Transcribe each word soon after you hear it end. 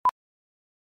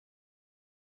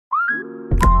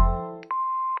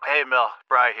Hey, Mel.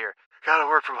 Bri here. Gotta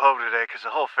work from home today because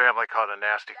the whole family caught a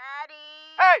nasty... Daddy!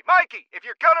 Hey, Mikey! If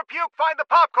you're gonna puke, find the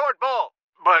popcorn bowl!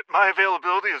 But my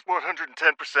availability is 110%.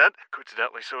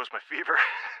 Coincidentally, so is my fever.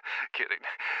 Kidding.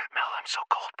 Mel, I'm so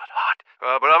cold but hot.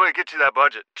 But I'm gonna get you that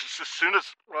budget just as soon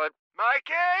as...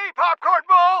 Mikey! Popcorn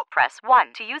bowl! Press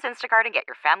 1 to use Instacart and get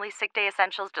your family's sick day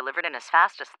essentials delivered in as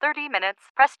fast as 30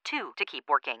 minutes. Press 2 to keep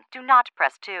working. Do not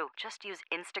press 2. Just use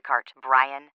Instacart,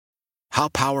 Brian. How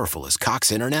powerful is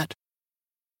Cox Internet?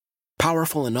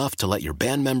 Powerful enough to let your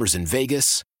band members in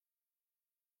Vegas,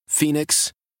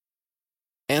 Phoenix,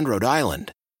 and Rhode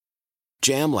Island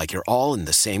jam like you're all in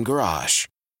the same garage.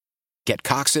 Get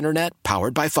Cox Internet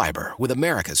powered by fiber with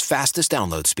America's fastest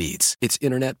download speeds. It's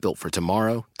internet built for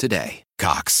tomorrow, today.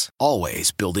 Cox,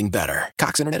 always building better.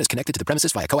 Cox Internet is connected to the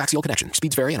premises via coaxial connection.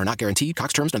 Speeds vary and are not guaranteed.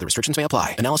 Cox terms and other restrictions may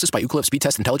apply. Analysis by Ookla Speed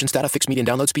Test Intelligence Data. Fixed median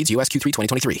download speeds. US Q3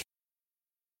 2023.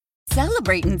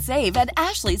 Celebrate and save at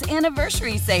Ashley's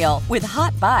Anniversary Sale. With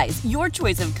Hot Buys, your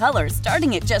choice of colors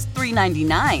starting at just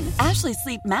 $3.99. Ashley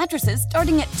Sleep mattresses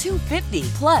starting at $2.50.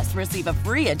 Plus, receive a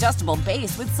free adjustable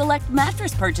base with select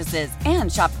mattress purchases.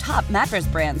 And shop top mattress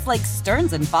brands like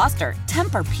Stearns & Foster,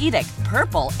 Tempur-Pedic,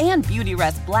 Purple, and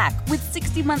Beautyrest Black with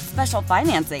 60-month special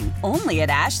financing. Only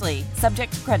at Ashley.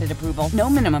 Subject to credit approval.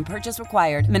 No minimum purchase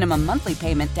required. Minimum monthly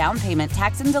payment, down payment,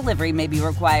 tax, and delivery may be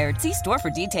required. See store for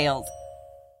details.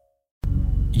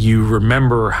 You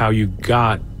remember how you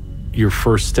got your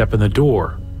first step in the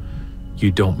door.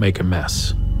 You don't make a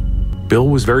mess. Bill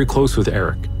was very close with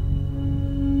Eric.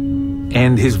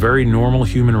 And his very normal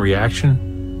human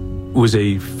reaction was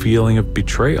a feeling of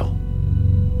betrayal.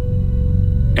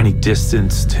 And he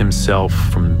distanced himself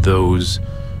from those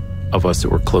of us that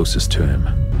were closest to him.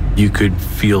 You could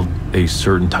feel a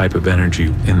certain type of energy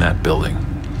in that building,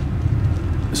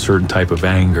 a certain type of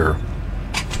anger,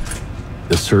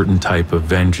 a certain type of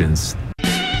vengeance.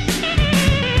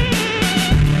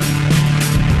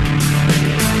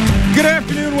 Good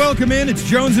afternoon, welcome in. It's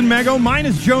Jones and Mego. Mine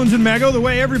is Jones and Mego, the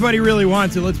way everybody really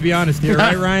wants it, let's be honest here,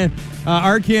 right, Ryan?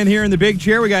 Arcand here in the big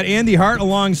chair. We got Andy Hart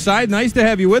alongside. Nice to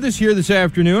have you with us here this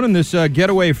afternoon on this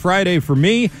Getaway Friday for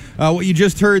me. What you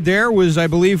just heard there was, I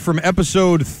believe, from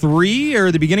episode 3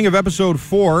 or the beginning of episode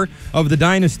 4 of The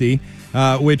Dynasty.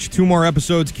 Which 2 more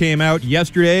episodes came out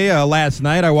yesterday, last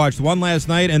night. I watched one last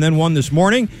night and then one this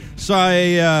morning. Saw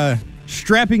a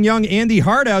strapping young Andy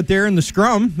Hart out there in the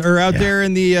scrum, or out there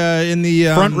in the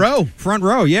front row. Front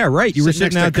row, yeah, right. You were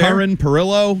sitting out there. Curran,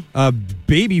 Perillo,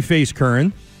 babyface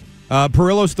Curran.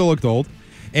 Perillo still looked old.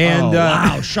 And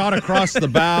wow, shot across the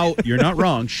bow. You're not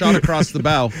wrong. Shot across the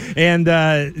bow. And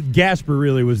Gasper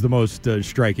really was the most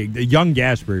striking. The young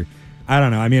Gasper. I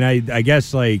don't know. I mean, I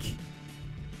guess like.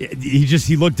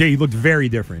 He looked very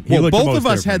different. Well, both of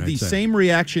us had the same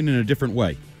reaction in a different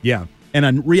way. Yeah. And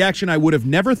a reaction I would have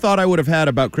never thought I would have had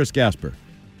about Chris Gasper.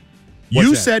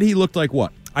 You said he looked like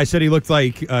what? I said he looked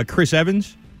like Chris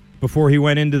Evans before he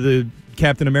went into the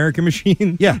Captain America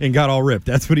machine and got all ripped.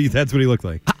 That's what he looked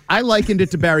like. I likened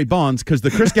it to Barry Bonds because the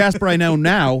Chris Gasper I know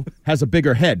now has a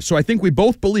bigger head. So I think we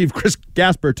both believe Chris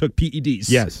Gasper took PEDs.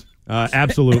 Yes,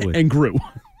 absolutely. And grew.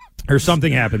 Or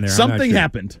something happened there. Something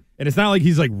happened. And it's not like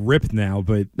he's like ripped now,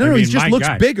 but no, he just looks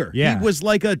bigger. Yeah. He was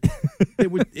like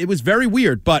it was very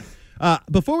weird. But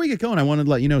before we get going, I wanted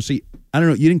to let you know. See, I don't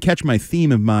know. You didn't catch my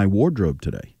theme of my wardrobe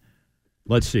today.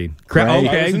 Let's see. Okay,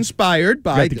 I was inspired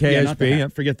by the KSP. Not the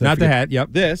hat. Forget that. Not the hat. Yep.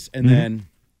 This and then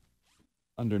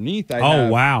underneath. I have,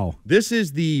 wow! This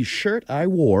is the shirt I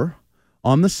wore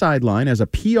on the sideline as a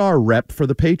PR rep for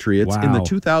the Patriots in the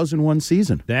 2001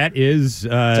 season. That is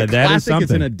that classic. Is something.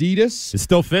 It's an Adidas. It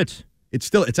still fits.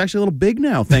 It's actually a little big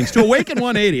now, thanks to Awaken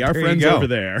 180, our friends over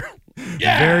there.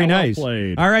 Yeah, very nice. Well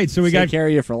played. All right, so we got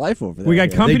carry you for life over there. We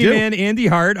got company man Andy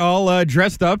Hart all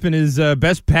dressed up in his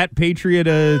best Pat Patriot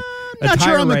not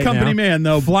sure I'm right a company now. man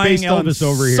though. Flying based Elvis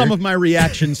on over here. Some of my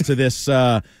reactions to this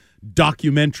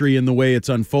documentary and the way it's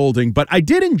unfolding, but I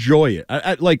did enjoy it.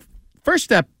 I like first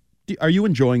step. Are you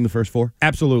enjoying the first 4?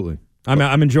 Absolutely.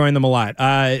 I'm enjoying them a lot.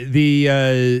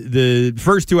 The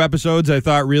first 2 episodes I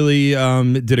thought really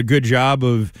did a good job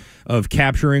of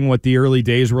capturing what the early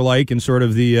days were like and sort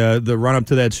of the run up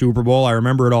to that Super Bowl. I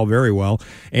remember it all very well,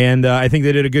 and I think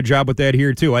they did a good job with that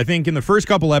here too. I think in the first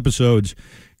couple episodes,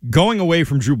 going away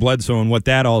from Drew Bledsoe and what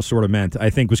that all sort of meant,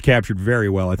 I think was captured very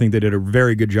well. I think they did a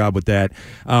very good job with that.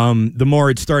 The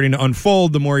more it's starting to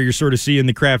unfold, the more you're sort of seeing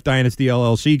the Kraft Dynasty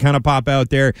LLC kind of pop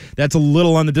out there. That's a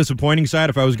little on the disappointing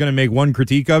side if I was going to make one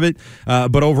critique of it.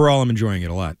 But overall, I'm enjoying it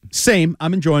a lot. Same.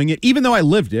 I'm enjoying it, even though I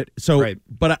lived it. So, right.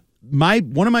 But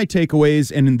one of my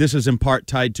takeaways, and this is in part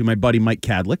tied to my buddy Mike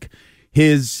Cadlick,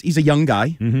 he's a young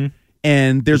guy. Mm-hmm.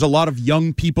 And there's a lot of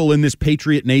young people in this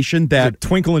Patriot Nation that... a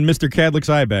twinkle in Mr. Cadlick's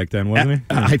eye back then, wasn't he?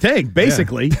 I think,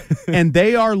 basically. Yeah. And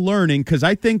they are learning, because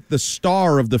I think the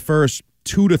star of the first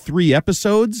 2 to 3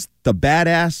 episodes, the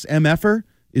badass MFer,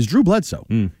 is Drew Bledsoe.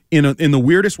 In the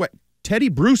weirdest way.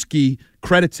 Teddy Bruschi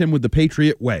credits him with the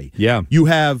Patriot way. Yeah. You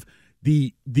have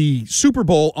the Super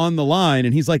Bowl on the line,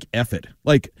 and he's like, F it.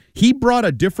 Like, he brought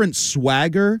a different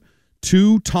swagger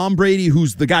to Tom Brady,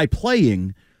 who's the guy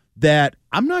playing, that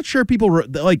I'm not sure people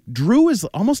like. Drew is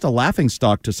almost a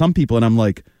laughingstock to some people, and I'm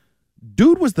like,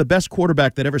 dude was the best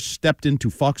quarterback that ever stepped into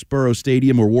Foxborough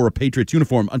Stadium or wore a Patriots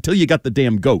uniform until you got the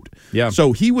damn GOAT. Yeah.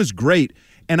 So he was great,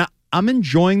 and I'm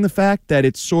enjoying the fact that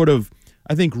it's sort of,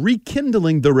 I think,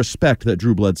 rekindling the respect that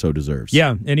Drew Bledsoe deserves.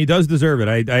 Yeah, and he does deserve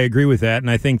it. I agree with that, and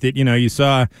I think that,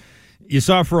 you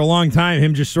saw for a long time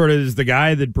him just sort of as the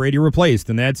guy that Brady replaced,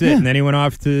 and that's it. Yeah. And then he went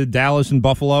off to Dallas and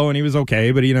Buffalo, and he was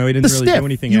okay, but he didn't really do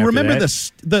anything. You after remember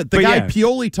that. the guy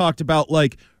Pioli talked about,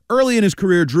 like, early in his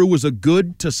career, Drew was a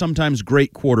good to sometimes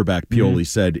great quarterback. Pioli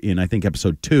said in, I think,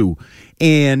 episode 2,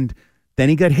 and then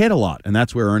he got hit a lot, and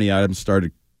that's where Ernie Adams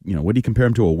started. What do you compare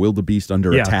him to? A wildebeest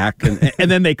under attack, and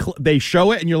then they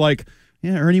show it, and you're like,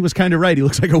 yeah, Ernie was kind of right. He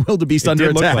looks like a wildebeest under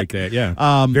attack. Look like that,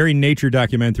 yeah. Very nature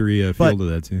documentary feel to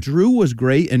that too. Drew was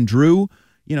great, and Drew,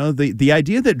 the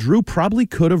idea that Drew probably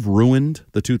could have ruined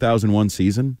the 2001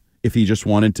 season if he just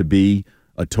wanted to be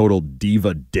a total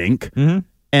diva dink. Mm-hmm.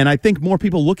 And I think more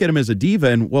people look at him as a diva,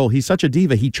 and, well, he's such a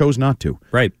diva, he chose not to.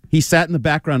 Right. He sat in the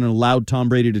background and allowed Tom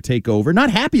Brady to take over. Not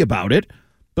happy about it,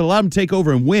 but allowed him to take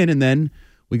over and win, and then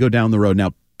we go down the road.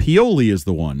 Now, Pioli is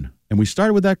the one, and we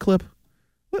started with that clip.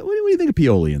 What do you think of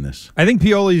Pioli in this? I think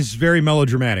Pioli's very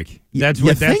melodramatic. That's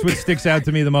what sticks out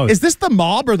to me the most. Is this the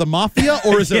mob or the mafia,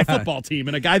 or is it a football team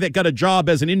and a guy that got a job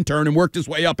as an intern and worked his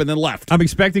way up and then left? I'm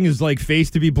expecting his face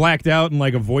to be blacked out and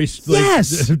like a voice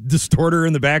distorter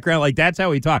in the background. Like, that's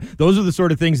how he talked. Those are the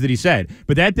sort of things that he said.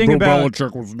 But that thing about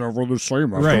Belichick was never the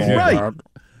same. Right.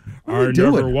 I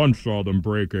never once saw them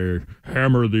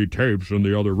hammer the tapes in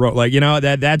the other row. Like,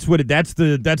 that's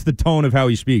the tone of how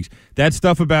he speaks. That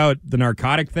stuff about the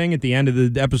narcotic thing at the end of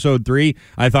the episode 3,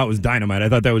 I thought was dynamite. I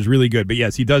thought that was really good. But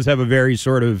yes, he does have a very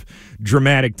sort of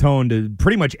dramatic tone to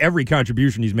pretty much every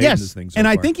contribution he's made in this thing so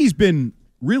far. I think he's been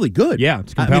really good. Yeah,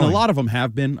 it's compelling. I mean, a lot of them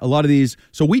have been. A lot of these.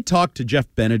 So we talked to Jeff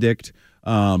Benedict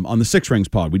on the Six Rings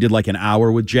pod. We did like an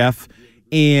hour with Jeff,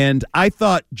 and I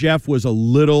thought Jeff was a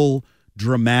little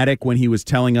dramatic when he was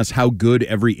telling us how good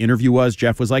every interview was.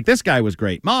 Jeff was like, this guy was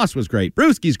great. Moss was great.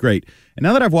 Brewski's great. And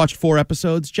now that I've watched 4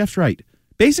 episodes, Jeff's right.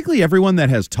 Basically, everyone that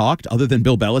has talked, other than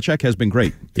Bill Belichick, has been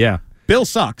great. Yeah. Bill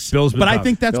sucks. Bill's been tough. I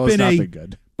think that's been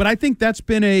good. But I think that's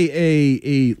been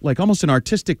a like almost an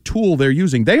artistic tool they're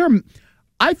using.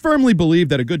 I firmly believe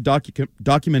that a good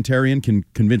documentarian can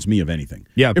convince me of anything.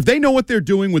 Yeah. If they know what they're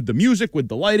doing with the music, with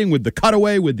the lighting, with the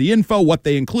cutaway, with the info, what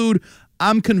they include,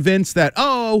 I'm convinced that,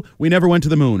 we never went to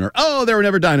the moon, or, there were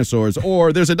never dinosaurs,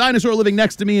 or there's a dinosaur living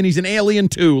next to me and he's an alien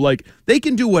too. Like, they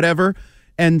can do whatever.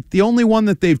 And the only one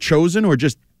that they've chosen, or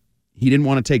just he didn't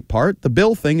want to take part, the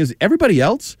Bill thing, is everybody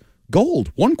else,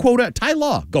 gold. One quota, Ty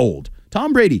Law, gold.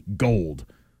 Tom Brady, gold.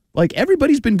 Like,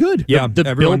 everybody's been good. Yeah, the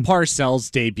Bill Parcells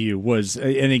debut was,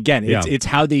 and again, it's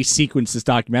how they sequence this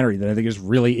documentary that I think is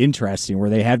really interesting, where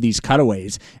they have these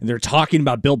cutaways and they're talking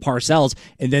about Bill Parcells,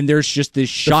 and then there's just this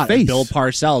shot of Bill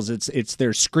Parcells. It's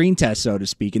their screen test, so to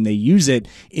speak, and they use it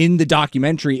in the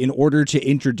documentary in order to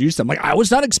introduce them. Like, I was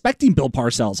not expecting Bill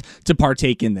Parcells to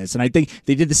partake in this, and I think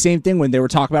they did the same thing when they were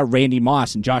talking about Randy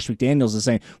Moss, and Josh McDaniels is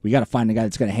saying, we got to find a guy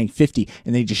that's going to hang 50,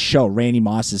 and they just show Randy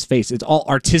Moss's face. It's all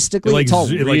artistically, it's all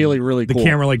really cool. The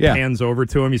camera pans over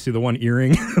to him. You see the one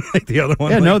earring, like the other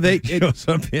one. Yeah, shows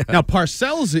up. Yeah. Now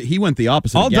Parcells, he went the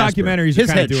opposite. All of Gasper. documentaries His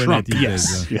are kind head of doing shrunk. that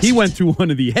these days. He went through one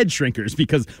of the head shrinkers,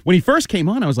 because when he first came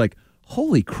on, I was like,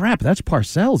 holy crap, that's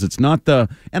Parcells. It's not and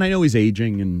I know he's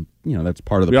aging, and that's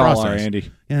part of the process. We all are,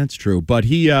 Andy. Yeah, that's true. But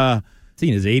he in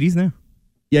his 80s now.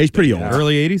 Yeah, he's pretty old.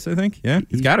 Early 80s, I think. Yeah,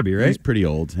 he's got to be, right? He's pretty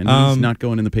old, and he's not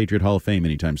going in the Patriot Hall of Fame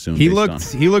anytime soon. He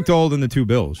looked old in the 2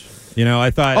 Bills.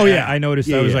 I thought. Oh yeah, I noticed.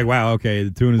 Yeah, I was like, wow, okay.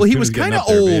 The tune is. Well, he was kind of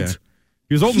old.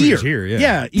 He was old when he was here.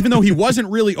 Yeah, even though he wasn't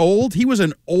really old, he was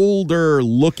an older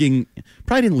looking.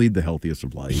 Probably didn't lead the healthiest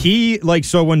of life.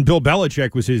 So when Bill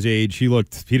Belichick was his age, he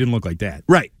didn't look like that.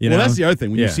 Right. That's the other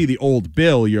thing. When you see the old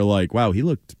Bill, you're like, wow, he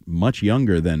looked much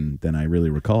younger than I really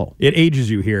recall. It ages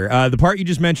you here. The part you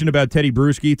just mentioned about Teddy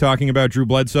Bruschi talking about Drew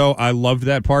Bledsoe, I loved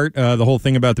that part. The whole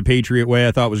thing about the Patriot way,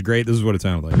 I thought was great. This is what it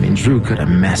sounded like. I mean, Drew could have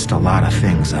messed a lot of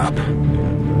things up.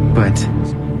 But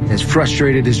as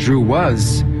frustrated as Drew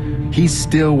was, he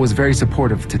still was very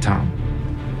supportive to Tom.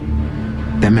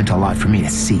 That meant a lot for me to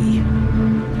see.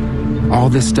 All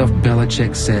this stuff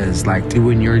Belichick says, like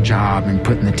doing your job and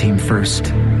putting the team first,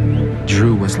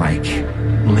 Drew was like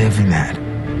living that.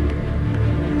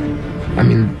 I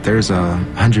mean, there's a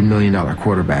 $100 million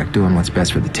quarterback doing what's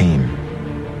best for the team.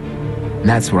 And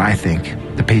that's where I think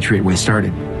the Patriot way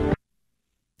started.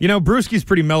 You know, Brewski's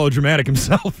pretty melodramatic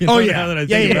himself. You know, yeah. Now that I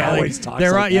think about it. Always talks They're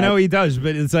like right, you know, he does.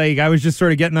 But it's like I was just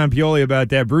sort of getting on Pioli about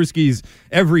that. Brewski's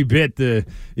every bit the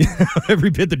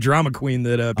drama queen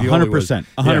that Pioli 100%.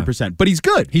 100%. But he's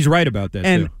good. He's right about that,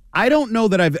 and too. I don't know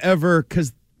that I've ever,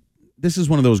 because this is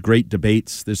one of those great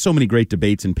debates. There's so many great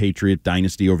debates in Patriot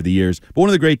Dynasty over the years. But one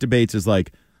of the great debates is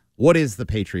like, what is the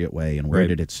Patriot way and where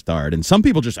did it start? And some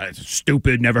people just say, it's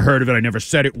stupid, never heard of it, I never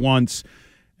said it once.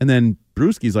 And then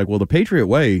Brewski's like, well, the Patriot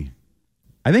way,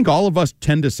 I think all of us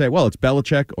tend to say, well, it's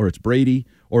Belichick or it's Brady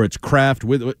or it's Kraft.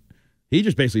 He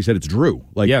just basically said it's Drew.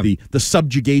 Like the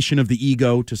subjugation of the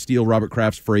ego, to steal Robert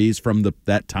Kraft's phrase from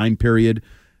that time period.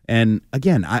 And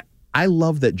again, I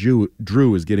love that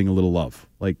Drew is getting a little love.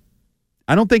 Like,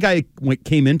 I don't think I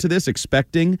came into this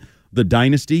expecting the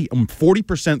dynasty. I'm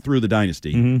 40% through the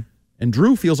dynasty. Mm-hmm. And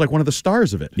Drew feels like one of the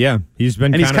stars of it. Yeah, he's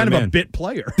been he's kind of a bit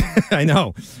player. I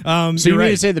know. So you mean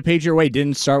to say the Patriot way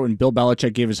didn't start when Bill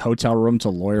Belichick gave his hotel room to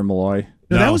Lawyer Malloy?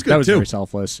 No, that was good, that was too. Very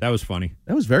selfless. That was funny.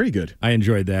 That was very good. I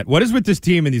enjoyed that. What is with this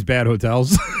team in these bad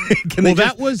hotels? Can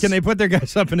they put their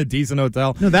guys up in a decent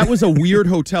hotel? No, that was a weird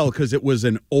hotel because it was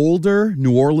an older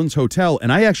New Orleans hotel,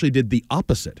 and I actually did the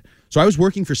opposite. So I was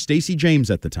working for Stacey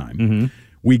James at the time. Mm-hmm.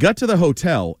 We got to the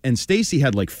hotel, and Stacey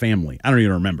had, like, family. I don't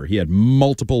even remember. He had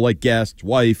multiple, like, guests,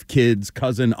 wife, kids,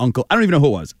 cousin, uncle. I don't even know who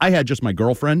it was. I had just my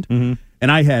girlfriend, and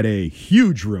I had a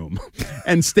huge room,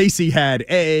 and Stacey had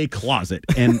a closet.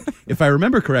 And if I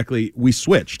remember correctly, we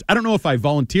switched. I don't know if I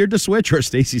volunteered to switch or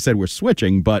Stacey said we're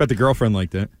switching, but the girlfriend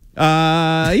liked it.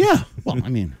 Yeah. Well, I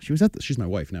mean, she's my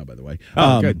wife now, by the way.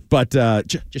 Oh, good. But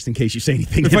just in case you say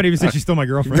anything. If I even say she's still my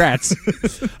girlfriend. Congrats.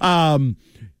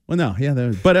 Well, no,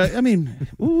 yeah, but I mean,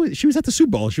 she was at the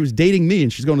Super Bowl. She was dating me,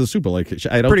 and she's going to the Super Bowl. Like,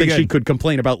 I don't think she could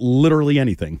complain about literally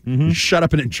anything. Mm-hmm. Shut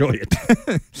up and enjoy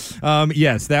it.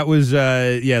 Yes, that was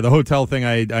the hotel thing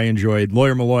I enjoyed.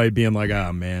 Lawyer Malloy being like,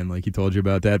 "Oh man," like he told you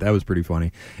about that. That was pretty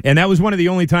funny, and that was one of the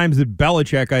only times that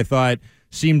Belichick, I thought,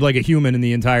 seemed like a human in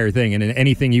the entire thing and in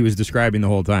anything he was describing the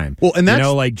whole time. Well, and that's,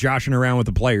 like joshing around with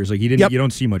the players. Like you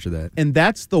don't see much of that. And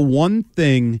that's the one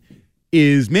thing.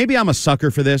 Is maybe I'm a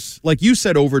sucker for this. Like you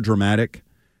said, over dramatic,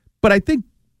 but I think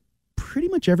pretty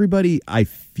much everybody I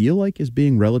feel like is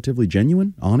being relatively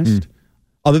genuine, honest,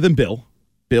 other than Bill.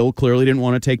 Bill clearly didn't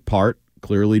want to take part,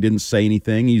 clearly didn't say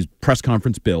anything. He's press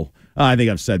conference Bill. I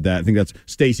think I've said that. I think that's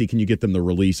Stacey. Can you get them the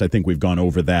release? I think we've gone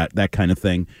over that kind of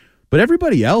thing. But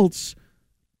everybody else,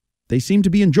 they seem to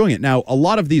be enjoying it. Now, a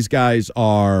lot of these guys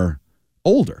are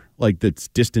older, like that's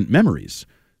distant memories.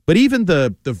 But even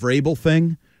the Vrabel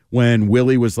thing, when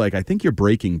Willie was like, I think you're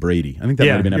breaking Brady. I think that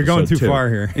might have been episode 2. You're going too far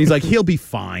here. And he's like, he'll be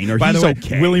fine, or By he's the way,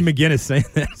 okay. Willie McGinnis saying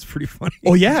that is pretty funny.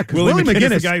 Oh, yeah, because Willie McGinnis,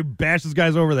 the guy who bashes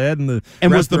guys over the head in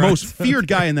and was the most feared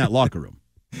guy in that locker room.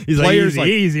 He's Players like,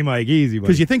 easy, Mike, easy, Mike.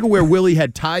 Because you think of where Willie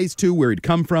had ties to, where he'd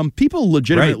come from. People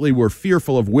legitimately were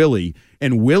fearful of Willie,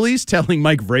 and Willie's telling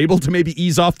Mike Vrabel to maybe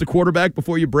ease off the quarterback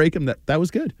before you break him. That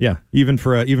was good. Yeah, even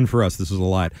for us, this was a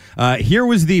lot. Here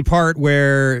was the part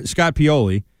where Scott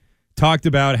Pioli talked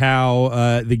about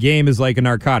how the game is like a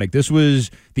narcotic. This was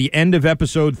the end of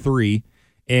episode 3,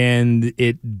 and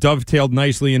it dovetailed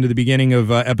nicely into the beginning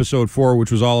of episode 4, which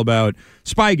was all about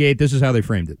Spygate. This is how they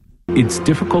framed it. It's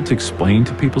difficult to explain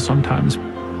to people sometimes,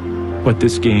 but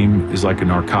this game is like a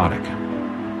narcotic.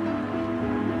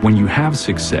 When you have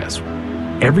success,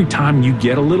 every time you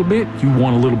get a little bit, you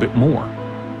want a little bit more.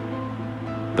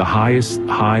 The highest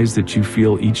highs that you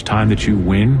feel each time that you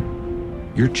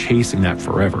win, you're chasing that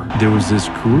forever. There was this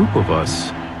group of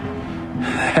us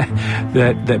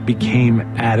that became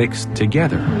addicts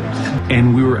together.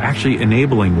 And we were actually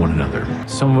enabling one another.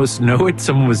 Some of us know it,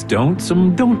 some of us don't,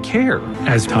 some don't care.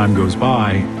 As time goes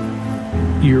by,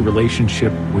 your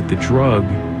relationship with the drug,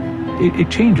 it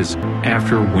changes.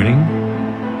 After winning,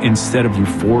 instead of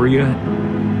euphoria,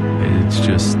 it's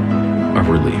just a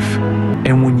relief.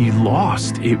 And when you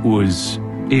lost, it was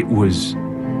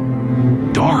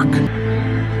dark.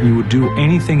 You would do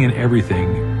anything and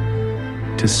everything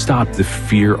to stop the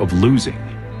fear of losing.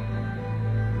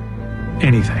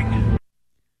 Anything.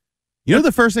 You know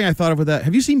the first thing I thought of with that?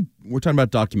 Have you seen, we're talking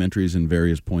about documentaries in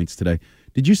various points today.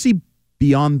 Did you see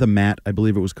Beyond the Mat, I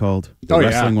believe it was called? The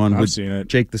wrestling one I've with seen it.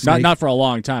 Jake the Snake? Not for a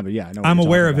long time, but yeah. I know I'm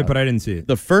aware of it, but I didn't see it.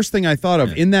 The first thing I thought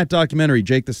of in that documentary,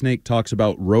 Jake the Snake talks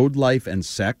about road life and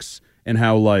sex and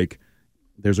how, like,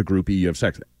 there's a groupie, you have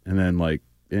sex, and then, like,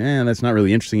 that's not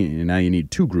really interesting. And now you need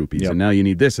 2 groupies, and now you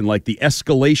need this, and like the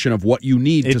escalation of what you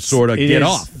need to sort of get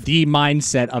off. The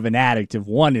mindset of an addict. If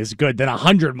 1 is good, then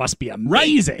 100 must be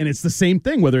amazing. Right. And it's the same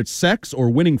thing, whether it's sex or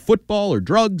winning football or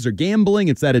drugs or gambling.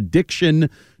 It's that addiction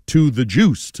to the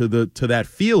juice, to that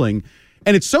feeling.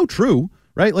 And it's so true,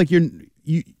 right? Like and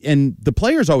the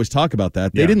players always talk about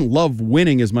that. They didn't love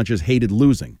winning as much as hated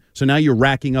losing. So now you're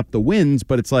racking up the wins,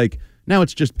 but it's like, now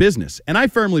it's just business. And I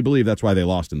firmly believe that's why they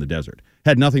lost in the desert.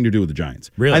 Had nothing to do with the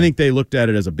Giants. Really? I think they looked at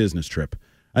it as a business trip.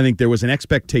 I think there was an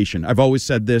expectation. I've always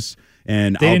said this.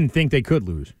 And they didn't think they could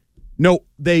lose. No,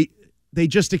 they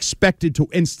just expected to.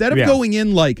 Instead of going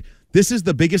in like, this is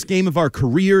the biggest game of our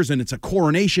careers and it's a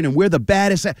coronation and we're the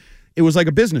baddest. It was like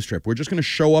a business trip. We're just going to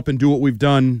show up and do what we've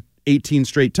done 18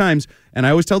 straight times. And I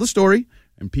always tell the story,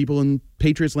 and people in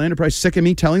Patriots land are probably sick of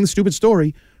me telling the stupid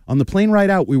story. On the plane ride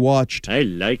out, we watched... I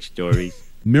like stories.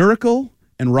 Miracle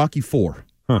and Rocky IV.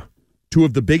 Huh. 2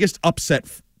 of the biggest upset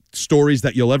stories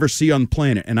that you'll ever see on the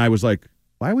planet. And I was like,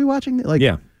 why are we watching that? Like,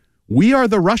 we are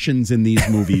the Russians in these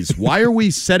movies. Why are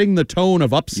we setting the tone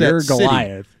of upset You're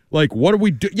Goliath. City? Like, what do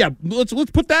we do? Yeah, let's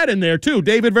put that in there, too.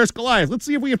 David versus Goliath. Let's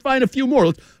see if we can find a few more.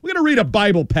 We're going to read a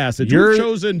Bible passage. You're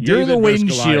the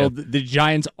windshield. The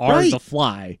Giants are the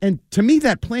fly. And to me,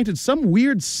 that planted some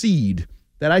weird seed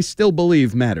that I still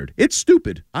believe mattered. It's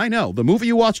stupid. I know. The movie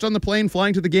you watched on the plane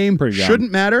flying to the game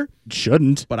shouldn't matter.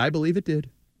 Shouldn't. But I believe it did.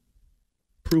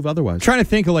 Prove otherwise. I'm trying to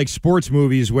think of like sports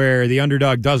movies where the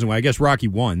underdog doesn't win. I guess Rocky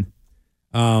won.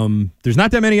 There's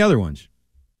not that many other ones.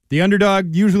 The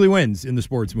underdog usually wins in the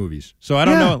sports movies. So I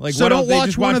don't know. Like, so what don't they watch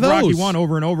just one watch of those. Rocky 1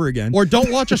 over and over again. Or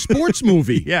don't watch a sports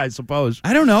movie. Yeah, I suppose.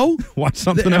 I don't know. Watch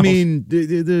something else. I mean,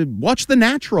 watch The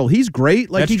Natural. He's great.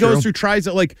 Like, That's he goes true. through, tries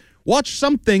it. Like, watch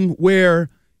something where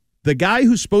the guy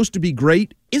who's supposed to be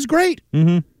great is great.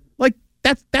 Mm-hmm. Like,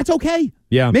 that's okay.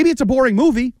 Yeah. Maybe it's a boring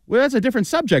movie. Well, that's a different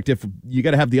subject if you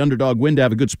got to have the underdog win to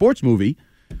have a good sports movie.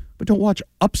 But don't watch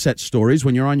upset stories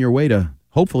when you're on your way to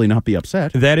hopefully not be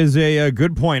upset. That is a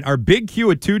good point. Our big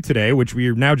Q at 2 today, which we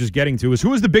are now just getting to, is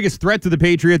who is the biggest threat to the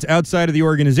Patriots outside of the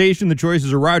organization? The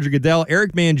choices are Roger Goodell,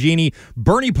 Eric Mangini,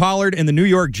 Bernie Pollard, and the New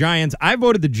York Giants. I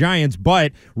voted the Giants,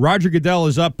 but Roger Goodell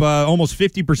is up almost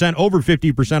 50%, over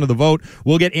 50% of the vote.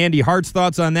 We'll get Andy Hart's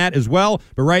thoughts on that as well.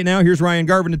 But right now, here's Ryan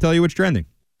Garvin to tell you what's trending.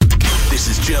 This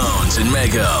is Jones and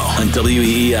Mego on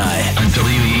WEEI.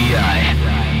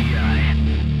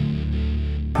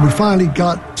 We finally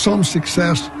got some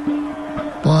success,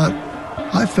 but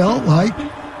I felt like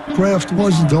Kraft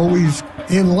wasn't always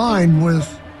in line with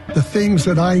the things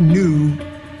that I knew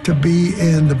to be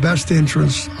in the best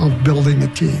interest of building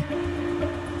a team.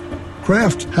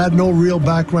 Kraft had no real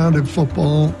background in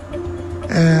football,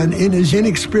 and in his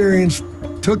inexperience,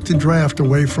 took the draft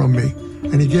away from me,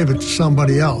 and he gave it to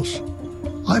somebody else.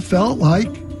 I felt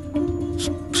like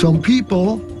some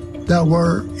people that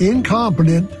were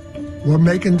incompetent were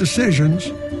making decisions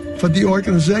for the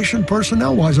organization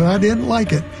personnel-wise, and I didn't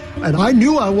like it. And I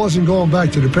knew I wasn't going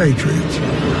back to the Patriots.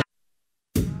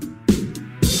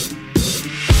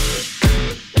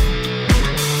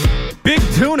 Big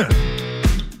tuna.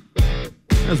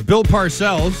 That's Bill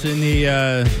Parcells in the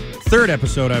 3rd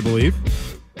episode, I believe,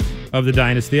 of The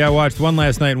Dynasty. I watched one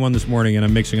last night and one this morning, and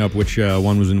I'm mixing up which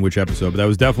one was in which episode, but that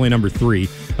was definitely number 3.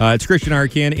 It's Christian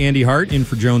Arcand, Andy Hart, in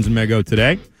for Jones and Mego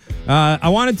today. I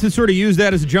wanted to sort of use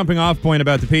that as a jumping off point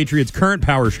about the Patriots' current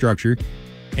power structure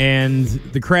and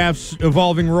the Kraft's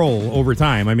evolving role over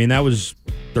time. I mean, that was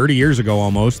 30 years ago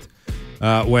almost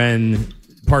when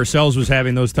Parcells was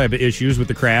having those type of issues with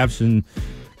the Krafts and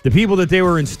the people that they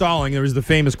were installing. There was the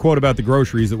famous quote about the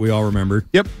groceries that we all remember.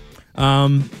 Yep.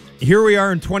 Here we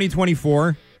are in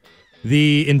 2024.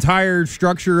 The entire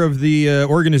structure of the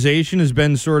organization has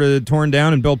been sort of torn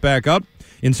down and built back up.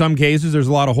 In some cases, there's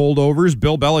a lot of holdovers.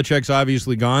 Bill Belichick's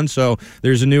obviously gone, so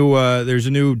there's a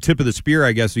new tip of the spear,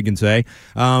 I guess you can say.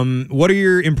 What are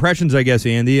your impressions, I guess,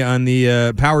 Andy, on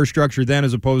the power structure then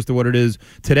as opposed to what it is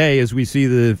today as we see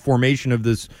the formation of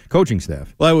this coaching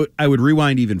staff? Well, I would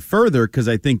rewind even further because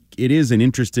I think it is an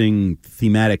interesting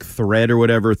thematic thread or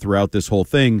whatever throughout this whole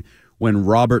thing when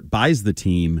Robert buys the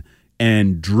team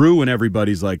and Drew and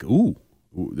everybody's like, ooh,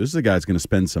 this is a guy that's going to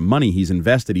spend some money. He's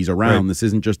invested. He's around. Right. This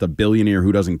isn't just a billionaire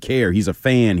who doesn't care. He's a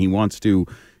fan. He wants to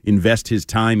invest his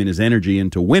time and his energy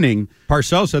into winning.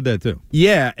 Parcells said that too.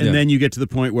 Yeah, and then you get to the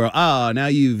point where, now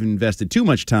you've invested too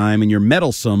much time and you're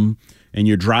meddlesome and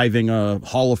you're driving a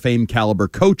Hall of Fame caliber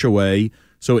coach away.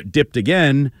 So it dipped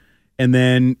again, and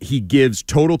then he gives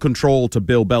total control to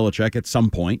Bill Belichick at some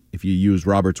point. If you use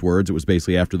Robert's words, it was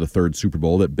basically after the 3rd Super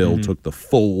Bowl that Bill took the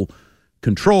full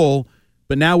control.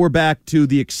 But now we're back to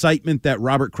the excitement that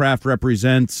Robert Kraft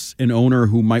represents, an owner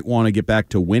who might want to get back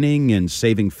to winning and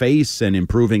saving face and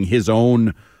improving his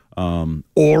own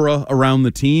aura around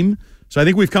the team. So I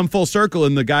think we've come full circle,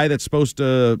 and the guy that's supposed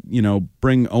to,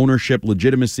 bring ownership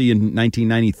legitimacy in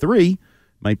 1993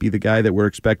 might be the guy that we're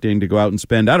expecting to go out and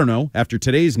spend, I don't know, after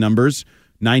today's numbers,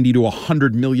 $90 to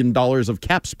 $100 million of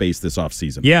cap space this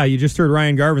offseason. Yeah, you just heard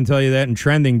Ryan Garvin tell you that in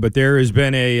trending, but there has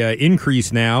been a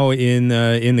increase now in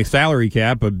the salary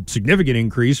cap, a significant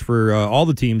increase for all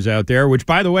the teams out there, which,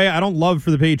 by the way, I don't love for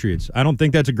the Patriots. I don't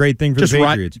think that's a great thing for the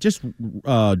Patriots. Just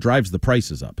drives the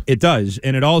prices up. It does,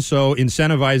 and it also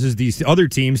incentivizes these other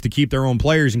teams to keep their own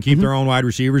players and keep their own wide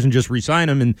receivers and just re-sign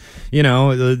them. And,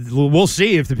 we'll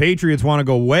see if the Patriots want to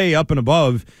go way up and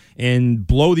above and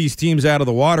blow these teams out of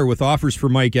the water with offers for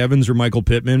Mike Evans or Michael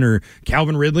Pittman or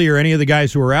Calvin Ridley or any of the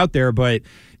guys who are out there. But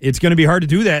it's going to be hard to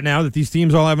do that now that these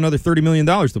teams all have another $30 million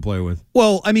to play with.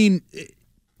 Well, I mean,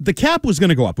 the cap was going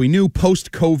to go up. We knew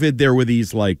post-COVID there were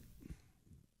these,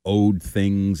 owed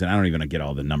things, and I don't even get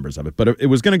all the numbers of it, but it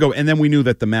was going to go, and then we knew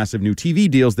that the massive new TV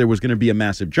deals, there was going to be a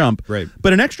massive jump. Right.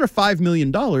 But an extra $5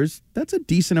 million, that's a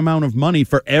decent amount of money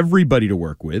for everybody to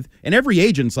work with, and every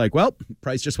agent's like, well,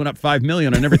 price just went up $5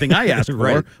 million on everything I asked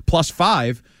Right. for, plus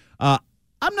 5.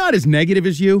 I'm not as negative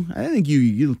as you. I think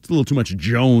you it's a little too much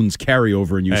Jones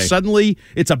carryover in you. Hey. Suddenly,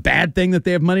 it's a bad thing that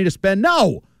they have money to spend.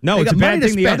 No, it's a bad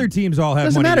thing the other teams all have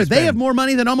Doesn't money matter. to spend. They have more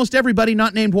money than almost everybody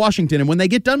not named Washington. And when they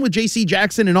get done with J.C.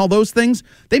 Jackson and all those things,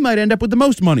 they might end up with the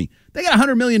most money. They got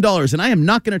 $100 million, and I am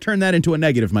not going to turn that into a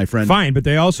negative, my friend. Fine, but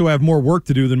they also have more work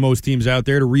to do than most teams out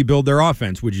there to rebuild their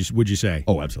offense, would you say?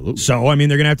 Oh, absolutely. So, I mean,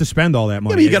 they're going to have to spend all that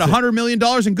money. Yeah, but you got $100 million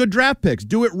in good draft picks.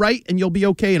 Do it right, and you'll be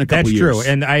okay in a couple years. That's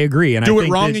true, and I agree. And Do I it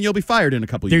think wrong, and you'll be fired in a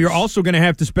couple years. You're also going to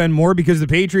have to spend more because the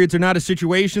Patriots are not a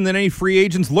situation that any free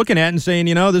agent's looking at and saying,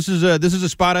 this is a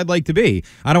spot I'd like to be.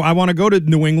 I want to go to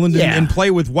New England and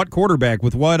play with what quarterback,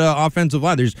 with what offensive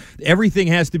line. Everything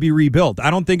has to be rebuilt.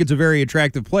 I don't think it's a very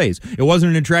attractive place. It wasn't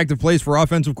an attractive place for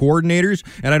offensive coordinators,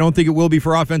 and I don't think it will be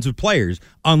for offensive players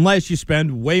unless you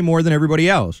spend way more than everybody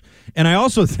else. And I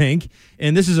also think,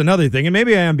 and this is another thing, and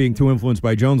maybe I am being too influenced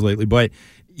by Jones lately, but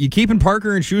you keeping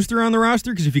Parker and Schuster on the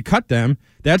roster because if you cut them,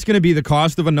 that's going to be the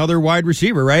cost of another wide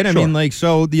receiver, right? I mean, it's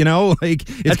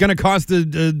going to cost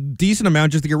a decent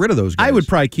amount just to get rid of those guys. I would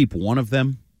probably keep one of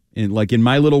them. In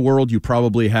my little world, you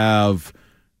probably have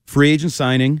free agent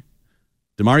signing,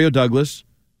 Demario Douglas,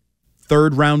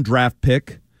 third-round draft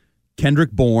pick,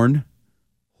 Kendrick Bourne,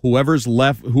 whoever's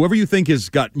left, whoever you think has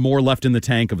got more left in the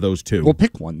tank of those two. We'll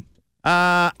pick one.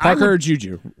 Parker or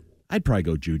Juju? I'd probably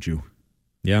go Juju.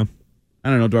 Yeah. I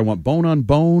don't know. Do I want bone on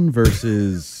bone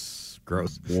versus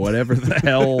gross? Whatever the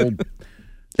hell.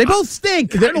 They both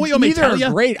stink. I don't know what you want me to tell Neither you.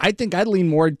 are great. I think I'd lean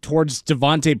more towards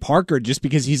Devontae Parker just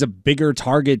because he's a bigger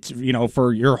target,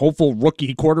 for your hopeful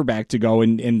rookie quarterback to go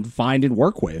and find and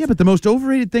work with. Yeah, but the most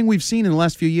overrated thing we've seen in the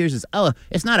last few years is,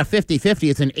 it's not a 50-50,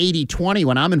 it's an 80-20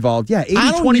 when I'm involved. Yeah,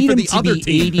 80-20 for the other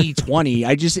team.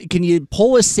 80-20. Can you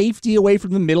pull a safety away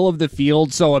from the middle of the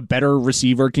field so a better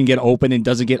receiver can get open and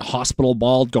doesn't get hospital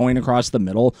balled going across the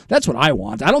middle? That's what I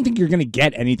want. I don't think you're going to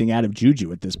get anything out of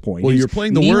Juju at this point. Well, you're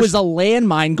playing the worst. He worst. was a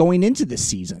landmine going into this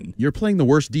season. You're playing the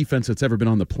worst defense that's ever been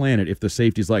on the planet if the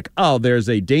safety's like, there's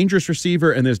a dangerous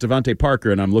receiver and there's Devontae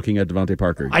Parker, and I'm looking at Devontae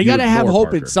Parker. I got to have hope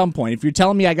Parker. at some point. If you're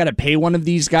telling me I got to pay one of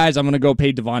these guys, I'm going to go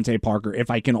pay Devontae Parker if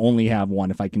I can only have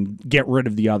one, if I can get rid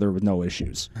of the other with no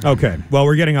issues. Okay. Well,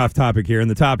 we're getting off topic here, and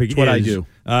the topic is what I do.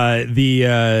 The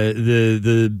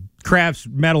Crafts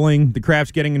meddling, the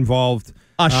Crafts getting involved.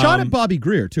 Shot at Bobby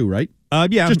Greer, too, right?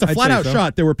 Yeah, just a I'd flat-out say so.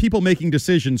 shot. There were people making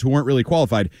decisions who weren't really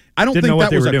qualified. I don't Didn't know think what that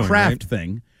they was were a doing, Kraft right?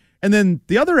 thing. And then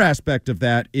the other aspect of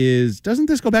that is, doesn't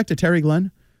this go back to Terry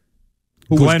Glenn?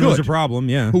 Who Glenn was was good? a problem,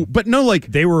 yeah. But no, he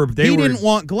didn't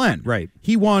want Glenn. Right.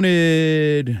 He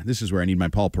wanted, this is where I need my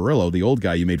Paul Perillo, the old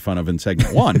guy you made fun of in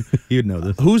segment 1. You'd know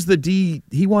this. Who's the D?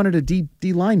 He wanted a D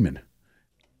lineman.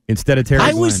 Instead of Terry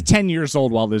I Glenn. was 10 years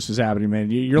old while this was happening,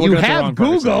 man. You're looking at the wrong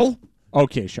person. Google.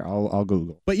 Okay, sure. I'll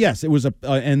Google. But yes, it was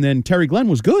and then Terry Glenn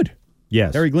was good.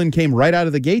 Yes. Terry Glenn came right out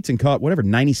of the gates and caught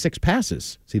 96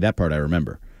 passes. See, that part I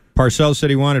remember. Parcells said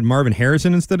he wanted Marvin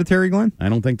Harrison instead of Terry Glenn? I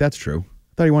don't think that's true.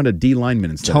 I thought he wanted a D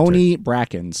lineman instead Tony of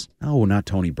Brackens. Oh, not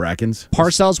Tony Brackens.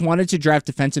 Parcells wanted to draft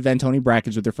defensive end Tony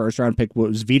Brackens with their first-round pick.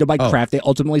 Was vetoed by Kraft. They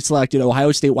ultimately selected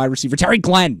Ohio State wide receiver Terry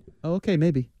Glenn. Oh, okay,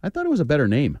 maybe. I thought it was a better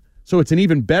name. So it's an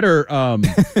even better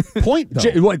point,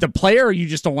 though. What, the player, or you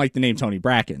just don't like the name Tony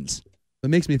Brackens? That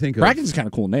makes me think of Brackens is kind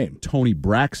of a cool name. Tony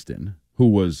Braxton, who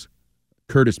was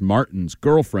Curtis Martin's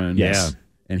girlfriend. Yes.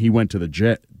 And he went to the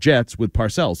Jets with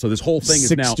Parcells. So this whole thing is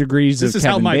 6 now... degrees This of is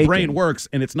how Kevin my Bacon. brain works,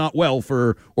 and it's not well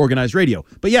for organized radio.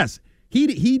 But yes,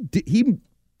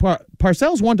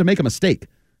 Parcells wanted to make a mistake.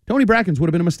 Tony Brackens would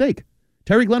have been a mistake.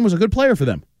 Terry Glenn was a good player for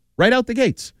them right out the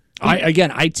gates.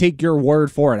 I take your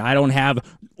word for it. I don't have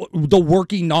the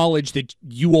working knowledge that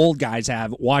you old guys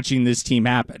have watching this team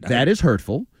happen. That is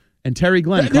hurtful. And Terry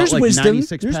Glenn there's caught like wisdom.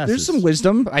 96 passes. There's some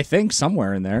wisdom, I think,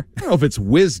 somewhere in there. I don't know if it's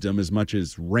wisdom as much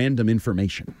as random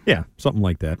information. Yeah, something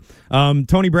like that.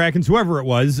 Tony Brackens, whoever it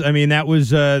was, I mean, that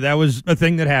was a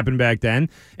thing that happened back then,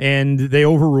 and they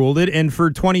overruled it. And for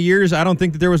 20 years, I don't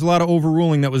think that there was a lot of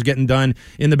overruling that was getting done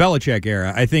in the Belichick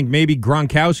era. I think maybe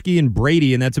Gronkowski and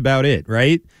Brady, and that's about it,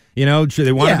 right? You know,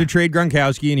 they wanted to trade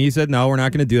Gronkowski, and he said, no, we're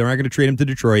not going to do that. We're not going to trade him to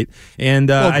Detroit. And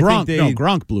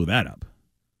Gronk blew that up.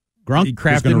 Gronk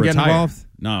Kraft didn't get involved?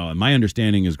 No, my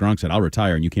understanding is Gronk said, I'll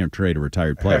retire, and you can't trade a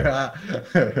retired player.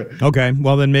 Okay,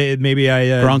 well, then maybe I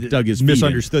Gronk dug his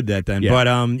misunderstood that then. Yeah.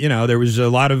 But, there was a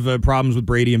lot of problems with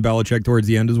Brady and Belichick towards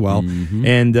the end as well. Mm-hmm.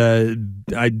 And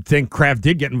I think Kraft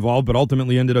did get involved, but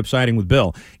ultimately ended up siding with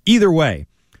Bill. Either way,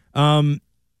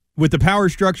 with the power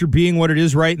structure being what it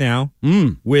is right now,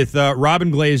 with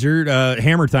Robin Glazer,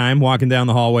 Hammer Time, walking down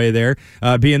the hallway there,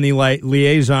 being the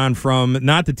liaison from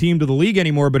not the team to the league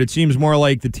anymore, but it seems more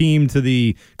like the team to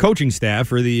the coaching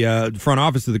staff or the front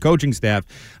office to the coaching staff.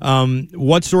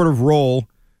 What sort of role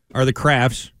are the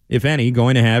Crafts, if any,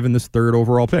 going to have in this third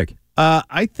overall pick?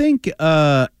 I think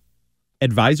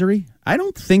advisory. I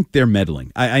don't think they're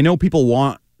meddling. I know people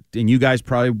want, and you guys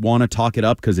probably want to talk it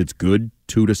up because it's good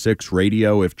 2 to 6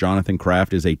 radio if Jonathan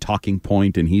Kraft is a talking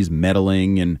point and he's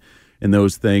meddling and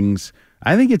those things.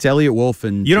 I think it's Elliot Wolf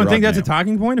and You don't Gerard think that's Mayo. a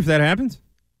talking point if that happens?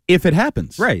 If it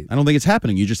happens. Right. I don't think it's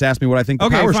happening. You just asked me what I think the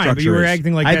power structure but you were is.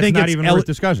 acting like I that's think not it's even worth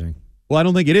discussing. Well, I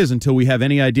don't think it is until we have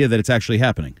any idea that it's actually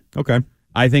happening. Okay.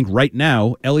 I think right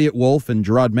now, Elliot Wolf and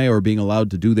Gerard Mayo are being allowed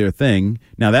to do their thing.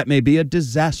 Now, that may be a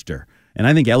disaster. And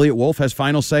I think Elliot Wolf has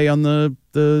final say on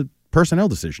the personnel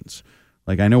decisions.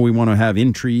 Like, I know we want to have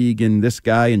intrigue and this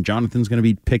guy, and Jonathan's going to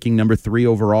be picking number 3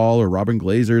 overall, or Robin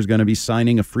Glazer is going to be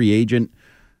signing a free agent.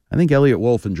 I think Elliot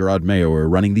Wolf and Gerard Mayo are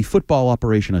running the football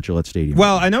operation at Gillette Stadium.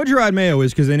 Well, I know Gerard Mayo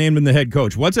is because they named him the head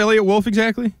coach. What's Elliot Wolf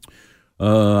exactly?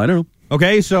 I don't know.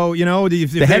 Okay, so,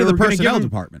 if the head of the personnel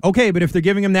department. Okay, but if they're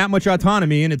giving him that much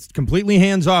autonomy and it's completely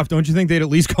hands-off, don't you think they'd at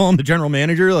least call him the general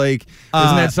manager? Like,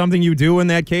 isn't that something you do in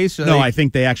that case? No, I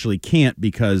think they actually can't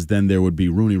because then there would be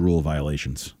Rooney Rule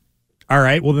violations. All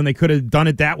right, well, then they could have done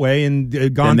it that way and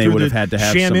gone through the had to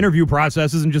have sham interview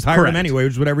processes and just hired him anyway,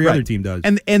 which is what every other team does.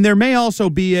 And there may also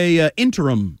be a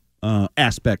interim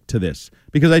aspect to this,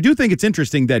 because I do think it's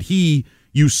interesting that he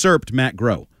usurped Matt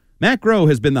Groh. Matt Groh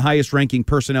has been the highest-ranking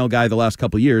personnel guy the last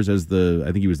couple of years I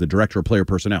think he was the director of player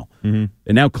personnel. Mm-hmm.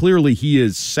 And now clearly he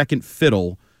is second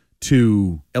fiddle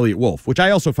to Elliot Wolf, which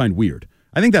I also find weird.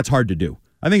 I think that's hard to do.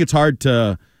 I think it's hard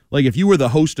to, like, if you were the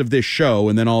host of this show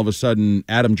and then all of a sudden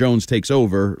Adam Jones takes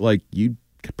over, like, you'd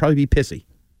probably be pissy.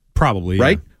 Probably,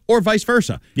 right? Yeah. Or vice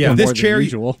versa. Yeah, this more chair, than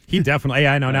usual. He definitely,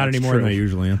 I know, not anymore than I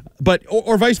usually am. But,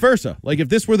 or vice versa. Like, if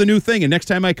this were the new thing and next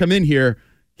time I come in here,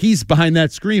 he's behind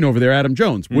that screen over there, Adam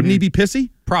Jones. Wouldn't he be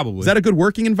pissy? Probably. Is that a good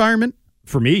working environment?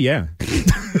 For me, yeah.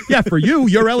 Yeah, for you,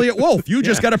 you're Elliot Wolf. You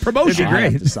just got a promotion. I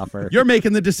have to suffer. You're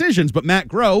making the decisions, but Matt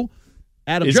Groh,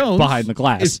 Adam is Jones, behind the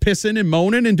glass. is pissing and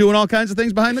moaning and doing all kinds of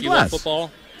things behind the glass. If you love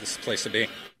football, this is the place to be.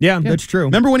 Yeah, that's true.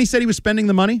 Remember when he said he was spending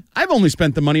the money? I've only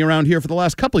spent the money around here for the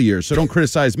last couple of years, so don't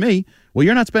criticize me. Well,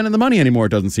 you're not spending the money anymore, it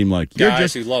doesn't seem like.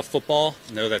 Guys who love football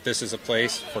know that this is a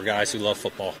place for guys who love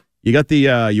football. You got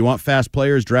the you want fast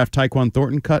players, draft Tyquan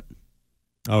Thornton cut?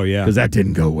 Oh, yeah. Because that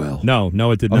didn't go well.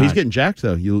 No, it did not. He's getting jacked,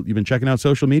 though. You've been checking out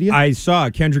social media? I saw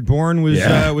Kendrick Bourne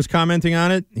was commenting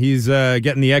on it. He's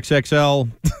getting the XXL.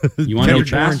 You want to get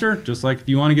faster? Just like if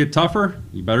you want to get tougher,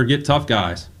 you better get tough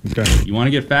guys. Okay. You want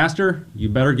to get faster? You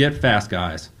better get fast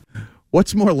guys.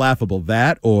 What's more laughable,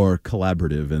 that or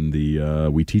collaborative and the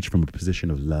we teach from a position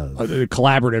of love?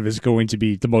 Collaborative is going to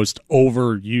be the most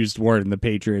overused word in the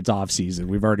Patriots offseason.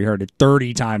 We've already heard it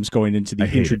 30 times going into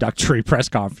the introductory press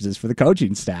conferences for the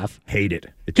coaching staff. Hate it.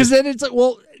 Because then it's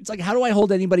like, how do I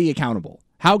hold anybody accountable?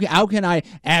 How can I,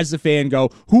 as a fan,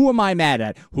 go, who am I mad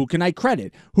at? Who can I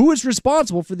credit? Who is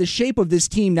responsible for the shape of this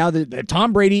team now that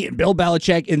Tom Brady and Bill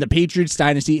Belichick and the Patriots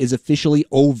dynasty is officially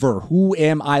over? Who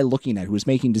am I looking at? Who's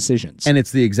making decisions? And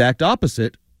it's the exact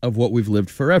opposite of what we've lived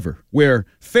forever, where,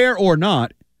 fair or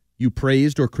not, you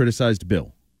praised or criticized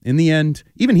Bill. In the end,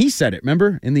 even he said it,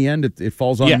 remember? In the end, it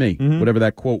falls on me, whatever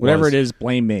that quote was. Whatever it is,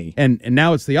 blame me. And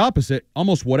now it's the opposite.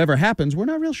 Almost whatever happens, we're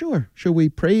not real sure. Should we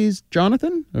praise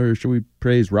Jonathan or should we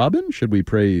praise Robin? Should we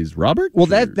praise Robert? Well,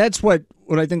 that's what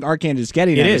I think Arcand is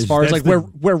getting at as far as like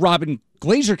where Robin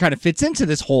Glazer kind of fits into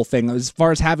this whole thing as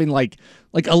far as having like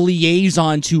a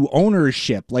liaison to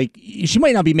ownership. Like, she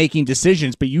might not be making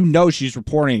decisions, but she's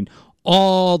reporting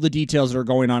all the details that are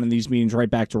going on in these meetings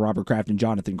right back to Robert Kraft and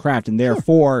Jonathan Kraft, and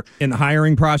therefore in the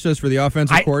hiring process for the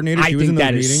offensive coordinator, I think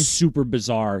that is super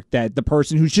bizarre that the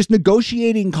person who's just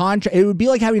negotiating contract, it would be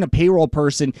like having a payroll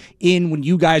person in when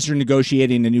you guys are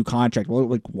negotiating a new contract. Well,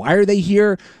 like, why are they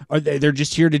here? Are they're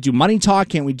just here to do money talk?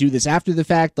 Can't we do this after the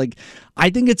fact? Like,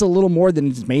 I think it's a little more than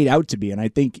it's made out to be, and I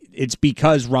think it's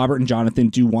because Robert and Jonathan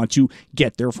do want to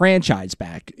get their franchise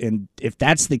back, and if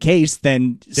that's the case,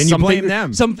 then you blame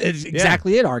them.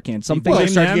 Exactly it, Arcand. Some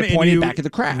things start to get pointed back at the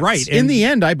Kraft. Right. In the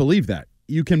end, I believe that.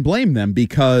 You can blame them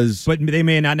because... But they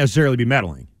may not necessarily be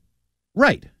meddling.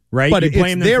 Right. Right? But you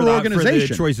blame it's their them organization.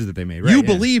 For the choices that they made. Right, you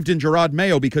believed in Gerard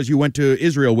Mayo because you went to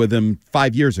Israel with him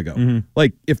 5 years ago. Mm-hmm.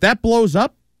 Like, if that blows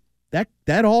up,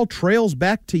 that all trails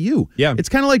back to you. Yeah. It's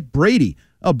kind of like Brady.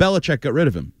 Oh, Belichick got rid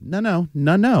of him.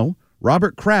 No.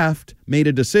 Robert Kraft made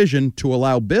a decision to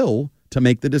allow Bill to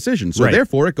make the decision. So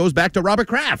therefore, it goes back to Robert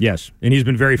Kraft. Yes, and he's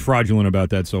been very fraudulent about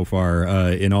that so far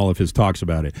in all of his talks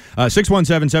about it.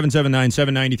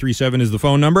 617-779-7937 is the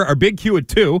phone number. Our big Q at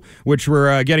 2, which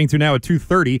we're getting to now at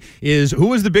 2:30, is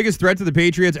who is the biggest threat to the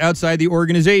Patriots outside the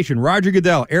organization? Roger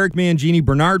Goodell, Eric Mangini,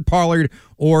 Bernard Pollard,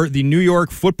 or the New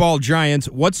York Football Giants?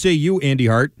 What say you, Andy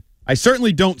Hart? I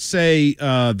certainly don't say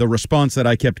the response that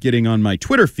I kept getting on my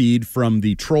Twitter feed from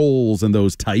the trolls and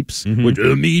those types, which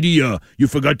media, you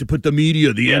forgot to put the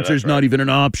media. The answer's not even an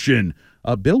option.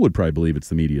 Bill would probably believe it's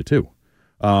the media, too.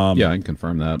 I can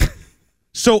confirm that.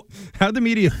 So how did the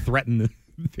media threaten the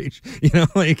page?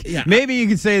 Maybe you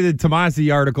could say the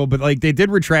Tomasi article, but they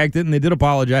did retract it and they did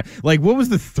apologize. What was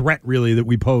the threat really that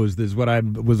we posed is what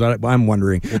I'm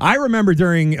wondering. I remember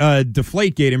during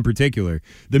Deflategate in particular,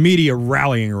 the media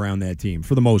rallying around that team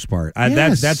for the most part.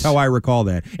 That's how I recall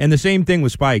that. And the same thing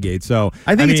with Spygate. So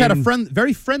I think it's had a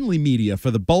very friendly media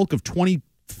for the bulk of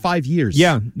 25 years.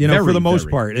 Yeah, for the most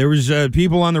part. There was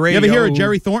people on the radio. You ever hear of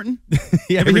Jerry Thornton?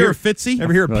 You ever hear of Fitzy?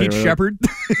 Ever hear of Pete Shepard?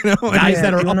 Guys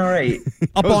that are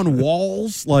up on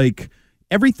walls.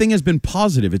 Everything has been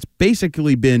positive. It's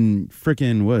basically been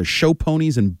freaking show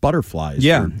ponies and butterflies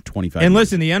for 25 And years.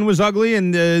 listen, the end was ugly,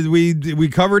 and we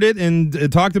covered it and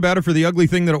talked about it for the ugly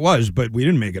thing that it was, but we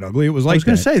didn't make it ugly. It was I was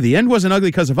going to say, the end wasn't ugly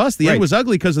because of us. The end was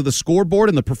ugly because of the scoreboard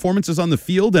and the performances on the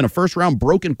field and a first-round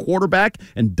broken quarterback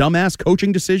and dumbass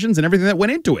coaching decisions and everything that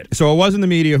went into it. So it wasn't the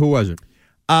media. Who was it?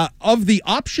 Of the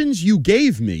options you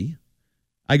gave me,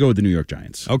 I go with the New York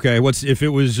Giants. Okay, if it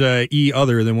was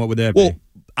other, then what would that be? Well,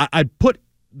 I'd put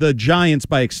the Giants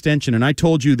by extension, and I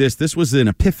told you this was an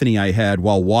epiphany I had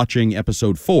while watching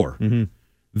episode 4,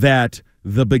 that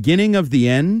the beginning of the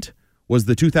end was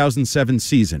the 2007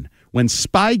 season when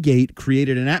Spygate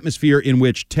created an atmosphere in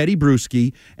which Teddy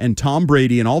Bruschi and Tom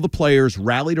Brady and all the players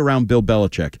rallied around Bill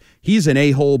Belichick. He's an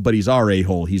a-hole, but he's our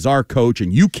a-hole. He's our coach,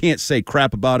 and you can't say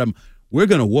crap about him. We're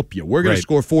going to whoop you. We're going to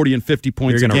score 40 and 50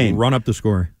 points a game. You're going to run up the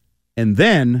score. And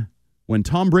then when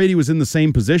Tom Brady was in the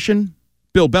same position,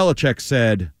 Bill Belichick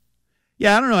said,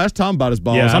 I don't know. Ask Tom about his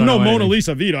balls. Yeah, I'm no Mona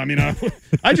Lisa Vito. I mean,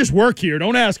 I just work here.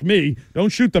 Don't ask me. Don't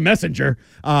shoot the messenger.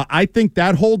 I think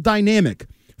that whole dynamic,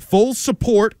 full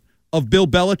support of Bill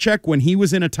Belichick when he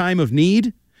was in a time of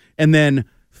need, and then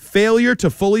failure to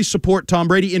fully support Tom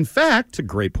Brady. In fact, that's a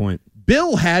great point.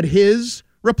 Bill had his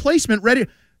replacement ready.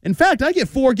 In fact, I get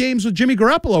 4 games with Jimmy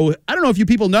Garoppolo. I don't know if you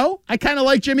people know. I kind of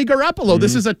like Jimmy Garoppolo.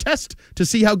 This is a test to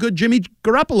see how good Jimmy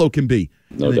Garoppolo can be.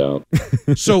 No doubt.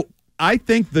 So I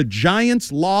think the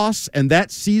Giants' loss and that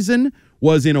season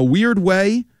was, in a weird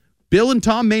way, Bill and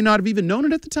Tom may not have even known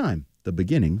it at the time, the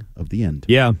beginning of the end.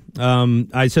 Yeah,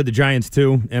 I said the Giants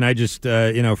too, and I just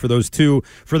for those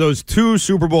two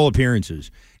Super Bowl appearances.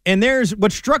 And there's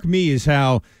what struck me is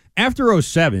how after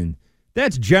 2007.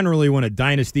 That's generally when a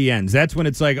dynasty ends. That's when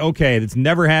it's like, okay, that's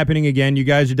never happening again. You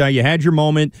guys are done. You had your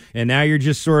moment, and now you're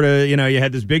just sort of, you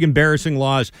had this big embarrassing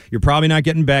loss. You're probably not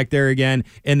getting back there again.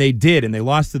 And they did, and they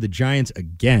lost to the Giants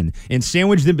again. And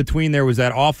sandwiched in between there was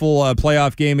that awful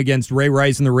playoff game against Ray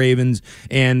Rice and the Ravens,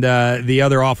 and the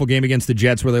other awful game against the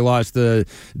Jets where they lost to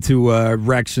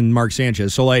Rex and Mark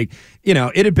Sanchez. So,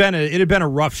 it had been a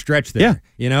rough stretch there.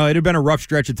 Yeah. It had been a rough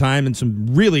stretch of time and some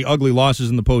really ugly losses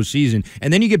in the postseason.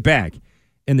 And then you get back.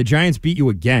 And the Giants beat you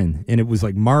again, and it was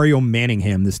like Mario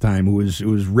Manningham this time who was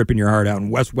ripping your heart out,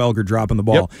 and Wes Welker dropping the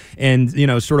ball, and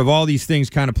sort of all these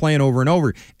things kind of playing over and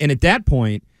over. And at that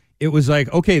point, it was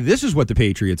like, okay, this is what the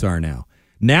Patriots are now.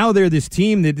 Now they're this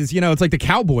team that is, it's like the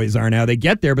Cowboys are now. They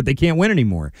get there, but they can't win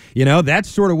anymore. That's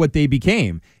sort of what they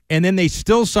became. and then they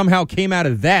still somehow came out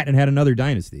of that and had another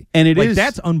dynasty. And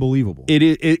that's unbelievable. It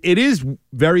is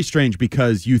very strange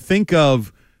because you think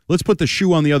of, let's put the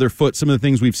shoe on the other foot, some of the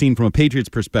things we've seen from a Patriots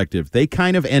perspective. They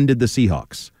kind of ended the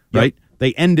Seahawks, right? Yep.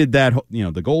 They ended that,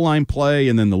 the goal line play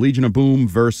and then the Legion of Boom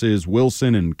versus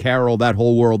Wilson and Carroll, that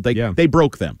whole world. They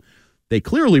broke them. They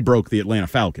clearly broke the Atlanta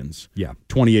Falcons,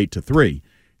 28-3.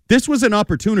 This was an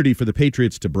opportunity for the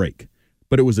Patriots to break,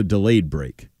 but it was a delayed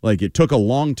break. Like, it took a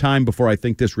long time before I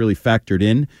think this really factored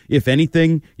in. If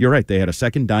anything, you're right, they had a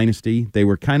second dynasty. They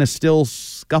were kind of still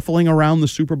scuffling around the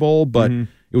Super Bowl, but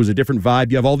it was a different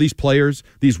vibe. You have all these players,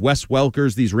 these Wes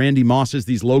Welkers, these Randy Mosses,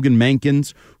 these Logan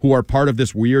Mankins, who are part of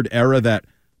this weird era that,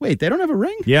 wait, they don't have a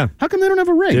ring? Yeah. How come they don't have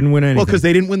a ring? Didn't win anything. Well, because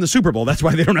they didn't win the Super Bowl. That's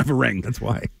why they don't have a ring. That's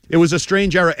why. It was a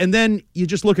strange era. And then you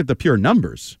just look at the pure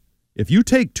numbers. If you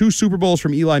take 2 Super Bowls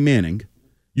from Eli Manning,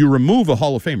 you remove a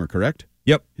Hall of Famer, correct?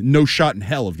 Yep. No shot in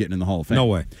hell of getting in the Hall of Fame. No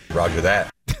way. Roger that.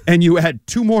 And you add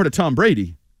 2 more to Tom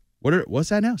Brady. What's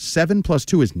that now? 7 plus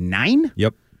 2 is 9?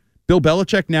 Yep. Bill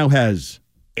Belichick now has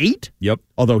 8? Yep.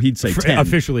 Although he'd say 10.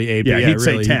 Officially 8. Yeah, he'd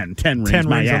really, say 10. 10 rings, 10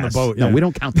 my rings on ass. the boat. No, we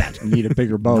don't count that. Need a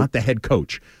bigger boat. Not the head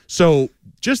coach. So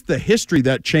just the history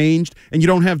that changed, and you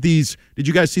don't have these. Did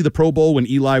you guys see the Pro Bowl when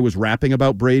Eli was rapping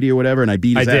about Brady or whatever, and I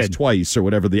beat his ass twice or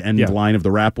whatever the end line of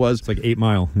the rap was? It's like 8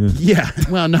 Mile. Yeah.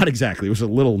 Well, not exactly. It was a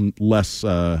little less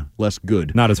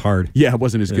good. Not as hard. Yeah, it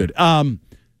wasn't as good.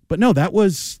 But no, that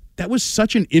was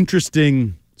such an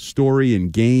interesting story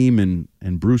and game, and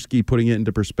Brewski putting it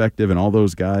into perspective, and all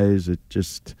those guys.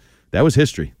 That was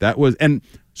history. That was, and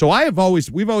so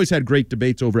we've always had great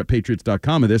debates over at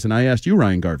Patriots.com of this, and I asked you,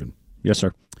 Ryan Garvin. Yes,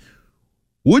 sir.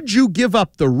 Would you give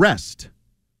up the rest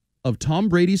of Tom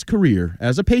Brady's career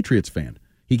as a Patriots fan?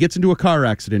 He gets into a car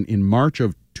accident in March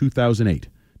of 2008.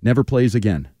 Never plays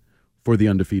again for the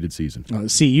undefeated season.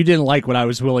 See, you didn't like what I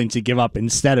was willing to give up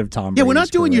instead of Tom Brady's Yeah, we're not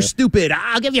doing career. your stupid,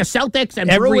 I'll give you Celtics and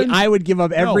Bruins. I would give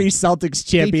up every Celtics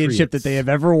championship Patriots. that they have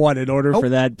ever won in order for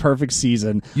that perfect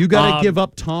season. You got to give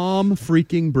up Tom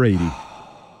freaking Brady.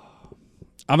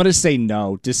 I'm going to say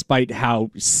no, despite how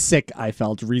sick I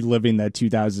felt reliving that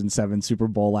 2007 Super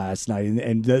Bowl last night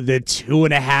and the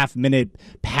 2.5-minute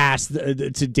pass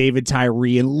to David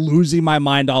Tyree and losing my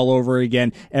mind all over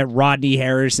again at Rodney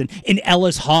Harrison and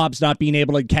Ellis Hobbs not being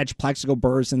able to catch Plexico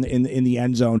Burress in the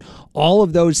end zone. All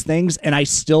of those things, and I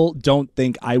still don't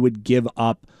think I would give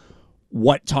up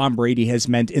what Tom Brady has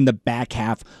meant in the back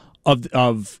half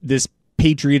of this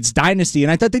Patriots dynasty.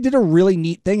 And I thought they did a really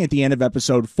neat thing at the end of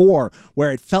episode 4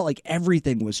 where it felt like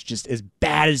everything was just as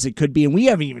bad as it could be. And we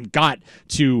haven't even got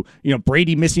to,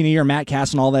 Brady missing a year, Matt Cass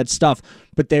and all that stuff.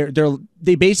 But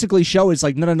they basically show it's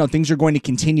like, no, things are going to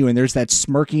continue. And there's that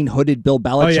smirking, hooded Bill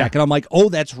Belichick. Oh, yeah. And I'm like, oh,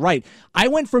 that's right. I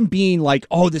went from being like,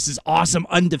 oh, this is awesome,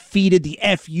 undefeated, the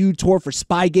FU tour for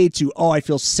Spygate to, oh, I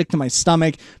feel sick to my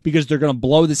stomach because they're going to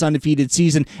blow this undefeated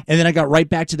season. And then I got right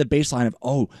back to the baseline of,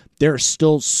 oh, there's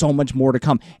still so much more to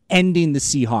come. Ending the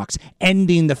Seahawks,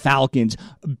 ending the Falcons,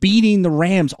 beating the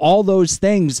Rams, all those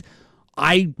things.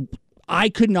 I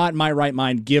could not in my right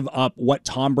mind give up what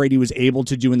Tom Brady was able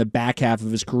to do in the back half of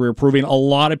his career, proving a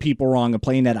lot of people wrong and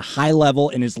playing at a high level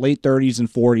in his late 30s and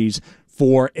 40s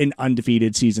for an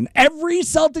undefeated season. Every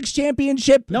Celtics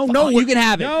championship, no, you can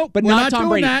have it, but not Tom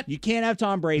Brady. You can't have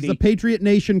Tom Brady. It's a Patriot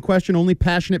Nation question only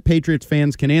passionate Patriots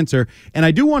fans can answer. And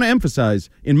I do want to emphasize,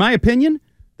 in my opinion,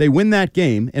 they win that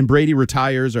game, and Brady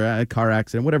retires or a car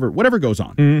accident, whatever goes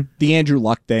on. Mm-hmm. The Andrew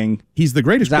Luck thing. He's the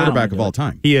greatest quarterback of all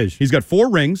time. He is. He's got 4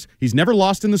 rings. He's never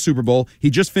lost in the Super Bowl. He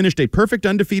just finished a perfect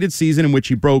undefeated season in which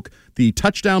he broke the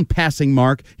touchdown passing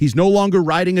mark. He's no longer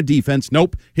riding a defense.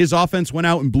 Nope. His offense went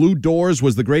out and blew doors,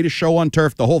 was the greatest show on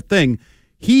turf, the whole thing.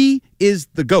 He is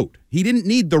the GOAT. He didn't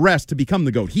need the rest to become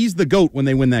the GOAT. He's the GOAT when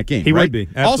they win that game. He right? would be.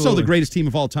 Absolutely. Also the greatest team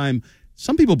of all time.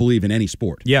 Some people believe in any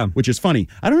sport. Yeah. Which is funny.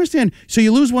 I don't understand. So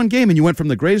you lose one game and you went from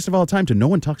the greatest of all time to no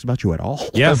one talks about you at all.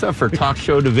 Yeah. What's up for talk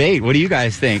show debate? What do you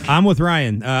guys think? I'm with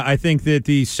Ryan. I think that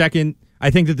the second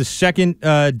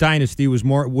dynasty was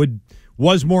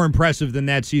more impressive than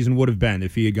that season would have been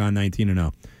if he had gone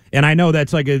 19-0. And I know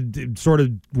that's like a sort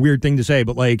of weird thing to say,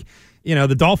 but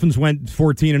the Dolphins went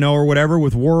 14-0 or whatever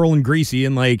with Worrell and Greasy,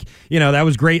 and that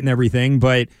was great and everything,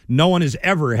 but no one has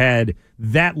ever had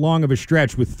that long of a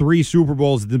stretch with 3 Super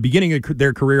Bowls at the beginning of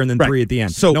their career and then 3 at the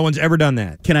end. So no one's ever done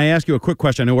that. Can I ask you a quick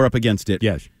question? I know we're up against it.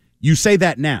 Yes. You say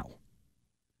that now.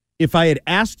 If I had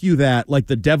asked you that like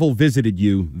the devil visited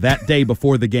you that day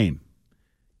before the game,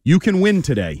 you can win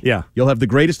today. Yeah. You'll have the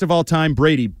greatest of all time,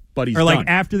 Brady, but he's Or done.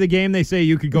 after the game, they say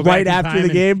you could go right back in after time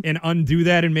the game and undo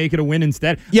that and make it a win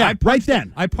instead. Yeah, right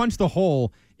then. I punched a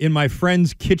hole in my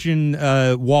friend's kitchen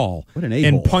wall. What an a-hole.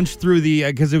 And punched through the,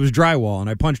 because it was drywall, and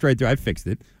I punched right through. I fixed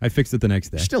it the next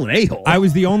day. Still an a-hole. I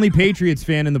was the only Patriots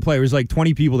fan in the play. There was like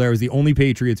 20 people there. I was the only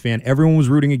Patriots fan. Everyone was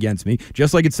rooting against me,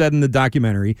 just like it said in the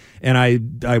documentary. And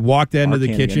I walked into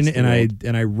the kitchen and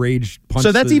I rage punched.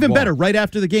 So that's even wall. better. Right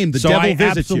after the game, the devil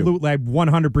visits you. Absolutely,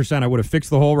 100%. I would have fixed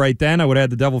the hole right then. I would have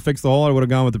had the devil fix the hole. I would have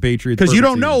gone with the Patriots. Because you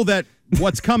don't know that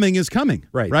what's coming is coming.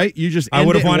 Right. You just I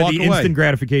would have wanted the away. Instant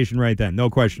gratification right then. No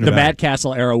question about it. The Matt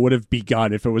Castle era would have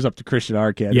begun if it was up to Christian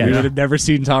Arcand. Yeah. We would have never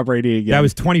seen Tom Brady again. That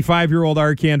was 25-year-old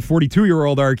Arcand.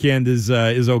 42-year-old Arcand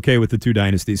is okay with the two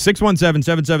dynasties.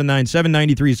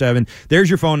 617-779-7937. There's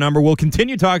your phone number. We'll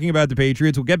continue talking about the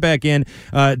Patriots. We'll get back in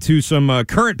to some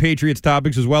current Patriots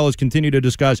topics as well as continue to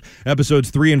discuss episodes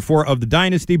 3 and 4 of the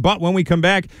dynasty. But when we come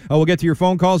back, we'll get to your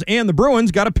phone calls. And the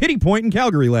Bruins got a pity point in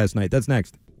Calgary last night. That's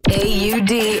next.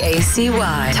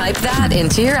 AUDACY. Type that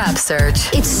into your app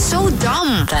search. It's so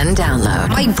dumb. Then download.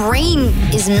 My brain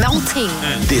is melting.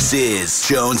 This is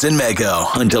Jones and Mego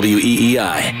on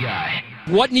WEEI.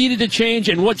 What needed to change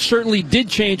and what certainly did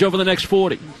change over the next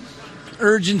 40?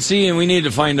 Urgency, and we needed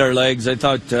to find our legs. I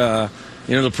thought, the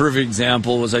perfect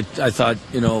example was I thought,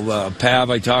 Pav,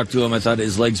 I talked to him. I thought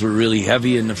his legs were really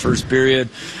heavy in the first period.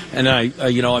 And I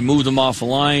moved him off the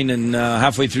line, and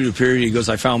halfway through the period, he goes,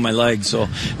 I found my legs. So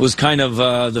it was kind of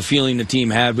the feeling the team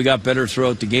had. We got better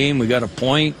throughout the game. We got a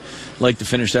point. I'd like to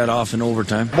finish that off in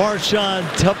overtime. Marchand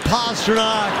to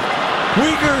Pasternak.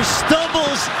 Uyghur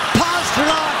stumbles.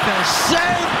 Pasternak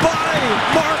saved by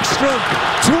Markstrom.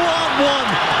 2-on-1.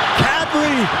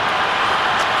 Kadri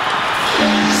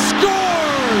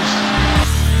scores!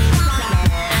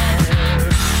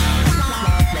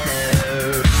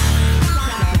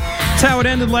 That's how it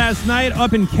ended last night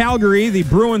up in Calgary. The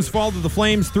Bruins fall to the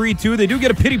Flames 3-2. They do get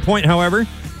a pity point, however,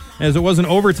 as it was an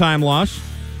overtime loss.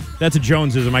 That's a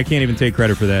Jonesism. I can't even take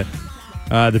credit for that.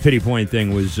 The pity point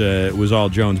thing was all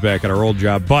Jones back at our old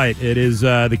job. But it is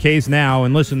the case now.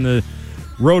 And listen, the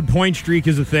road point streak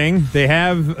is a thing. They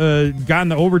have gotten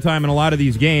to overtime in a lot of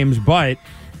these games, but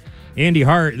Andy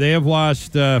Hart, they have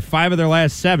lost 5 of their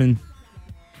last 7.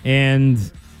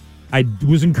 And I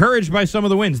was encouraged by some of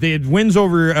the wins. They had wins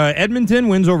over Edmonton,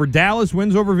 wins over Dallas,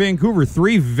 wins over Vancouver.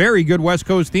 3 very good West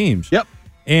Coast teams. Yep.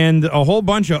 And a whole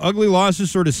bunch of ugly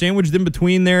losses sort of sandwiched in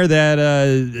between there.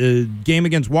 That game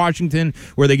against Washington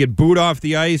where they get booed off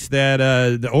the ice. That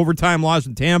the overtime loss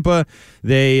in Tampa.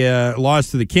 They lost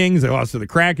to the Kings. They lost to the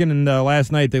Kraken. And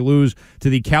last night they lose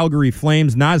to the Calgary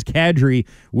Flames. Naz Kadri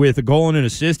with a goal and an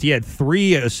assist. He had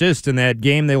 3 assists in that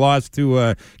game. They lost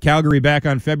to Calgary back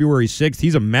on February 6th.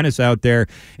 He's a menace out there.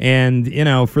 And,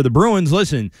 for the Bruins,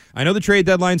 listen, I know the trade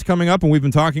deadline's coming up, and we've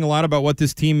been talking a lot about what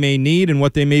this team may need and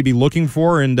what they may be looking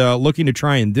for and looking to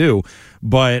try and do.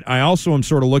 But I also am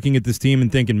sort of looking at this team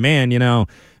and thinking, man,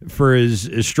 for as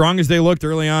strong as they looked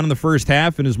early on in the first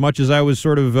half, and as much as I was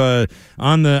sort of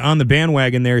on the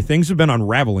bandwagon there, things have been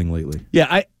unraveling lately.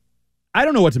 Yeah, I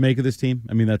don't know what to make of this team.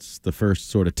 I mean, that's the first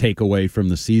sort of takeaway from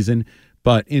the season.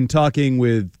 But in talking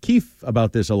with Keefe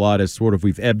about this a lot, as sort of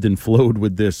we've ebbed and flowed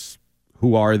with this,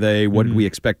 who are they? What did we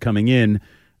expect coming in?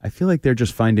 I feel like they're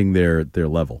just finding their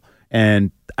level.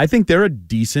 And I think they're a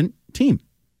decent team.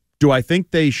 Do I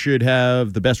think they should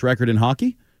have the best record in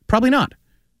hockey? Probably not.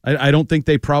 I don't think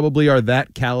they probably are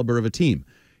that caliber of a team.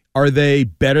 Are they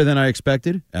better than I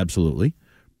expected? Absolutely.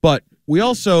 But we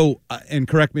also, and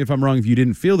correct me if I'm wrong if you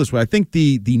didn't feel this way, I think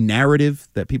the narrative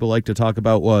that people like to talk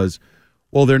about was,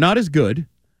 well, they're not as good,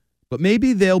 but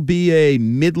maybe they'll be a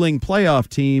middling playoff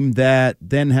team that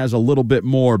then has a little bit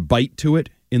more bite to it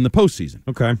in the postseason.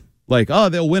 Okay. Like,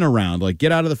 they'll win a round, like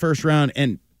get out of the first round.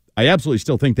 And I absolutely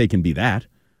still think they can be that.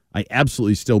 I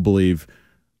absolutely still believe.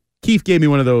 Keefe gave me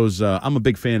one of those, I'm a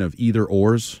big fan of either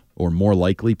ors or more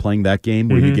likely playing that game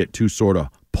where you get 2 sort of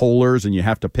polars and you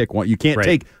have to pick one. You can't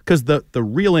take, because the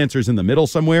real answer is in the middle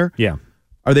somewhere. Yeah.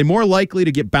 Are they more likely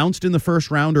to get bounced in the first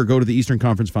round or go to the Eastern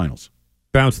Conference Finals?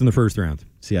 Bounced in the first round.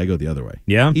 See, I go the other way.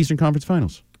 Yeah. Eastern Conference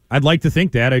Finals. I'd like to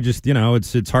think that. I just,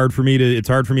 it's hard for me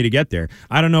to get there.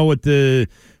 I don't know what the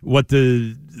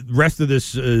rest of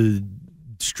this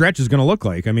stretch is going to look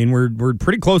like. I mean, we're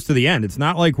pretty close to the end. It's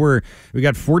not like we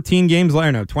got 14 games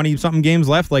left, 20-something games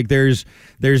left. Like there's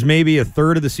maybe a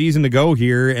third of the season to go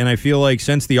here, and I feel like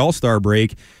since the All-Star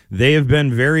break, they have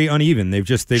been very uneven.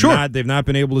 They've not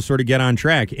been able to sort of get on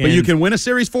track. And but you can win a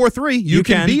series 4-3. You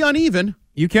can be uneven.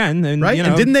 You can, and right?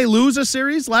 And didn't they lose a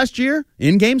series last year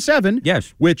in Game 7?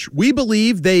 Yes. Which we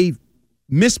believe they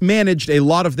mismanaged a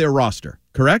lot of their roster,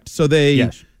 correct? So they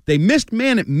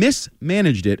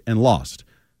mismanaged it and lost.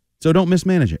 So don't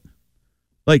mismanage it.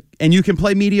 And you can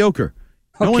play mediocre.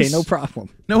 Okay, no problem.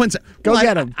 No one's Go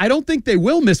get him. I don't think they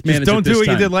will mismanage. Just don't it this do what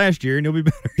time. you did last year, and you'll be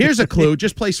better. Here's a clue: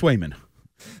 just play Swayman.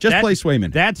 Play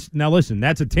Swayman. Now listen,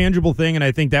 that's a tangible thing, and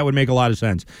I think that would make a lot of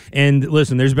sense. And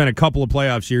listen, there's been a couple of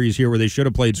playoff series here where they should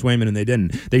have played Swayman and they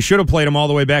didn't. They should have played him all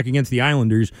the way back against the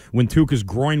Islanders when Tuukka's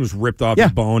groin was ripped off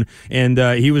his bone, and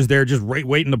he was there just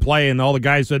waiting to play, and all the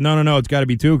guys said, no, it's got to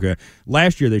be Tuukka.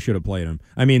 Last year they should have played him.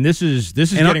 I mean, this is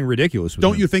getting ridiculous.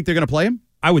 Don't you think they're going to play him?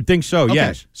 I would think so, okay.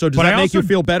 Yes. So does that make you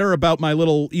feel better about my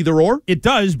little either-or? It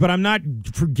does, but I'm not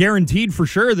guaranteed for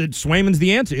sure that Swayman's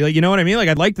the answer. Like, you know what I mean? Like,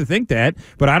 I'd like to think that,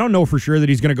 but I don't know for sure that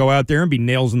he's going to go out there and be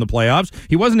nails in the playoffs.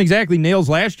 He wasn't exactly nails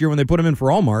last year when they put him in for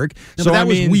Allmark. No, so that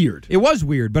was weird. It was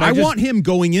weird, but I want him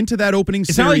going into that opening series.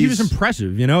 It's not like he was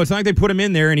impressive, you know? It's not like they put him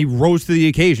in there and he rose to the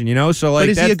occasion, you know? So, like, but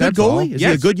is he a good goalie? Is he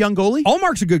a good young goalie?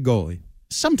 Allmark's a good goalie.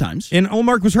 Sometimes. And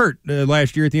Allmark was hurt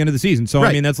last year at the end of the season, so,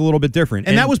 I mean, that's a little bit different.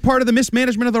 And that was part of the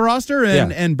mismanagement of the roster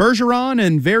and Bergeron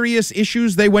and various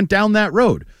issues. They went down that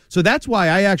road. So that's why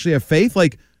I actually have faith.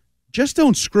 Like, just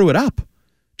don't screw it up.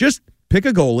 Just pick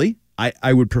a goalie.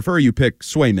 I would prefer you pick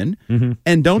Swayman. Mm-hmm.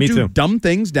 And don't do dumb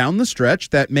things down the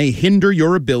stretch that may hinder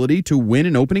your ability to win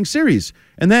an opening series.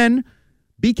 And then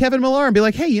be Kevin Millar and be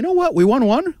like, hey, you know what? We won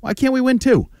one. Why can't we win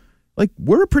two? Like,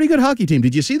 we're a pretty good hockey team.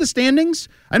 Did you see the standings?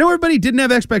 I know everybody didn't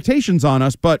have expectations on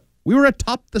us, but we were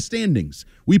atop the standings.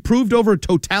 We proved over a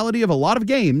totality of a lot of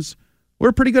games we're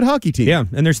a pretty good hockey team. Yeah,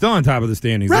 and they're still on top of the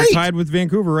standings. Right. They're tied with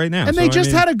Vancouver right now. And they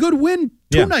just had a good win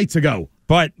two nights ago.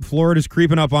 But Florida's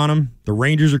creeping up on them. The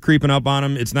Rangers are creeping up on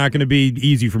them. It's not going to be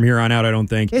easy from here on out, I don't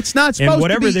think. It's not supposed and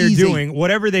whatever to be they're easy. doing,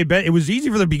 whatever they bet, it was easy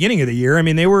for the beginning of the year. I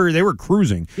mean, they were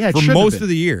cruising for most of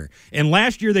the year. And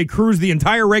last year they cruised the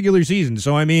entire regular season.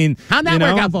 So I mean, how'd that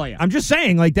work out for you? I'm just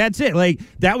saying, like, that's it. Like,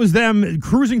 that was them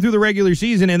cruising through the regular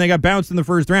season, and they got bounced in the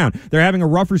first round. They're having a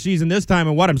rougher season this time,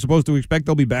 and what I'm supposed to expect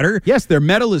they'll be better. Yes, their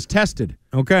mettle is tested.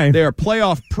 Okay, they are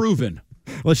playoff proven.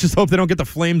 Let's just hope they don't get the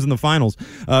Flames in the finals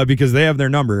because they have their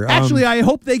number. Actually, I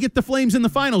hope they get the Flames in the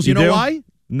finals. You know why?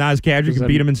 Nas Kadri can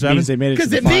beat them in 7.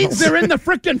 Because it means they're in the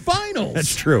freaking finals.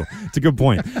 That's true. It's a good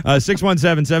point.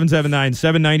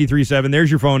 617-779-7937. There's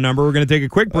your phone number. We're going to take a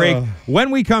quick break.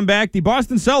 When we come back, the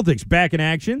Boston Celtics back in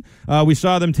action. We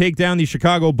saw them take down the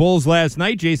Chicago Bulls last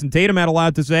night. Jason Tatum had a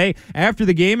lot to say after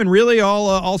the game, and really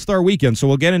all-star weekend. So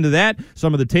we'll get into that,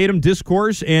 some of the Tatum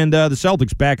discourse, and the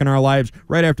Celtics back in our lives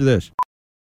right after this.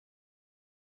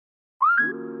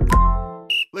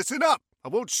 Listen up. I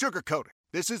won't sugarcoat it.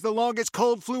 This is the longest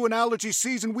cold, flu, and allergy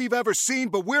season we've ever seen,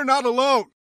 but we're not alone.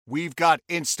 We've got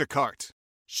Instacart.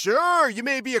 Sure, you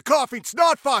may be a coughing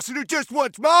snot faucet who just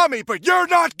wants mommy, but you're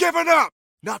not giving up.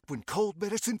 Not when cold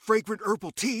medicine, fragrant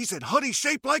herbal teas, and honey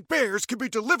shaped like bears can be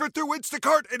delivered through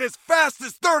Instacart in as fast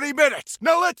as 30 minutes.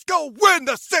 Now let's go win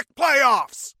the sick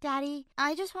playoffs. Daddy,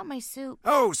 I just want my soup.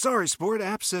 Oh, sorry, Sport.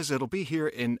 App says it'll be here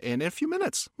in a few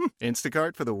minutes.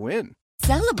 Instacart for the win.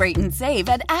 Celebrate and save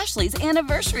at Ashley's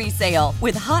Anniversary Sale.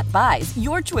 With Hot Buys,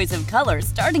 your choice of colors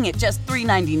starting at just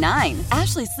 $3.99.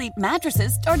 Ashley Sleep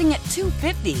mattresses starting at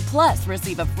 $2.50. Plus,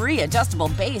 receive a free adjustable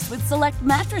base with select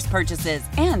mattress purchases.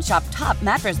 And shop top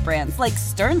mattress brands like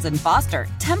Stearns & Foster,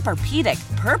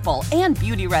 Tempur-Pedic, Purple, and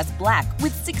Beautyrest Black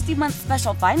with 60-month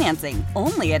special financing.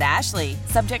 Only at Ashley.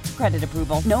 Subject to credit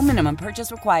approval. No minimum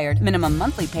purchase required. Minimum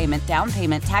monthly payment, down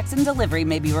payment, tax, and delivery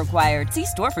may be required. See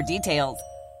store for details.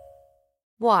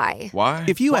 Why?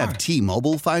 If you have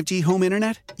T-Mobile 5G home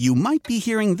internet, you might be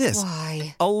hearing this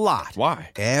Why? a lot.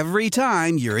 Why? Every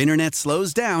time your internet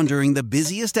slows down during the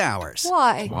busiest hours.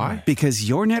 Why? Because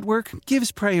your network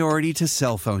gives priority to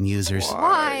cell phone users.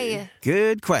 Why?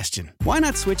 Good question. Why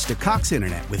not switch to Cox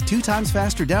Internet with 2 times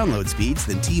faster download speeds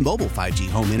than T-Mobile 5G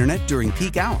home internet during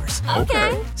peak hours?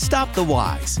 Okay. Stop the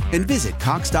whys and visit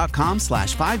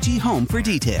cox.com/5G home for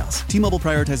details. T-Mobile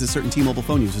prioritizes certain T-Mobile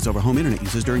phone users over home internet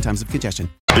users during times of congestion.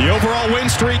 The overall win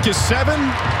streak is 7.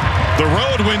 The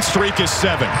road win streak is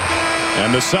 7.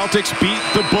 And the Celtics beat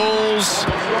the Bulls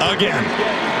again.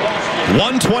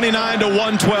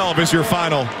 129-112 is your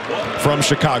final from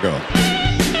Chicago.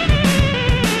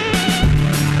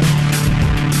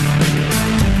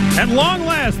 At long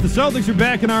last, the Celtics are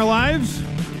back in our lives.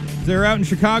 They're out in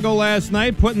Chicago last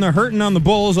night, putting the hurting on the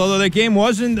Bulls, although that game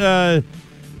wasn't,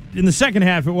 in the second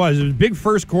half it was. It was a big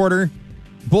first quarter.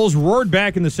 Bulls roared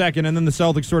back in the second, and then the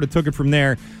Celtics sort of took it from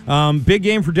there. Big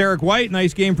game for Derek White,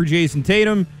 nice game for Jason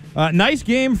Tatum. Nice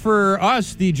game for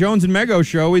us, the Jones and Mego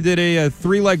Show. We did a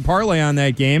 3-leg parlay on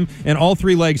that game, and all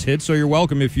 3 legs hit, so you're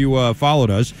welcome if you followed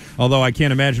us, although I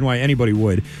can't imagine why anybody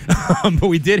would. But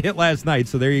we did hit last night,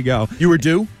 so there you go. You were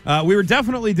due? We were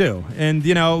definitely due. And,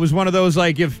 it was one of those,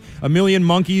 like, if a million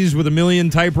monkeys with a million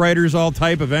typewriters all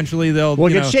type, eventually they'll, We'll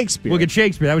get Shakespeare. We'll get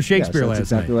Shakespeare. That was Shakespeare last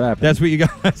exactly night. what happened. That's what you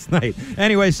got last night.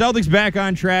 Anyway, Celtics back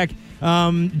on track.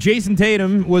 Jason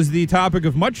Tatum was the topic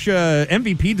of much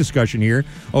MVP discussion here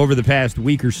over the past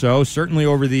week or so, certainly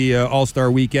over the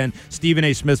All-Star weekend. Stephen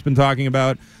A. Smith's been talking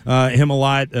about him a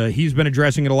lot. He's been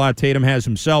addressing it a lot. Tatum has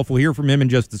himself. We'll hear from him in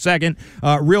just a second.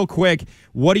 Real quick,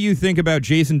 what do you think about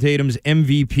Jason Tatum's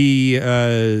MVP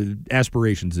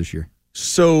aspirations this year?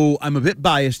 So I'm a bit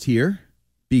biased here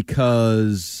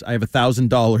because I have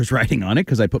 $1,000 riding on it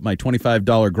because I put my $25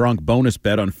 Gronk bonus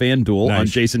bet on FanDuel on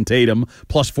Jason Tatum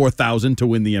plus 4,000 to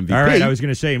win the MVP. All right, I was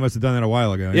going to say you must have done that a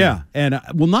while ago. Yeah, and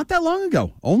not that long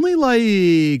ago. Only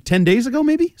like 10 days ago,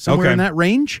 maybe somewhere in that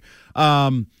range.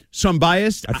 So I'm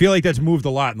biased. I feel like that's moved a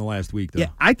lot in the last week, though. Yeah,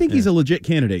 I think he's a legit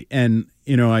candidate. And,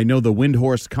 I know the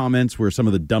Windhorst comments were some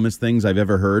of the dumbest things I've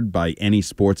ever heard by any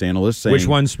sports analyst. Saying, which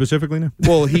one specifically now?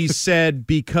 Well, he said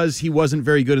because he wasn't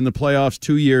very good in the playoffs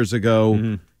 2 years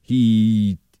ago,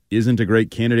 he isn't a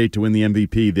great candidate to win the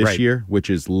MVP this year, which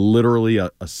is literally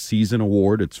a season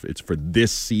award. It's for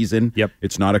this season. Yep.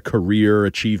 It's not a career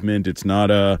achievement. It's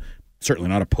not certainly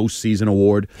not a postseason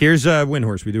award. Here's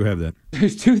Windhorst. We do have that.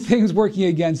 There's 2 things working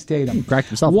against Tatum.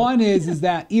 One is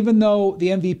that even though the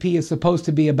MVP is supposed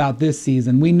to be about this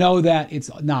season, we know that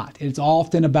it's not. It's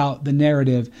often about the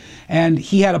narrative. And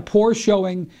he had a poor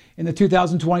showing in the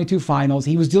 2022 finals.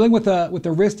 He was dealing with a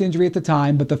wrist injury at the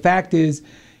time, but the fact is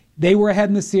they were ahead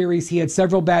in the series. He had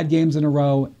several bad games in a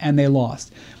row, and they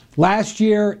lost. Last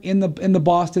year in the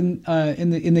Boston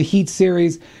in the Heat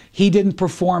series, he didn't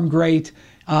perform great.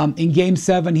 In Game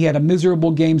 7, he had a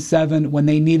miserable Game 7 when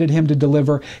they needed him to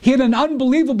deliver. He had an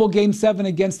unbelievable Game 7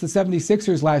 against the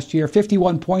 76ers last year,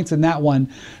 51 points in that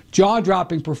one,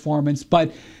 jaw-dropping performance.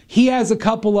 But he has a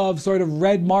couple of sort of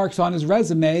red marks on his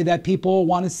resume that people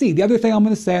want to see. The other thing I'm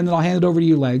going to say, and then I'll hand it over to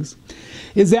you, Legs,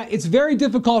 is that it's very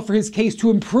difficult for his case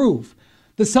to improve.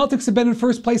 The Celtics have been in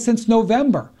first place since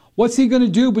November. What's he going to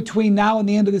do between now and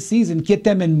the end of the season? Get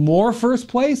them in more first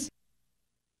place?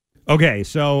 Okay,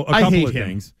 so a couple of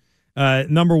things.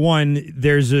 Number one,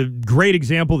 there's a great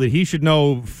example that he should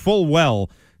know full well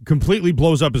completely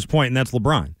blows up his point, and that's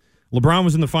LeBron. LeBron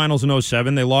was in the finals in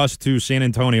 2007. They lost to San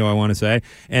Antonio, I want to say.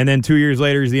 And then 2 years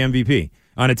later, he's the MVP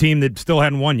on a team that still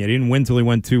hadn't won yet. He didn't win till he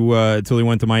went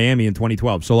to Miami in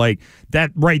 2012. So, like,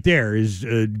 that right there is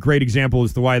a great example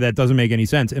as to why that doesn't make any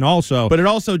sense. And also... But it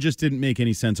also just didn't make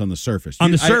any sense on the surface.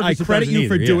 On the surface, I credit you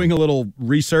for doing a little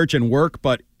research and work,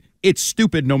 but it's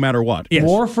stupid no matter what. Yes.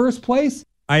 More first place?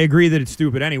 I agree that it's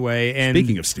stupid anyway. And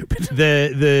speaking of stupid,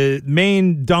 the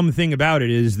main dumb thing about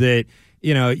it is that,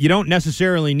 you don't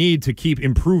necessarily need to keep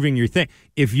improving your thing.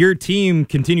 If your team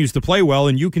continues to play well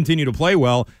and you continue to play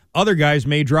well, other guys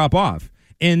may drop off.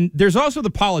 And there's also the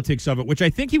politics of it, which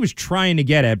I think he was trying to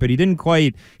get at, but he didn't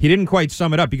quite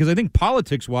sum it up, because I think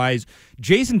politics-wise,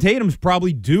 Jason Tatum's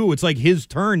probably due. It's like his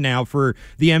turn now for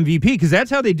the MVP, because that's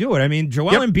how they do it. I mean,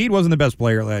 Joel Embiid wasn't the best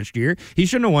player last year. He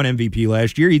shouldn't have won MVP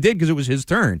last year. He did because it was his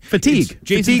turn. Fatigue.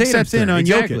 Fatigue sets in on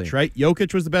exactly. Jokic, right?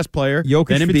 Jokic was the best player.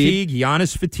 Jokic then fatigue,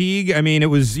 Giannis fatigue. I mean,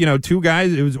 it was, two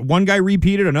guys. It was one guy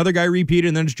repeated, another guy repeated,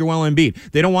 and then it's Joel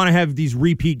Embiid. They don't want to have these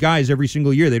repeat guys every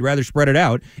single year. They'd rather spread it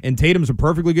out, and Tatum's a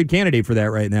perfectly good candidate for that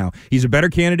right now. He's a better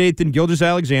candidate than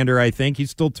Gilgeous-Alexander, I think.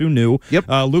 He's still too new. Yep.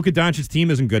 Luka Doncic's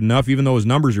team isn't good enough, even though his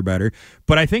numbers are better.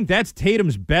 But I think that's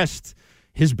Tatum's best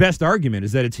argument,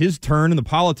 is that it's his turn, and the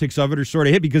politics of it are sort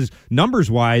of hit, because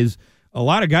numbers-wise, a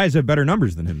lot of guys have better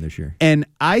numbers than him this year. And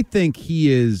I think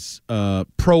he is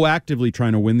proactively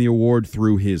trying to win the award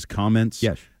through his comments.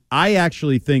 Yes. I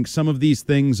actually think some of these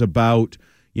things about,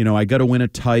 I got to win a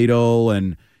title,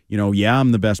 and,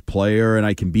 I'm the best player, and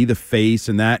I can be the face,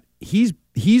 and that, he's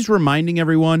reminding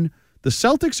everyone the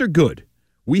Celtics are good.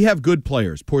 We have good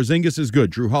players. Porzingis is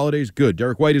good. Drew Holiday's good.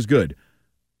 Derek White is good.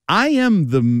 I am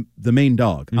the main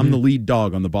dog. Mm-hmm. I'm the lead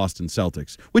dog on the Boston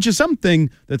Celtics, which is something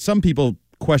that some people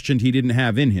questioned he didn't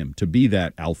have in him, to be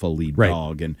that alpha lead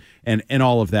dog and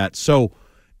all of that. So,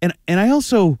 and I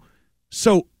also,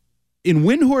 in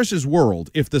Windhorse's world,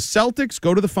 if the Celtics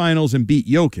go to the finals and beat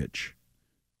Jokic,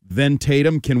 then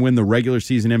Tatum can win the regular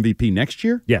season MVP next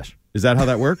year? Yes. Is that how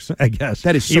that works? I guess.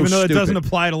 That is so Even though stupid. It doesn't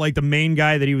apply to, like, the main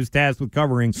guy that he was tasked with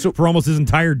covering for almost his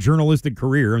entire journalistic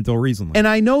career until recently. And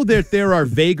I know that there are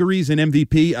vagaries in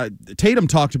MVP. Tatum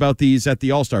talked about these at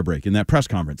the All-Star break in that press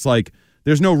conference. Like,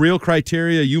 there's no real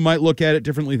criteria. You might look at it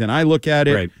differently than I look at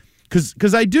it. Right.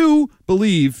 Because I do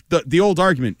believe the old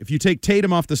argument, if you take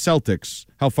Tatum off the Celtics,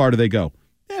 how far do they go?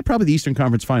 Probably the Eastern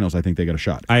Conference Finals, I think they got a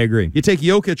shot. I agree. You take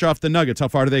Jokic off the Nuggets, how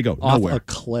far do they go? Off Nowhere. a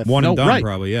cliff. One and done,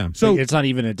 probably, yeah. So it's not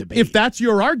even a debate. If that's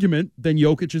your argument, then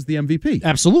Jokic is the MVP.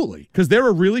 Absolutely. Because they're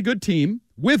a really good team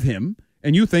with him,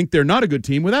 and you think they're not a good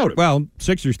team without him. Well,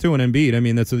 Sixers too and Embiid. I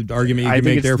mean, that's an argument you can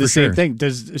make there for sure. I think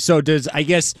it's the same thing. I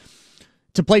guess,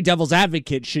 to play devil's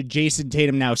advocate, should Jason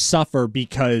Tatum now suffer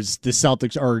because the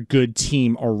Celtics are a good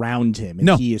team around him and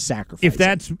he is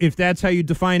sacrificing? If that's how you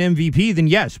define MVP, then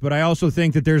yes. But I also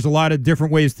think that there's a lot of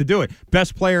different ways to do it.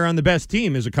 Best player on the best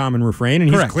team is a common refrain,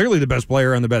 and he's clearly the best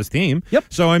player on the best team. Yep.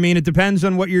 So I mean, it depends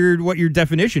on what your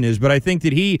definition is. But I think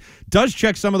that he does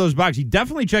check some of those boxes. He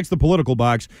definitely checks the political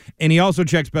box, and he also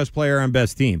checks best player on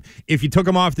best team. If you took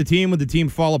him off the team, would the team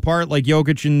fall apart like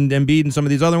Jokic and Embiid and some of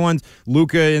these other ones,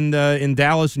 Luka in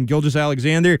Dallas and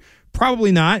Gilgeous-Alexander?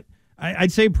 Probably not.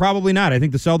 I'd say probably not. I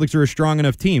think the Celtics are a strong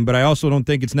enough team, but I also don't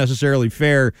think it's necessarily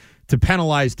fair to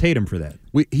penalize Tatum for that.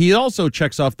 He also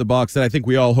checks off the box that I think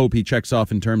we all hope he checks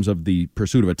off in terms of the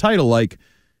pursuit of a title. Like,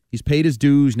 he's paid his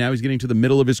dues. Now he's getting to the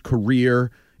middle of his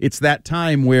career. It's that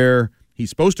time where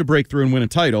he's supposed to break through and win a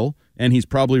title, and he's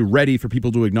probably ready for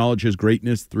people to acknowledge his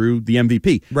greatness through the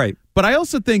MVP. Right. But I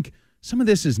also think some of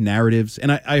this is narratives,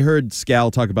 and I heard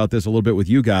Scal talk about this a little bit with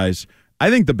you guys. I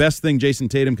think the best thing Jason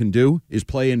Tatum can do is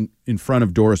play in front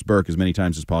of Doris Burke as many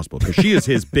times as possible, because she is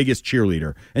his biggest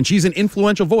cheerleader, and she's an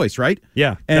influential voice, right?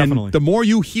 Yeah, and definitely. The more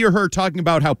you hear her talking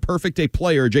about how perfect a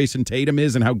player Jason Tatum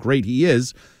is and how great he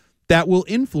is, that will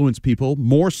influence people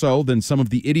more so than some of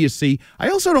the idiocy. I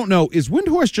also don't know, is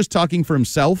Windhorst just talking for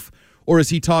himself, or is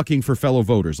he talking for fellow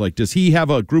voters? Like, does he have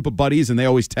a group of buddies and they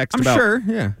always text about... I'm sure,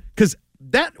 yeah. Because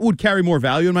that would carry more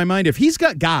value in my mind. If he's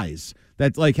got guys...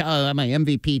 That's like, my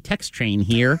MVP text train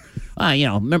here.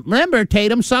 Remember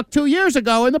Tatum sucked 2 years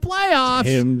ago in the playoffs.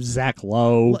 Him, Zach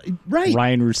Lowe, right.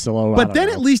 Ryan Russillo. But then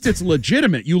at least it's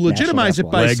legitimate. You legitimize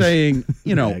it by saying,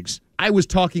 I was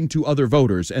talking to other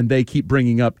voters and they keep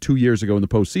bringing up 2 years ago in the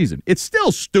postseason. It's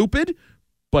still stupid,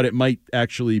 but it might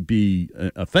actually be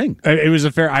a thing. It was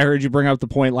a fair. I heard you bring up the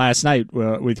point last night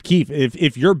with Keith.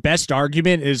 If your best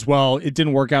argument is, well, it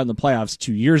didn't work out in the playoffs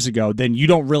 2 years ago, then you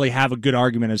don't really have a good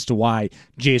argument as to why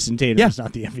Jason Tatum is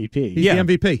not the MVP. He's the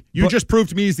MVP. You just proved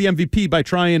to me he's the MVP by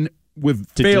trying with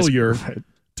failure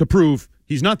to prove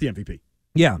he's not the MVP.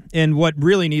 Yeah, and what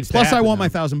really needs to happen... Plus, I want my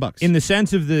 $1,000. In the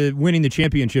sense of the winning the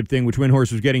championship thing, which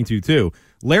Windhorst was getting to, too,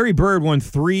 Larry Bird won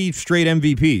 3 straight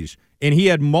MVPs. And he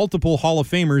had multiple Hall of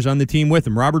Famers on the team with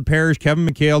him. Robert Parrish, Kevin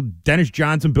McHale, Dennis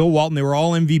Johnson, Bill Walton. They were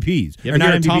all MVPs. You ever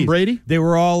hear of Tom Brady? They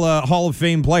were all Hall of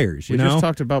Fame players. We just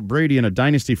talked about Brady in a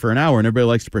dynasty for an hour, and everybody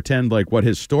likes to pretend like what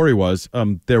his story was.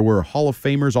 There were Hall of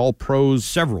Famers, all pros,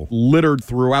 several littered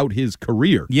throughout his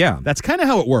career. Yeah. That's kind of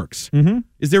how it works. Mm-hmm.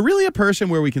 Is there really a person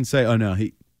where we can say, oh, no,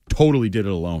 he totally did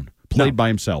it alone? Played by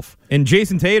himself. And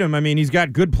Jason Tatum, I mean, he's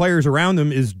got good players around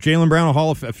him. Is Jaylen Brown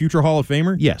a future Hall of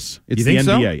Famer? Yes. It's you the think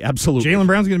NBA. So? Absolutely. Jaylen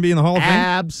Brown's going to be in the Hall of Fame?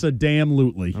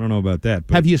 Abso-damn-lutely. I don't know about that.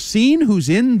 But have you seen who's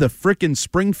in the frickin'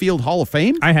 Springfield Hall of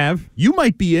Fame? I have. You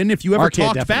might be in if you ever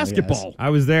Arcand talked basketball. Has. I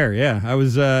was there, yeah. I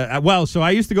was, so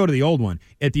I used to go to the old one.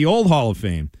 At the old Hall of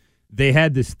Fame, they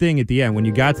had this thing at the end. When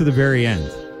you got to the very end,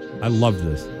 I loved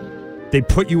this. They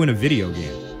put you in a video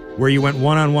game where you went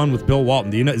one-on-one with Bill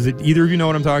Walton. Do you know? Is it either of you know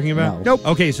what I'm talking about? No. Nope.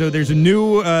 Okay, so there's a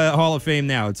new Hall of Fame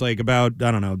now. It's like about, I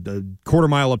don't know, a quarter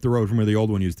mile up the road from where the old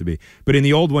one used to be. But in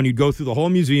the old one, you'd go through the whole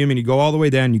museum and you'd go all the way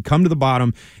down, you'd come to the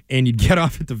bottom, and you'd get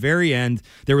off at the very end.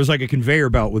 There was like a conveyor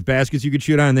belt with baskets you could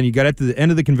shoot on, and then you got at the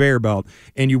end of the conveyor belt,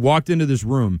 and you walked into this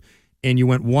room, and you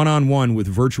went one-on-one with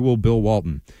virtual Bill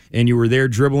Walton. And you were there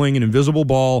dribbling an invisible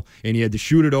ball, and you had to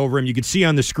shoot it over him. You could see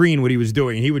on the screen what he was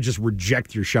doing, and he would just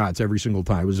reject your shots every single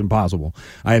time. It was impossible.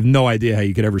 I have no idea how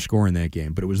you could ever score in that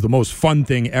game, but it was the most fun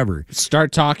thing ever.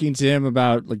 Start talking to him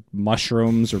about like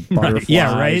mushrooms or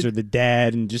butterflies or the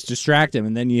dead, and just distract him,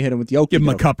 and then you hit him with the okie Give him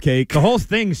a cupcake. The whole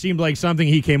thing seemed like something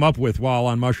he came up with while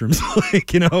on mushrooms. It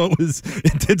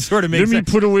did sort of make sense. Let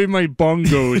me put away my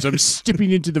bongos. I'm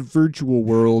stepping into the virtual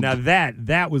world. Now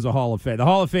that was a Hall of Fame. The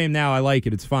Hall of Fame now, I like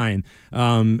it. It's fine.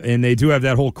 And they do have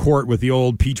that whole court with the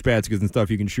old peach baskets and stuff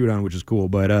you can shoot on, which is cool.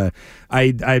 But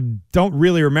I don't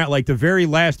really remember, like the very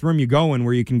last room you go in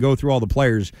where you can go through all the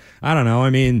players. I don't know.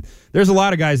 I mean, there's a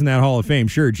lot of guys in that Hall of Fame.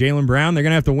 Sure, Jaylen Brown, they're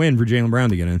going to have to win for Jaylen Brown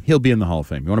to get in. He'll be in the Hall of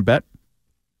Fame. You want to bet?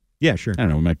 Yeah, sure. I don't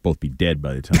know. We might both be dead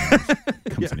by the time it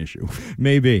becomes an issue.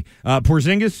 Maybe.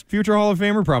 Porzingis, future Hall of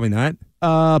Famer? Probably not.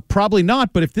 Probably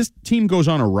not. But if this team goes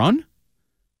on a run,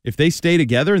 if they stay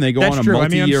together and they go on a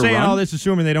multi-year run. I'm saying all this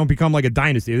assuming they don't become like a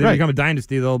dynasty. If they become a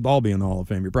dynasty, they'll all be in the Hall of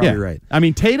Fame. You're probably right. I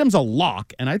mean, Tatum's a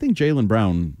lock, and I think Jaylen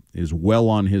Brown is well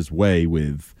on his way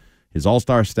with his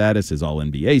All-Star status, his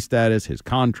All-NBA status, his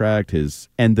contract,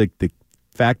 and the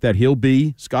fact that he'll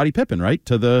be Scottie Pippen, right,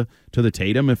 to the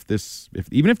Tatum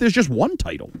even if there's just one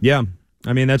title. Yeah.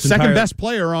 I mean, that's second best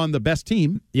player on the best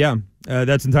team. Yeah,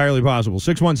 that's entirely possible.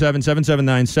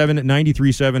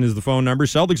 617-779-7937 is the phone number.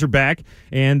 Celtics are back,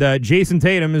 and Jason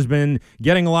Tatum has been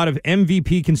getting a lot of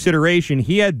MVP consideration.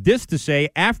 He had this to say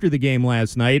after the game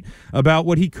last night about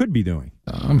what he could be doing.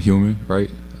 I'm human,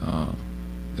 right?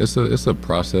 It's a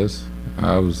process.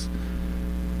 I was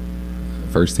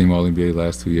first team All-NBA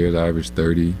last 2 years. I averaged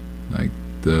 30. Like,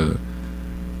 the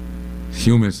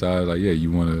human side, like, yeah,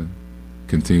 you want to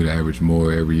continue to average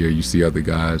more every year. You see other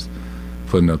guys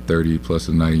putting up 30 plus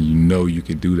a night, and you know you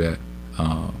can do that.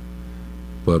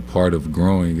 But part of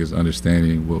growing is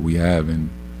understanding what we have in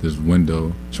this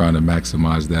window, trying to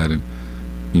maximize that and,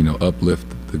 uplift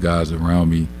the guys around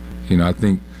me. I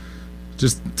think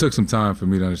just took some time for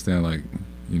me to understand, like,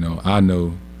 I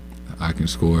know I can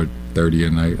score 30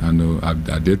 a night. I know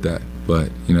I did that.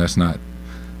 But, that's not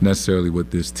necessarily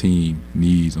what this team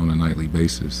needs on a nightly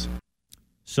basis.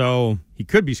 So he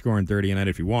could be scoring 30 a night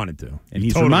if he wanted to. And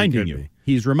he's totally reminding you.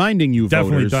 He's reminding you,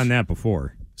 definitely voters. Done that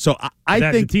before. So I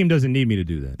think the team doesn't need me to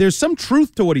do that. There's some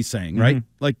truth to what he's saying, right?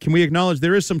 Mm-hmm. Like, can we acknowledge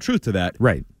there is some truth to that?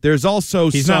 Right. There's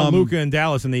also he's not Luka in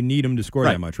Dallas, and they need him to score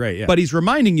right. that much, right? Yeah. But he's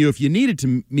reminding you, if you needed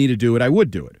me to do it, I would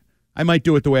do it. I might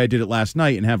do it the way I did it last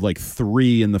night and have like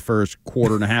 3 in the first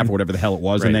quarter and a half or whatever the hell it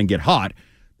was, right. And then get hot.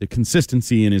 The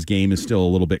consistency in his game is still a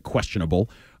little bit questionable.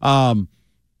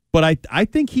 But I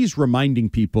think he's reminding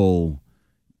people.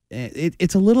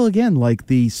 It's a little, again, like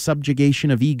the subjugation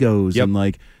of egos. Yep. And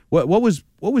like what was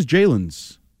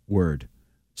Jalen's word?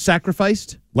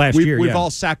 Sacrificed? We've all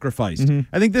sacrificed.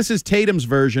 Mm-hmm. I think this is Tatum's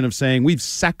version of saying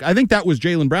I think that was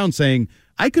Jaylen Brown saying,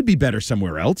 I could be better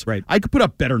somewhere else. Right. I could put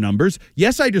up better numbers.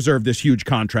 Yes, I deserve this huge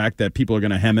contract that people are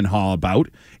going to hem and haw about.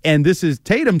 And this is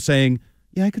Tatum saying,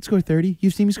 yeah, I could score 30.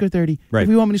 You've seen me score 30. Right. If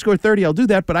you want me to score 30, I'll do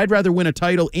that, but I'd rather win a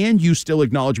title and you still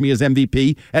acknowledge me as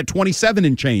MVP at 27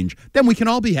 and change. Then we can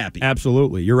all be happy.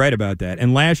 Absolutely. You're right about that.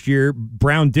 And last year,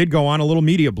 Brown did go on a little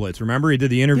media blitz. Remember, he did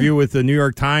the interview with the New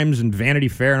York Times and Vanity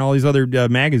Fair and all these other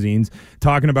magazines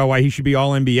talking about why he should be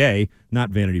All-NBA. Not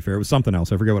Vanity Fair. It was something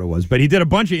else. I forget what it was. But he did a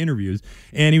bunch of interviews,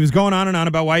 and he was going on and on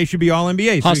about why he should be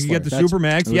All-NBA. So he could get the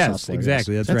Supermax. Yes, Hustler,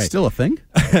 exactly. Yes. That's right. That's still a thing?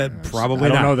 Probably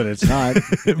not. I don't know that it's not.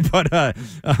 But,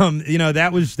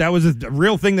 that was a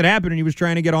real thing that happened, and he was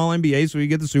trying to get All-NBA so he could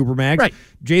get the Supermax. Right.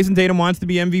 Jason Tatum wants to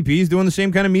be MVP. He's doing the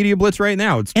same kind of media blitz right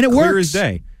now. It's clear as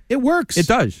day. It works. It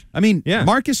does. I mean, yeah.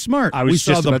 Marcus Smart. I was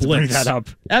just about to bring that up.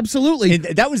 Absolutely. And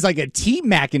that was like a team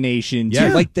machination, too.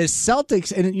 Yeah. Like the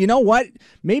Celtics. And you know what?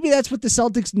 Maybe that's what the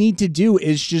Celtics need to do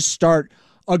is just start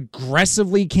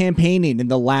aggressively campaigning in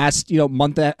the last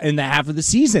month and a half of the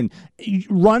season.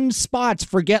 Run spots.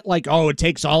 Forget it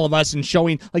takes all of us and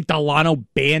showing like Delano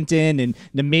Banton and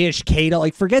Neemias Queta.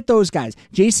 Like, forget those guys.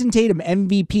 Jason Tatum,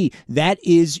 MVP. That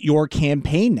is your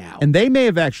campaign now. And they may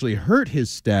have actually hurt his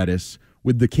status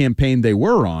with the campaign they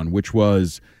were on, which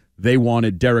was they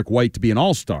wanted Derek White to be an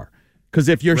all-star. Because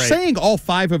if you're saying all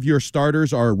 5 of your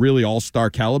starters are really all-star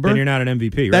caliber, then you're not an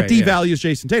MVP. That devalues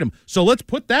Jason Tatum. So let's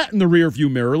put that in the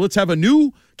rearview mirror. Let's have a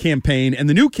new campaign, and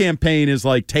the new campaign is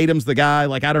like Tatum's the guy.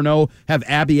 Like, I don't know, have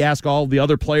Abby ask all the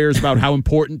other players about how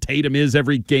important Tatum is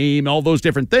every game, all those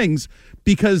different things,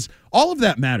 because all of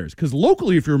that matters. Because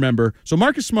locally, if you remember, so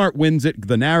Marcus Smart wins it,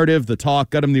 the narrative, the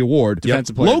talk, got him the award.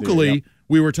 Defensive player locally, of the year,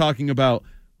 we were talking about,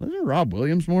 isn't Rob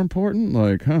Williams more important?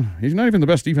 Like, he's not even the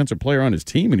best defensive player on his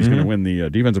team, and he's going to win the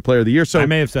Defensive Player of the Year. So I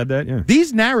may have said that, yeah.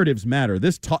 These narratives matter,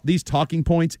 these talking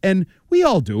points, and we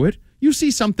all do it. You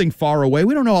see something far away.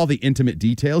 We don't know all the intimate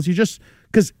details.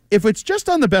 Because if it's just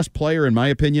on the best player, in my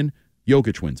opinion,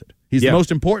 Jokic wins it. He's the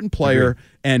most important player,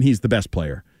 and he's the best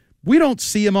player. We don't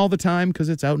see him all the time because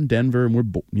it's out in Denver, and we're,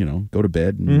 go to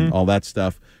bed and all that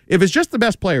stuff. If it's just the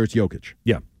best player, it's Jokic.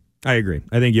 Yeah. I agree.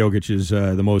 I think Jokic is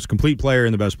the most complete player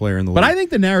and the best player in the league. But I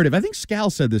think the narrative, I think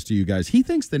Scal said this to you guys, he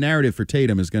thinks the narrative for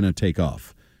Tatum is going to take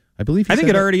off. I believe he I think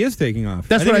it already is taking off.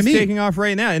 That's what I mean. It's taking off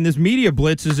right now. And this media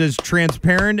blitz is as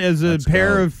transparent as a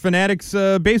pair of Fanatics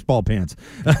baseball pants.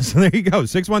 So there you go.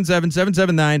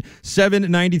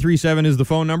 617-779-7937 is the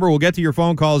phone number. We'll get to your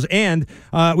phone calls. And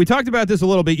we talked about this a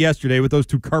little bit yesterday with those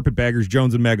 2 carpetbaggers,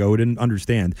 Jones and Mego, who didn't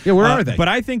understand. Yeah, where are they? But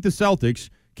I think the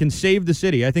Celtics can save the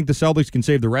city. I think the Celtics can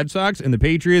save the Red Sox and the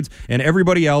Patriots and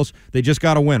everybody else. They just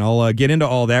got to win. I'll get into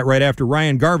all that right after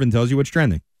Ryan Garvin tells you what's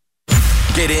trending.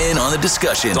 Get in on the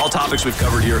discussion. All topics we've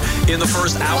covered here in the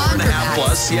first hour and a half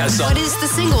plus. Yes. What is the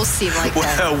singles scene like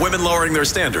that? Women lowering their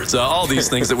standards. All these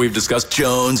things that we've discussed.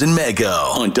 Jones and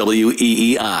Mego on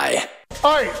WEEI.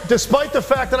 All right, despite the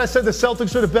fact that I said the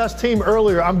Celtics are the best team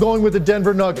earlier, I'm going with the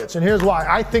Denver Nuggets. And here's why.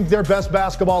 I think their best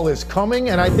basketball is coming,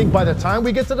 and I think by the time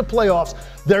we get to the playoffs,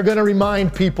 they're going to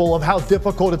remind people of how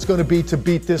difficult it's going to be to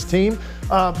beat this team.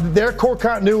 Their core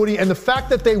continuity and the fact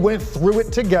that they went through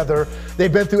it together,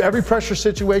 they've been through every pressure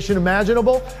situation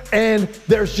imaginable, and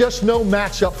there's just no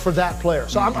matchup for that player.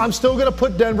 So I'm still going to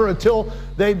put Denver until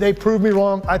they prove me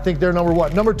wrong. I think they're number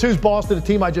one. Number two is Boston, the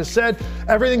team I just said.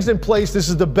 Everything's in place. This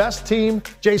is the best team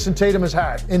Jason Tatum has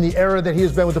had in the era that he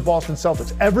has been with the Boston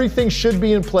Celtics. Everything should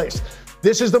be in place.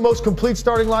 This is the most complete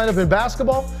starting lineup in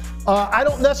basketball. I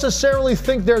don't necessarily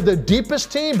think they're the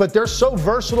deepest team, but they're so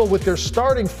versatile with their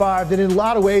starting five that in a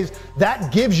lot of ways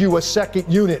that gives you a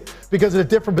second unit because of the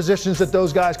different positions that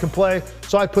those guys can play.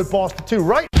 So I put Boston too,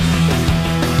 right?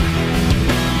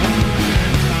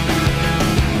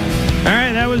 All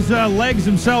right, that was Legs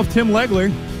himself, Tim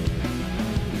Legler.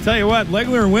 Tell you what,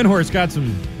 Legler and Windhorst got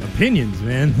some opinions,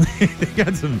 man. They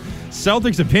got some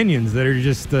Celtics opinions that are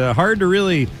just hard to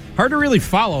really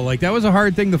follow. Like, that was a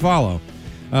hard thing to follow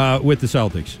with the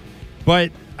Celtics.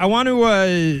 But I want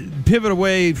to pivot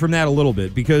away from that a little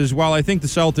bit because while I think the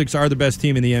Celtics are the best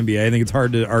team in the NBA, I think it's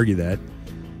hard to argue that.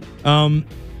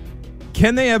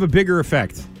 Can they have a bigger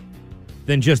effect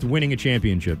than just winning a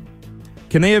championship?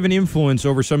 Can they have an influence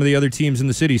over some of the other teams in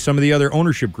the city, some of the other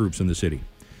ownership groups in the city?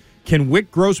 Can Wyc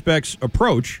Grousbeck's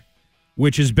approach,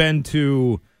 which has been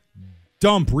to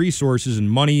dump resources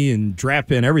and money and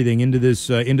draft and everything into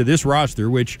this roster,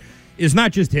 which is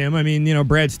not just him. I mean,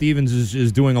 Brad Stevens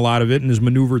is doing a lot of it and has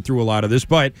maneuvered through a lot of this,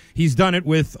 but he's done it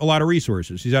with a lot of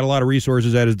resources. He's had a lot of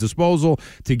resources at his disposal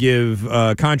to give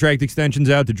contract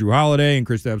extensions out to Drew Holiday and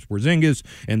Kristaps Porzingis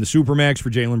and the Supermax for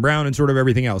Jaylen Brown and sort of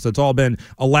everything else. That's all been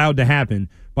allowed to happen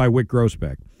by Wyc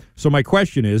Grousbeck. So my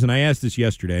question is, and I asked this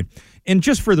yesterday, and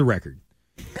just for the record,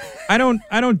 I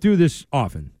don't do this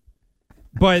often,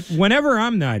 but whenever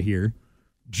I'm not here,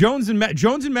 Jones and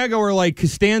Mego are like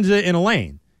Costanza and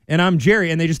Elaine. And I'm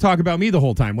Jerry, and they just talk about me the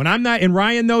whole time. When I'm not, and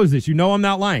Ryan knows this, I'm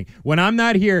not lying. When I'm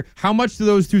not here, how much do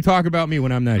those two talk about me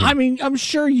when I'm not here? I mean, I'm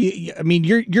sure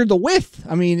you're the width.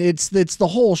 I mean, it's the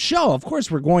whole show. Of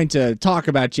course, we're going to talk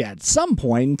about you at some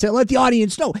point to let the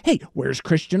audience know, hey, where's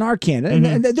Christian Arcand?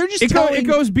 And they're just it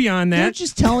goes beyond that. They're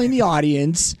just telling the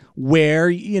audience where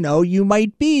you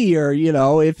might be, or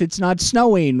if it's not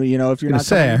snowing, if you're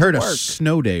not. I heard a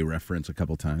snow day reference a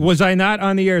couple times. Was I not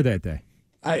on the air that day?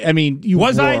 I mean,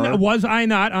 was I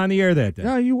not on the air that day?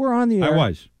 No, you were on the air. I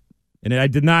was. And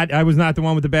I was not the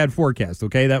one with the bad forecast,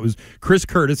 okay? That was Chris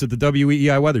Curtis at the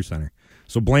WEEI Weather Center.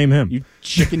 So blame him. You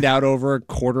chickened out over a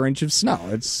quarter inch of snow.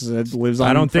 It lives on.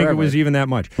 I don't think it was even that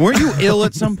much. Weren't you ill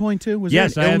at some point, too?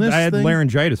 Yes, I had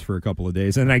laryngitis for a couple of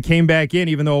days, and I came back in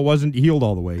even though it wasn't healed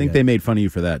all the way I think they made fun of you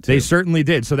for that, too. They certainly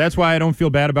did. So that's why I don't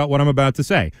feel bad about what I'm about to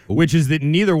say, which is that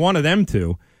neither one of them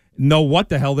two know what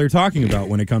the hell they're talking about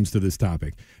when it comes to this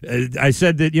topic. I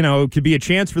said that, it could be a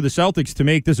chance for the Celtics to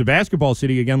make this a basketball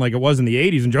city again like it was in the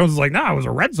 80s, and Jones was like, it was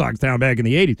a Red Sox town back in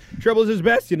the 80s. Trouble is his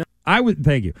best,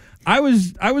 Thank you. I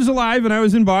was alive and I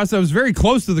was in Boston. I was very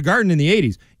close to the Garden in the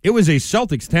 80s. It was a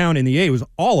Celtics town in the 80s. It was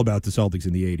all about the Celtics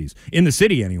in the 80s, in the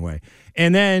city anyway.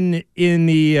 And then in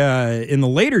the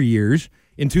later years,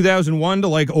 in 2001 to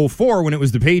like 2004, when it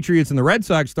was the Patriots and the Red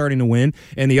Sox starting to win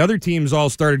and the other teams all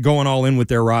started going all in with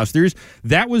their rosters,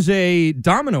 that was a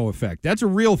domino effect. That's a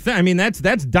real thing. I mean, that's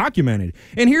documented.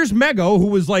 And here's Mego, who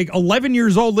was like 11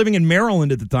 years old living in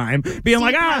Maryland at the time, being Steve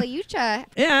like, Pagliuca.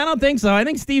 Yeah, I don't think so. I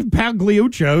think Steve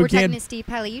Pagliuca. We're talking to Steve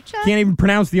Pagliuca? Can't even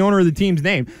pronounce the owner of the team's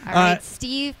name. All right,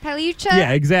 Steve Pagliuca?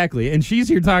 Yeah, exactly. And she's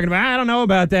here talking about, I don't know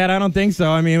about that. I don't think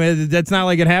so. I mean, that's not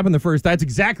like it happened the first time. That's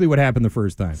exactly what happened the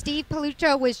first time. Steve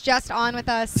Pagliuca was just on with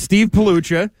us. Steve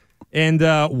Pagliuca and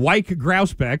Wyc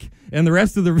Grousbeck and the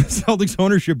rest of the Celtics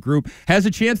ownership group has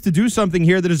a chance to do something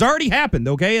here that has already happened,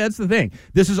 okay? That's the thing.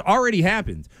 This has already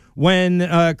happened.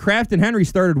 When Kraft and Henry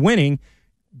started winning,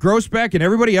 Grousbeck and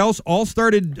everybody else all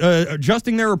started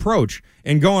adjusting their approach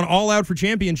and going all out for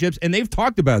championships, and they've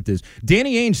talked about this.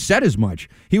 Danny Ainge said as much.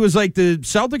 He was like, the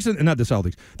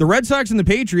Red Sox and the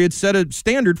Patriots set a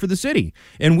standard for the city,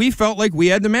 and we felt like we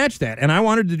had to match that, and I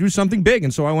wanted to do something big,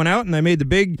 and so I went out and I made the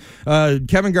big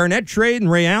Kevin Garnett trade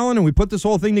and Ray Allen, and we put this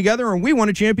whole thing together, and we won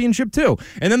a championship too.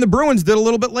 And then the Bruins did a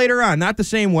little bit later on, not the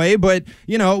same way, but,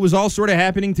 it was all sort of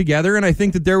happening together, and I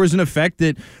think that there was an effect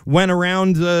that went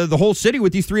around the whole city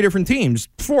with these these 3 different teams.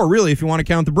 4, really, if you want to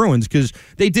count the Bruins, because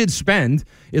they did spend.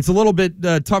 It's a little bit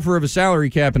tougher of a salary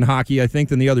cap in hockey, I think,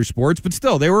 than the other sports, but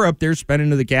still, they were up there spending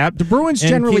to the cap. The Bruins and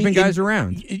generally keeping guys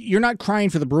around. You're not crying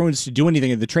for the Bruins to do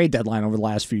anything at the trade deadline over the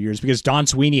last few years because Don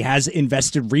Sweeney has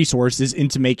invested resources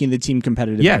into making the team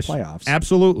competitive in playoffs.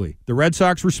 Absolutely. The Red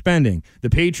Sox were spending. The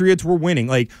Patriots were winning.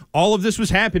 Like, all of this was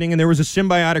happening, and there was a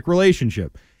symbiotic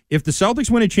relationship. If the Celtics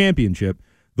win a championship,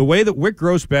 the way that Wyc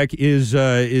Grousbeck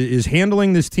is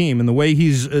handling this team and the way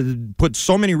he's put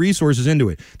so many resources into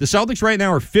it. The Celtics right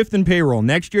now are 5th in payroll.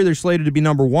 Next year, they're slated to be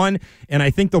number 1, and I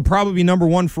think they'll probably be number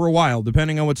 1 for a while,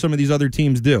 depending on what some of these other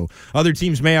teams do. Other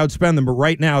teams may outspend them, but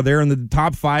right now, they're in the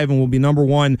top 5 and will be number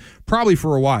 1 probably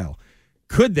for a while.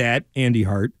 Could that, Andy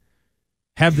Hart,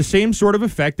 have the same sort of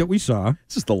effect that we saw?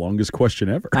 This is the longest question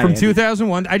ever. From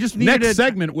 2001. I just needed Next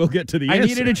segment, we'll get to the answer. I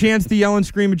needed a chance to yell and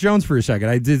scream at Jones for a second.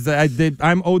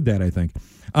 I'm owed that, I think.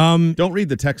 Don't read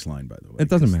the text line, by the way. It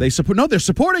doesn't matter. They're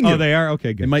supporting you. Oh, they are?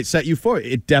 Okay, good. It might set you for it.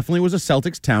 It definitely was a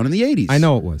Celtics town in the 80s. I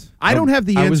know it was. I don't have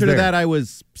the answer to that. I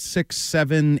was 6,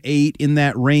 7, 8 in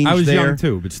that range. I was there. young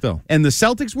too, but still. And the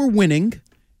Celtics were winning,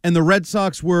 and the Red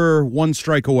Sox were 1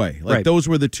 strike away. Like those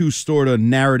were the 2 sort of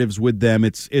narratives with them.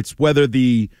 It's whether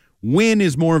the win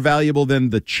is more valuable than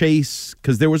the chase,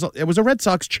 because it was a Red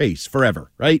Sox chase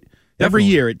forever, right? Definitely. Every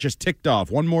year it just ticked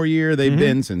off. One more year they've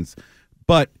been since,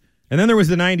 and then there was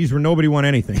the 90s where nobody won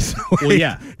anything. So well,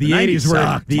 yeah, the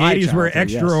 80s were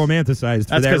extra romanticized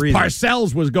for that reason. That's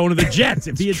because Parcells was going to the Jets.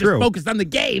 If he had just focused on the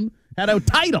game, had a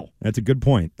title. That's a good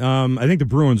point. I think the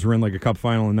Bruins were in like a cup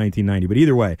final in 1990, but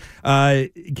either way,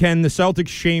 can the Celtics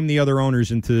shame the other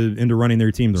owners into running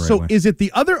their team the right way? So is it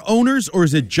the other owners or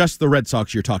is it just the Red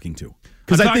Sox you're talking to?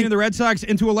 Because I think the Red Sox,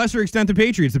 and to a lesser extent the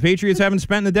Patriots. The Patriots haven't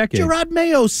spent in a decade. Gerard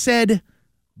Mayo said,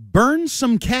 burn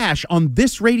some cash on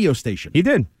this radio station. He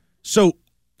did. So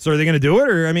are they going to do it?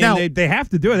 Or I mean, now, they have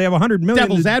to do it. They have $100 million.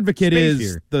 Devil's advocate is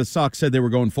here. The Sox said they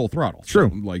were going full throttle. True.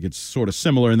 So, like it's sort of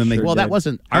similar, and then that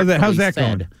wasn't. How's that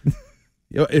going?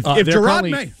 If they're Gerard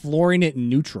Mayo flooring it in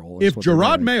neutral. If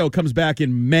Gerard Mayo comes back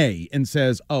in May and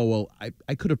says, "Oh well,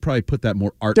 I could have probably put that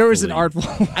more artfully." There was an artful.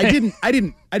 I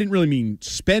didn't really mean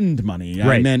spend money.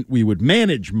 I meant we would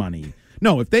manage money.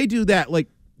 No, if they do that, like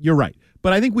you're right.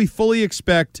 But I think we fully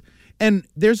expect. And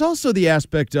there's also the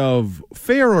aspect of,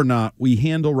 fair or not, we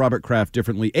handle Robert Kraft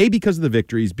differently. A, because of the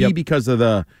victories. B, because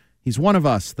of he's one of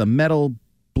us, the metal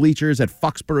bleachers at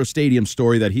Foxborough Stadium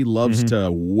story that he loves to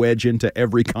wedge into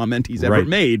every comment he's ever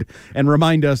made and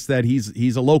remind us that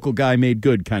he's a local guy made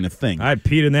good kind of thing. I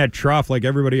peed in that trough like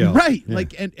everybody else. Right.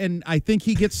 Yeah. And I think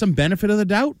he gets some benefit of the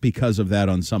doubt because of that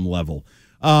on some level.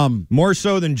 More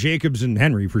so than Jacobs and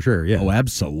Henry, for sure. Yeah. Oh,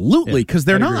 absolutely. Because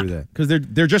they're not. Because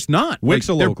they're just not. Wyc's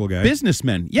a local guy.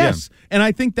 Businessmen. Yes. Yeah. And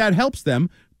I think that helps them.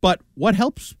 But what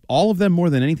helps all of them more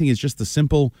than anything is just the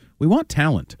simple, we want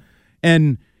talent.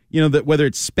 And, that whether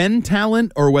it's spend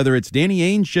talent or whether it's Danny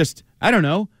Ainge, just, I don't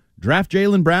know, draft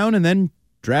Jaylen Brown and then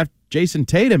draft Jason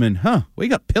Tatum and, we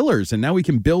got pillars and now we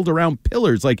can build around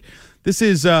pillars. Like, this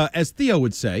is, as Theo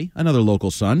would say, another local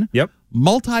son. Yep.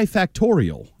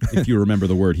 Multifactorial, if you remember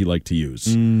the word he liked to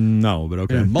use. No, but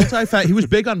okay. Yeah, he was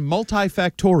big on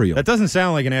multifactorial. That doesn't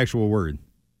sound like an actual word.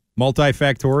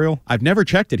 Multifactorial? I've never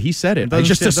checked it. He said it. I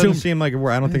just assumed. It doesn't seem like a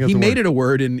word. I don't think it's he made it a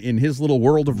word in his little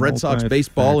world of Red Sox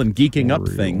baseball and geeking up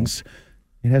things.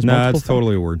 It has multiple it's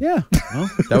totally a word. Yeah. Well,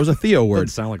 that was a Theo word.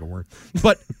 Doesn't sound like a word.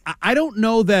 But I don't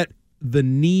know that the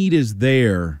need is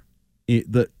there.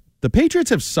 The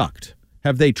Patriots have sucked.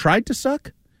 Have they tried to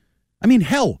suck? I mean,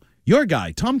 hell, your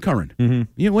guy, Tom Curran.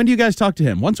 Mm-hmm. When do you guys talk to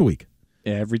him? Once a week?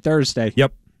 Yeah, every Thursday.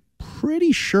 Yep.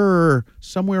 Pretty sure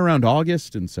somewhere around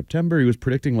August and September he was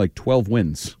predicting like 12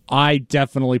 wins. I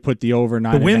definitely put the over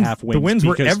 9.5 wins. The wins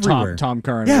were everywhere. Tom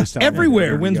Curran was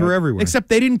everywhere. The wins were everywhere. Except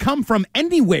they didn't come from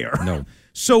anywhere. No.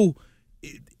 So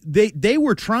they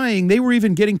were trying. They were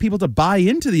even getting people to buy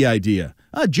into the idea.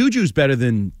 Juju's better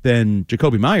than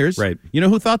Jacoby Myers. Right. You know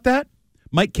who thought that?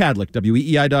 Mike Kadlick,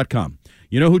 WEEI.com.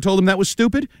 You know who told him that was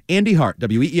stupid? Andy Hart,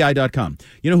 WEEI.com.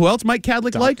 You know who else Mike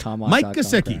Kadlick liked? Mike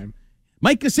Gesicki.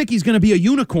 Mike Gesicki's going to be a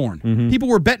unicorn. Mm-hmm. People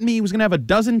were betting me he was going to have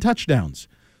 12 touchdowns.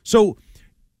 So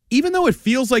even though it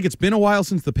feels like it's been a while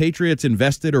since the Patriots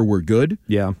invested or were good,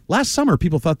 last summer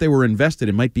people thought they were invested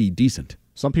and might be decent.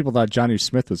 Some people thought Johnny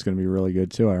Smith was going to be really good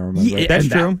too, I remember. Yeah, that's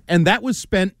true. And that was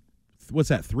spent what's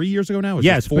that, 3 years ago now?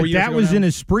 Yes, but that was in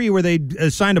a spree where they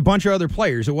signed a bunch of other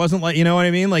players. It wasn't like, you know what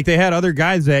I mean? Like they had other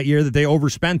guys that year that they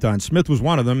overspent on. Smith was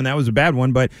one of them, and that was a bad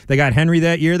one, but they got Henry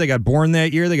that year, they got Bourne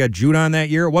that year, they got Judon that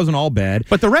year. It wasn't all bad.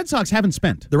 But the Red Sox haven't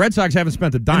spent. The Red Sox haven't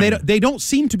spent a dime. And they don't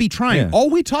seem to be trying. Yeah. All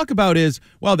we talk about is,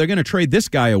 well, they're going to trade this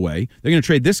guy away. They're going to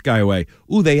trade this guy away.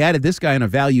 Ooh, they added this guy in a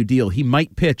value deal. He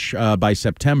might pitch by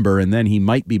September, and then he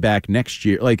might be back next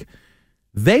year. Like,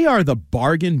 they are the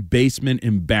bargain basement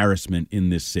embarrassment in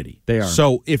this city. They are.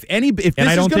 So if this is going to work,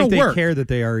 I don't think they care that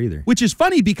they are either. Which is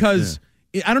funny because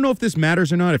I don't know if this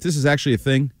matters or not. If this is actually a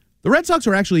thing, the Red Sox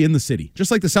are actually in the city,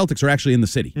 just like the Celtics are actually in the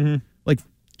city. Mm-hmm. Like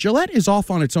Gillette is off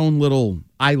on its own little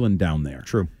island down there.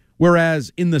 True.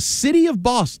 Whereas in the city of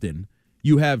Boston,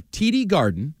 you have TD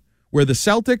Garden, where the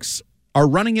Celtics are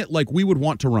running it like we would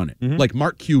want to run it, like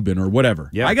Mark Cuban or whatever.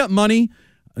 Yeah. I got money.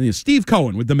 Steve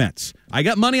Cohen with the Mets. I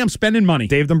got money. I'm spending money.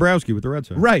 Dave Dombrowski with the Red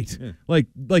Sox. Right. Yeah.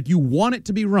 Like you want it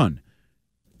to be run.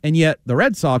 And yet the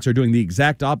Red Sox are doing the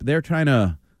exact opposite. They're trying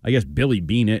to, I guess, Billy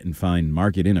Bean it and find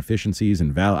market inefficiencies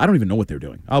and value. I don't even know what they're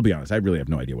doing. I'll be honest. I really have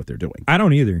no idea what they're doing. I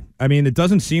don't either. I mean, it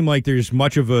doesn't seem like there's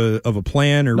much of a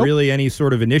plan or really any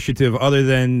sort of initiative other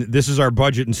than this is our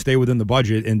budget and stay within the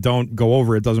budget and don't go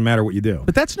over it. Doesn't matter what you do.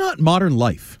 But that's not modern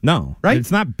life. No. Right?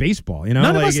 It's not baseball. You know,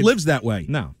 None of us lives that way.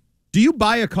 No. Do you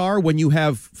buy a car when you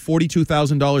have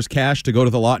 $42,000 cash to go to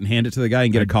the lot and hand it to the guy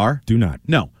and get a car? Do not.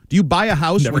 No. Do you buy a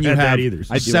house Never when you had have that either.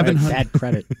 I do have bad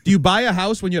credit. Do you buy a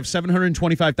house when you have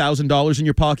 $725,000 in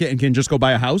your pocket and can just go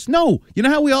buy a house? No. You know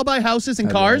how we all buy houses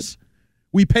and cars?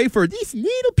 We pay for this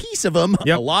little piece of them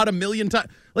a lot of million times.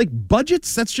 Like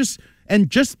budgets, that's just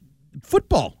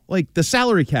football, like the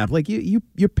salary cap. Like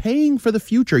you're paying for the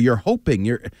future. You're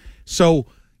hoping. So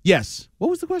yes. What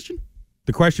was the question?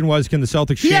 The question was, can the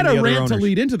Celtics shame the other owners? He had a rant to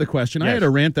lead into the question. Yes. I had a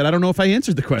rant that I don't know if I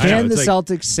answered the question. Can the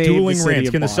Celtics save the city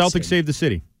of Can the Boston? Celtics save the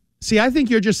city? See, I think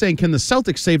you're just saying, can the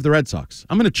Celtics save the Red Sox?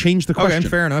 I'm going to change the question. Okay,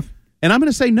 fair enough. And I'm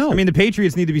going to say no. I mean, the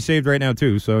Patriots need to be saved right now,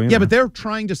 too. So but they're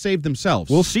trying to save themselves.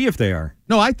 We'll see if they are.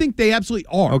 No, I think they absolutely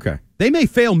are. Okay. They may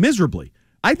fail miserably.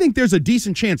 I think there's a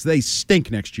decent chance they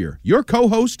stink next year. Your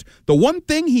co-host, the one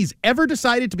thing he's ever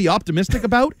decided to be optimistic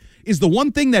about is the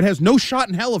one thing that has no shot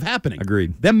in hell of happening.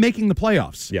 Agreed. Them making the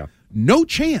playoffs. Yeah. No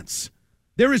chance.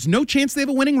 There is no chance they have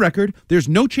a winning record. There's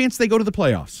no chance they go to the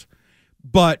playoffs.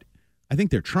 But I think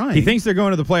they're trying. He thinks they're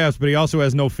going to the playoffs, but he also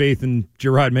has no faith in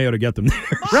Gerard Mayo to get them there.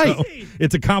 Right. So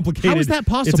it's a complicated. How is that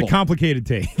possible? It's a complicated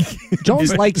take.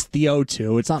 Jones likes Theo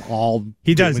too. It's not all.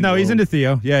 He does. No, he's into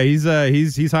Theo. Yeah,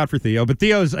 he's hot for Theo. But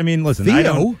Theo's. I mean, listen.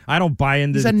 Theo? I don't buy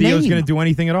into He's a Theo's name. going to do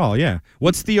anything at all. Yeah.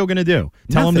 What's Theo going to do?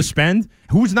 Tell him to spend?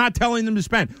 Who's not telling them to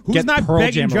spend? Who's Get not Pearl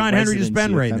begging Jam John Henry to residency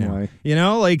spend at right now? Fenway. You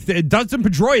know, like Dustin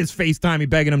Pedroia's FaceTime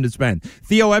begging him to spend.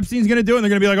 Theo Epstein's going to do it, and they're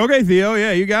going to be like, okay, Theo,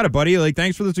 yeah, you got it, buddy. Like,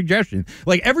 thanks for the suggestion.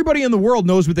 Like, everybody in the world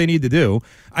knows what they need to do.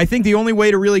 I think the only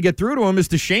way to really get through to him is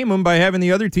to shame him by having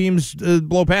the other teams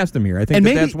blow past him here. I think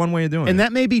that's one way of doing it. And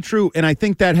that may be true, and I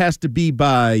think that has to be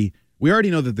by, we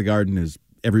already know that the Garden is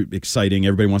exciting.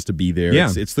 Everybody wants to be there. Yeah.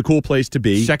 It's the cool place to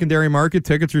be. Secondary market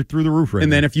tickets are through the roof right and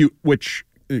now. then which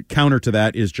counter to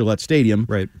that is Gillette Stadium.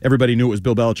 Right. Everybody knew it was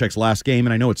Bill Belichick's last game,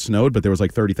 and I know it snowed, but there was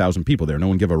like 30,000 people there. No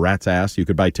one gave a rat's ass. You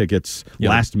could buy tickets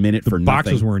last minute for nothing. The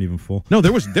boxes weren't even full. No,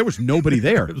 there was nobody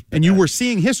there, and you were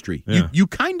seeing history. Yeah. You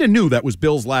kind of knew that was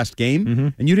Bill's last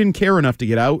game, and you didn't care enough to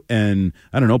get out and,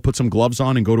 I don't know, put some gloves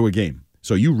on and go to a game.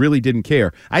 So you really didn't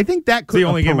care. I think that could the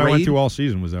only game I went to all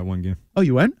season was that one game. Oh,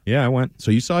 you went? Yeah, I went.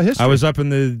 So you saw history. I was up in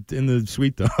the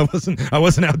suite though. I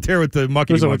wasn't out there with the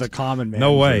mucky. Was it with the common man?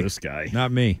 No way. This guy.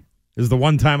 Not me. This is the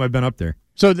one time I've been up there.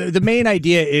 So the main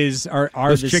idea is are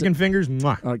those the chicken fingers?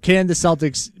 Can the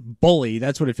Celtics bully?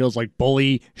 That's what it feels like.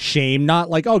 Bully, shame. Not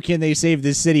like, oh, can they save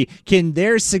this city? Can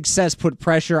their success put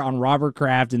pressure on Robert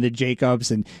Kraft and the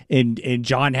Jacobs and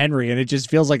John Henry? And it just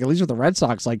feels like, at least with the Red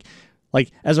Sox,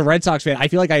 like as a Red Sox fan, I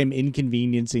feel like I am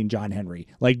inconveniencing John Henry.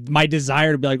 Like my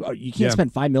desire to be like, oh, you can't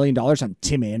spend $5 million on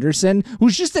Tim Anderson,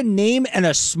 who's just a name and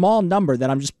a small number that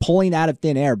I'm just pulling out of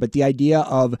thin air. But the idea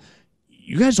of,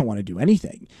 you guys don't want to do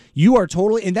anything. You are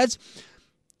totally, and that's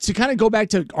to kind of go back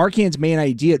to Arcand's main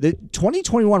idea. The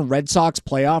 2021 Red Sox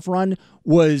playoff run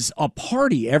was a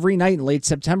party every night in late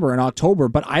September and October,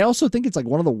 but I also think it's like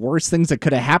one of the worst things that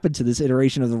could have happened to this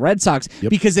iteration of the Red Sox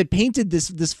because it painted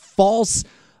this false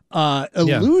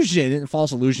illusion, and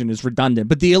false illusion is redundant,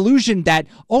 but the illusion that,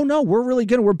 oh no, we're really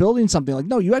good, we're building something. Like,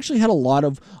 no, you actually had a lot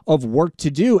of work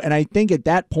to do. And I think at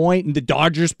that point, in the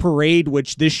Dodgers parade,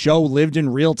 which this show lived in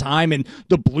real time, and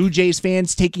the Blue Jays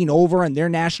fans taking over and their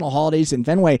national holidays in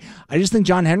Fenway, I just think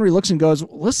John Henry looks and goes,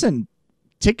 listen,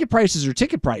 ticket prices are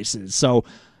ticket prices. So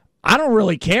I don't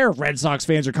really care if Red Sox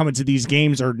fans are coming to these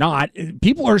games or not.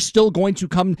 People are still going to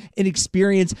come and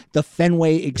experience the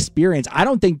Fenway experience. I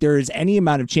don't think there is any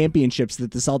amount of championships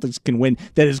that the Celtics can win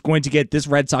that is going to get this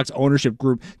Red Sox ownership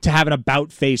group to have an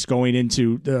about face going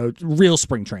into the real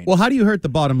spring training. Well, how do you hurt the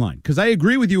bottom line? Because I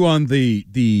agree with you on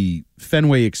the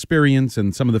Fenway experience,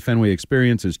 and some of the Fenway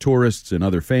experience is tourists and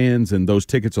other fans, and those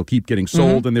tickets will keep getting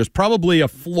sold, and there's probably a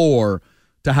floor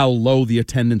to how low the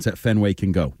attendance at Fenway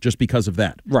can go just because of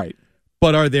that. Right.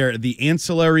 But are there the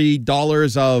ancillary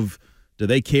dollars of, do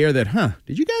they care that,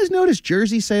 did you guys notice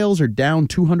jersey sales are down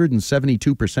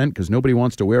 272% because nobody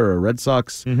wants to wear a Red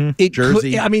Sox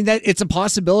jersey? It's a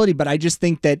possibility, but I just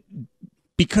think that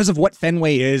because of what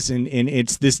Fenway is and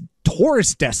it's this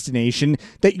tourist destination,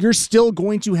 that you're still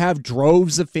going to have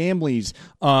droves of families,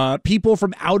 people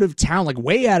from out of town, like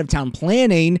way out of town,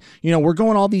 planning, we're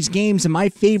going to all these games, and my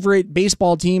favorite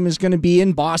baseball team is going to be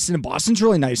in Boston, and Boston's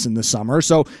really nice in the summer,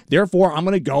 so therefore I'm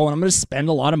going to go and I'm going to spend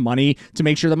a lot of money to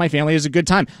make sure that my family has a good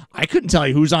time. I couldn't tell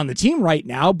you who's on the team right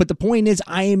now, but the point is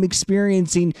I am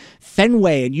experiencing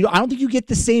Fenway, and I don't think you get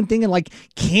the same thing in like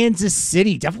Kansas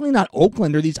City, definitely not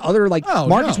Oakland or these other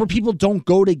markets where people don't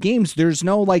go to games. There's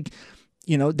no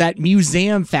that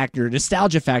museum factor,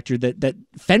 nostalgia factor that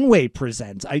Fenway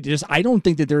presents. I don't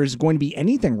think that there is going to be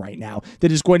anything right now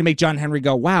that is going to make John Henry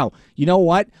go, wow, you know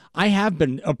what? I have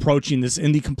been approaching this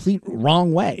in the complete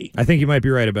wrong way. I think you might be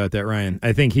right about that, Ryan.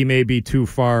 I think he may be too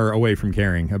far away from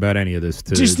caring about any of this.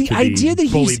 Just the idea that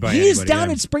he is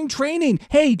down at spring training.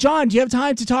 Hey, John, do you have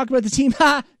time to talk about the team?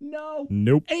 Ha, no.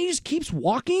 Nope. And he just keeps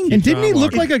walking. And didn't he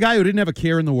look like a guy who didn't have a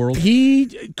care in the world? He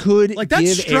could that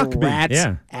give struck a me. rat's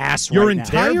ass Your right now.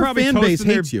 entire fan base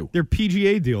hates you. Their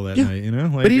PGA deal that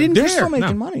night, but he didn't They're care. still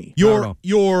making money.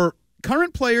 Your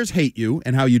current players hate you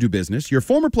and how you do business. Your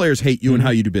former players hate you and how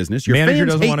you do business. Your manager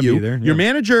fans doesn't hate want to you. be there. Your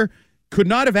manager could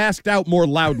not have asked out more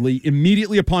loudly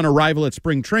immediately upon arrival at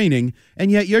spring training,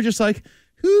 and yet you're just like,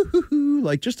 hoo,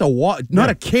 like just not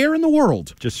a care in the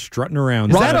world. Just strutting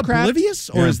around. Is that oblivious,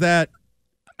 or is that,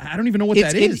 I don't even know what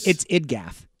that is. It's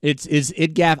idgaff. It's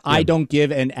idgaff. Yeah. I don't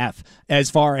give an F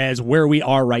as far as where we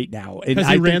are right now. Because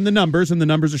they ran the numbers, and the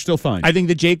numbers are still fine. I think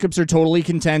the Jacobs are totally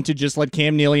content to just let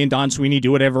Cam Neely and Don Sweeney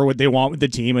do whatever they want with the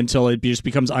team until it just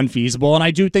becomes unfeasible. And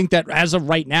I do think that as of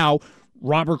right now,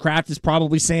 Robert Kraft is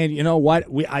probably saying, you know what,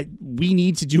 we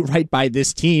need to do right by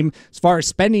this team. As far as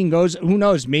spending goes, who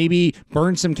knows? Maybe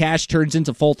burn some cash turns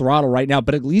into full throttle right now.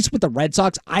 But at least with the Red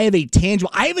Sox, I have a team.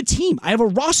 I have a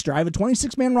roster. I have a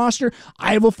 26-man roster.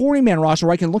 I have a 40-man roster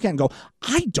where I can look at and go,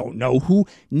 I don't know who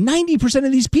 90%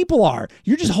 of these people are.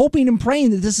 You're just hoping and praying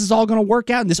that this is all going to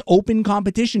work out and this open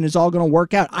competition is all going to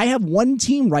work out. I have one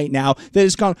team right now that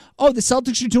has gone, oh, the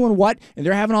Celtics are doing what? And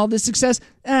they're having all this success.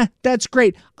 That's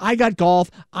great. I got golf.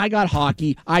 I got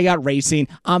hockey. I got racing.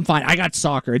 I'm fine. I got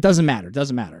soccer. It doesn't matter.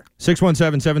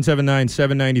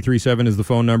 617-779-7937 is the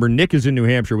phone number. Nick is in New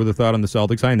Hampshire with a thought on the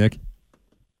Celtics. Hi, Nick.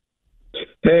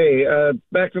 Hey,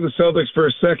 back to the Celtics for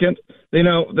a second.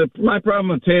 My problem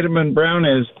with Tatum and Brown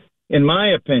is, in my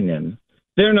opinion,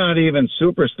 they're not even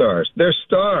superstars. They're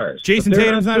stars. Jason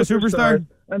Tatum's not a superstar?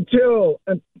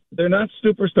 They're not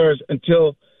superstars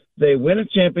until they win a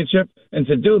championship, and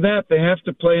to do that, they have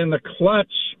to play in the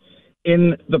clutch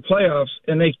in the playoffs,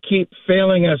 and they keep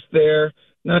failing us there,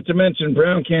 not to mention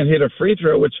Brown can't hit a free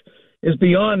throw, which is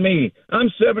beyond me. I'm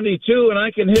 72, and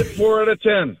I can hit 4 out of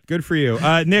 10. Good for you.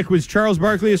 Nick, was Charles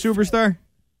Barkley a superstar?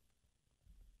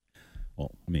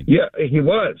 Well, I mean, yeah, he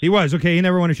was. He was. Okay, he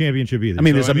never won a championship either. I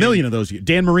mean, there's a million of those.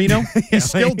 Dan Marino, he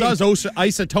still does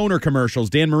isotoner commercials.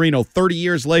 Dan Marino, 30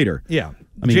 years later. Yeah.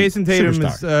 I mean, Jason Tatum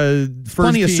superstar. is first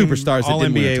Plenty of team superstars that All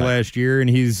didn't win a NBA title. last year, and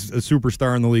he's a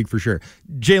superstar in the league for sure.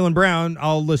 Jaylen Brown,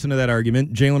 I'll listen to that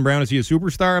argument. Jaylen Brown, is he a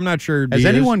superstar? I'm not sure. Has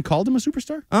anyone called him a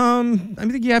superstar? I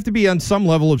think you have to be on some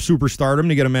level of superstardom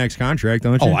to get a max contract,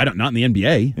 don't you? Oh, not in the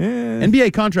NBA.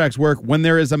 NBA contracts work when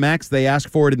there is a max, they ask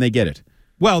for it and they get it.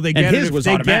 Well, they get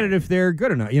it if they're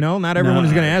good enough. Not everyone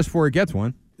who's going to ask for it gets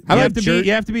one. You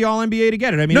have to be all NBA to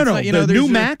get it. I mean, the new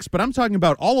max, but I'm talking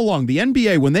about all along the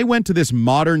NBA when they went to this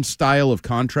modern style of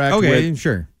contract. Okay,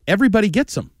 sure. Everybody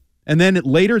gets them, and then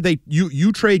later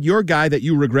you trade your guy that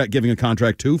you regret giving a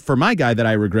contract to for my guy that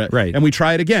I regret. Right, and we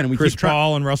try it again. And we Chris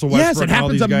Paul and Russell Westbrook. Yes, it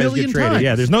happens a million times.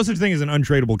 Yeah, there's no such thing as an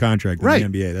untradeable contract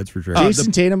in the NBA. That's for sure.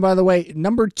 Jason Tatum, by the way,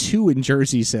 number 2 in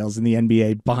jersey sales in the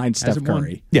NBA behind Steph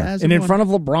Curry. Yeah, and in front of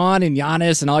LeBron and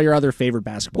Giannis and all your other favorite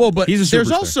basketball. Well, but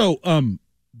there's also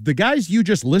the guys you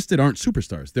just listed aren't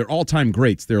superstars. They're all-time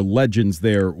greats. They're legends.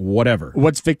 They're whatever.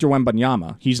 What's Victor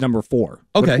Wembanyama? He's number 4.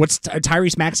 Okay. What's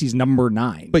Tyrese Maxey's number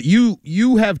 9? But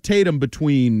you have Tatum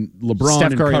between LeBron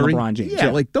Steph and Curry Curry. and LeBron James.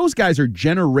 Yeah, like those guys are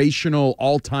generational,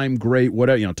 all-time great,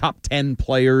 whatever, top 10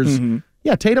 players. Mm-hmm.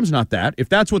 Yeah, Tatum's not that. If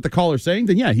that's what the caller's saying,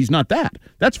 then yeah, he's not that.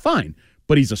 That's fine.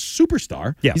 But he's a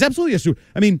superstar. Yeah. He's absolutely a super.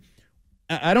 I mean,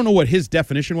 I don't know what his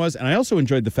definition was, and I also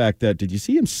enjoyed the fact that, did you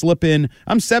see him slip in?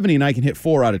 I'm 70 and I can hit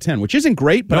 4 out of 10, which isn't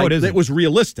great, but No, it isn't. it was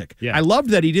realistic. Yeah. I loved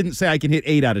that he didn't say I can hit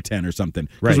 8 out of 10 or something,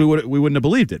 because Right. we wouldn't have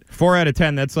believed it. 4 out of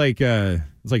 10. That's like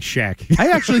it's like Shaq. I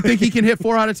actually think he can hit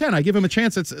 4 out of 10. I give him a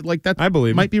chance. It's like that. I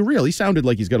believe might be real. He sounded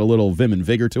like he's got a little vim and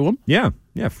vigor to him. Yeah,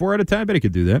 4 out of 10. I bet he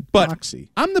could do that. But Moxie.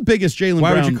 I'm the biggest Jaylen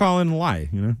Why Brown. would you call in a lie?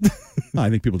 I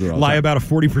think people do it all the lie time. about a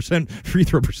 40% free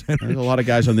throw percentage. There's a lot of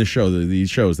guys on this show, these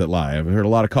shows that lie. I've heard a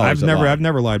lot of callers. I've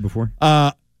never lied before.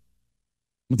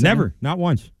 Never, not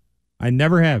once. I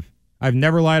never have. I've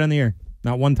never lied on the air.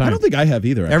 Not one time. I don't think I have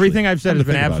either. Actually. Everything I've said Come has to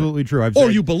been think about absolutely it. true.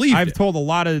 You believe I've it. told a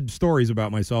lot of stories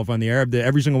about myself on the air.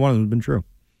 Every single one of them has been true.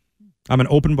 I'm an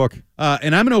open book.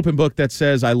 And I'm an open book that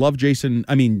says I love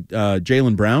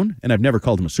Jaylen Brown, and I've never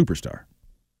called him a superstar.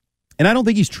 And I don't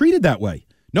think he's treated that way.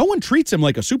 No one treats him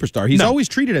like a superstar. He's always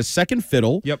treated as second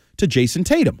fiddle to Jason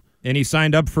Tatum. And he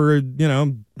signed up for,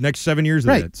 next 7 years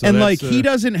of it. So and he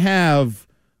doesn't have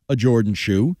a Jordan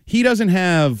shoe. He doesn't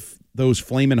have those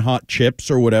flaming hot chips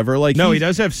or whatever. He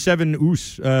does have 7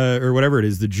 oos or whatever it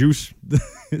is, the juice.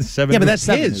 7. Yeah, but that's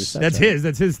his. That's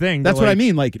his thing. That's what I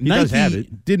mean. Like he does have Nike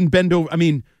it. didn't bend over. I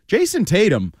mean, Jason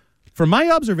Tatum, from my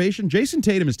observation, Jason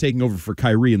Tatum is taking over for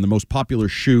Kyrie in the most popular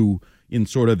shoe in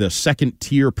sort of the second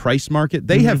tier price market.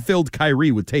 They have filled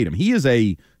Kyrie with Tatum. He is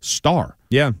a star.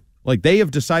 Yeah. Like they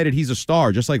have decided he's a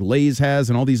star, just like Lay's has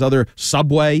and all these other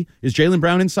Subway. Is Jaylen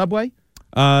Brown in Subway?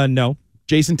 No.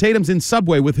 Jason Tatum's in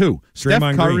Subway with who? Steph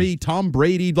Curry, Green. Tom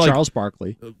Brady, Charles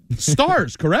Barkley.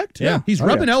 Stars, correct? Yeah. He's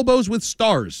rubbing elbows with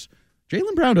stars.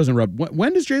 Jaylen Brown doesn't rub.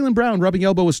 When does Jaylen Brown rubbing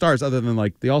elbow with stars other than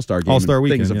like the All-Star game? All-Star and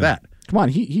weekend, things of that. Come on,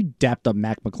 he dapped up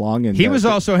Mac McClung, and He was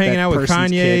also hanging out with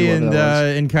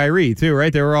Kanye and Kyrie too,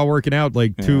 right? They were all working out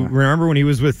Remember when he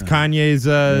was with Kanye's?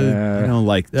 I don't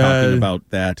like talking about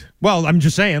that. Well, I'm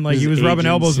just saying, like His he was rubbing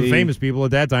elbows with agency. famous people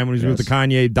at that time when he was with the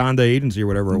Kanye Donda agency or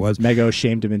whatever it was. Mego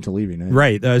shamed him into leaving.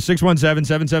 Right.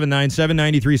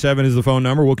 617-779-7937 is the phone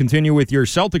number. We'll continue with your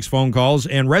Celtics phone calls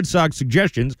and Red Sox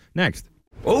suggestions next.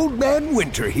 Old Man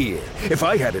Winter here. If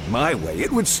I had it my way,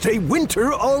 it would stay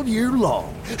winter all year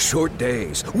long. Short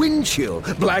days, wind chill,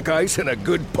 black ice, and a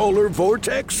good polar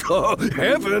vortex. Oh,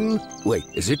 heaven. Wait,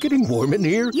 is it getting warm in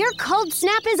here? Your cold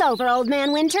snap is over, Old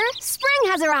Man Winter.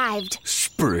 Spring has arrived.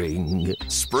 Spring.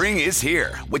 Spring is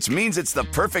here, which means it's the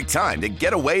perfect time to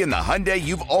get away in the Hyundai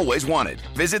you've always wanted.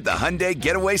 Visit the Hyundai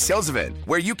Getaway Sales Event,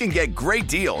 where you can get great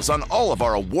deals on all of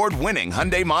our award-winning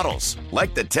Hyundai models,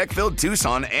 like the tech-filled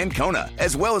Tucson and Kona,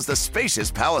 as well as the spacious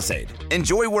Palisade.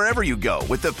 Enjoy wherever you go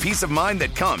with the peace of mind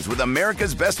that comes with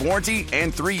America's best warranty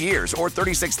and 3 years or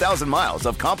 36,000 miles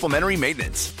of complimentary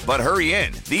maintenance. But hurry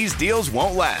in, these deals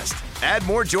won't last. Add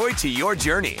more joy to your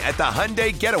journey at the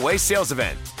Hyundai Getaway Sales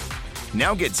Event.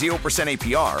 Now get 0%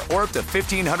 APR or up to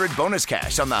 $1,500 bonus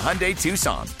cash on the Hyundai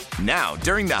Tucson. Now,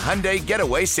 during the Hyundai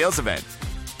Getaway Sales Event.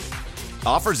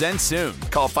 Offers end soon.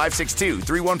 Call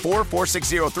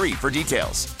 562-314-4603 for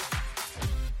details.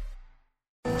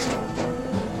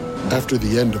 After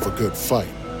the end of a good fight,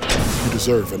 you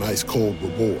deserve an ice-cold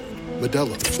reward.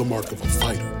 Modelo is the mark of a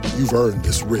fighter. You've earned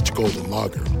this rich golden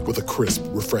lager with a crisp,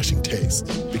 refreshing taste.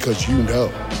 Because you know,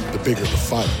 the bigger the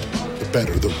fight, the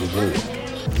better the reward.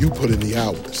 You put in the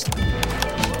hours,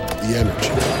 the energy,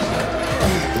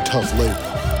 the tough labor.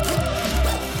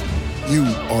 You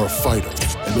are a fighter,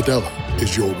 and Modelo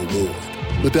is your reward.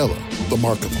 Modelo, the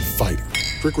mark of a fighter.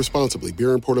 Drink responsibly.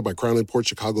 Beer imported by Crown Imports,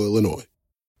 Chicago, Illinois.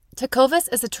 Tecovas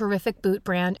is a terrific boot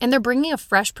brand, and they're bringing a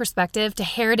fresh perspective to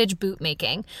heritage boot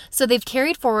making. So they've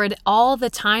carried forward all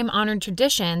the time-honored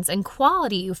traditions and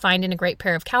quality you find in a great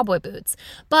pair of cowboy boots,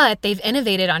 but they've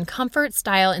innovated on comfort,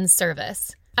 style, and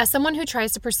service. As someone who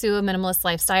tries to pursue a minimalist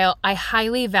lifestyle, I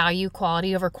highly value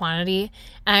quality over quantity,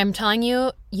 and I'm telling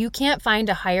you, you can't find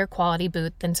a higher quality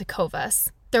boot than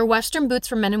Tecovas. Their Western boots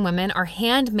for men and women are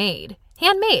handmade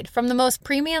from the most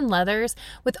premium leathers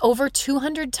with over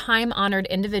 200 time-honored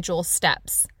individual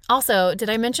steps. Also, did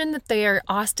I mention that they are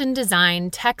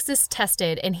Austin-designed,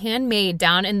 Texas-tested, and handmade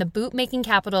down in the boot-making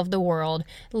capital of the world,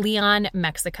 Leon,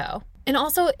 Mexico. And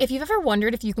also, if you've ever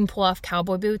wondered if you can pull off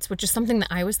cowboy boots, which is something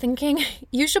that I was thinking,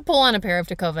 you should pull on a pair of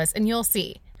Tecovas and you'll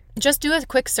see. Just do a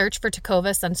quick search for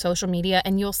Tecovas on social media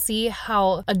and you'll see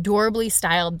how adorably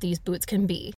styled these boots can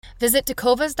be. Visit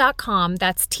tecovas.com,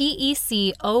 that's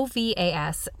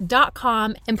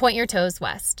TECOVAS.com, and point your toes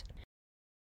west.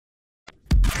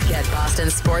 Get Boston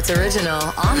Sports Original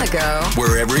on the go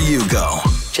wherever you go.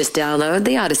 Just download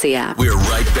the Odyssey app. We're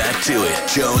right back to it.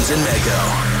 Jones and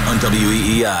Mego on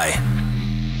WEEI.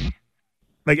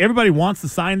 Like, everybody wants to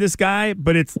sign this guy,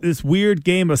 but it's this weird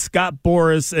game of Scott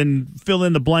Boras and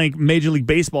fill-in-the-blank Major League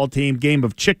Baseball team game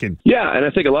of chicken. Yeah, and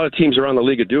I think a lot of teams around the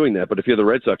league are doing that, but if you're the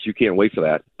Red Sox, you can't wait for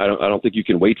that. I don't think you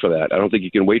can wait for that. I don't think you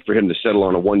can wait for him to settle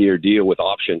on a one-year deal with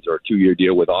options or a two-year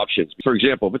deal with options. For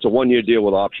example, if it's a one-year deal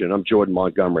with option, I'm Jordan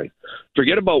Montgomery.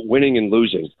 Forget about winning and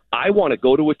losing. I want to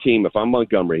go to a team, if I'm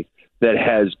Montgomery, that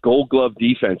has gold glove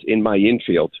defense in my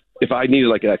infield. If I needed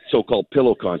like a so-called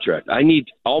pillow contract, I need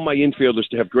all my infielders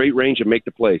to have great range and make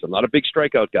the plays. I'm not a big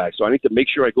strikeout guy, so I need to make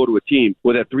sure I go to a team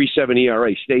where that 3.7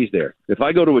 ERA stays there. If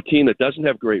I go to a team that doesn't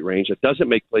have great range, that doesn't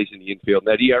make plays in the infield,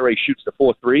 and that ERA shoots to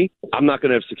 4.3, I'm not going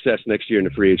to have success next year in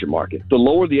the free agent market. The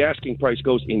lower the asking price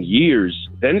goes in years,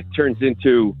 then it turns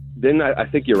into, then I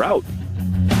think you're out.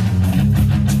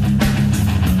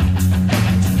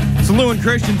 It's Lou and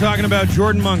Christian talking about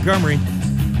Jordan Montgomery.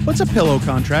 What's a pillow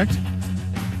contract?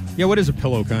 Yeah, what is a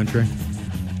pillow contract?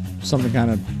 Something kind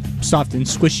of soft and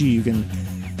squishy you can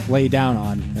lay down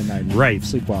on and then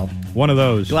sleep well. One of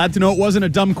those. Glad to know it wasn't a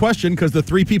dumb question because the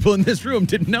three people in this room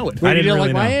didn't know it. I didn't really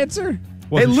like my answer?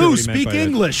 Hey, Lou, speak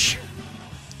English.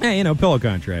 Hey, pillow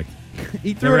contract.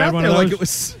 He threw it out there like it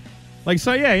was... like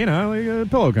a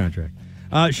pillow contract.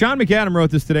 Sean McAdam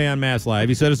wrote this today on Mass Live.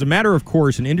 He said, as a matter of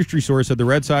course, an industry source said the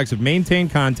Red Sox have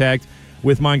maintained contact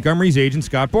with Montgomery's agent,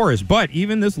 Scott Boras. But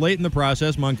even this late in the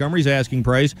process, Montgomery's asking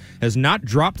price has not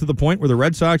dropped to the point where the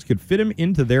Red Sox could fit him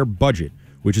into their budget,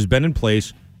 which has been in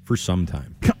place for some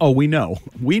time. Oh, we know.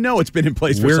 We know it's been in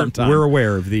place for some time. We're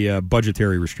aware of the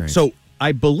budgetary restraints. So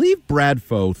I believe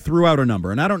Bradfo threw out a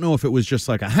number, and I don't know if it was just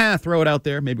like throw it out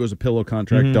there. Maybe it was a pillow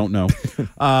contract. Don't know.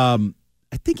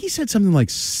 I think he said something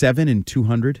like 7 and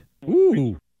 200.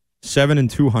 Ooh. 7 and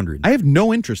 200. I have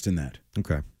no interest in that.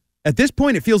 Okay. At this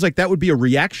point, it feels like that would be a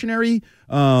reactionary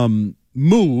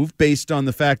move based on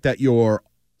the fact that your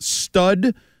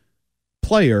stud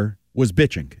player was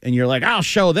bitching. And you're like, I'll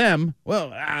show them.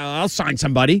 Well, I'll sign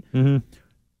somebody. Mm-hmm.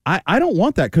 I don't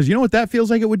want that because you know what that feels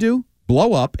like it would do?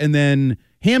 Blow up and then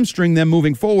hamstring them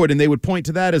moving forward, and they would point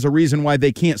to that as a reason why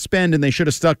they can't spend, and they should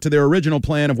have stuck to their original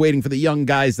plan of waiting for the young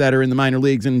guys that are in the minor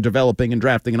leagues and developing and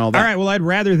drafting and all that. All right, well, I'd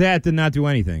rather that than not do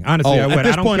anything. Honestly, I would. At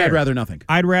this I don't point, care. I'd rather nothing.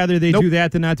 I'd rather they do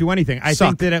that than not do anything. I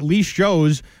think that at least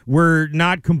shows we're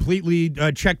not completely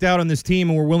checked out on this team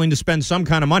and we're willing to spend some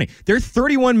kind of money. They're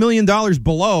 $31 million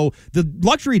below the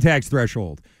luxury tax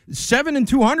threshold. 7 and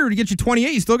 200 to get you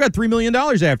 28. You still got $3 million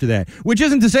after that, which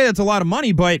isn't to say that's a lot of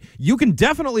money, but you can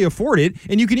definitely afford it,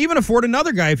 and you can even afford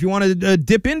another guy if you want to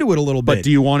dip into it a little bit. But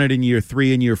do you want it in year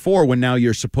 3 and year 4 when now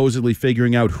you're supposedly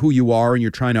figuring out who you are and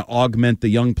you're trying to augment the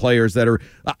young players that are...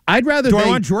 I'd rather Do I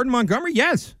want Jordan Montgomery?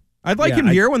 Yes. I'd like him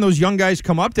here when those young guys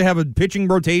come up to have a pitching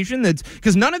rotation. That's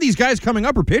because none of these guys coming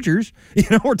up are pitchers.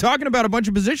 We're talking about a bunch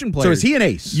of position players. So is he an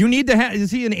ace? You need to have. Is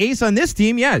he an ace on this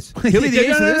team? Yes. He'll be the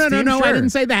ace on this team. No, sure. I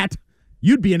didn't say that.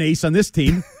 You'd be an ace on this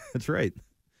team. That's right.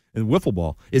 And wiffle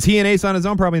ball. Is he an ace on his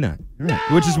own? Probably not. No.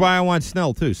 Which is why I want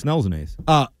Snell too. Snell's an ace.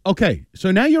 Okay, so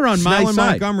now you're on Snell my and side.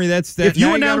 Montgomery. That's that. If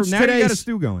you announce today, you got a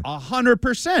stew going.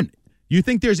 100%. You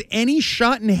think there's any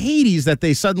shot in Hades that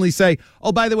they suddenly say,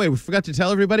 oh, by the way, we forgot to tell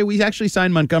everybody we actually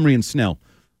signed Montgomery and Snell?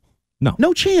 No.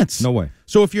 No chance. No way.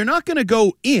 So if you're not going to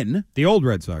go in. The old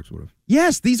Red Sox would have.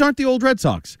 Yes, these aren't the old Red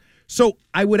Sox. So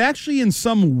I would actually, in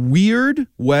some weird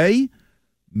way,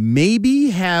 maybe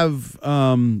have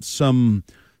some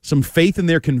faith in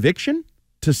their conviction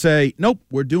to say, nope,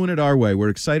 we're doing it our way. We're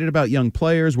excited about young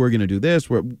players. We're going to do this.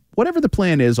 Whatever the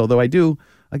plan is, although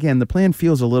the plan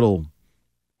feels a little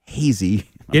hazy.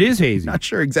 It is hazy. Not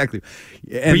sure exactly.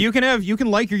 But you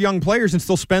can like your young players and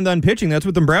still spend on pitching. That's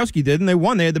what Dombrowski did, and they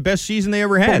won. They had the best season they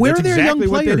ever had. But where That's are their exactly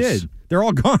young what players? they did. They're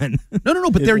all gone. No.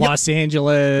 But they're Los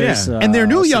Angeles. Yeah. And their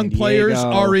new young San players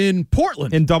Diego. are in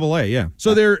Portland. In Double-A, yeah.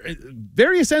 So they're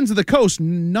various ends of the coast,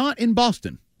 not in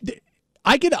Boston.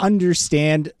 I could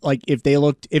understand, like, if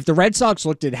the Red Sox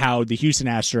looked at how the Houston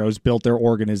Astros built their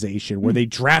organization, where they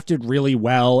drafted really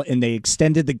well and they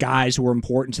extended the guys who were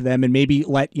important to them and maybe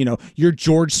let, your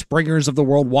George Springers of the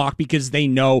world walk because they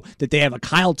know that they have a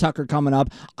Kyle Tucker coming up.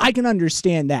 I can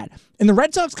understand that. And the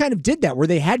Red Sox kind of did that, where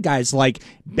they had guys like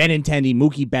Benintendi,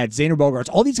 Mookie Betts, Xander Bogaerts,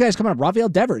 all these guys coming up, Rafael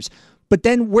Devers. But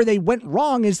then where they went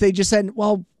wrong is they just said,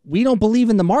 well, we don't believe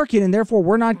in the market, and therefore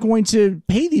we're not going to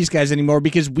pay these guys anymore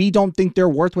because we don't think they're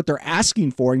worth what they're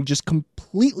asking for, and just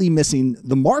completely missing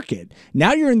the market.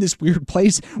 Now you're in this weird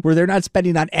place where they're not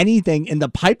spending on anything, and the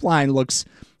pipeline looks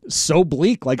so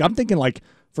bleak. Like, I'm thinking, like,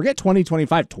 forget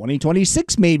 2025,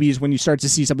 2026 maybe is when you start to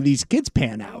see some of these kids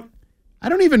pan out. I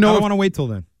don't even know. I don't want to wait till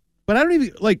then. But I don't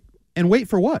even, like, and wait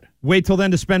for what? Wait till then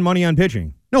to spend money on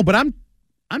pitching. No, but I'm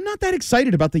not that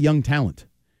excited about the young talent.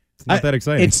 It's not that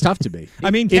exciting. It's tough to be.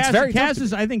 I mean, it's very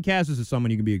Cassis, I think Cassis is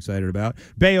someone you can be excited about.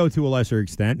 Bayo to a lesser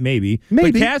extent, maybe.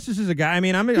 Maybe. But Cassis is a guy. I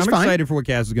mean, I'm excited for what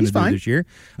Cassis is going to do this year.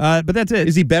 But that's it.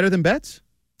 Is he better than Betts?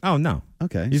 Oh, no.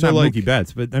 Okay. He's not Mookie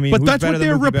Betts. But, I mean, but who's that's better what than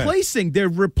they're Mookie replacing. Betts? They're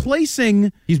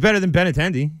replacing. He's better than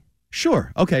Benintendi.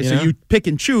 Sure. Okay. You know? You pick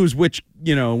and choose which,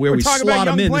 where We're we talking slot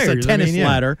about him in. young It's a players. tennis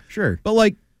ladder. Sure. But,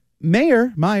 like,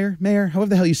 Meyer, however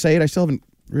the hell you say it, I still haven't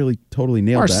really totally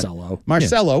nailed that.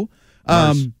 Marcelo.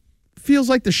 Feels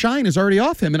like the shine is already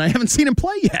off him, and I haven't seen him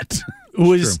play yet.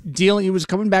 He was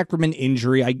coming back from an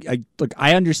injury.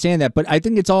 I understand that, but I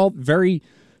think it's all very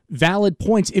valid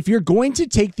points. If you're going to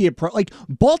take the approach, like,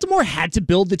 Baltimore had to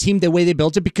build the team the way they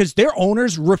built it because their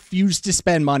owners refused to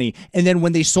spend money, and then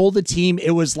when they sold the team,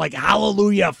 it was like,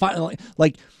 hallelujah, finally.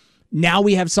 Like, now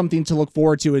we have something to look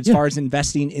forward to as far as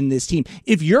investing in this team.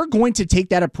 If you're going to take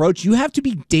that approach, you have to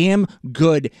be damn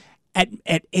good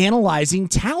at analyzing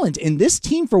talent. And this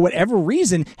team, for whatever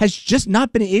reason, has just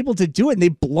not been able to do it. And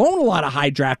they've blown a lot of high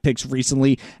draft picks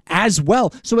recently as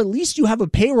well. So at least you have a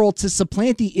payroll to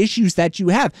supplant the issues that you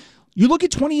have. You look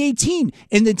at 2018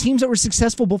 and the teams that were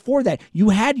successful before that. You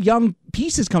had young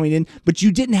pieces coming in, but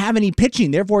you didn't have any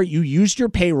pitching. Therefore, you used your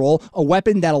payroll, a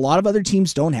weapon that a lot of other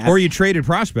teams don't have. Or you traded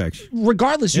prospects.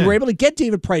 Regardless, you were able to get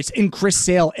David Price and Chris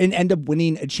Sale and end up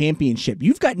winning a championship.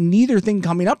 You've got neither thing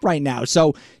coming up right now.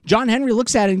 So John Henry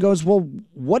looks at it and goes, well,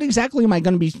 what exactly am I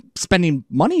going to be spending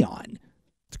money on?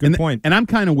 It's a good point. And I'm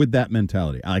kind of with that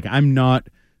mentality. Like, I'm not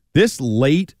 – this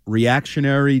late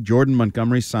reactionary Jordan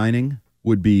Montgomery signing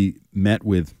would be met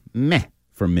with meh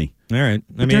from me. All right.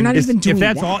 I mean, they're not even doing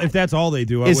if that's all they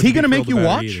do, is he going to make you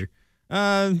watch?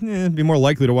 Be more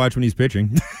likely to watch when he's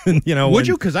pitching. Would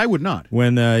you? Because I would not.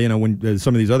 When when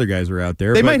some of these other guys are out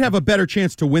there, they might have a better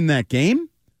chance to win that game.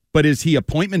 But is he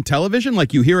appointment television?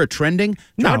 Like, you hear it trending?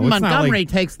 Jordan Montgomery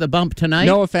takes the bump tonight.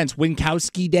 No offense,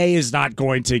 Winkowski Day is not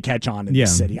going to catch on in the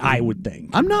city, I would think.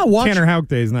 I'm not watching. Tanner Houck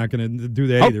Day is not going to do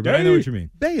that either, but I know what you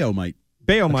mean. Bayo might.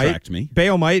 Me.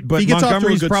 Bayo might, but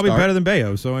Montgomery's probably better than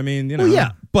Bayo. So, I mean, Well,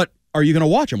 yeah, but are you going to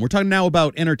watch him? We're talking now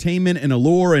about entertainment and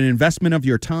allure and investment of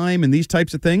your time and these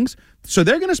types of things. So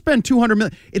they're going to spend $200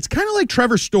 million. It's kind of like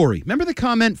Trevor Story. Remember the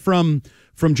comment from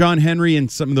John Henry and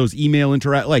some of those email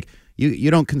like,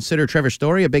 you don't consider Trevor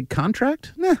Story a big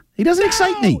contract? Nah, he doesn't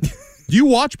excite me. Do you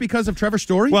watch because of Trevor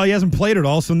Story? Well, he hasn't played at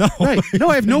all, so no. Right. No,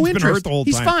 I have no He's interest. Been hurt the whole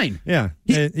He's time. fine. Yeah.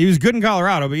 He was good in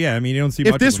Colorado, but yeah, I mean, you don't see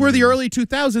much If this of him were the anymore. early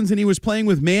 2000s and he was playing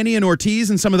with Manny and Ortiz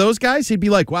and some of those guys, he'd be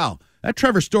like, wow, that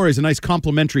Trevor Story is a nice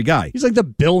complimentary guy. He's like the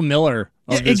Bill Miller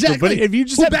of this group. But if you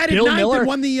just have batted Bill ninth Miller and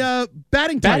won the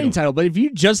batting title. But if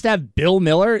you just have Bill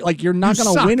Miller, like, you're not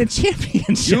going to win a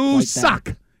championship. You like suck.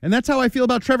 That. And that's how I feel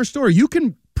about Trevor Story. You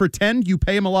can pretend you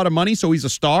pay him a lot of money so he's a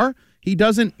star. He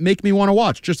doesn't make me want to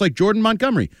watch, just like Jordan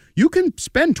Montgomery. You can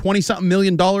spend $20-something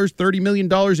million, $30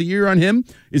 million a year on him.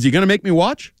 Is he going to make me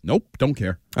watch? Nope, don't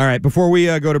care. All right, before we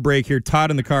go to break here,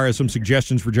 Todd in the car has some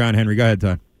suggestions for John Henry. Go ahead,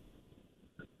 Todd.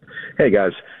 Hey,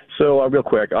 guys. So real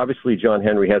quick, obviously John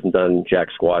Henry hasn't done jack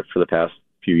squat for the past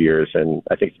few years, and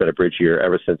I think it's been a bridge year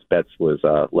ever since Betts was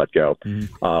let go.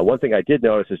 Mm-hmm. One thing I did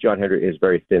notice is John Henry is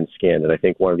very thin-skinned, and I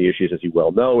think one of the issues, as you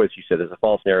well know, is you said there's a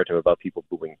false narrative about people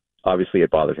booing. Obviously, it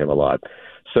bothered him a lot.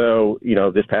 So,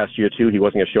 this past year, too, he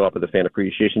wasn't going to show up at the Fan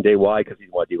Appreciation Day. Why? Because he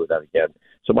didn't want to deal with that again.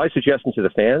 So my suggestion to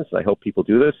the fans, and I hope people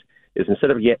do this, is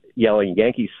instead of yelling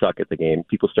Yankees suck at the game,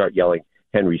 people start yelling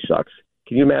Henry sucks.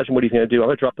 Can you imagine what he's going to do? I'm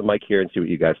going to drop the mic here and see what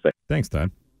you guys think. Thanks, Todd.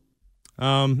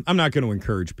 I'm not going to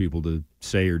encourage people to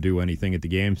say or do anything at the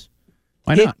games.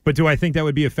 Why not? But do I think that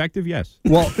would be effective? Yes.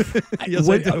 Well, yes,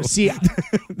 I do. See,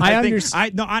 I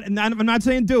understand. I'm not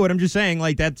saying do it. I'm just saying,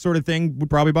 like, that sort of thing would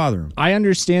probably bother him. I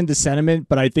understand the sentiment,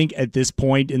 but I think at this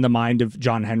point in the mind of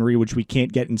John Henry, which we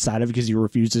can't get inside of because he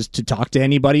refuses to talk to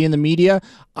anybody in the media,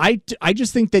 I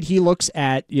just think that he looks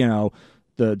at,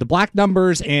 the black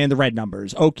numbers and the red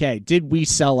numbers. Okay, did we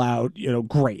sell out?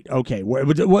 Great. Okay,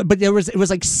 but it was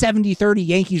like 70-30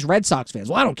 Yankees Red Sox fans.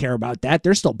 Well, I don't care about that.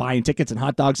 They're still buying tickets and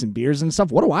hot dogs and beers and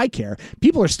stuff. What do I care?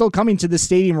 People are still coming to the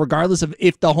stadium regardless of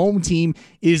if the home team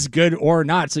is good or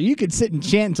not. So you can sit and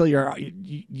chant until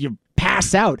you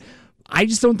pass out. I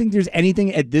just don't think there's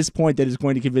anything at this point that is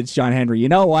going to convince John Henry, you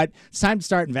know what? It's time to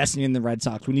start investing in the Red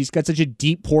Sox when he's got such a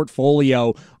deep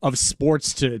portfolio of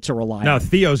sports to rely on. No,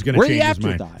 Theo's going to change his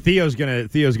mind. Theo's going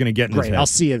to get in his head. I'll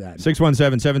see you then.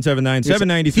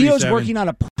 617-779-7937. Theo's working on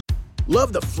a...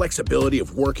 Love the flexibility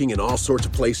of working in all sorts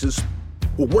of places?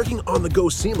 Well, working on the go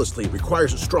seamlessly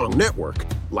requires a strong network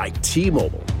like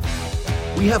T-Mobile.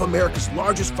 We have America's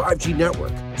largest 5G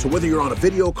network, so whether you're on a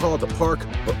video call at the park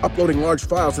or uploading large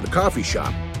files at the coffee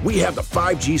shop, we have the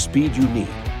 5G speed you need.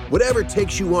 Whatever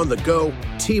takes you on the go,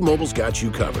 T-Mobile's got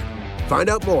you covered. Find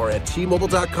out more at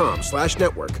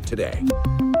T-Mobile.com/network today.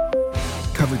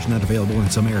 Coverage not available in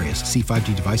some areas. See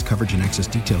 5G device coverage and access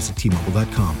details at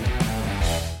T-Mobile.com.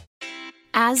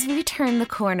 As we turn the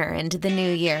corner into the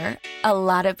new year, a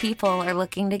lot of people are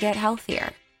looking to get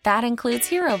healthier. That includes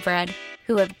Hero Bread,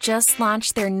 who have just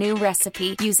launched their new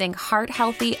recipe using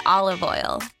heart-healthy olive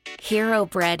oil. Hero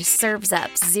Bread serves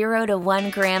up 0 to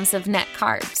 1 grams of net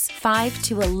carbs, 5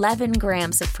 to 11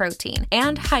 grams of protein,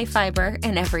 and high fiber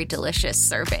in every delicious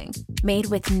serving. Made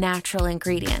with natural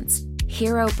ingredients,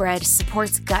 Hero Bread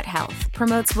supports gut health,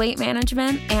 promotes weight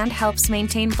management, and helps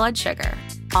maintain blood sugar.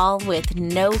 All with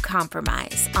no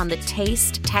compromise on the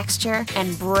taste, texture,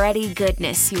 and bready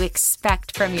goodness you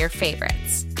expect from your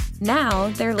favorites. Now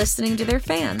they're listening to their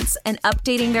fans and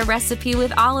updating their recipe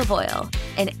with olive oil,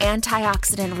 an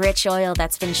antioxidant-rich oil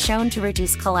that's been shown to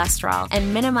reduce cholesterol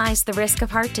and minimize the risk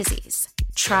of heart disease.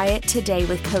 Try it today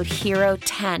with code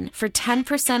HERO10 for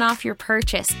 10% off your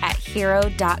purchase at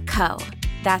hero.co.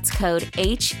 That's code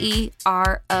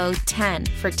HERO10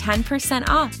 for 10%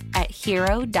 off at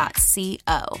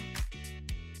hero.co.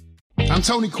 I'm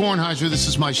Tony Kornheiser. This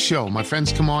is my show. My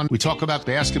friends come on. We talk about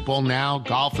basketball now,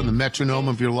 golf, and the metronome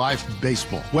of your life,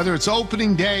 baseball. Whether it's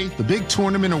opening day, the big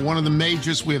tournament, or one of the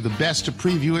majors, we have the best to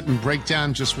preview it and break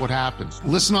down just what happens.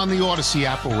 Listen on the Odyssey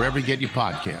app or wherever you get your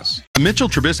podcasts. The Mitchell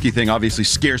Trubisky thing obviously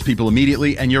scares people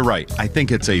immediately, and you're right. I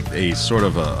think it's a sort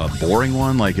of a boring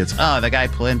one. Like it's, the guy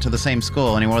went to the same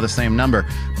school and he wore the same number.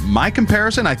 My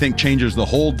comparison, I think, changes the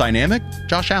whole dynamic.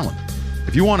 Josh Allen.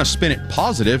 If you want to spin it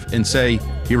positive and say,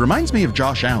 he reminds me of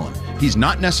Josh Allen. He's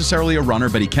not necessarily a runner,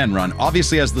 but he can run.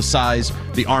 Obviously has the size,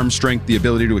 the arm strength, the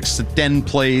ability to extend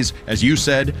plays. As you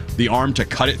said, the arm to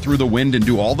cut it through the wind and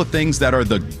do all the things that are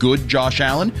the good Josh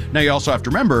Allen. Now, you also have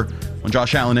to remember, when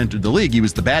Josh Allen entered the league, he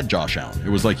was the bad Josh Allen. It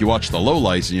was like you watch the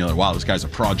lowlights and you're like, wow, this guy's a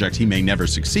project. He may never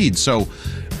succeed. So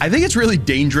I think it's really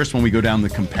dangerous when we go down the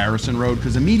comparison road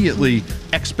because immediately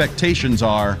expectations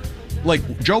are, like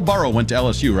Joe Burrow went to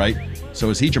LSU, right? So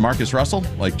is he Jamarcus Russell?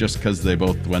 Like just because they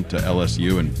both went to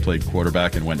LSU and played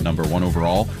quarterback and went number 1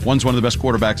 overall? One's one of the best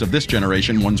quarterbacks of this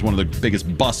generation. One's one of the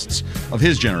biggest busts of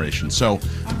his generation. So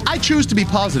I choose to be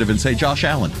positive and say Josh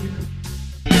Allen.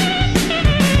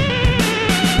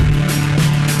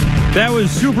 That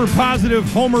was super positive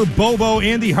Homer Bobo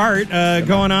Andy Hart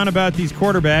going on about these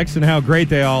quarterbacks and how great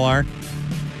they all are.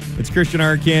 It's Christian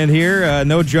Arcand here.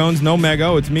 No Jones, no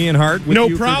Mego. It's me and Hart with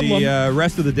you for the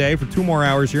rest of the day for 2 more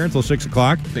hours here until 6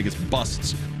 o'clock. Biggest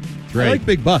busts. That's right. I like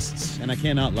big busts, and I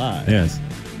cannot lie. Yes.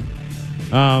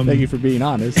 Thank you for being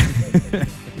honest.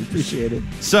 Appreciate it.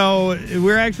 So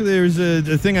there's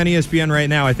a thing on ESPN right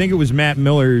now. I think it was Matt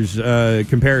Miller's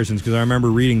comparisons because I remember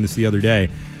reading this the other day.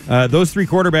 Those 3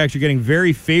 quarterbacks are getting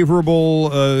very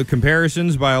favorable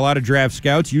comparisons by a lot of draft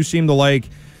scouts. You seem to like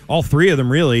all 3 of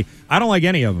them, really. I don't like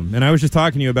any of them, and I was just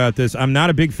talking to you about this. I'm not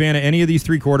a big fan of any of these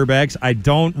 3 quarterbacks. I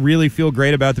don't really feel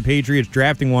great about the Patriots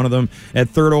drafting one of them at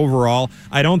 3rd overall.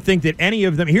 I don't think that any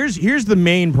of them... Here's the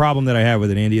main problem that I have with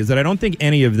it, Andy, is that I don't think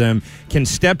any of them can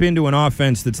step into an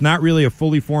offense that's not really a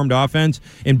fully formed offense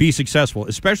and be successful,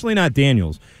 especially not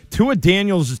Daniels. 2 of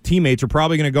Daniels' teammates are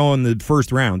probably going to go in the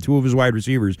first round. 2 of his wide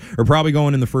receivers are probably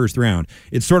going in the first round.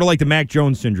 It's sort of like the Mac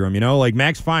Jones syndrome, you know? Like,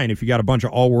 Mac's fine if you got a bunch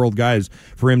of all-world guys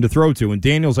for him to throw to, and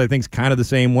Daniels, I think, is kind of the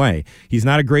same way. He's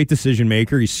not a great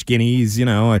decision-maker. He's skinny. He's,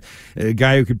 a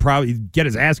guy who could probably get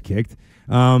his ass kicked.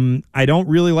 I don't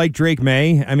really like Drake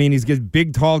May. I mean, he's a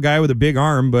big, tall guy with a big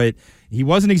arm, but he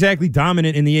wasn't exactly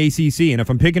dominant in the ACC. And if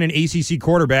I'm picking an ACC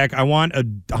quarterback, I want a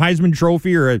Heisman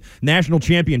Trophy or a national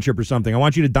championship or something. I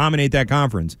want you to dominate that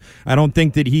conference. I don't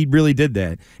think that he really did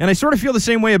that. And I sort of feel the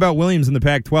same way about Williams in the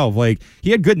Pac-12. Like,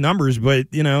 he had good numbers, but,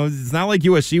 it's not like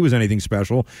USC was anything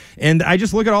special. And I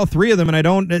just look at all 3 of them,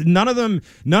 and none of them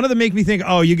make me think,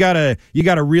 oh, you gotta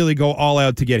really go all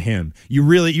out to get him.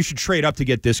 You should trade up to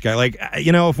get this guy. Like,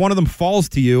 if one of them falls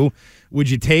to you, would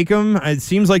you take him? It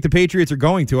seems like the Patriots are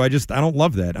going to. I don't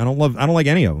love that. I don't like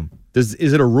any of them. Is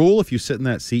it a rule if you sit in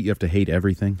that seat you have to hate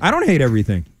everything? I don't hate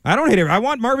everything. I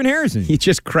want Marvin Harrison. He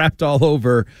just crapped all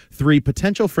over 3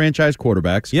 potential franchise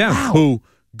quarterbacks. Yeah. Who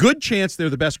Good chance they're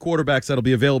the best quarterbacks that'll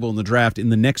be available in the draft in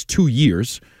the next 2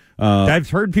 years. I've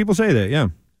heard people say that, yeah.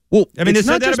 Well, I mean, they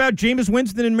said that about Jameis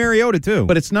Winston and Mariota, too.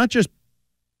 But it's not just...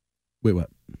 Wait, what?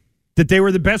 That they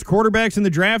were the best quarterbacks in the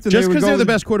draft? And Just because they're the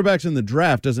best quarterbacks in the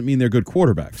draft doesn't mean they're good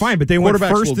quarterbacks. Fine, but they went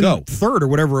first and third or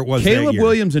whatever it was Caleb that year.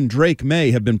 Williams and Drake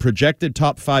May have been projected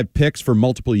top 5 picks for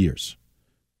multiple years.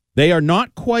 They are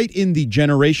not quite in the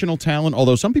generational talent,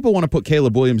 although some people want to put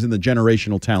Caleb Williams in the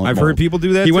generational talent I've mold. heard people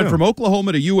do that, He too. went from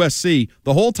Oklahoma to USC.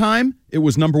 The whole time, it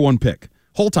was number 1 pick.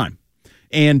 Whole time.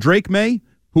 And Drake May,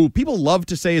 who people love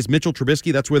to say is Mitchell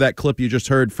Trubisky. That's where that clip you just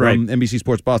heard from NBC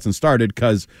Sports Boston started,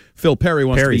 because Phil Perry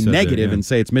wants to be negative and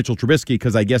say it's Mitchell Trubisky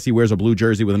because I guess he wears a blue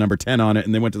jersey with a number 10 on it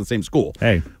and they went to the same school.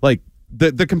 Hey. Like,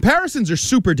 the comparisons are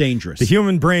super dangerous. The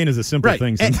human brain is a simple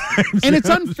thing sometimes. And it's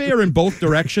unfair in both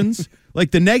directions.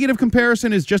 Like, the negative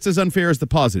comparison is just as unfair as the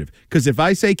positive. Because if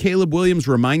I say Caleb Williams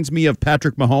reminds me of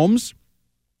Patrick Mahomes,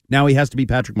 now he has to be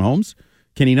Patrick Mahomes.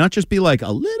 Can he not just be like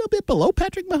a little bit below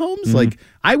Patrick Mahomes? Mm-hmm.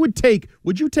 Like,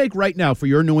 would you take right now for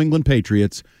your New England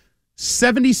Patriots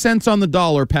 70 cents on the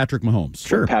dollar Patrick Mahomes?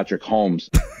 Sure. Patrick Holmes.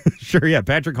 Sure, yeah,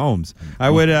 Patrick Holmes. I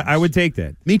would take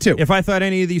that. Me too. If I thought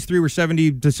any of these three were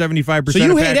 70 to 75% So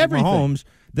you of hate Patrick everything. Mahomes,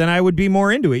 then I would be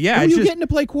more into it. Yeah, Who are it's you just, getting to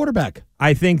play quarterback?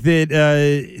 I think that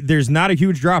there's not a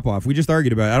huge drop-off. We just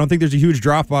argued about it. I don't think there's a huge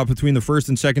drop-off between the first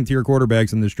and second-tier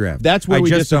quarterbacks in this draft. That's where I we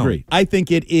just disagree. don't. I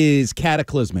think it is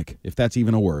cataclysmic, if that's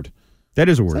even a word. That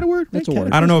is a word. Is that a word? That's a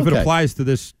word. I don't know if it Okay. applies to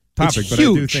this topic, It's but I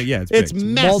do huge. think, yeah, It's big.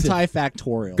 massive.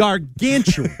 Multifactorial.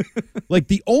 Gargantuan. Like,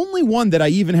 the only one that I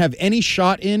even have any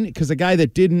shot in, because a guy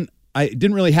that didn't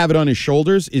really have it on his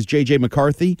shoulders, is J.J.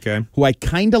 McCarthy, who I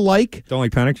kind of like. Don't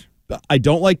like Penix? I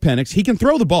don't like Penix. He can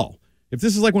throw the ball. If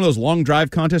this is like one of those long drive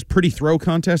contests, pretty throw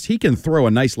contests, he can throw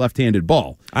a nice left-handed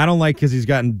ball. I don't like because he's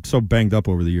gotten so banged up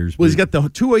over the years. Well, he's got the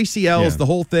 2 ACLs, the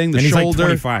whole thing, the and he's shoulder.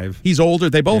 like 25. He's older.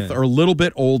 They both are a little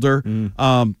bit older.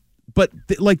 But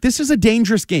this is a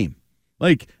dangerous game.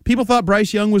 Like, people thought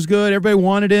Bryce Young was good. Everybody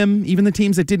wanted him. Even the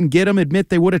teams that didn't get him admit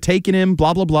they would have taken him,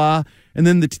 blah, blah, blah. And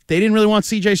then they didn't really want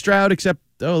C.J. Stroud, except,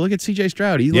 look at C.J.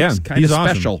 Stroud. He looks kind of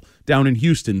special awesome. down in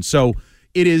Houston. So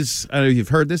it is, I don't know if you've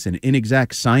heard this, an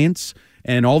inexact science.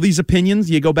 And all these opinions,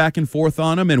 you go back and forth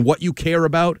on them and what you care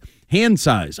about. Hand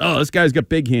size. Oh, this guy's got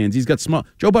big hands. He's got small.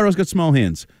 Joe Burrow's got small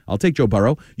hands. I'll take Joe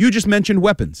Burrow. You just mentioned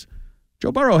weapons.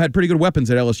 Joe Burrow had pretty good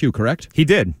weapons at LSU, correct? He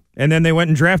did. And then they went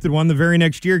and drafted one the very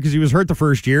next year because he was hurt the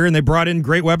first year, and they brought in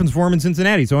great weapons for him in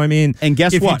Cincinnati. So, I mean, and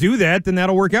guess if what? you do that, then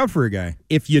that'll work out for a guy.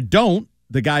 If you don't,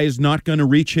 the guy is not going to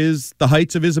reach the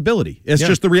heights of his ability. It's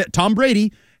just Tom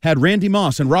Brady had Randy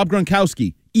Moss and Rob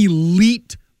Gronkowski,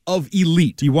 elite of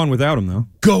elite. He won without him, though.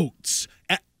 Goats.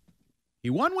 He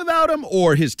won without him,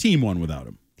 or his team won without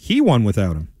him? He won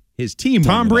without him. His team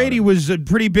Tom won Brady him. was a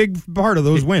pretty big part of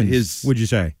those wins, would you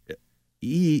say?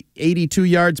 82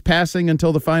 yards passing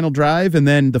until the final drive, and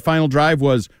then the final drive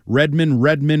was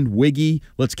Redmond, Wiggy.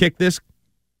 Let's kick this.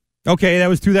 Okay, that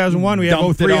was 2001. We had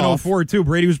Dumped 03 it and off. 04, too.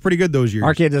 Brady was pretty good those years.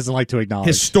 Arcand doesn't like to acknowledge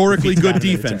Historically good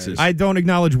defenses. I don't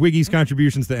acknowledge Wiggy's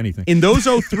contributions to anything. In those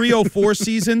 03-04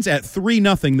 seasons, at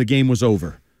 3-0, the game was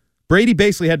over. Brady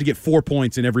basically had to get 4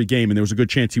 points in every game, and there was a good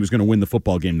chance he was going to win the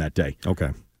football game that day. Okay.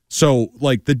 So,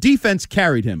 the defense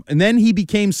carried him, and then he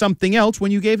became something else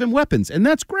when you gave him weapons, and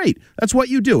that's great. That's what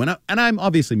you do. And I'm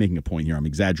obviously making a point here. I'm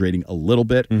exaggerating a little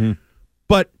bit. Mm-hmm.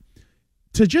 But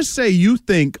to just say you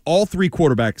think all three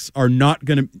quarterbacks are not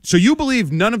going to – so you believe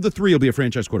none of the three will be a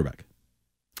franchise quarterback?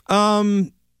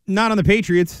 Not on the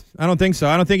Patriots. I don't think so.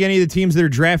 I don't think any of the teams that are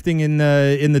drafting in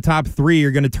the top three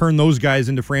are going to turn those guys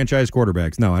into franchise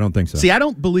quarterbacks. No, I don't think so. See, I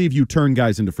don't believe you turn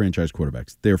guys into franchise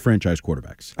quarterbacks. They're franchise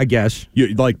quarterbacks. I guess.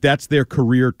 That's their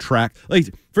career track.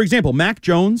 Like, for example, Mac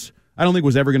Jones, I don't think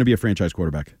was ever going to be a franchise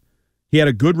quarterback. He had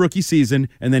a good rookie season,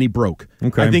 and then he broke.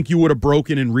 Okay. I think you would have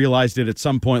broken and realized it at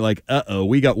some point, like,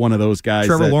 we got one of those guys.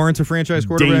 Trevor Lawrence, a franchise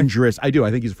quarterback? Dangerous. I do. I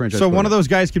think he's a franchise quarterback. So one of those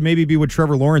guys could maybe be what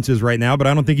Trevor Lawrence is right now, but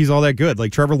I don't think he's all that good.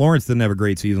 Like, Trevor Lawrence didn't have a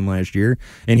great season last year,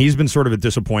 and he's been sort of a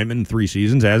disappointment in 3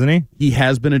 seasons, hasn't he? He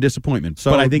has been a disappointment.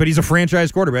 So, but he's a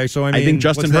franchise quarterback, so I think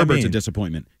Justin what's that Herbert's mean? a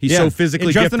disappointment. He's so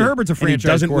physically Justin gifted, Herbert's a franchise and he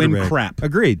doesn't quarterback. win crap.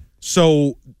 Agreed.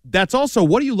 So that's also,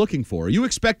 what are you looking for? Are you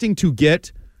expecting to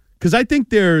get, because I think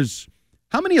there's,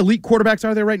 how many elite quarterbacks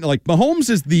are there right now? Like, Mahomes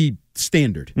is the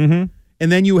standard. Mm-hmm.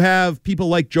 And then you have people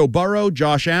like Joe Burrow,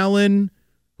 Josh Allen.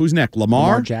 Who's next?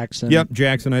 Lamar Jackson. Yep,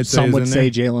 Jackson, I'd say. Some would is in say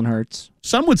there. Jalen Hurts.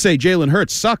 Some would say Jalen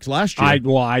Hurts sucked last year.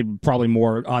 I'm probably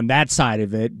more on that side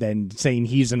of it than saying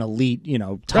he's an elite,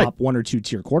 top 1 or 2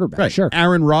 tier quarterback. Right. Sure.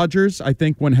 Aaron Rodgers, I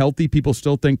think when healthy, people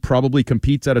still think probably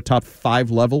competes at a top 5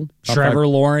 level. Trevor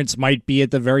Lawrence might be at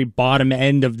the very bottom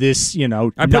end of this,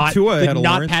 I put Tua ahead of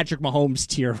not Lawrence. Patrick Mahomes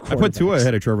tier of quarterbacks. I put Tua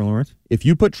ahead of Trevor Lawrence. If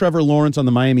you put Trevor Lawrence on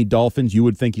the Miami Dolphins, you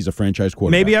would think he's a franchise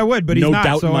quarterback. Maybe I would, but he's no not.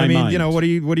 Doubt So in my mind. what are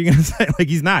you going to say? Like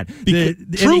he's not. He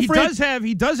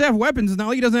does have weapons. It's not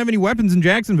like he doesn't have any weapons in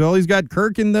Jacksonville. He's got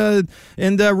Kirk and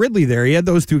Ridley there. He had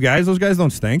those 2 guys. Those guys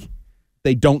don't stink.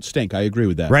 They don't stink. I agree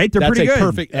with that. Right? They're pretty good.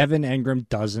 Perfect. Evan Engram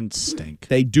doesn't stink.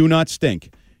 They do not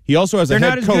stink. He also has a head coach.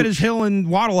 They're not as good as Hill and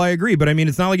Waddle, I agree, but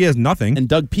it's not like he has nothing. And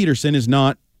Doug Peterson is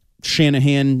not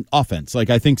Shanahan offense. Like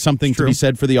I think something to be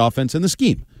said for the offense and the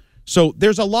scheme. So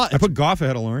there's a lot. I put Goff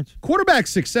ahead of Lawrence. Quarterback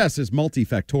success is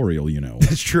multifactorial,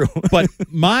 That's true. But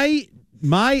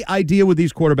my idea with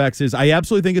these quarterbacks is I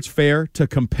absolutely think it's fair to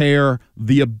compare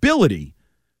the ability.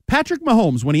 Patrick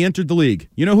Mahomes, when he entered the league,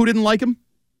 you know who didn't like him?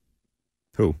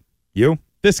 Who? You?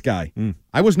 This guy.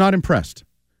 I was not impressed.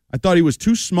 I thought he was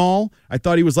too small. I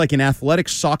thought he was like an athletic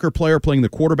soccer player playing the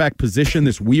quarterback position,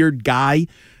 this weird guy.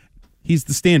 He's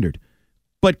the standard.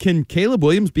 But can Caleb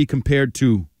Williams be compared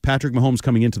to Patrick Mahomes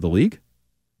coming into the league?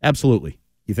 Absolutely.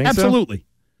 You think Absolutely. so?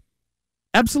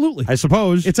 Absolutely. I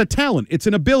suppose. It's a talent. It's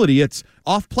an ability. It's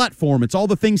off-platform. It's all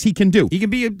the things he can do. He can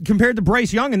be compared to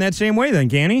Bryce Young in that same way then,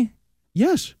 can he?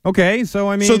 Yes. Okay,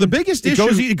 so So the biggest issue...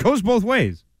 It goes both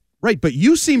ways. Right, but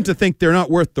you seem to think they're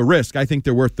not worth the risk. I think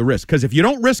they're worth the risk. Because if you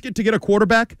don't risk it to get a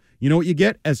quarterback, you know what you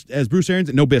get? As Bruce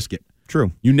Arians, no biscuit.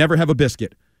 True. You never have a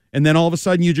biscuit. And then all of a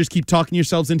sudden you just keep talking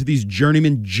yourselves into these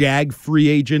journeyman Jag free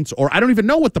agents, or I don't even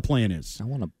know what the plan is. I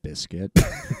want a biscuit.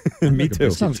 Me too.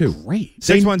 That sounds great.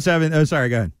 617. Oh, sorry,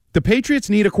 go ahead. The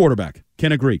Patriots need a quarterback.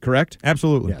 Can agree, correct?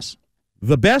 Absolutely. Yes.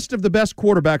 The best of the best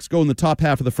quarterbacks go in the top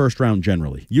half of the first round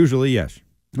generally. Usually, yes.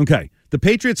 Okay. The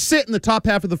Patriots sit in the top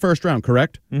half of the first round,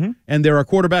 correct? Mm-hmm. And there are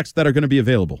quarterbacks that are going to be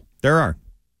available. There are.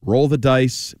 Roll the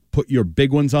dice, put your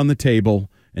big ones on the table,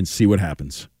 and see what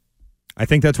happens. I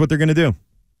think that's what they're going to do.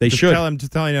 They should.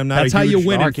 Just telling you, I'm not That's how you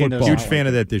win in football. Huge fan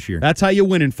of that this year. That's how you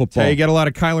win in football. You got a lot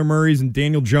of Kyler Murrays and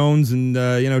Daniel Jones and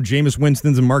Jameis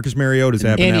Winston's and Marcus Mariota's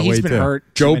happening that way he's been too.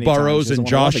 hurt Joe Burrows and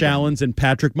Josh Allen's and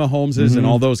Patrick Mahomes's and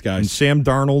all those guys. And Sam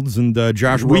Darnold's and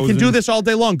Josh We Rosen's. can do this all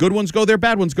day long. Good ones go there,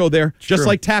 bad ones go there. Just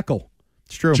like tackle.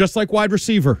 It's true. Just like wide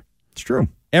receiver. It's true.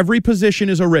 Every position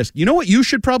is a risk. You know what you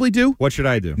should probably do? What should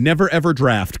I do? Never, ever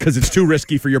draft because it's too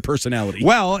risky for your personality.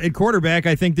 Well, at quarterback,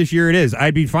 I think this year it is.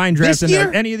 I'd be fine drafting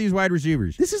any of these wide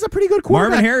receivers. This is a pretty good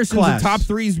quarterback Marvin Harrison's class. a top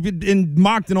 3. He's been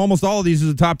mocked in almost all of these as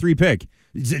a top 3 pick.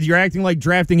 You're acting like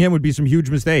drafting him would be some huge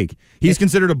mistake. He's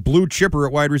considered a blue chipper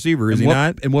at wide receiver, is he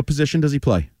not? And what position does he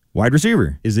play? Wide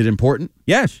receiver. Is it important?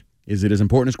 Yes. Is it as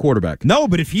important as quarterback? No,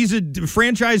 but if he's a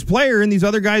franchise player and these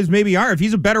other guys maybe are, if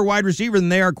he's a better wide receiver than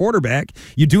they are quarterback,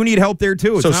 you do need help there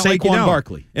too. It's so not like you Saquon don't.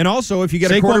 Barkley. And also, if you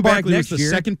get Saquon a quarterback Barkley next was the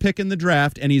year, second pick in the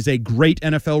draft, and he's a great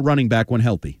NFL running back when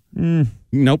healthy.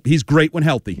 Nope, he's great when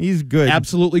healthy. He's good.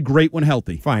 Absolutely great when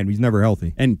healthy. Fine, he's never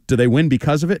healthy. And do they win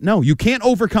because of it? No, you can't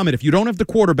overcome it. If you don't have the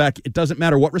quarterback, it doesn't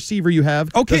matter what receiver you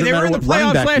have. Okay, doesn't they were matter in the what running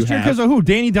playoffs back last you year have. because of who?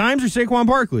 Danny Dimes or Saquon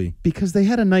Barkley? Because they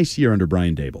had a nice year under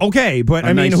Brian Dable. Okay, but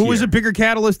A nice who was year. a bigger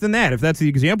catalyst than that? If that's the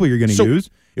example you're going to use,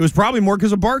 it was probably more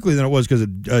because of Barkley than it was because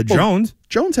of Jones.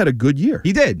 Jones had a good year.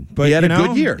 He did, but he had a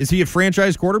good year. Is he a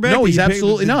franchise quarterback? No, he's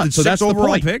absolutely not. So that's the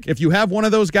point. Pick? If you have one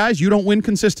of those guys, you don't win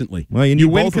consistently. Well, you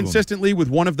win both of them. consistently with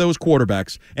one of those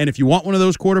quarterbacks. And if you want one of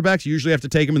those quarterbacks, you usually have to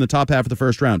take him in the top half of the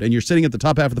first round. And you're sitting at the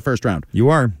top half of the first round. You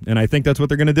are, and I think that's what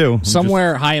they're going to do.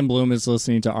 Somewhere High and Bloom is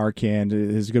listening to Arcand,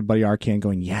 his good buddy Arcand,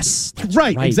 going, yes, that's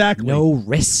right, exactly. No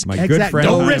risk. My good friend.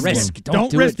 Don't High risk and it. Bloom.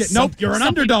 Don't risk it. Nope, you're an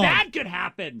underdog. Bad could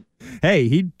happen. Hey,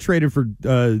 he traded for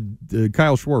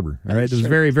Kyle Schwarber. All right, it was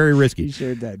very, very risky. He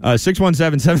sure did.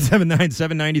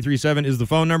 617-779-7937 is the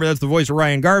phone number. That's the voice of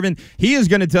Ryan Garvin. He is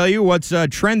going to tell you what's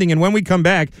trending. And when we come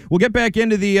back, we'll get back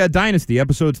into the Dynasty,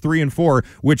 episodes 3 and 4,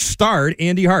 which starred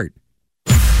Andy Hart.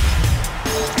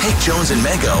 Take Jones and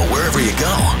Mego wherever you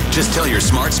go. Just tell your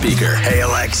smart speaker, Hey,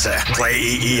 Alexa, play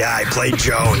EEI, play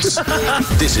Jones.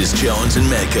 this is Jones and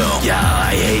Mego. Yeah,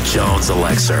 I hate Jones,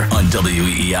 Alexa. On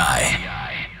WEI.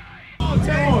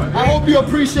 I hope you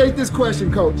appreciate this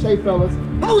question, Coach. Hey, fellas.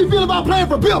 How do we feel about playing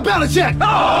for Bill Belichick?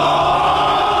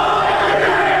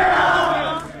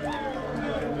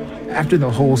 After the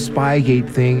whole Spygate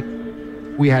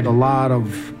thing, we had a lot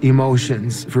of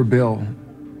emotions for Bill.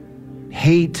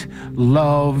 Hate,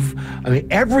 love,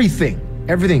 everything,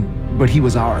 but he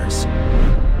was ours.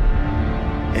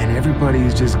 And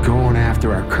everybody's just going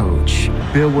after our coach.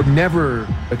 Bill would never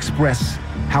express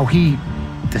how he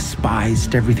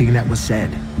despised everything that was said.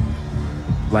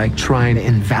 Like trying to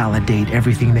invalidate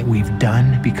everything that we've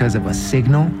done because of a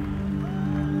signal.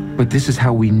 But this is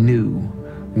how we knew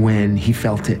when he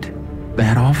felt it.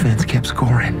 That offense kept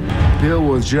scoring. Bill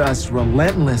was just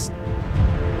relentless.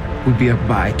 We'd be up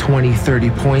by 20, 30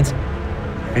 points.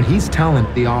 And he's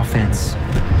telling the offense,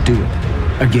 do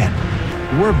it again.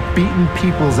 We're beating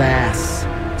people's ass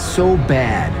so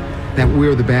bad that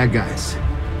we're the bad guys.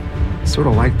 Sort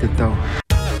of liked it, though.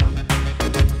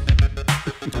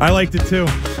 I liked it, too.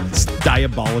 It's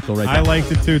diabolical right now. I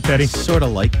liked it, too, Teddy. Sort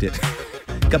of liked it.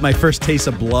 Got my first taste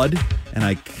of blood, and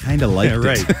I kind of liked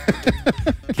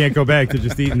it. Can't go back to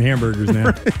just eating hamburgers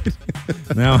now.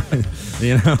 Now,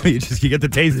 you get the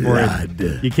taste for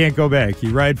it. You can't go back.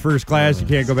 You ride first class, you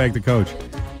can't go back to coach.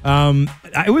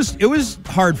 It was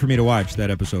hard for me to watch that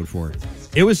episode 4.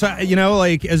 It was,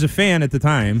 like as a fan at the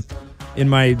time, in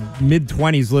my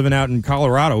mid-20s living out in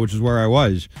Colorado, which is where I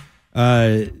was,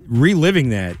 reliving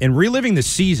that and reliving the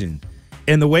season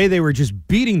and the way they were just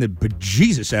beating the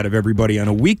bejesus out of everybody on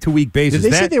a week-to-week basis.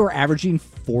 Did they say they were averaging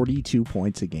 42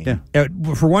 points a game? Yeah.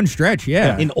 For one stretch,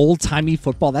 yeah. In old-timey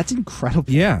football, that's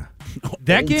incredible. Yeah.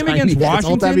 That game against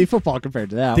Washington. Old-timey football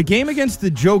compared to that. The game against the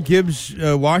Joe Gibbs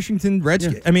Washington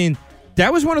Redskins. Yeah. I mean,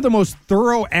 that was one of the most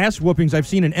thorough ass whoopings I've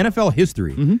seen in NFL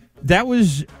history. Mm-hmm. That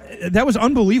was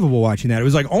unbelievable watching that. It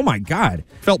was like, oh my God.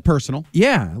 Felt personal.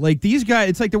 Yeah. Like these guys,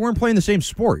 it's like they weren't playing the same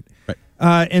sport. Right.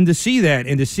 And to see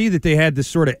that they had this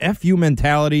sort of FU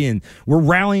mentality and we're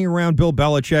rallying around Bill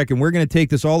Belichick and we're going to take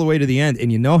this all the way to the end,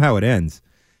 and you know how it ends.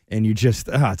 And you just,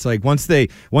 it's like once they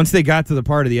got to the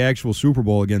part of the actual Super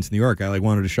Bowl against New York, I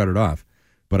wanted to shut it off.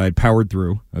 But I powered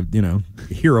through.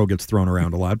 Hero gets thrown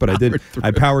around a lot, but I did.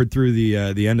 I powered through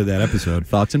the end of that episode.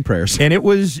 Thoughts and prayers. And it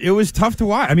was tough to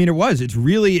watch. I mean, it was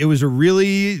a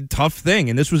really tough thing.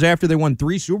 And this was after they won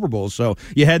 3 Super Bowls, so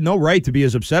you had no right to be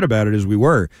as upset about it as we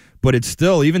were. But it's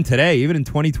still, even today, even in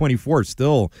 2024, it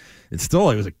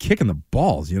was a kick in the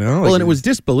balls. Well, and it was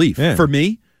disbelief for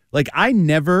me. Like, I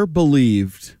never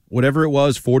believed whatever it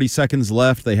was. 40 seconds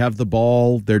left. They have the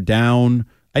ball. They're down.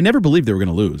 I never believed they were going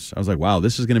to lose. I was like, wow,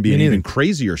 this is going to be an even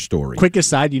crazier story. Quick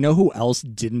aside, you know who else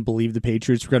didn't believe the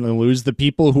Patriots were going to lose? The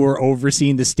people who were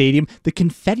overseeing the stadium. The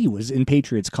confetti was in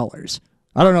Patriots colors.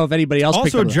 I don't know if anybody else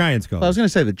picked also up Giants colors. Well, I was going to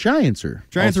say the Giants are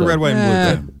red, white,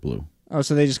 and blue. Oh,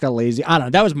 so they just got lazy. I don't know.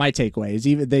 That was my takeaway. Is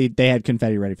even they had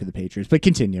confetti ready for the Patriots. But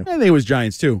continue. I think it was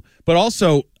Giants too. But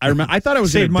also, I remember I thought I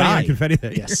was going to die. Confetti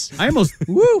that yes, I almost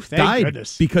died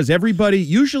because everybody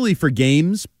usually for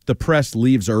games the press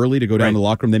leaves early to go down to the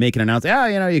locker room. They make an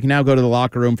announcement. You can now go to the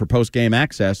locker room for post game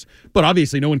access. But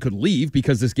obviously, no one could leave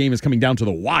because this game is coming down to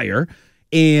the wire.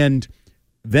 And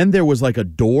then there was like a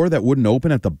door that wouldn't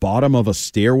open at the bottom of a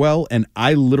stairwell, and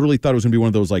I literally thought it was going to be one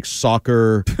of those like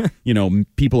soccer,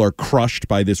 people are crushed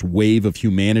by this wave of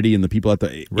humanity, and the people at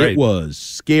the it was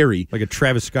scary, like a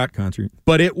Travis Scott concert.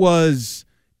 But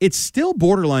it's still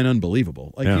borderline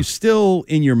unbelievable. Like you still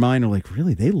in your mind are like,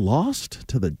 really, they lost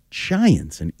to the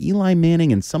Giants and Eli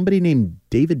Manning and somebody named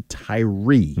David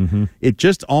Tyree. Mm-hmm. It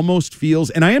just almost feels,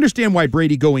 and I understand why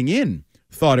Brady going in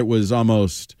thought it was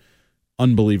almost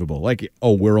unbelievable. Like,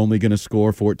 we're only going to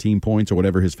score 14 points or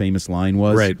whatever his famous line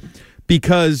was. Right.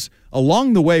 Because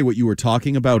along the way, what you were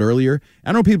talking about earlier,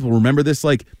 I don't know if people remember this,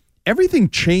 like everything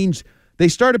changed. They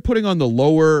started putting on the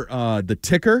lower, the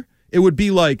ticker. It would be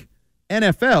like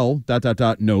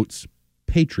NFL, ... notes,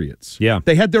 Patriots. Yeah.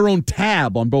 They had their own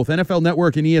tab on both NFL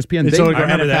Network and ESPN. It's I NFL,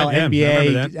 remember that.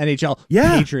 NBA,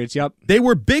 NHL, Patriots, yep. They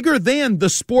were bigger than the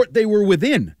sport they were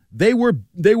within. They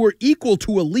were equal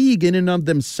to a league in and of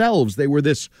themselves. They were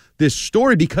this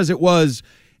story because it was,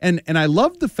 and I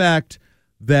love the fact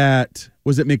that,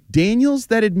 was it McDaniels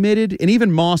that admitted, and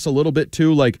even Moss a little bit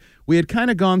too, like we had kind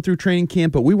of gone through training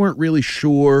camp, but we weren't really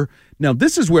sure. Now,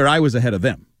 this is where I was ahead of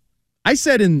them. I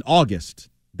said in August,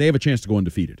 they have a chance to go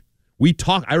undefeated.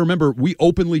 I remember we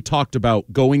openly talked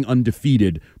about going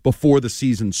undefeated before the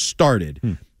season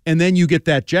started. And then you get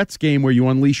that Jets game where you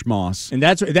unleash Moss. And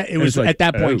it was like, at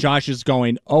that point, Josh is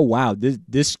going, oh, wow,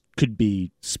 this could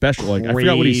be special. Like, I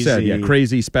forgot what he said. Yeah,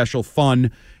 crazy, special,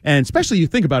 fun. And especially you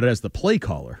think about it as the play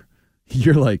caller.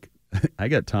 You're like, I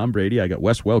got Tom Brady. I got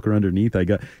Wes Welker underneath.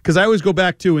 Because I always go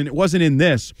back to, and it wasn't in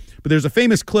this, but there's a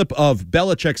famous clip of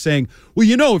Belichick saying,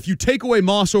 well, if you take away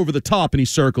Moss over the top and he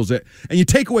circles it, and you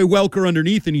take away Welker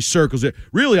underneath and he circles it,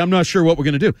 really, I'm not sure what we're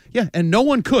going to do. Yeah, and no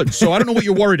one could, so I don't know what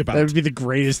you're worried about. That would be the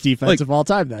greatest defense of all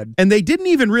time then. And they didn't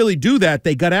even really do that.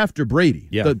 They got after Brady.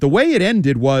 Yeah. The way it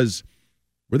ended was,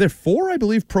 were there 4, I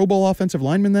believe, Pro Bowl offensive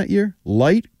linemen that year?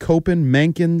 Light, Copen,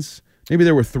 Mankins. Maybe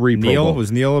there were 3 Pro Bowl.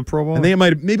 Was Neal a Pro Bowl? I think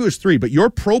maybe it was 3, but your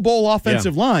Pro Bowl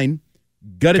offensive line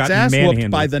got its ass whooped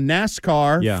by the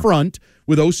NASCAR front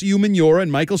with Osi Umenyiora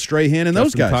and Michael Strahan and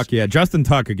those guys. Justin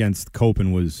Tuck against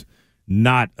Copen was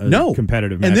not a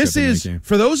competitive matchup. And this is,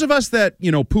 for those of us that,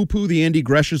 poo-poo the Andy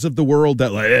Greshers of the world,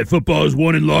 that hey, football is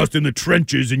won and lost in the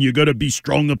trenches and you got to be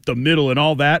strong up the middle and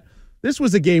all that. This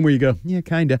was a game where you go, yeah,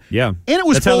 kind of. Yeah. And it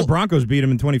was That's how the Broncos beat them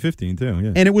in 2015, too.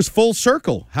 Yeah. And it was full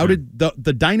circle. How did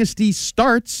the dynasty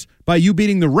starts by you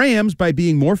beating the Rams by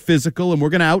being more physical, and we're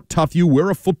going to out-tough you. We're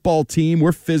a football team.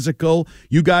 We're physical.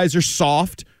 You guys are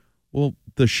soft. Well,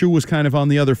 the shoe was kind of on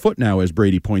the other foot now, as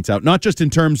Brady points out, not just in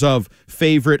terms of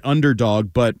favorite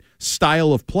underdog, but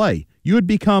style of play. You had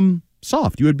become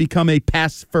soft. You had become a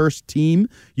pass-first team.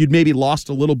 You'd maybe lost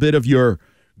a little bit of your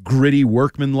gritty,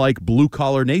 workmanlike,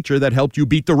 blue-collar nature that helped you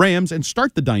beat the Rams and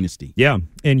start the dynasty. Yeah,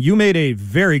 and you made a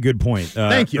very good point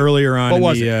Thank you. Earlier on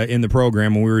in the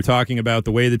program when we were talking about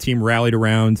the way the team rallied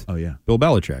around Bill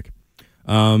Belichick.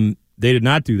 They did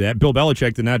not do that. Bill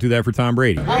Belichick did not do that for Tom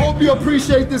Brady. I hope you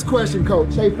appreciate this question,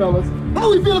 Coach. Hey, fellas. How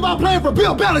we feel about playing for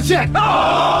Bill Belichick?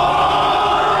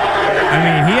 I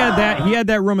mean, he had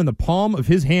that room in the palm of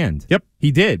his hand. Yep.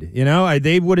 He did.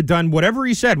 They would have done whatever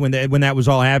he said when that was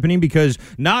all happening, because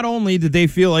not only did they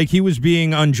feel like he was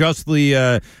being unjustly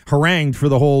harangued for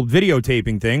the whole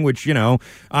videotaping thing, which,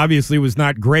 obviously was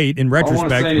not great in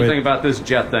retrospect. I don't want to say anything about this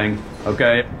jet thing,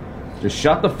 okay? Just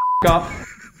shut the up.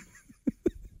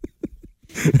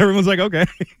 Everyone's like, okay,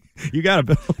 you got it,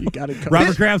 Bill. You got it.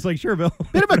 Robert Kraft's like, sure, Bill.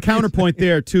 Bit of a counterpoint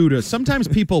there, too, to sometimes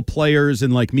players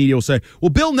and media will say, well,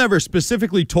 Bill never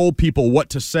specifically told people what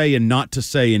to say and not to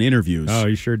say in interviews. Oh,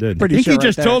 he sure did. I think he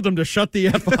just told them to shut the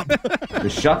F up.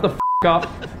 Just shut the up.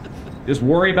 Just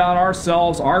worry about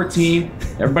ourselves, our team.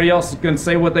 Everybody else can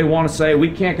say what they want to say. We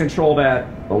can't control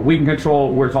that, but we can control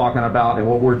what we're talking about and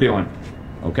what we're doing.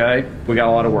 Okay? We got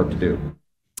a lot of work to do.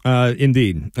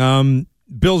 Indeed.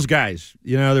 Bills guys.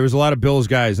 There was a lot of Bills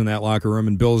guys in that locker room,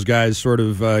 and Bills guys sort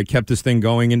of kept this thing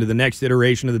going into the next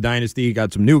iteration of the dynasty.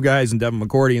 Got some new guys, and Devin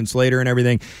McCourty and Slater and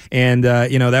everything. And,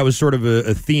 that was sort of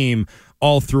a theme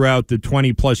all throughout the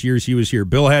 20-plus years he was here.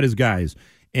 Bill had his guys.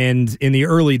 And in the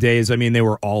early days, they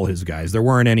were all his guys. There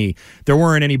weren't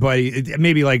anybody,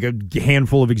 maybe like a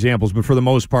handful of examples, but for the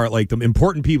most part, the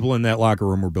important people in that locker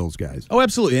room were Bills guys. Oh,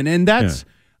 absolutely. And that's...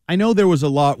 Yeah. I know there was a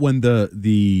lot when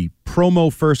the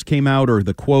promo first came out, or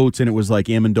the quotes, and it was like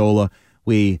Amendola,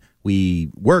 we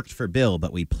worked for Bill,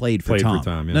 but we played for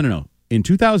Tom. Yeah. No. In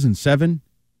 2007,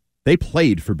 they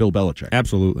played for Bill Belichick.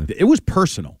 Absolutely. It was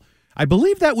personal. I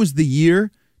believe that was the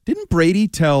year. Didn't Brady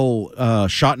tell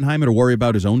Schottenheimer to worry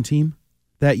about his own team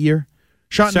that year?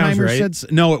 Schottenheimer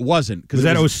said no, it wasn't. Was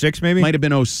that 06 maybe? Might have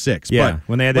been 06. Yeah, but,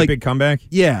 when they had that big comeback?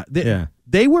 Yeah.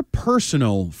 They were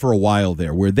personal for a while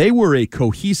there, where they were a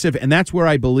cohesive, and that's where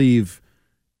I believe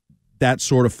that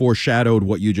sort of foreshadowed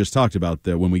what you just talked about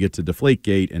when we get to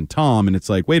Deflategate and Tom, and it's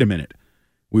like, wait a minute,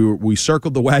 we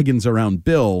circled the wagons around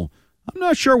Bill. I'm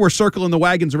not sure we're circling the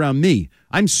wagons around me.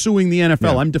 I'm suing the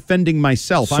NFL. Yeah. I'm defending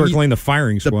myself. Circling the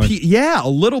firing squad. A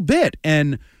little bit,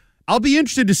 and I'll be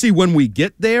interested to see when we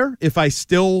get there if I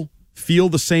still feel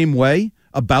the same way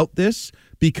about this.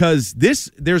 Because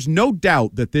there's no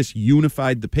doubt that this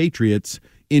unified the Patriots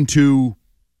into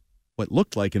what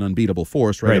looked like an unbeatable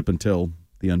force right up until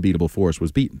the unbeatable force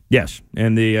was beaten. Yes,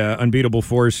 and the unbeatable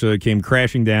force came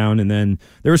crashing down, and then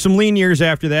there were some lean years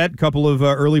after that, a couple of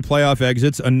early playoff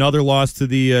exits, another loss to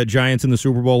the Giants in the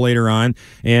Super Bowl later on,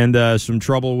 and some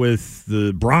trouble with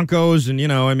the Broncos, and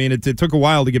it took a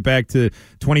while to get back to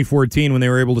 2014 when they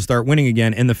were able to start winning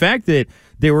again, and the fact that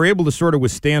they were able to sort of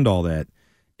withstand all that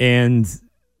and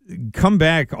come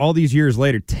back all these years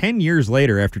later, 10 years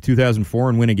later after 2004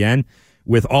 and win again,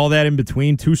 with all that in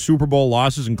between, 2 Super Bowl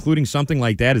losses, including something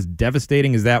like that, as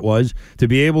devastating as that was, to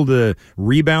be able to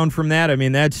rebound from that,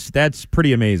 that's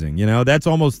pretty amazing. That's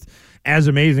almost as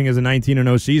amazing as a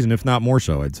 19-0 season, if not more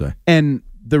so, I'd say. And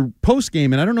the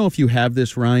postgame, and I don't know if you have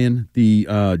this, Ryan,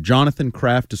 the Jonathan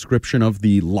Kraft description of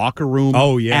the locker room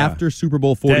after Super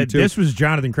Bowl 42. This was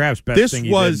Jonathan Kraft's best thing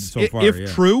he did so far.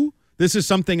 If true, this is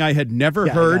something I had never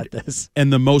heard,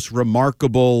 and the most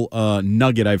remarkable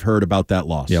nugget I've heard about that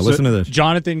loss. Yeah, listen to this.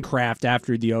 Jonathan Kraft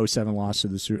after the 07 loss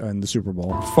in the Super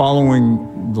Bowl.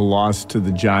 Following the loss to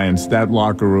the Giants, that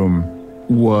locker room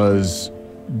was,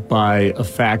 by a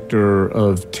factor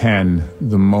of 10,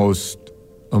 the most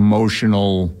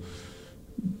emotional.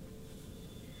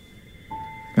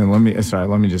 And let me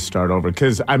just start over,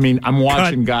 because I'm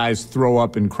watching guys throw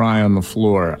up and cry on the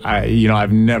floor.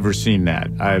 I've never seen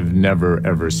that. I've never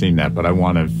ever seen that, but I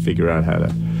want to figure out how to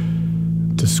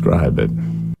describe it.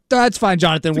 That's fine,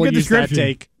 Jonathan. We'll use that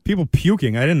take. People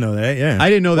puking. I didn't know that. Yeah, I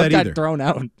didn't know that either. What got thrown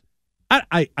out?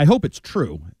 I hope it's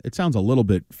true. It sounds a little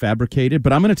bit fabricated,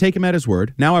 but I'm going to take him at his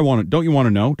word. Now don't you want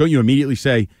to know? Don't you immediately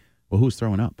say, well, who's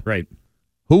throwing up? Right.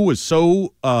 Who was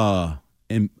so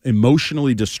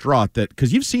emotionally distraught that,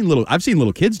 because I've seen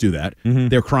little kids do that. Mm-hmm.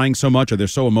 They're crying so much or they're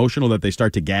so emotional that they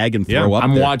start to gag and throw up.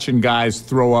 I'm watching guys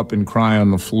throw up and cry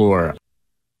on the floor.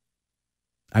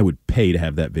 I would pay to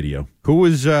have that video. Who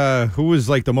was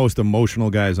like the most emotional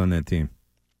guys on that team?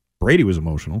 Brady was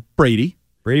emotional. Brady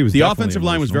was the offensive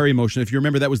line was emotional. very emotional. If you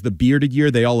remember, that was the bearded year.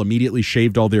 They all immediately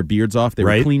shaved all their beards off. They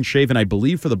were clean shaven. I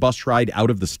believe for the bus ride out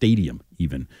of the stadium,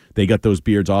 even they got those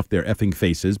beards off their effing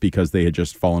faces because they had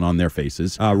just fallen on their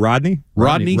faces. Rodney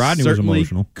was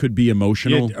emotional. Could be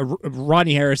emotional.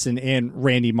 Rodney Harrison and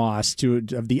Randy Moss, two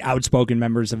of the outspoken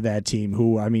members of that team.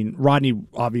 Who, I mean, Rodney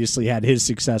obviously had his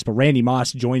success, but Randy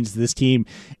Moss joins this team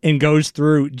and goes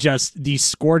through just the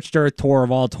scorched earth tour of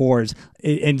all tours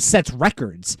and sets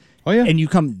records. Oh, yeah. And you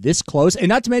come this close. And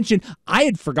not to mention, I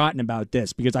had forgotten about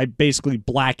this because I basically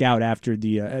black out after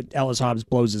the Ellis Hobbs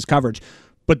blows his coverage.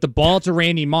 But the ball to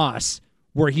Randy Moss,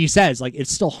 where he says, like, it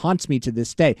still haunts me to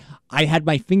this day. I had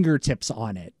my fingertips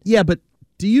on it. Yeah, but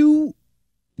do you...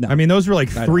 No. I mean, those were like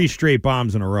 3 straight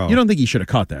bombs in a row. You don't think he should have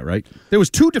caught that, right? There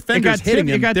was 2 defenders hitting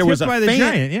him. There was a by the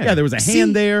Giant. Yeah, there was a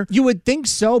hand there. You would think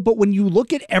so, but when you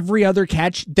look at every other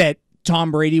catch that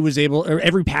Tom Brady was able, or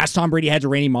every pass Tom Brady had to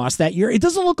Randy Moss that year, it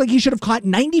doesn't look like he should have caught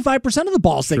 95% of the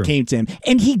balls that came to him.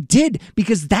 And he did,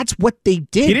 because that's what they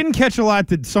did. He didn't catch a lot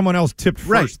that someone else tipped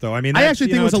first, though. I mean, I actually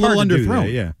think it was a little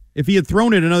underthrown. Yeah. If he had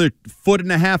thrown it another 1.5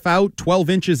 foot out, 12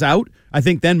 inches out, I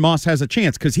think then Moss has a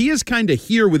chance, because he is kind of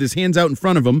here with his hands out in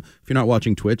front of him. If you're not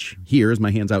watching Twitch, here is my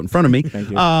hands out in front of me.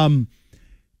 Thank you.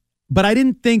 But I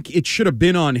didn't think it should have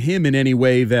been on him in any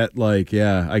way that, like,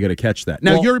 yeah, I got to catch that.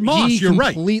 Now, you're Moss, you're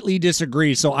right. He completely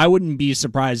disagrees, so I wouldn't be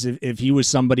surprised if he was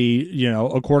somebody,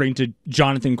 according to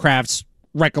Jonathan Kraft's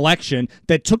recollection,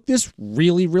 that took this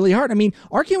really, really hard. I mean,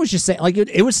 Arcand was just saying, like,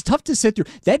 it was tough to sit through.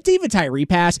 That David Tyree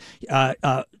pass,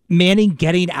 Manning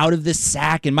getting out of the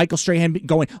sack, and Michael Strahan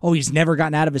going, oh, he's never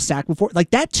gotten out of a sack before.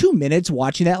 Like, that 2 minutes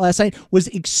watching that last night was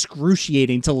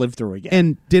excruciating to live through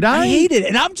again. And I hate it.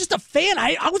 And I'm just a fan.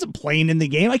 I wasn't playing in the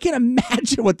game. I can't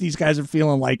imagine what these guys are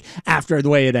feeling like after the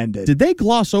way it ended. Did they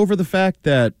gloss over the fact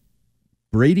that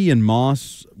Brady and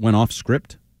Moss went off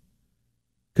script?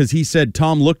 Because he said,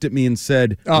 Tom looked at me and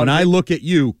said, when I look at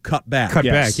you, cut back. Cut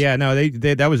back. Yeah, no, they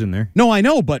that was in there. No, I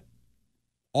know, but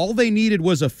all they needed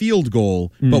was a field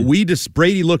goal. But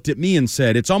Brady looked at me and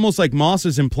said, it's almost like Moss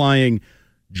is implying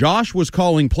Josh was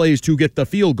calling plays to get the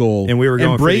field goal. And we were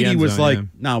going Brady for the end was zone, like,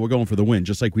 nah, we're going for the win,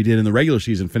 just like we did in the regular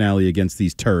season finale against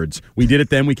these turds. We did it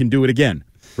then, we can do it again.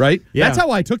 Right? Yeah. That's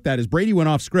how I took that, is Brady went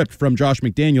off script from Josh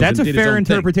McDaniels. That's and a did his fair own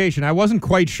interpretation. thing. I wasn't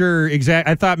quite sure exact.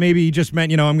 I thought maybe he just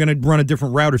meant, I'm going to run a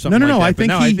different route or something. No. Like I that.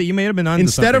 think I think you may have been on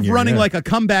instead of running like a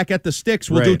comeback at the sticks,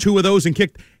 we'll do 2 of those and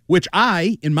kick. Which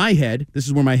in my head, this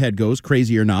is where my head goes,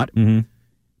 crazy or not. Mm-hmm.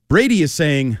 Brady is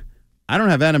saying, I don't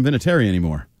have Adam Vinatieri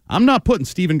anymore. I'm not putting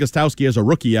Steven Gostkowski as a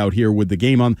rookie out here with the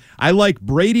game on. I like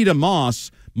Brady to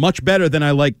Moss much better than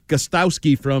I like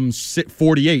Gostkowski from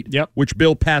 48, which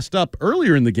Bill passed up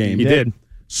earlier in the game. He did.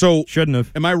 So shouldn't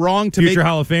have. Am I wrong to Future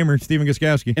Hall of Famer Steven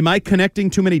Gostkowski? Am I connecting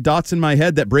too many dots in my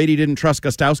head that Brady didn't trust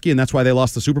Gostkowski and that's why they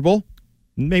lost the Super Bowl?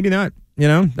 Maybe not.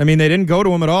 I mean, they didn't go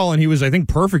to him at all, and he was, I think,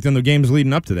 perfect in the games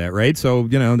leading up to that, right? So,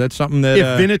 that's something that... If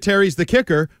Vinatieri's the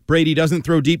kicker, Brady doesn't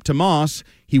throw deep to Moss.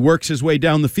 He works his way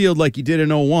down the field like he did in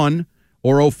 01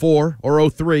 or 04 or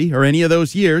 03 or any of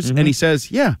those years, and he says,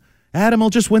 yeah, Adam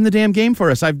will just win the damn game for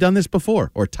us. I've done this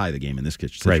before. Or tie the game in this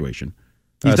situation.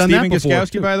 Right. He's done Steven that before.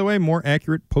 Gostkowski, by the way, more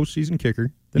accurate postseason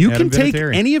kicker than You Adam can take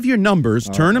Vinatieri. any of your numbers,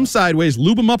 turn them sideways,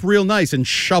 lube them up real nice, and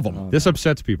shove them. This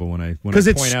upsets people when I point Because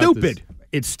it's out this. stupid.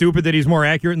 It's stupid that he's more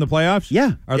accurate in the playoffs?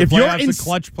 Yeah. Are the playoffs a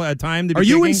clutch time to be Are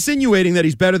you kicking? insinuating that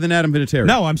he's better than Adam Vinatieri?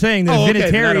 No, I'm saying that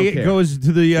if Vinatieri goes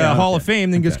to the Hall of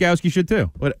Fame, then Gostkowski should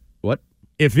too. What?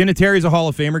 If Vinatieri's a Hall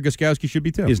of Famer, Gostkowski should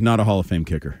be too. He's not a Hall of Fame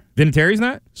kicker. Vinatieri's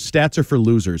not? Stats are for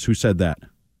losers. Who said that?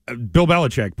 Bill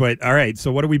Belichick. But, all right,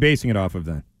 so what are we basing it off of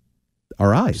then?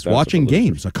 Our eyes, watching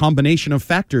games, a combination of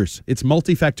factors. It's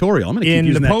multifactorial. I'm going to keep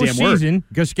using that damn word. In the postseason,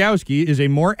 Gostkowski is a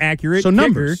more accurate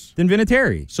kicker than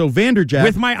Vinatieri. So Vanderjagt.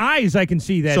 With my eyes, I can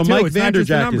see that, so too. Mike It's not just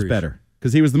the Vanderjagt numbers. is better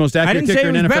because he was the most accurate kicker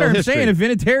in NFL history. I didn't say it was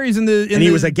better. I'm saying if Vinatieri's in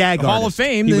he was a gag Hall artist. of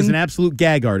Fame, He then... was an absolute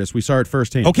gag artist. We saw it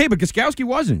firsthand. Okay, but Gostkowski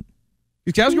wasn't.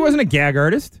 Gostkowski wasn't a gag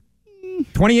artist.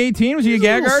 2018, was he a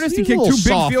gag artist? He kicked 2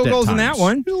 big field goals in that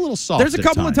one. He was a little soft. There's a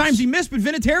couple of times he missed, but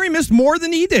Vinatieri missed more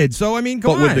than he did. So, I mean,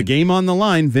 come on. But with the game on the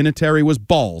line, Vinatieri was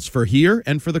balls for here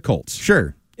and for the Colts.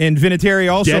 Sure. And Vinatieri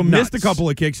also Dead missed nuts. a couple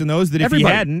of kicks in those that Everybody. if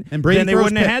he hadn't, And Brady then they throws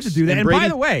wouldn't have had picks. to do that. And Brady, by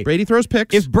the way, Brady throws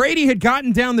picks. if Brady had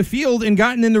gotten down the field and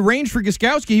gotten in the range for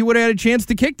Gostkowski, he would have had a chance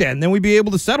to kick that, and then we'd be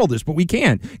able to settle this. But we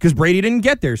can't because Brady didn't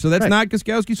get there. So that's not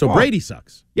Gostkowski's So fault. Brady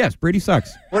sucks. Yes, Brady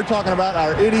sucks. We're talking about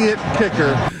our idiot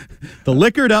kicker The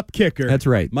liquored up kicker. That's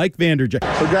right. Mike Vanderjagt.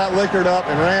 who got liquored up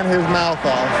and ran his mouth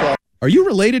off. So. Are you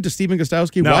related to Stephen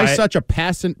Gostkowski? No, Why I- such a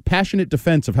passionate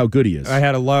defense of how good he is? I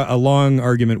had a long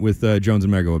argument with Jones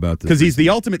and Mego about this. Because he's the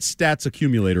ultimate stats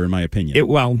accumulator, in my opinion.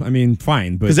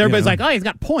 Fine. Because everybody's like, oh, he's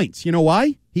got points. You know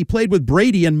why? He played with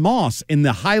Brady and Moss in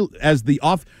the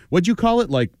what'd you call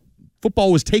it? Like,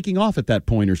 football was taking off at that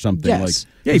point or something. Yes.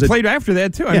 He played after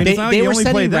that, too. I mean, it's not like they he were only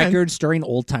setting played then. records during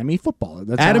old-timey football.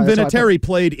 Adam Vinatieri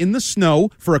played in the snow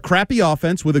for a crappy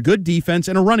offense with a good defense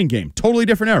and a running game. Totally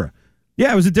different era.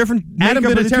 Yeah, it was a different Adam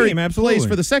makeup of the Vinatieri team, absolutely. plays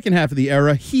for the second half of the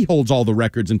era. He holds all the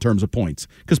records in terms of points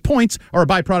because points are a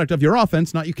byproduct of your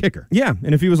offense, not your kicker. Yeah,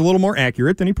 and if he was a little more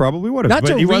accurate, then he probably would have.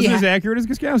 But he wasn't as accurate as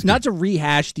Gostkowski. Not to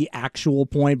rehash the actual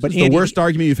point, but It's the worst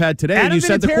argument you've had today, and you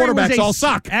said the quarterbacks all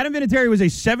suck. Adam Vinatieri was a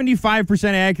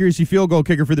 75% accuracy field goal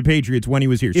kicker for the Patriots when he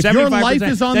was here. If your life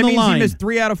is on that the means line, he missed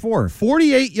 3 out of 4.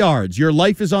 48 yards, your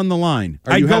life is on the line.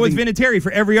 I'd go with Vinatieri.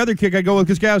 For every other kick, I'd go with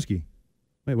Gostkowski.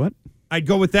 Wait, what? I'd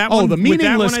go with that Oh, one. the With that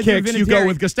meaningless one, I'd do kicks, you go Vinatieri.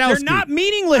 with Gostkowski. They're not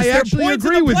meaningless. I They're actually points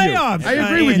agree in the with playoffs. you. I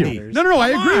agree with Andy. you. No, I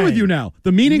agree with you now.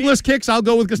 The meaningless kicks, I'll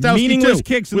go with Gostkowski Meaningless too.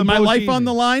 kicks in with the my life postseason. on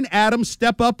the line, Adam,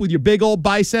 step up with your big old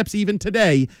biceps even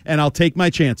today, and I'll take my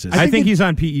chances. I think he's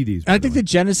on PEDs. I think the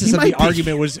genesis He of the might be.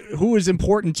 argument was who was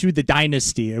important to the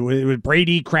dynasty. It was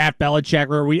Brady, Kraft, Belichick,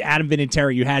 or Adam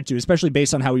Vinatieri. You had to, especially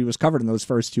based on how he was covered in those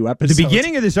first two episodes. The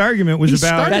beginning of this argument was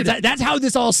about... That's how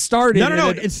this all started.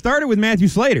 No. It started with Matthew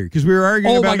Slater because we were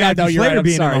arguing Oh my about God, no, Matthew you're Slater right. I'm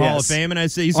being sorry, in the Hall yes. of Fame, and I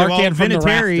said, well, Arcand from the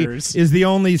Vinatieri rafters. is the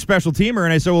only special teamer,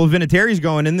 and I said, well, Vinatieri's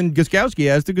going, and then Gostkowski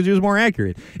has to because he was more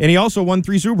accurate, and he also won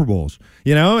 3 Super Bowls,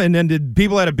 and then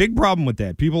people had a big problem with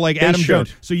that. People like Adam should.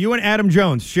 Jones. So you and Adam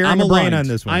Jones sharing a brain on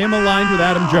this one. I am aligned with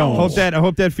Adam Jones. I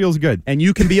hope that feels good. And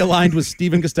you can be aligned with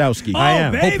Stephen Gostkowski. I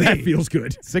am. Hope that feels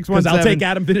good. 617. Because I'll take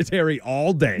Adam Vinatieri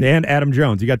all day. And Adam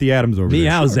Jones. You got the Adams over there.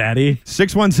 Meow, Zaddy.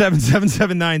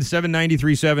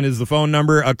 617-779-7937 is the phone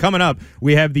number. Coming up,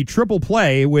 we have the triple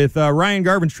play with Ryan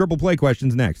Garvin's triple play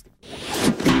questions next.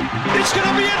 It's going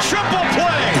to be a triple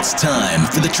play. It's time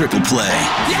for the triple play.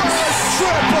 Yes!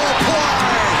 Triple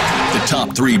play! The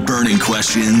top 3 burning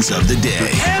questions of the day.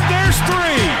 And there's 3!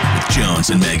 With Jones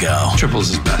and Mego. Triples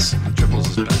is best.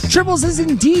 Triples is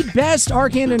indeed best.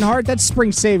 Arcand and Hart. That's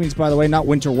spring savings, by the way, not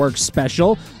winter work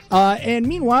special. And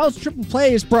meanwhile, Triple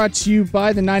Play is brought to you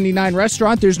by the 99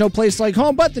 Restaurant. There's no place like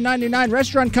home, but the 99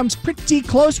 Restaurant comes pretty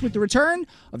close with the return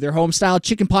of their home-style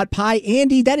chicken pot pie.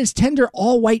 Andy, that is tender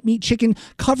all-white meat chicken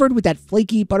covered with that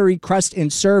flaky, buttery crust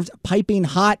and served piping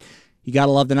hot. You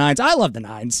gotta love the Nines. I love the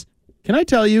Nines. Can I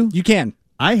tell you? You can.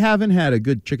 I haven't had a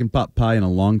good chicken pot pie in a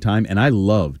long time, and I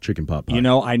love chicken pot pie. You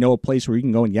know, I know a place where you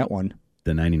can go and get one.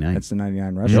 The 99. That's the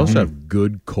 99 They Restaurant. also have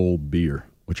good cold beer,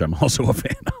 which I'm also a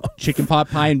fan of. Chicken pot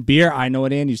pie and beer. I know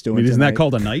what Andy's doing. Isn't that tonight.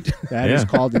 called a night? That is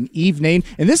called an evening.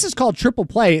 And this is called Triple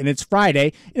Play, and it's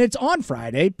Friday. And it's on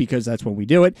Friday because that's when we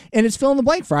do it. And it's Fill in the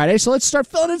Blank Friday, so let's start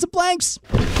filling in some blanks.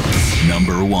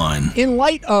 Number 1. In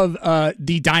light of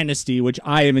the Dynasty, which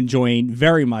I am enjoying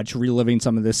very much, reliving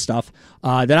some of this stuff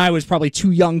that I was probably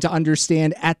too young to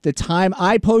understand at the time,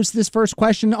 I posed this first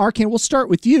question. Arcand, we'll start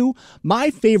with you. My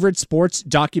favorite sports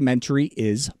documentary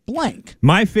is blank.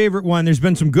 My favorite one, there's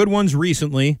been some good ones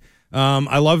recently.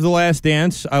 I love The Last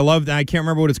Dance. I can't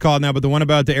remember what it's called now, but the one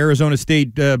about the Arizona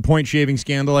State point shaving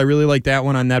scandal. I really like that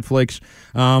one on Netflix.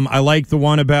 I like the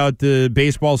one about the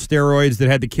baseball steroids that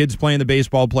had the kids playing the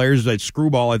baseball players, like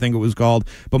Screwball, I think it was called.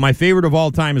 But my favorite of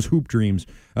all time is Hoop Dreams,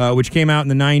 which came out in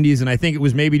the 90s, and I think it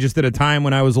was maybe just at a time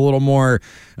when I was a little more,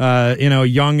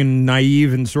 young and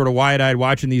naive and sort of wide-eyed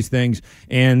watching these things,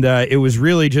 and it was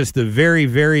really just a very,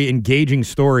 very engaging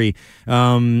story.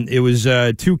 It was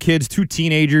 2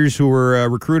 teenagers who were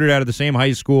recruited out of the same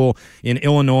high school in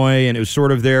Illinois, and it was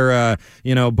sort of their,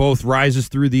 both rises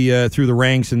through the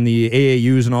ranks and the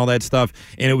AAUs and all that stuff,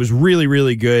 and it was really,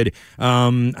 really good.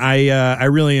 I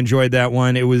really enjoyed that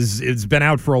one. It's been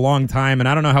out for a long time, and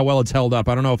I don't know how well it's held up.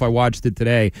 I don't know if I watched it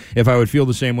today, if I would feel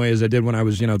the same way as I did when I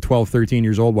was, 12, 13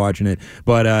 years old watching it.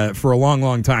 But for a long,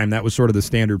 long time, that was sort of the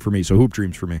standard for me. So Hoop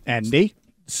Dreams for me. Andy?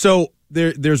 So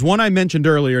there's one I mentioned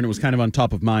earlier, and it was kind of on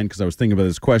top of mind because I was thinking about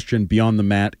this question. Beyond the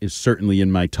Mat is certainly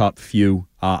in my top few.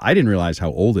 I didn't realize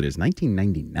how old it is.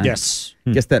 1999. Yes.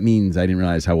 Guess that means I didn't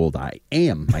realize how old I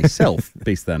am myself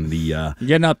based on the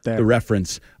getting up there. The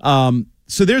reference.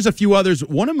 So there's a few others.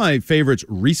 One of my favorites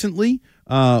recently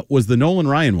was the Nolan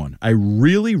Ryan one. I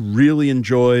really, really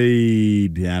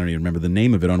enjoyed. I don't even remember the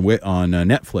name of it on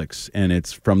Netflix, and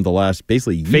it's from the last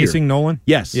basically year. Facing Nolan.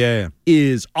 Yes, yeah,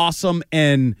 is awesome,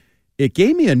 and it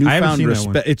gave me a newfound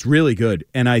respect. It's really good,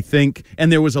 and I think,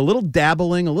 and there was a little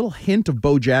dabbling, a little hint of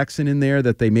Bo Jackson in there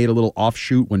that they made a little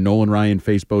offshoot when Nolan Ryan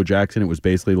faced Bo Jackson. It was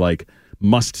basically like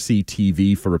must-see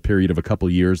TV for a period of a couple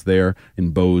years there,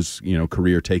 in Bo's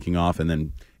career taking off and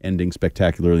then ending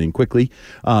spectacularly and quickly,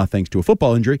 thanks to a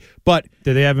football injury. But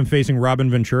did they have him facing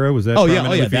Robin Ventura? Was that? Oh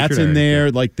yeah, that's in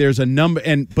there. Like there's a number,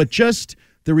 but just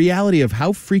the reality of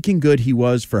how freaking good he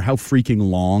was for how freaking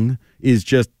long is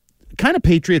just kind of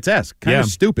Patriots-esque, kind of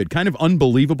stupid, kind of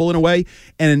unbelievable in a way.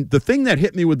 And the thing that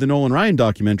hit me with the Nolan Ryan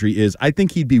documentary is I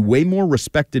think he'd be way more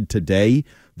respected today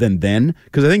than then,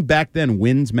 because I think back then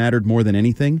wins mattered more than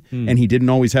anything, and he didn't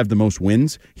always have the most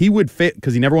wins. He would fit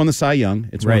because he never won the Cy Young.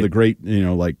 It's one of the great,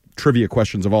 like trivia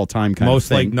questions of all time kind of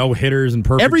thing. Most like no hitters and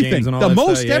perfect everything, games and all the that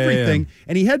most stuff. everything.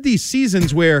 And he had these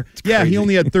seasons where, he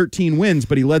only had 13 wins,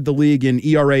 but he led the league in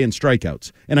ERA and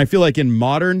strikeouts. And I feel like in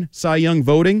modern Cy Young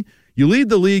voting, you lead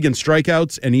the league in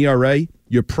strikeouts and ERA,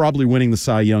 you're probably winning the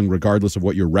Cy Young regardless of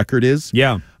what your record is.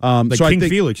 Yeah. Like so King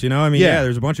Felix,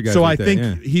 there's a bunch of guys so like I think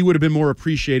that, he would have been more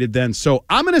appreciated then. So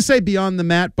I'm going to say beyond the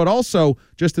mat, but also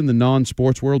just in the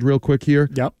non-sports world real quick here.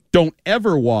 Yep. Don't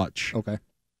ever watch,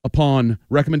 upon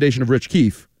recommendation of Rich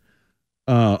Keefe,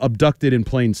 Abducted in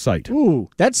Plain Sight. Ooh,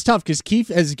 that's tough because Keefe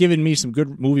has given me some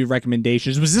good movie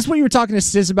recommendations. Was this what you were talking to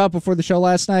Sis about before the show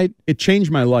last night? It changed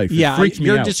my life. Yeah, it freaked me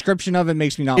out. Your description of it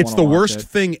makes me not want to watch it. It's the worst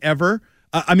thing ever.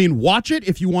 I mean, watch it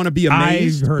if you want to be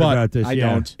amazed. I've heard but about this. I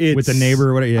don't. With the neighbor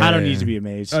or whatever. I don't need to be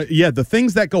amazed. The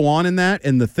things that go on in that,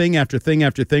 and the thing after thing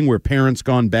after thing where parents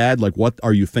gone bad, like what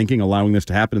are you thinking allowing this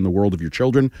to happen in the world of your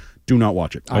children? Do not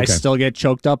watch it. I still get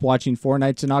choked up watching 4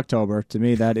 Nights in October. To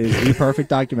me, that is the perfect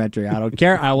documentary. I don't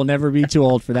care. I will never be too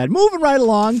old for that. Moving right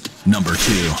along. Number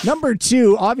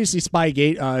two, obviously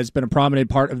Spygate has been a prominent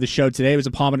part of the show today. It was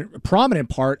a prominent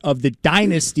part of the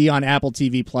Dynasty on Apple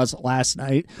TV Plus last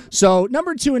night. So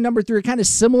number 2 and number 3 are kind of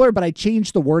similar, but I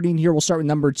changed the wording here. We'll start with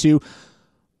number 2.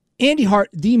 Andy Hart,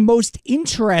 the most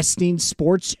interesting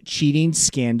sports cheating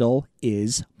scandal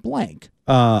is blank.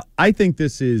 I think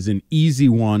this is an easy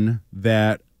one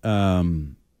that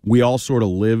we all sort of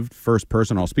lived first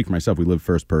person. I'll speak for myself. We lived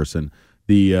first person.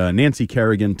 The Nancy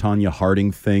Kerrigan, Tanya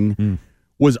Harding thing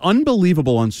was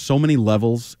unbelievable on so many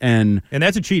levels. And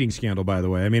that's a cheating scandal, by the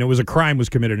way. I mean, it was a crime was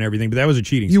committed and everything, but that was a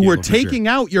cheating scandal. You were taking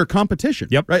out your competition.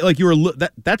 Yep. Right? Like you were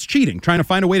that's cheating, trying to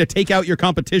find a way to take out your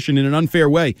competition in an unfair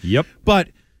way. Yep. But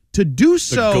to do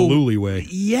so, the Galooly way.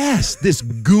 Yes, this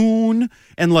goon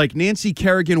and like Nancy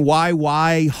Kerrigan,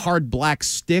 YY, hard black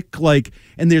stick, like,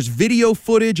 and there's video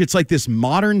footage. It's like this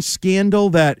modern scandal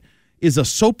that is a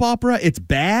soap opera. It's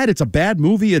bad. It's a bad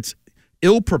movie. It's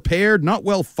ill prepared, not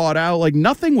well thought out. Like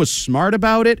nothing was smart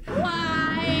about it.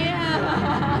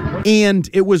 And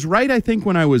it was right, I think,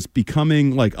 when I was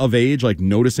becoming like of age, like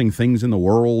noticing things in the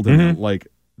world and like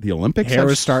the Olympics. Hair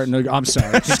was starting to. I'm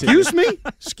sorry. Excuse me.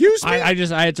 I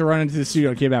had to run into the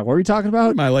studio and came back. What were we talking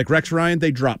about? My Rex Ryan.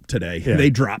 They dropped today. Yeah. They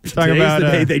dropped. Talking Today's about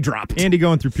the day they dropped. Andy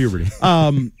going through puberty.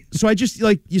 So I just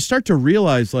you start to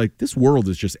realize this world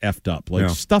is just effed up.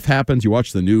 Stuff happens. You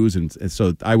watch the news, and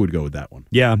so I would go with that one.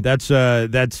 Yeah,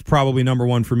 that's probably number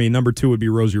 1 for me. Number 2 would be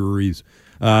Rosie Ruiz.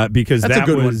 Because that's that a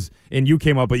good was, and you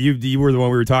came up, but you were the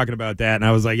one we were talking about that, and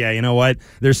I was like, yeah, you know what?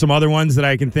 There's some other ones that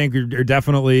I can think are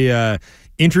definitely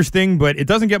interesting, but it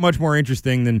doesn't get much more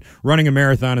interesting than running a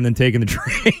marathon and then taking the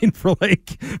train for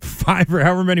like 5 or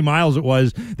however many miles it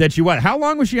was that she How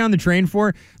long was she on the train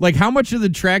for? Like, how much of the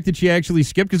track did she actually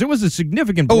skip? Because it was a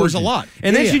significant portion. Oh, it was a lot.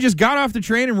 And then she just got off the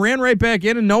train and ran right back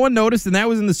in, and no one noticed, and that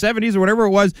was in the 70s or whatever it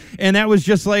was, and that was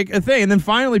just like a thing. And then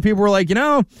finally people were like, I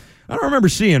don't remember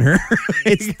seeing her.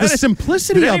 It's the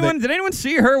simplicity of it. Did anyone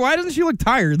see her? Why doesn't she look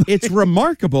tired? It's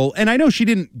remarkable, and I know she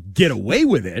didn't get away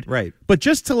with it. Right. But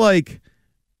just to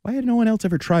why had no one else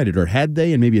ever tried it? Or had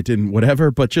they, and maybe it didn't,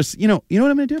 whatever. But just, you know what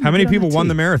I'm going to do? How many people won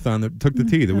the marathon that took the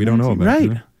T that we don't know about?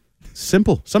 Right.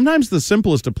 Simple. Sometimes the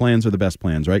simplest of plans are the best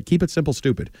plans, right? Keep it simple,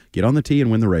 stupid. Get on the tee and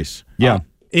win the race. Yeah.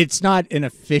 It's not an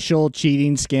official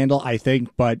cheating scandal, I think,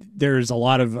 but there's a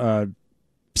lot of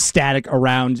static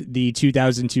around the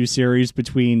 2002 series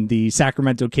between the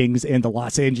Sacramento Kings and the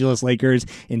Los Angeles Lakers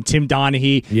and Tim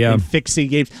Donaghy and fixing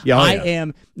games.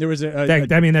 There was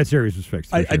that series was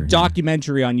fixed. A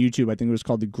documentary on YouTube, I think it was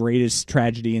called The Greatest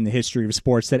Tragedy in the History of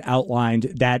Sports, that outlined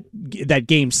that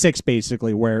Game 6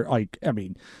 basically, where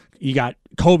You got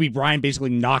Kobe Bryant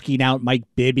basically knocking out Mike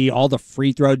Bibby, all the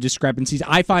free throw discrepancies.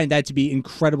 I find that to be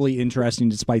incredibly interesting,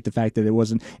 despite the fact that it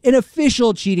wasn't an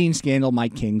official cheating scandal. My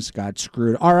Kings got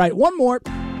screwed. All right, one more.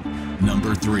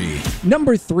 Number 3.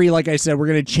 Number 3, like I said, we're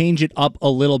going to change it up a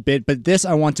little bit, but this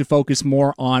I want to focus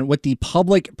more on what the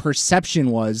public perception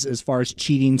was as far as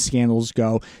cheating scandals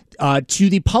go. To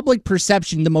the public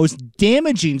perception, the most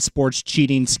damaging sports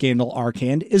cheating scandal,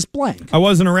 Arcand, is blank. I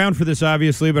wasn't around for this,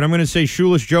 obviously, but I'm going to say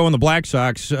Shoeless Joe and the Black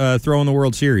Sox throwing the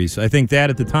World Series. I think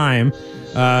that at the time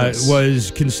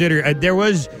was considered. There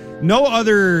was no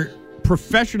other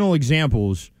professional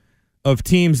examples of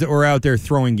teams that were out there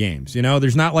throwing games.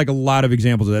 There's not like a lot of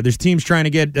examples of that. There's teams trying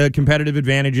to get competitive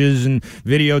advantages and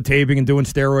videotaping and doing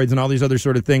steroids and all these other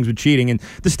sort of things with cheating. And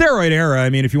the steroid era,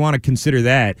 I mean, if you want to consider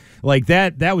that, like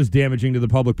that was damaging to the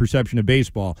public perception of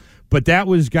baseball. But that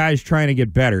was guys trying to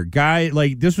get better.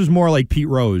 This was more like Pete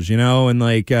Rose, and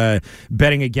like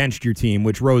betting against your team,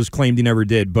 which Rose claimed he never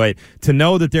did. But to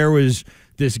know that there was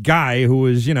this guy who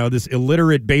was, this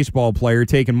illiterate baseball player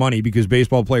taking money because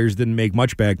baseball players didn't make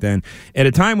much back then at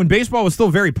a time when baseball was still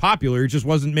very popular. It just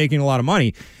wasn't making a lot of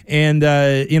money. And,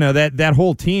 that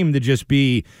whole team to just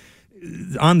be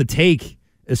on the take,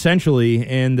 essentially,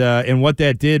 and what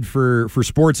that did for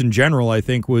sports in general, I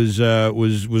think was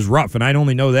rough. And I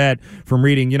only know that from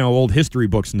reading, old history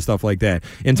books and stuff like that.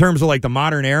 In terms of like the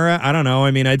modern era, I don't know.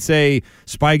 I mean, I'd say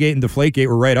Spygate and Deflategate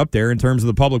were right up there in terms of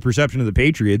the public perception of the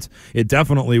Patriots. It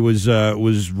definitely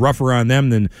was rougher on them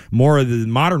than more of the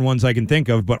modern ones I can think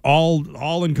of. But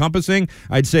all encompassing,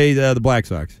 I'd say the Black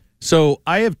Sox. So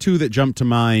I have 2 that jump to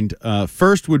mind.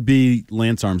 First would be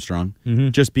Lance Armstrong,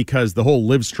 just because the whole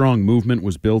Live Strong movement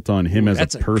was built on him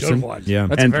as a person. Good one. Yeah,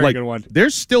 that's a very good one.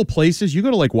 There's still places you go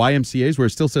to like YMCA's where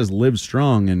it still says Live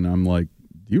Strong, and I'm like,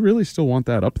 do you really still want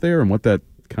that up there? And what that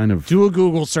kind of do a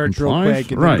Google search implies? Real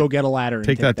quick and then go get a ladder and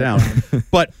take that down.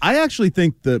 But I actually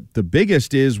think the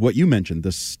biggest is what you mentioned, the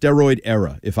steroid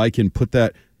era. If I can put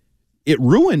that. It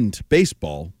ruined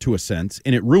baseball to a sense,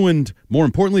 and it ruined, more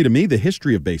importantly to me, the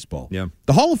history of baseball. Yeah.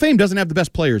 The Hall of Fame doesn't have the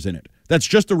best players in it. That's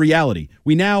just a reality.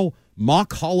 We now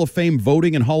mock Hall of Fame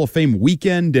voting and Hall of Fame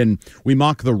weekend, and we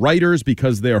mock the writers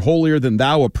because they're holier than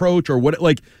thou approach or what.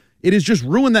 Like, it has just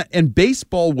ruined that. And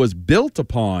baseball was built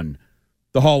upon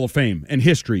the Hall of Fame and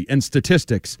history and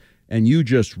statistics, and you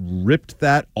just ripped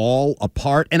that all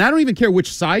apart. And I don't even care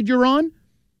which side you're on,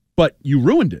 but you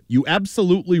ruined it. You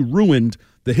absolutely ruined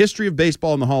the history of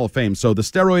baseball in the Hall of Fame. So the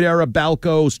steroid era,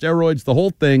 Balco, steroids, the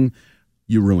whole thing,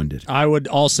 you ruined it. I would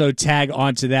also tag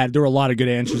onto that. There were a lot of good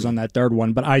answers on that third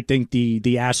one, but I think the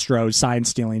Astros sign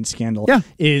stealing scandal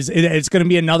it's going to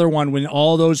be another one when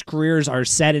all those careers are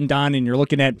said and done, and you're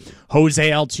looking at Jose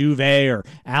Altuve or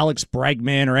Alex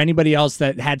Bregman or anybody else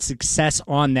that had success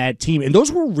on that team, and those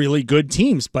were really good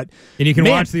teams. But you can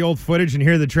watch the old footage and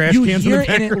hear the trash cans in the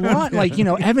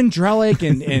background. Evan Drellick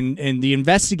and the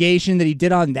investigation that he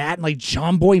did on that, and like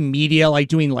John Boy Media, like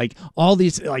doing like all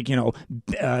these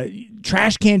trash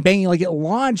can banging, like it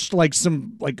launched like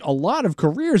a lot of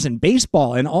careers in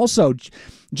baseball. And also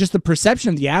just the perception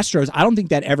of the Astros, I don't think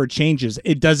that ever changes.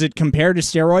 Does it compare to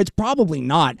steroids? Probably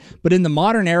not. But in the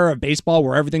modern era of baseball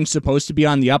where everything's supposed to be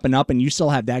on the up and up and you still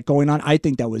have that going on, I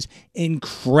think that was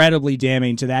incredibly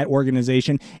damning to that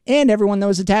organization and everyone that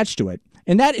was attached to it.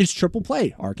 And that is triple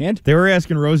play, Arcand. They were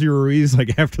asking Rosie Ruiz,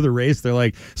 like, after the race, they're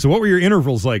like, so what were your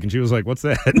intervals like? And she was like, what's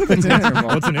that? What's an interval?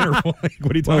 What's an interval? Like,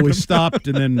 what are you talking Well, we about? stopped,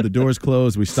 and then the doors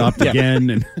closed. We stopped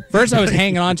again. And First, I was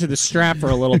hanging on to the strap for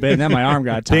a little bit, and then my arm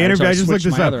got tired. I just looked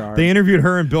this up. They interviewed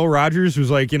her and Bill Rogers,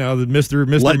 who's like, the Mr.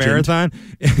 Legend. Marathon.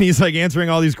 And he's like answering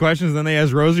all these questions. And then they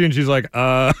asked Rosie, and she's like,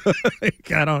 I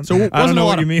don't know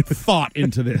what you mean. Thought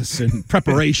into this and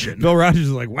preparation. Bill Rogers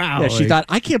is like, wow. Yeah, she thought,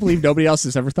 I can't believe nobody else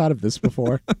has ever thought of this before.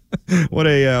 What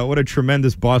a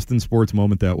tremendous Boston sports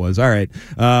moment that was. All right.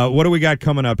 What do we got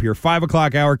coming up here? 5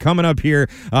 o'clock hour coming up here.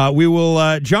 We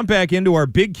will jump back into our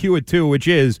big Q at 2, which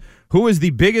is who is the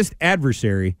biggest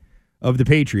adversary of the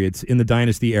Patriots in the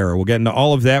dynasty era. We'll get into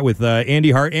all of that with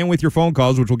Andy Hart and with your phone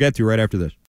calls, which we'll get to right after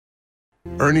this.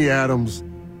 Ernie Adams,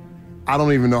 I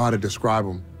don't even know how to describe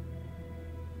him.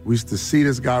 We used to see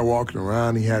this guy walking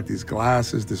around. He had these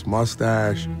glasses, this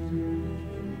mustache.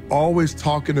 Always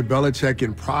talking to Belichick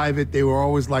in private. They were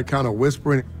always like kind of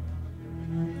whispering.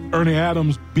 Ernie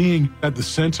Adams being at the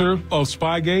center of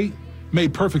Spygate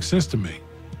made perfect sense to me.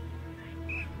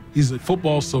 He's a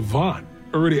football savant.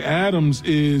 Ernie Adams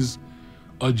is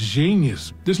a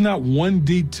genius. There's not one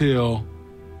detail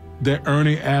that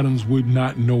Ernie Adams would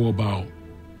not know about.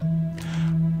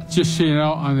 Just so you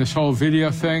know, on this whole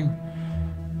video thing,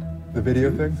 The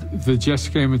video thing? The Jets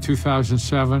game in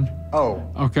 2007. Oh.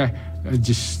 Okay.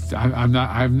 I'm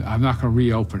not going to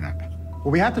reopen it.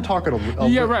 Well, we have to talk it a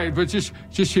Yeah, right. But just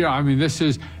I mean, this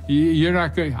is you're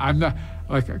not going. I'm not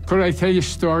like. Could I tell you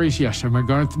stories? Yes. Am I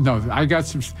going to? No. I got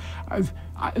some.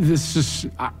 This is.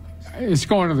 It's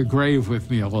going to the grave with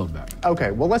me a little bit.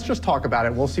 Okay. Well, let's just talk about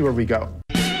it. We'll see where we go.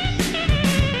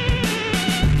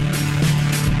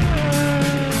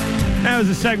 That was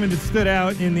a segment that stood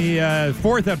out in the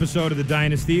fourth episode of The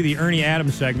Dynasty, the Ernie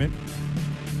Adams segment.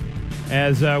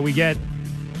 As we get,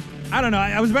 I don't know,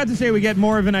 I was about to say we get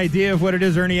more of an idea of what it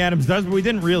is Ernie Adams does, but we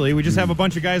didn't really. We just have a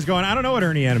bunch of guys going, I don't know what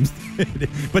Ernie Adams did.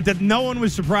 But that no one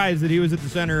was surprised that he was at the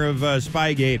center of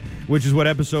Spygate, which is what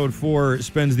episode 4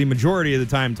 spends the majority of the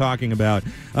time talking about.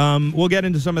 We'll get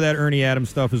into some of that Ernie Adams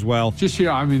stuff as well.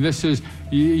 I mean, this is,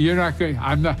 you're not going,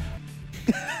 I'm not.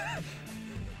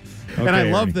 Okay, and I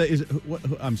love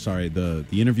I'm sorry, the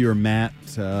interviewer, Matt.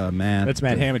 That's Matt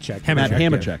Hamachek. Matt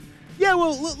Hamachek. Yeah,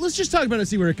 well, let's just talk about it and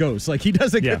see where it goes. Like, he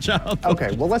does a good job.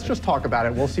 Okay, well, let's just talk about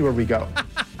it. We'll see where we go.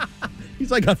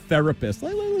 He's like a therapist.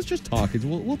 Let's just talk.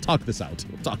 We'll talk this out.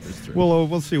 We'll talk this through.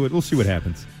 We'll see what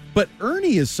happens. But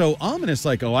Ernie is so ominous,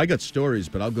 like, I got stories,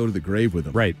 but I'll go to the grave with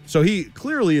them. Right. So he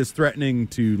clearly is threatening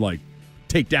to, like,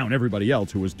 take down everybody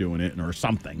else who was doing it or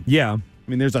something. Yeah. I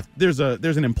mean, there's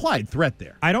an implied threat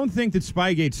there. I don't think that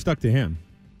Spygate stuck to him.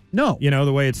 No. You know,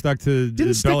 the way it stuck to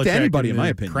didn't stick Belichick to anybody, and in my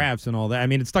opinion. Kraft and all that. I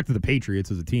mean, it stuck to the Patriots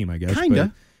as a team, I guess.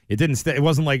 Kinda. It didn't. It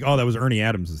wasn't like, that was Ernie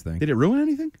Adams' thing. Did it ruin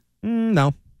anything?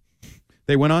 No.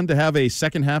 They went on to have a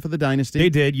second half of the dynasty. They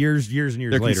did years and years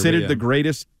They're later. They're considered the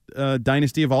greatest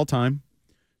dynasty of all time.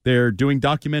 They're doing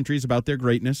documentaries about their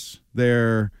greatness.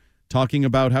 They're talking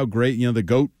about how great, the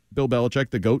GOAT Bill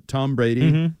Belichick, the GOAT Tom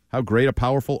Brady, how great a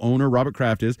powerful owner Robert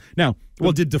Kraft is. Now,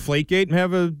 well, did Deflategate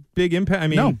have a big impact? I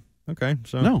mean, no. Okay,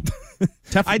 so no.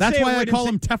 That's why I call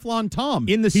him Teflon Tom.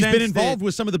 He's been involved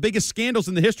with some of the biggest scandals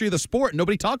in the history of the sport, and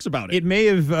nobody talks about it. It may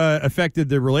have affected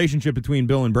the relationship between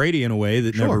Bill and Brady in a way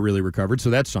that never really recovered. So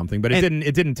that's something, but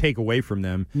it didn't take away from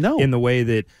them. In the way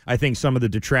that I think some of the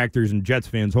detractors and Jets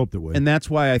fans hoped it would. And that's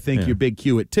why I think your Big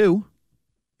Q at 2.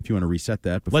 If you want to reset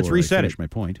that before Let's reset I finish it. My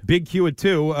point. Big Q at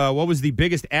 2. What was the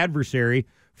biggest adversary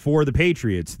for the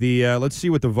Patriots? Let's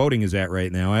see what the voting is at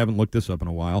right now. I haven't looked this up in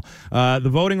a while. The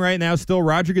voting right now, still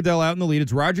Roger Goodell out in the lead.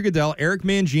 It's Roger Goodell, Eric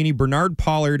Mangini, Bernard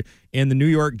Pollard, and the New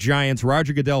York Giants.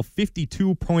 Roger Goodell,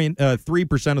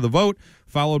 52.3% of the vote,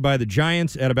 followed by the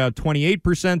Giants at about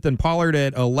 28%, then Pollard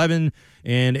at 11%,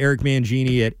 and Eric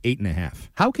Mangini at 8.5%.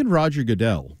 How can Roger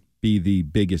Goodell be the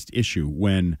biggest issue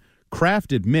when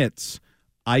Kraft admits,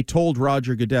 I told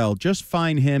Roger Goodell, just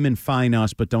fine him and fine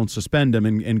us, but don't suspend him.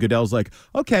 And Goodell's like,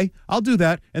 okay, I'll do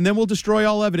that, and then we'll destroy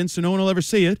all evidence so no one will ever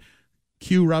see it.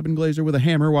 Cue Robin Glazer with a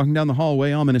hammer walking down the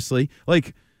hallway ominously.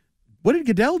 Like, what did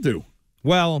Goodell do?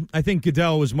 Well, I think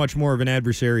Goodell was much more of an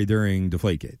adversary during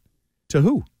Deflategate. To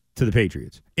who? To the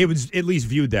Patriots. It was at least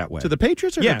viewed that way. To the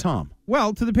Patriots or to Tom?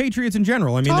 Well, to the Patriots in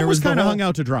general. I mean, Tom there was kind of hung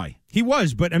out to dry. He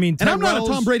was, but I mean, and I'm not a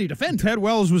Tom Brady defender. Ted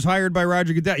Wells was hired by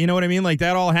Roger Goodell. You know what I mean? Like,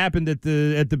 that all happened at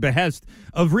the behest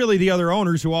of really the other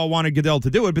owners who all wanted Goodell to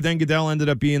do it, but then Goodell ended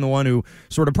up being the one who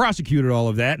sort of prosecuted all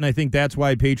of that, and I think that's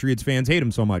why Patriots fans hate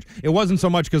him so much. It wasn't so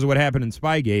much because of what happened in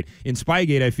Spygate. In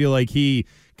Spygate, I feel like he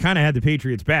kind of had the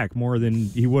Patriots back more than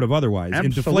he would have otherwise.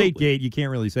 Absolutely. In Deflategate, you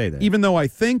can't really say that. Even though I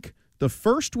think the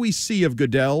first we see of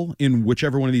Goodell in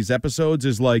whichever one of these episodes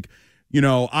is like,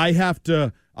 I have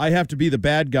to be the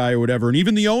bad guy or whatever, and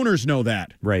even the owners know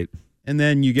that. Right. And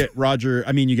then you get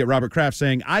Robert Kraft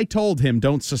saying, I told him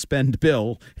don't suspend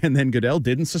Bill, and then Goodell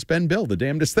didn't suspend Bill, the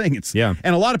damnedest thing.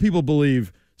 And a lot of people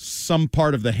believe some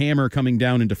part of the hammer coming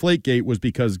down in Deflategate was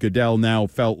because Goodell now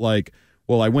felt like,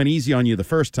 well, I went easy on you the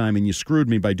first time and you screwed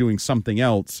me by doing something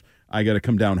else. I got to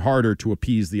come down harder to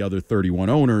appease the other 31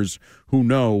 owners who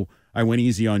know I went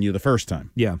easy on you the first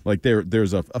time. Yeah. Like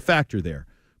there's a factor there.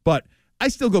 But I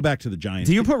still go back to the Giants.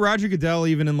 Do you put Roger Goodell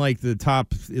even in like the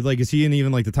top, like is he in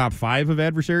even like the top 5 of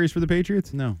adversaries for the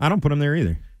Patriots? No. I don't put him there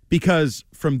either. Because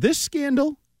from this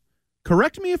scandal,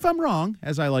 correct me if I'm wrong,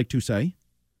 as I like to say,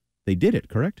 they did it,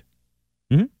 correct?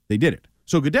 Mm-hmm. They did it.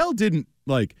 So Goodell didn't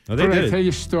like. Oh, Could I tell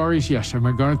you stories? Yes. Am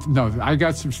I going to? No, I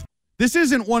got some. This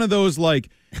isn't one of those like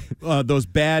those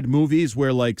bad movies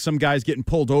where like some guy's getting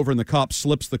pulled over and the cop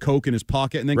slips the coke in his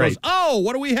pocket and then goes, "Oh,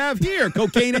 what do we have here?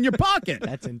 Cocaine in your pocket."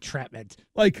 That's entrapment.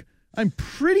 Like, I'm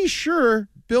pretty sure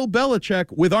Bill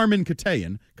Belichick with Armin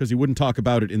Katayan, because he wouldn't talk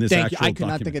about it in this actual I could not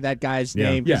document. think of that guy's Yeah.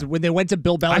 name. Yeah. When they went to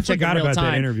Bill Belichick I forgot in real about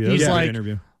time, that interview. he's like,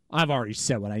 interview. I've already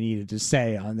said what I needed to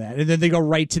say on that. And then they go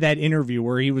right to that interview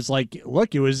where he was like,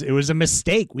 look, it was a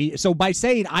mistake. So by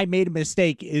saying I made a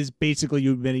mistake is basically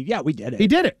you admitting, yeah, we did it. He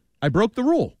did it. I broke the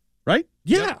rule. right?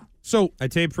 Yeah. So I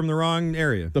taped from the wrong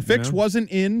area. The fix wasn't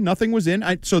in. Nothing was in.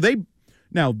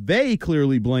 Now, they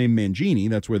clearly blame Mangini.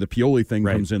 That's where the Pioli thing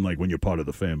comes in. Like, when you're part of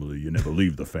the family, you never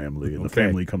leave the family, and the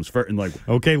family comes first. And like,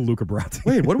 okay, Luca Brasi.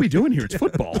 Wait, what are we doing here? It's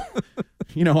football.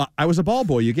 I was a ball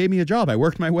boy. You gave me a job. I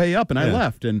worked my way up, and I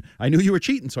left. And I knew you were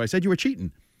cheating, so I said you were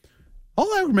cheating.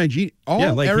 Eric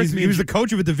Mangini, he was the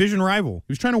coach of a division rival.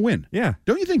 He was trying to win. Yeah.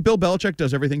 Don't you think Bill Belichick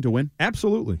does everything to win?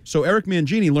 Absolutely. So Eric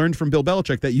Mangini learned from Bill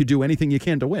Belichick that you do anything you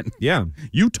can to win. Yeah.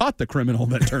 You taught the criminal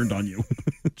that turned on you.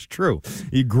 It's true.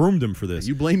 He groomed him for this.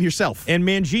 You blame yourself. And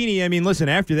Mangini, I mean, listen,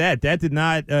 after that did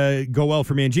not go well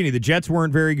for Mangini. The Jets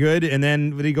weren't very good, and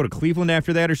then did he go to Cleveland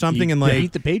after that or something? He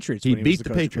beat the Patriots. He when beat was the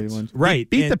coach of Patriots. Cleveland. Right.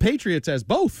 He beat the Patriots as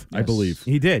both, I believe.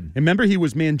 He did. Remember, he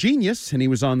was Mangenius, and he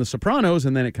was on The Sopranos,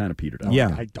 and then it kind of petered out.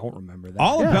 Yeah. I don't remember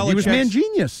that. He was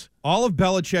Mangenius. All of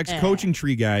Belichick's coaching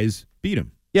tree guys beat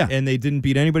him. Yeah. And they didn't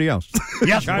beat anybody else.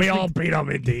 Yes, we all beat them,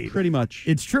 indeed. Pretty much.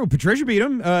 It's true. Patricia beat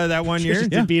him that one year. Patricia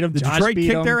did beat him. The Josh Detroit beat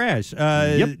kicked him. their ass.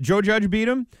 Joe Judge beat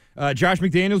him. Josh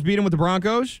McDaniels beat him with the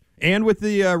Broncos and with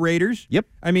the Raiders. Yep.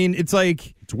 I mean, it's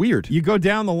like... It's weird. You go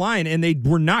down the line, and they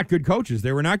were not good coaches.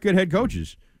 They were not good head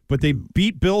coaches. But they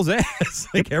beat Bill's ass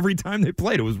like every time they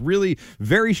played. It was really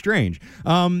very strange.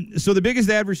 So the biggest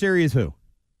adversary is who?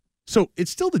 So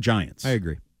it's still the Giants. I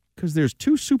agree. Because there's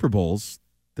 2 Super Bowls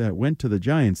that went to the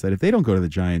Giants that if they don't go to the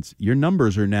Giants, your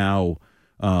numbers are now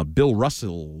Bill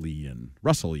Russellian.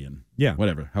 Yeah.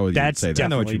 Whatever. How would you That's say that?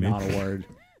 definitely not a word.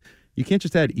 You can't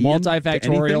just add Ian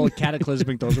Multifactorial,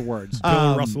 cataclysmic, those are words.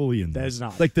 Bill Russellian. That is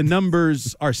not. Like the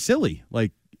numbers are silly.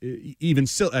 Like even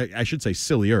I should say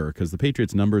sillier because the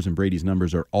Patriots' numbers and Brady's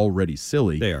numbers are already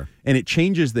silly. They are. And it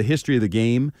changes the history of the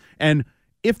game. And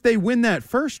if they win that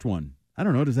first one, I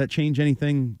don't know, does that change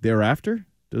anything thereafter?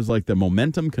 Does like the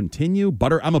momentum continue?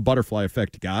 I'm a butterfly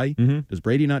effect guy. Mm-hmm. Does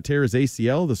Brady not tear his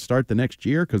ACL to start the next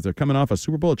year because they're coming off a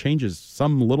Super Bowl? It changes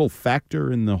some little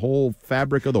factor in the whole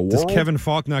fabric of the world. Does Kevin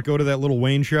Falk not go to that Little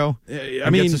Wayne show?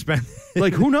 I mean,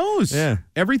 like who knows? Yeah,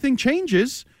 everything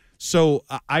changes. So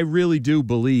I really do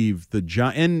believe the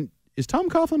Giants. And is Tom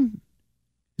Coughlin?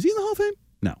 Is he in the Hall of Fame?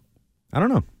 No, I don't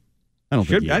know. I don't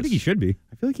think he is. I think he should be.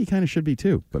 I feel like he kind of should be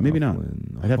too, but maybe not.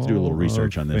 I'd have to do a little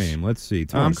research on this. Fame. Let's see.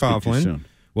 Tom Coughlin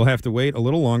will have to wait a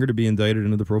little longer to be indicted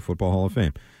into the Pro Football Hall of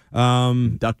Fame.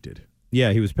 Inducted.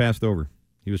 Yeah, he was passed over.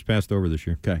 He was passed over this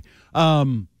year. Okay.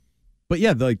 But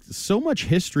yeah, like so much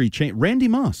history change. Randy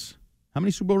Moss, how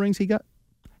many Super Bowl rings he got?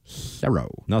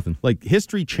 0. Nothing. Like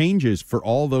history changes for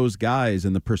all those guys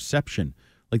and the perception.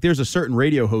 Like there's a certain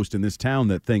radio host in this town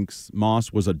that thinks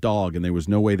Moss was a dog and there was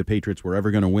no way the Patriots were ever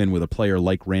going to win with a player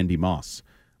like Randy Moss.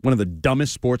 One of the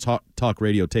dumbest sports talk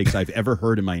radio takes I've ever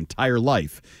heard in my entire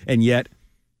life. And yet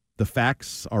the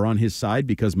facts are on his side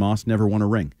because Moss never won a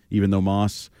ring, even though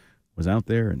Moss was out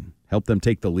there and helped them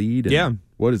take the lead. And yeah.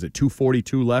 What is it,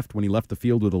 2:42 left when he left the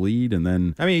field with a lead, and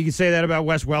then... I mean, you can say that about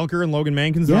Wes Welker and Logan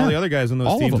Mankins and all the other guys on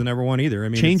those teams that never won either. I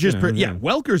mean, changes...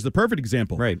 Welker's the perfect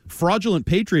example. Right. Fraudulent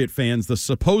Patriot fans, the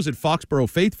supposed Foxborough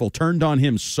faithful, turned on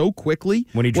him so quickly.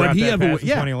 When he dropped that pass in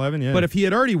 2011, yeah. But if he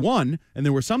had already won, and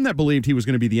there were some that believed he was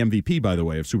going to be the MVP, by the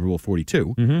way, of Super Bowl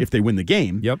 42, if they win the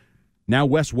game... Yep. Now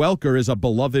Wes Welker is a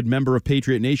beloved member of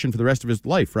Patriot Nation for the rest of his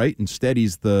life, right? Instead,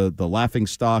 he's the laughing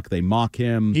stock. They mock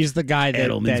him. He's the guy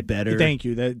that better. Thank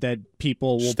you. That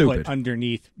people will put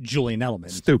underneath Julian Edelman.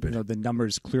 Stupid. You know, the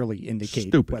numbers clearly indicate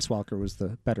Stupid. Wes Welker was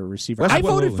the better receiver. I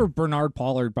voted for Bernard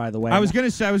Pollard, by the way. I was going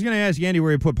to ask Andy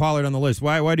where you put Pollard on the list.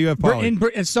 Why do you have Pollard?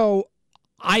 And so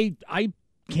I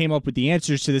came up with the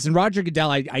answers to this, and Roger Goodell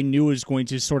I knew was going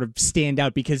to sort of stand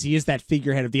out because he is that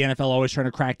figurehead of the NFL, always trying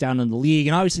to crack down on the league,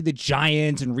 and obviously the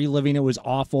Giants and reliving it was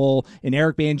awful, and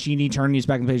Eric Mangini turning his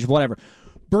back on the page, whatever.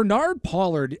 Bernard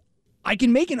Pollard, I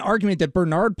can make an argument that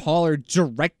Bernard Pollard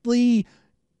directly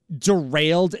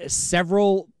derailed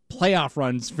several playoff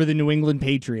runs for the New England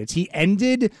Patriots. He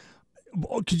ended...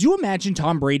 Could you imagine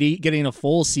Tom Brady getting a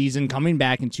full season coming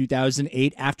back in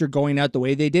 2008 after going out the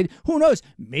way they did? Who knows?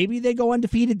 Maybe they go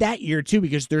undefeated that year, too,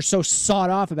 because they're so sawed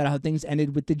off about how things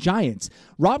ended with the Giants.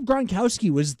 Rob Gronkowski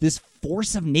was this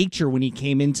force of nature when he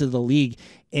came into the league,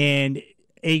 and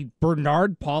a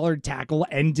Bernard Pollard tackle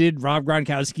ended Rob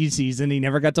Gronkowski's season. He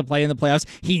never got to play in the playoffs.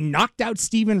 He knocked out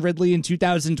Stephen Ridley in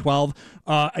 2012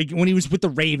 when he was with the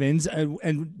Ravens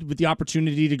and with the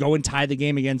opportunity to go and tie the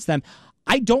game against them.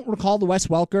 I don't recall the Wes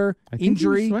Welker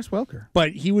injury. It was Wes Welker,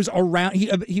 but he was around.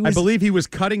 He was. I believe he was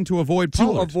cutting to avoid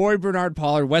Pollard. To avoid Bernard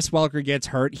Pollard. Wes Welker gets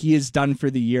hurt. He is done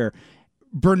for the year.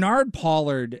 Bernard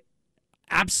Pollard,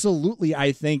 absolutely,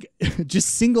 I think, just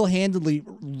single-handedly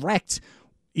wrecked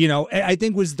I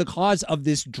think was the cause of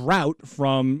this drought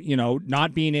from,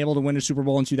 not being able to win a Super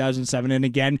Bowl in 2007 and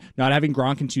again, not having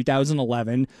Gronk in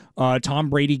 2011, Tom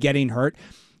Brady getting hurt.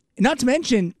 Not to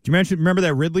mention... Remember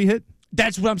that Ridley hit?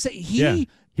 That's what I'm saying.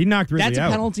 He knocked Ridley out. That's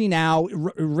a penalty now.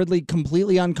 Ridley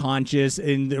completely unconscious,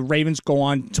 and the Ravens go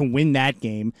on to win that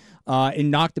game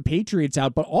and knock the Patriots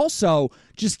out. But also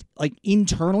just like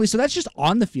internally, so that's just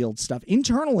on the field stuff.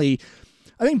 Internally,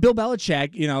 I think Bill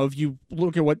Belichick, if you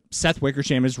look at what Seth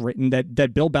Wickersham has written,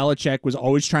 that Bill Belichick was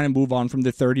always trying to move on from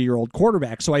the 30-year-old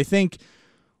quarterback. So I think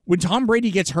when Tom Brady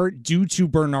gets hurt due to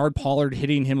Bernard Pollard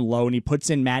hitting him low and he puts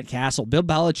in Matt Castle, Bill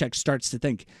Belichick starts to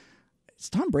think, is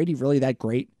Tom Brady really that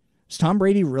great? Is Tom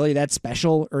Brady really that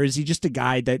special? Or is he just a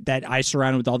guy that I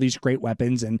surrounded with all these great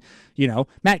weapons? And,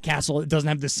 Matt Castle doesn't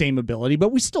have the same ability,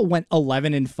 but we still went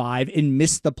 11-5 and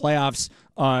missed the playoffs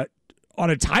on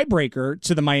a tiebreaker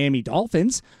to the Miami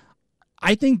Dolphins.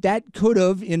 I think that could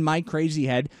have, in my crazy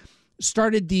head,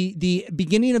 started the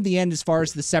beginning of the end as far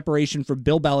as the separation from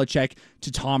Bill Belichick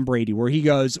to Tom Brady, where he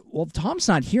goes, well, if Tom's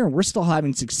not here and we're still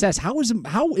having success, how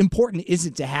important is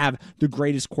it to have the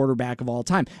greatest quarterback of all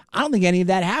time? I don't think any of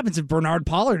that happens if Bernard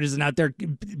Pollard isn't out there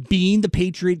being the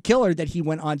Patriot killer that he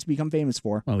went on to become famous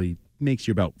for. Well, he makes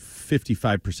you about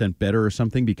 55% better or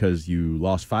something because you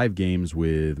lost 5 games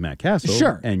with Matt Castle.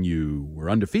 Sure. And you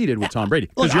were undefeated with Tom Brady.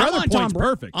 Look, Because your other point's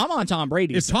perfect. I'm on Tom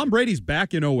Brady. If Tom Brady's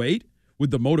back in 2008 with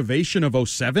the motivation of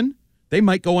 2007, they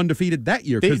might go undefeated that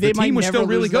year because the team was still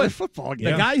really good. Football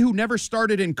game. The guy who never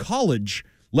started in college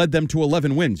led them to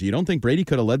 11 wins. You don't think Brady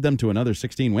could have led them to another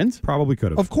 16 wins? Probably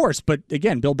could have. Of course, but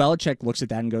again, Bill Belichick looks at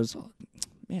that and goes, oh,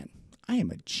 man, I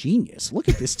am a genius. Look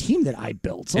at this team that I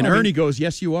built. So, and Ernie goes,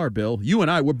 yes, you are, Bill. You and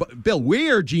I,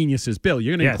 we're geniuses, Bill.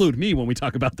 You're going to include me when we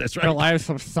talk about this, right? Bill, I have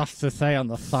some stuff to say on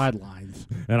the sidelines.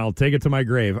 And I'll take it to my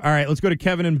grave. All right, let's go to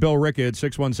Kevin and Bill Ricka at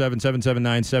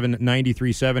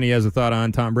 617-779-7937. He has a thought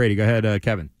on Tom Brady. Go ahead,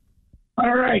 Kevin.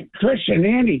 All right, Christian,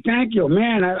 Andy, thank you,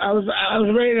 man. I was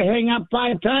ready to hang up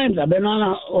 5 times. I've been on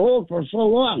a hold for so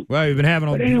long. Well, you've been having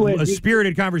a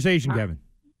spirited conversation, Kevin.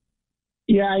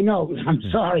 Yeah, I know. I'm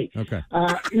sorry. Okay.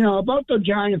 About the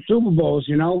Giant Super Bowls,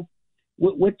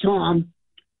 with Tom,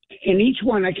 in each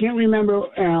one, I can't remember,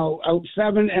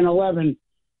 7 and 11,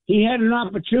 he had an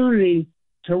opportunity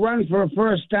to run for a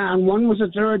first down. One was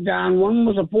a third down. One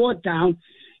was a fourth down,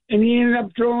 and he ended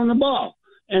up throwing the ball.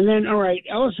 And then, all right,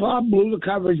 Ellis Hall blew the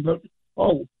coverage, but,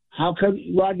 how could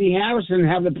Rodney Harrison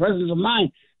have the presence of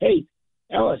mind? Hey,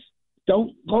 Ellis,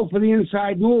 don't go for the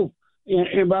inside move,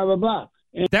 and blah, blah, blah.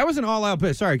 That was an all-out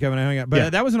blitz. Sorry, Kevin, I hung up.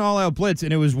 But that was an all-out blitz,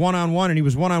 and it was one-on-one, and he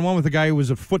was one-on-one with a guy who was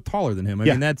a foot taller than him. I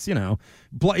mean, that's, even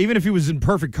if he was in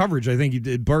perfect coverage, I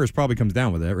think Burris probably comes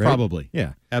down with that, right? Probably.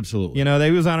 Yeah. Absolutely.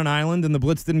 They was on an island, and the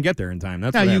blitz didn't get there in time.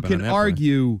 That's now, what you happened can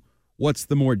argue what's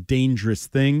the more dangerous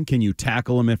thing. Can you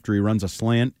tackle him after he runs a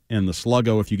slant? And the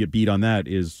sluggo, if you get beat on that,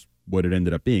 is what it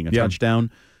ended up being, a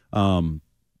touchdown.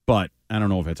 But I don't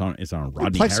know if it's on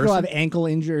Rodney Harrison. Plexico have ankle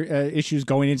issues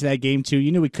going into that game, too.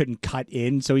 You knew he couldn't cut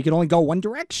in, so he could only go one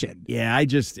direction. Yeah,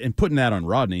 and putting that on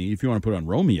Rodney, if you want to put it on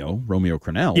Romeo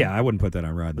Crennel. Yeah, I wouldn't put that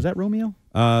on Rodney. Was that Romeo?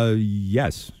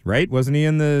 Yes, right? Wasn't he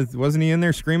in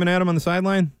there screaming at him on the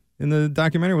sideline in the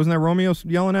documentary? Wasn't that Romeo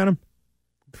yelling at him?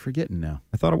 I'm forgetting now.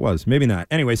 I thought it was. Maybe not.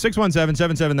 Anyway,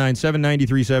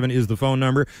 617-779-7937 is the phone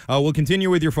number. We'll continue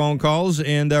with your phone calls,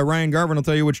 and Ryan Garvin will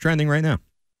tell you what's trending right now.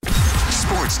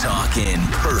 Sports talk in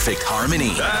perfect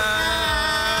harmony.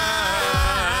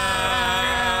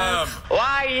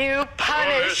 Why you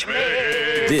punish me?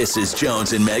 This is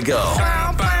Jones and Mego.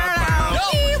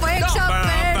 He wakes up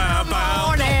in the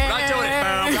morning. Not doing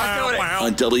it.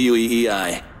 On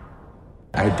WEEI.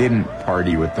 I didn't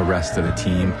party with the rest of the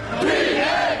team.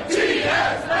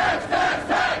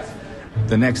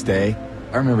 The next day,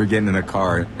 I remember getting in the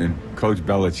car and Coach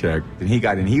Belichick, and he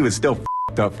got in. He was still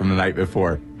up from the night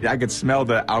before. I could smell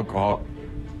the alcohol.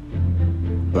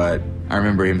 But I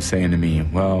remember him saying to me,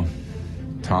 well,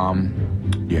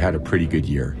 Tom, you had a pretty good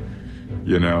year,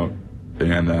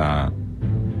 And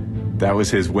that was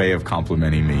his way of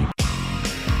complimenting me.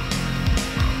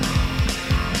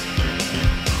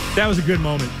 That was a good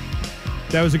moment.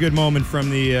 That was a good moment from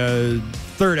the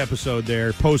third episode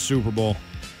there, post-Super Bowl.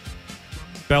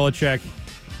 Belichick.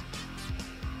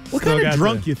 What kind of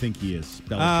drunk you think he is,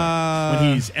 Belichick,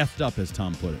 when he's effed up, as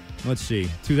Tom put it? Let's see.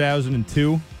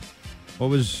 2002. What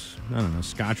was, I don't know,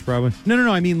 scotch probably? No.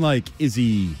 I mean, is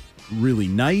he really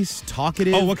nice,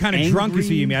 talkative? Oh, what kind of angry? drunk is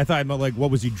he? I mean, I thought,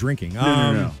 what was he drinking?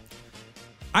 No.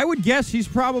 I would guess he's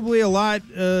probably a lot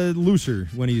looser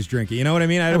when he's drinking. You know what I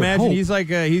mean? I'd imagine he's like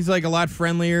a lot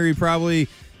friendlier. He probably,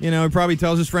 He probably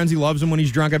tells his friends he loves them when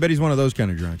he's drunk. I bet he's one of those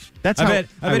kind of drunks. I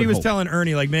bet he was telling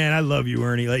Ernie, like, man, I love you,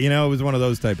 Ernie. Like, it was one of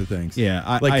those type of things.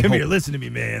 Yeah. Come here, listen to me,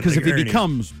 man. Because like if he Ernie.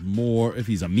 becomes more, if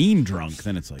he's a mean drunk,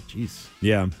 then it's like, geez.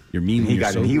 Yeah. You're mean when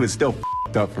you're sober. He was still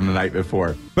up from the night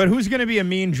before. But who's going to be a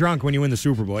mean drunk when you win the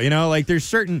Super Bowl? It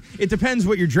depends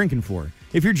what you're drinking for.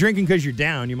 If you're drinking because you're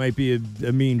down, you might be a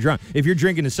mean drunk. If you're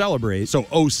drinking to celebrate. So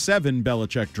 07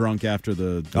 Belichick drunk after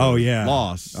the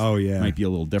loss. Oh, yeah. Might be a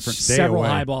little different. Several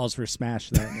eyeballs were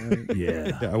smashed that night.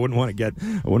 Yeah. I wouldn't want to get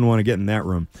in that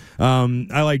room.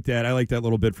 I like that. I like that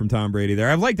little bit from Tom Brady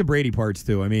there. I've liked the Brady parts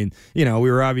too. I mean, we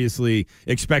were obviously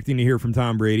expecting to hear from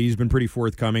Tom Brady. He's been pretty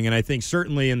forthcoming, and I think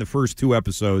certainly in the first 2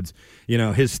 episodes,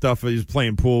 his stuff is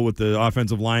playing pool with the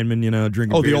offensive lineman,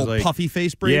 drinking beers. The old puffy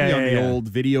face Brady on the old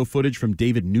video footage from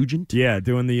David Nugent. Yeah,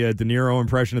 doing the De Niro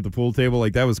impression at the pool table.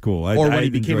 Like, that was cool. Or when he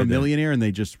became a millionaire and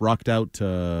they just rocked out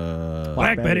to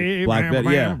Black Betty. Black Betty,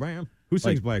 yeah. Bam. Who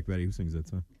sings Black Betty? Who sings that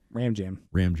song? Ram Jam.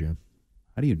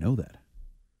 How do you know that?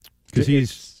 Because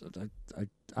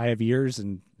I have ears,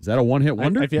 and is that a one-hit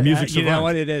wonder? Music you know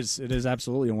what it is? It is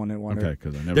absolutely a one-hit wonder. Okay,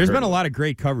 because I never. There's been a lot of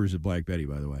great covers of Black Betty,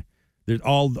 by the way. There's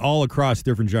all across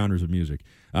different genres of music.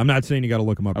 I'm not saying you got to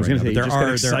look them up right now, but there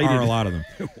are a lot of them.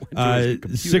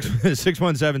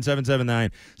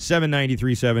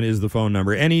 617-779-7937 is the phone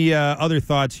number. Any other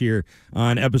thoughts here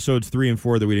on episodes 3 and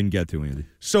 4 that we didn't get to, Andy?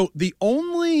 So the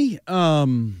only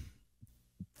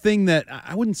thing that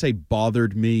I wouldn't say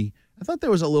bothered me, I thought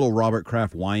there was a little Robert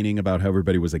Kraft whining about how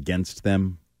everybody was against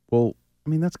them. Well, I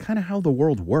mean, that's kind of how the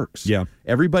world works. Yeah.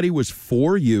 Everybody was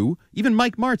for you. Even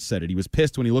Mike Martz said it. He was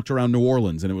pissed when he looked around New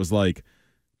Orleans, and it was like,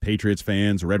 Patriots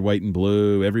fans, red, white, and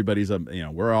blue. Everybody's,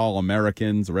 we're all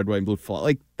Americans, red, white, and blue.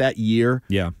 Like that year.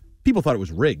 Yeah. People thought it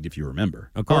was rigged, if you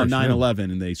remember. Of course. On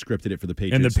 9/11, and they scripted it for the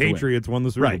Patriots. And the Patriots won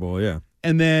the Super Bowl, yeah.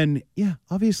 And then,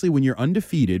 obviously, when you're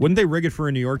undefeated. Wouldn't they rig it for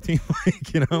a New York team?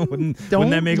 Wouldn't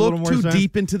that make a little more sense? Don't look too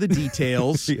deep into the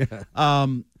details. Yeah.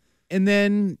 And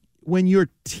then when your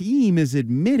team is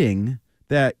admitting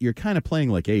that you're kind of playing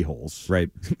like a-holes. Right.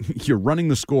 You're running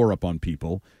the score up on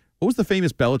people. What was the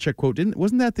famous Belichick quote?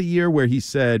 Wasn't that the year where he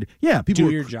said, people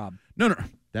do your job? No.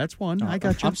 That's one. I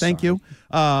got you. I'm Thank sorry.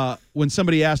 you. When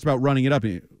somebody asked about running it up,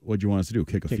 what'd you want us to do?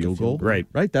 Kick a field goal? Right.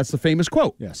 That's the famous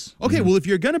quote. Yes. Okay, well, if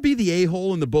you're going to be the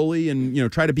a-hole and the bully and,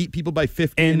 try to beat people by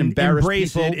 50 and embarrass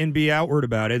embrace people. it and be outward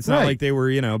about it. It's not like they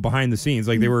were, behind the scenes.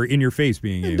 Like they were in your face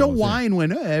being and don't whine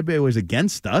when everybody was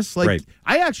against us. Like,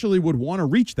 I actually would want to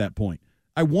reach that point.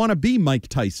 I want to be Mike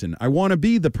Tyson. I want to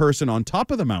be the person on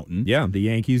top of the mountain. Yeah, the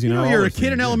Yankees, you're a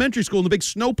kid in elementary school in the big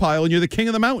snow pile, and you're the king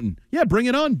of the mountain. Yeah, bring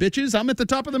it on, bitches. I'm at the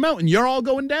top of the mountain. You're all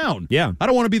going down. Yeah. I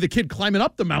don't want to be the kid climbing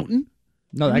up the mountain.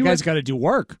 No, that guy's got to do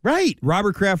work. Right.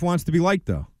 Robert Kraft wants to be liked,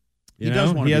 though. He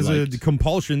does want to be liked. He has a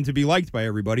compulsion to be liked by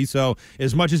everybody. So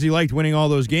as much as he liked winning all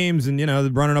those games and,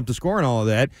 running up the score and all of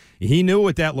that, he knew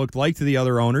what that looked like to the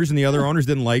other owners, and the other owners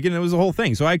didn't like it, and it was the whole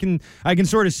thing. So I can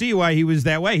sort of see why he was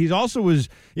that way. He also was,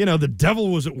 the devil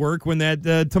was at work when that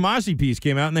Tomasi piece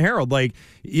came out in the Herald. Like,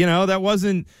 that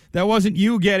wasn't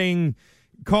you getting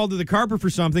called to the carpet for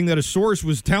something that a source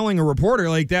was telling a reporter.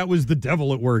 Like, that was the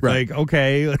devil at work. Right. Like,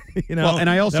 okay, Well, and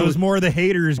I also that was more the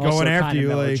haters going after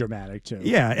you. Like Dramatic too.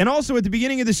 Yeah, and also at the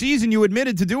beginning of the season, you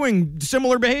admitted to doing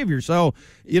similar behavior. So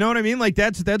you know what I mean? Like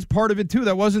that's part of it too.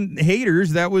 That wasn't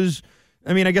haters. That was.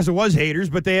 I mean, I guess it was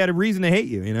haters, but they had a reason to hate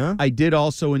you, I did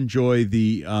also enjoy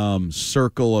the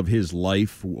circle of his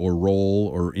life or role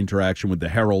or interaction with the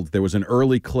Herald. There was an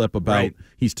early clip about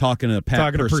he's talking to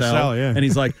Pat Purcell, yeah. and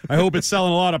he's like, I hope it's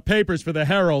selling a lot of papers for the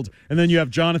Herald. And then you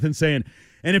have Jonathan saying,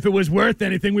 and if it was worth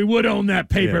anything, we would own that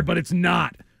paper, but it's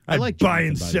not. I'd like buy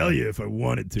and sell you if I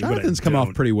wanted to. Jonathan's come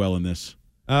off pretty well in this.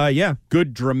 Yeah.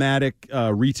 Good dramatic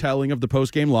retelling of the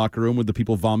post-game locker room with the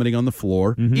people vomiting on the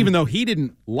floor. Mm-hmm. Even though he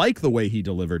didn't like the way he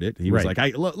delivered it. He was like,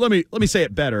 let me say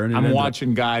it better. And I'm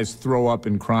watching guys throw up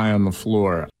and cry on the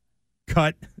floor.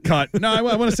 Cut. No, I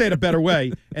want to say it a better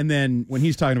way. And then when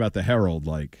he's talking about the Herald,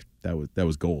 like, that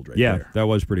was gold there. Yeah, that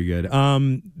was pretty good.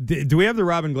 Do we have the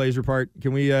Robin Glazer part?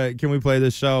 Can we play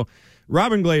this? So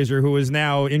Robin Glazer, who is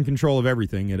now in control of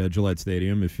everything at Gillette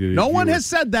Stadium. No one has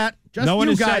said that. Just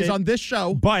you guys on this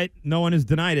show. But no one has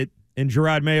denied it. And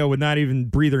Gerard Mayo would not even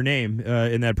breathe her name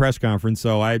in that press conference.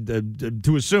 So I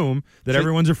to assume that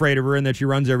everyone's afraid of her and that she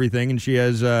runs everything and she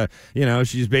has,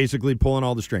 she's basically pulling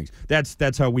all the strings.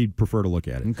 That's how we prefer to look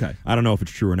at it. Okay. I don't know if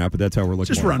it's true or not, but that's how we're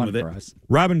looking at it. Just run with it.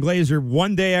 Robin Glazer,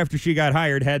 one day after she got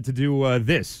hired, had to do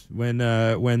this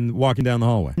when walking down the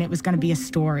hallway. And it was going to be a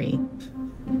story.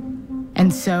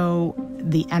 And so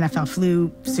the NFL flew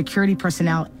security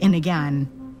personnel in again.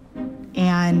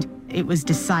 And it was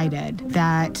decided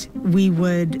that we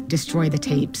would destroy the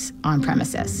tapes on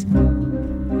premises.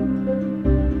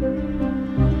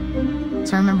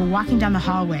 So I remember walking down the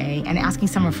hallway and asking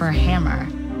someone for a hammer.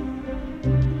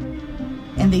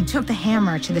 And they took the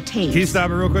hammer to the tapes. Can you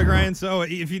stop it real quick, Ryan? So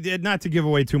if you did, not to give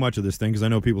away too much of this thing, because I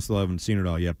know people still haven't seen it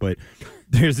all yet, but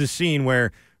there's this scene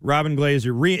where Robin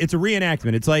Glazer, it's a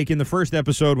reenactment. It's like in the first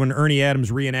episode when Ernie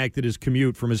Adams reenacted his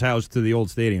commute from his house to the old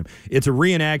stadium. It's a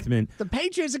reenactment. The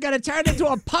Patriots are going to turn into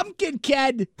a pumpkin,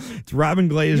 kid. It's Robin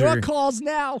Glazer. Your calls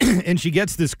now. And she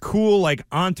gets this cool, like,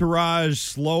 entourage,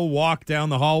 slow walk down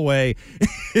the hallway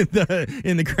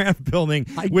in the Kraft building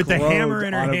with the hammer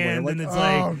in her hand. And it's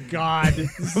like, oh, God.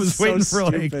 I was waiting for,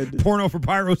 like, Porno for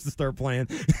Pyros to start playing.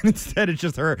 Instead, it's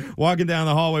just her walking down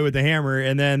the hallway with the hammer,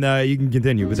 and then you can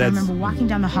continue. But so I remember walking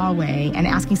down the hallway and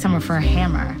asking someone for a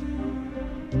hammer.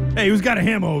 Hey, who's got a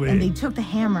hammer over here? And they took the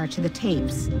hammer to the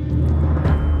tapes.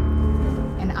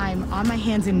 And I'm on my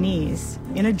hands and knees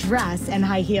in a dress and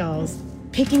high heels,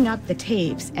 picking up the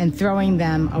tapes and throwing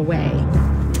them away.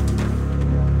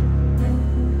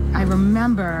 I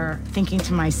remember thinking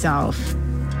to myself,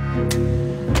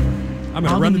 I'm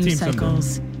gonna run the team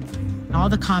cycles, all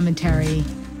the commentary,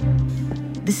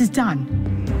 this is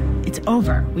done. It's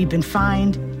over. We've been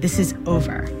fined. This is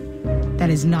over. That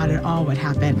is not at all what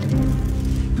happened.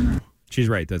 She's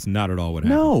right. That's not at all what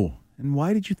happened. No. And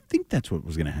why did you think that's what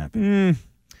was going to happen?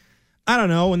 I don't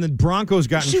know. When the Broncos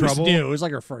got in trouble. She was new. It was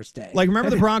like her first day. Like,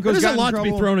 remember the Broncos got in trouble? There's a lot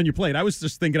to be thrown on your plate. I was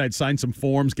just thinking I'd sign some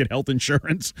forms, get health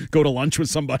insurance, go to lunch with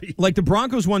somebody. Like, the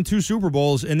Broncos won 2 Super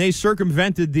Bowls, and they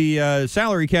circumvented the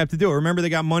salary cap to do it. Remember, they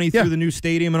got money through the new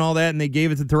stadium and all that, and they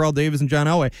gave it to Terrell Davis and John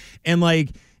Elway. And, like,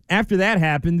 after that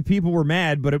happened, people were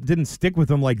mad, but it didn't stick with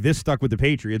them like this stuck with the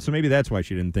Patriots. So maybe that's why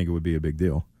she didn't think it would be a big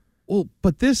deal. Well,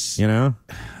 but this, I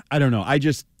don't know.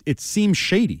 It seems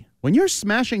shady. When you're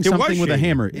smashing something with a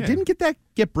hammer, it didn't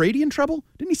get Brady in trouble?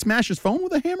 Didn't he smash his phone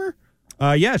with a hammer?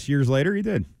 Yes, years later he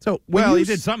did. So he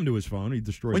did something to his phone. He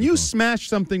destroyed. When you smash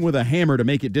something with a hammer to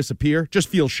make it disappear, just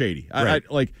feels shady. Right.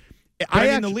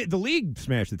 The league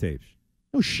smashed the tapes.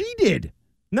 No, she did.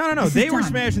 No. They were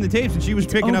smashing the tapes, and she was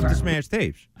picking up the smashed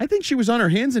tapes. I think she was on her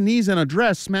hands and knees in a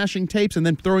dress, smashing tapes, and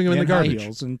then throwing them in the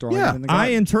garbage. And throwing them in the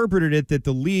garbage. I interpreted it that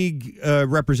the league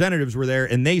representatives were there,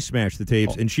 and they smashed the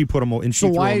tapes, and she put them. And so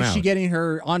she why threw them is out. she getting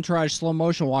her entourage slow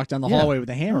motion walk down the hallway with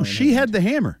a hammer? No, she had the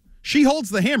hammer. She holds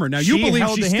the hammer. Now, you believe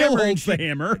she still holds the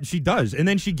hammer. She does. And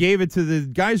then she gave it to the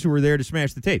guys who were there to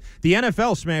smash the tape. The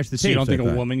NFL smashed the tapes. So you don't think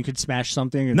a woman could smash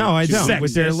something? No, I don't.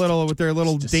 With their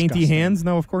little dainty hands?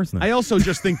 No, of course not. I also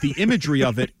just think the imagery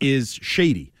of it is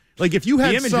shady. Like, if you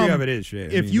had the imagery of it is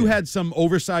shady. If you had some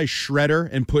oversized shredder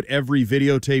and put every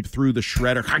videotape through the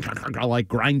shredder, like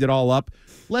grind it all up,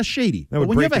 less shady. That would but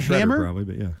when you break have the a shredder hammer, probably,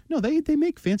 but yeah. No, they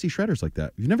make fancy shredders like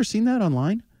that. You've never seen that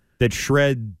online? That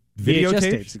shred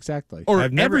videotapes? Exactly. Or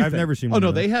I've never seen one. Oh, no,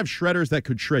 of they have shredders that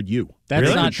could shred you. That's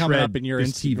Really? not Could coming shred up in your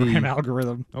this Instagram TV.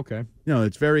 algorithm. Okay. No,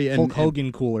 it's very... Hulk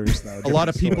Hogan coolers, though. A lot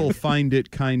of people find it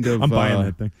kind of I'm buying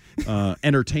that thing.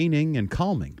 Entertaining and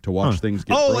calming to watch things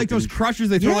get broken. like those crushers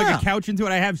they throw like a couch into it.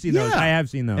 I have seen those. I have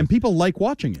seen those. And people like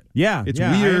watching it. Yeah, It's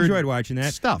yeah, weird I enjoyed watching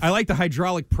that stuff. I like the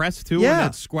hydraulic press too. Yeah. when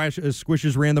that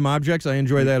squishes random objects. I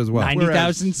enjoy that as well.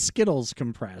 90,000 Skittles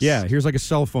compressed. Yeah, here's like a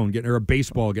cell phone or a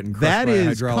baseball getting crushed That by a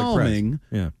is hydraulic calming.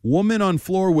 press. Yeah, Woman on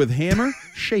floor with hammer,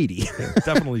 shady.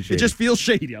 definitely shady. It just feels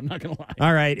shady. I'm not going to lie.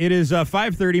 All right, it is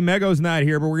 5:30. Mego's not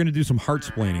here, but we're going to do some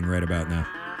heart-splaining right about now.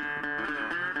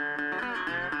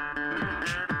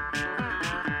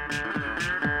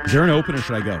 Is there an open or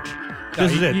should I go?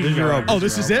 This is it. This is your open. Oh,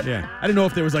 this is it? Yeah. I didn't know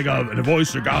if there was like a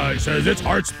voice or guy says it's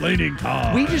heart-splaining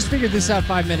time. We just figured this out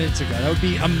 5 minutes ago. That would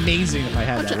be amazing if I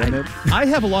had that, wouldn't it? I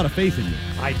have a lot of faith in you.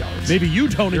 I don't. Maybe you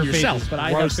don't in Your faith yourself, is but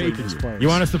I have faith in you. You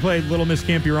want us to play Little Miss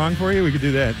Can't Be Wrong for you? We could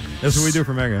do that. That's what we do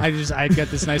for Mega. I got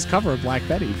this nice cover of Black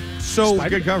Betty. So It's a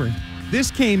good cover. This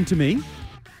came to me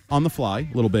on the fly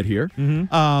a little bit here.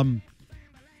 Mm-hmm.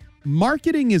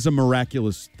 Marketing is a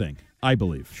miraculous thing, I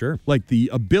believe. Sure. Like the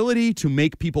ability to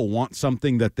make people want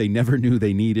something that they never knew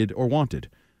they needed or wanted.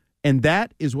 And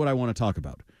that is what I want to talk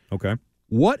about. Okay.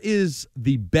 What is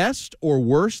the best or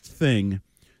worst thing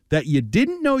that you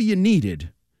didn't know you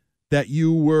needed that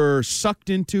you were sucked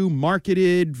into,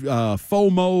 marketed,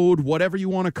 FOMO'd, whatever you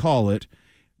want to call it?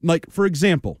 Like, for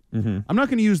example, I'm not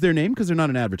going to use their name because they're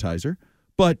not an advertiser,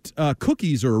 but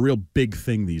cookies are a real big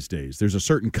thing these days. There's a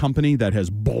certain company that has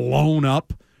blown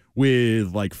up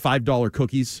with like $5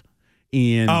 cookies.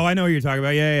 And I know what you're talking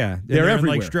about. Yeah. They're in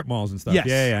everywhere. like strip malls and stuff. Yes.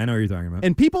 Yeah, I know what you're talking about.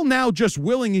 And people now just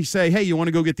willingly say, hey, you want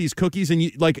to go get these cookies? And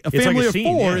you, like a It's like family a of scene,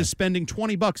 four yeah. is spending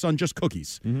 $20 on just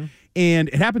cookies. Mm-hmm. And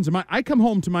it happens I come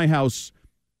home to my house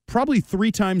probably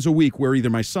 3 times a week where either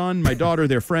my son, my daughter,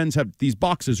 their friends have these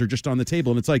boxes are just on the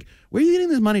table. And it's like, where are you getting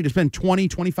this money to spend $20,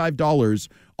 $25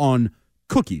 on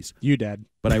cookies? You did.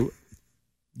 But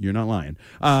you're not lying.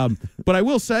 But I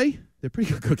will say they're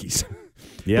pretty good cookies.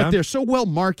 Yeah. But they're so well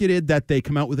marketed that they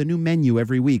come out with a new menu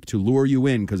every week to lure you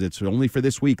in because it's only for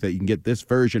this week that you can get this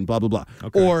version, blah, blah, blah.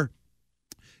 Okay. Or,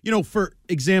 for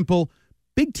example,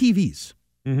 big TVs.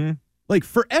 Mm-hmm. Like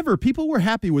forever, people were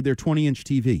happy with their 20-inch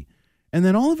TV. And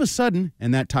then all of a sudden,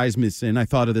 and that ties me in, I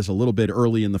thought of this a little bit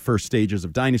early in the first stages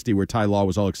of Dynasty where Ty Law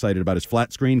was all excited about his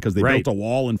flat screen because they built a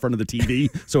wall in front of the TV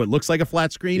so it looks like a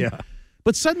flat screen. Yeah.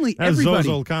 But suddenly That's everybody...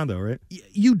 Zoe's old condo, right?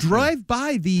 You drive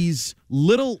by these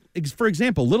little, for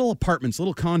example, little apartments,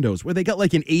 little condos where they got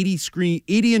like an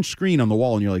 80-inch screen on the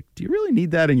wall and you're like, do you really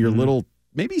need that in your little...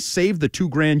 Maybe save the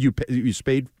 $2,000 you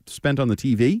spent on the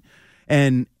TV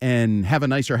and have a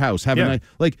nicer house.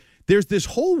 There's this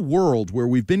whole world where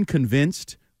we've been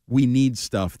convinced we need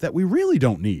stuff that we really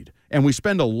don't need. And we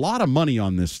spend a lot of money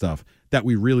on this stuff that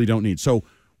we really don't need. So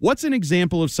what's an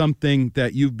example of something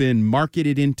that you've been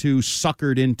marketed into,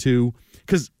 suckered into?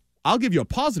 Because I'll give you a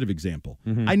positive example.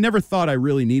 Mm-hmm. I never thought I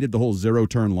really needed the whole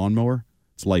zero-turn lawnmower.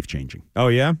 It's life-changing. Oh,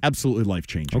 yeah? Absolutely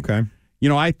life-changing. Okay.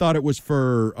 I thought it was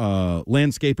for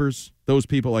landscapers. Those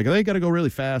people, like, they got to go really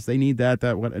fast. They need that.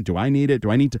 What do I need it? Do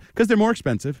I need to? Because they're more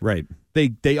expensive. Right. They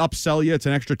upsell you. It's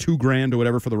an extra $2,000 or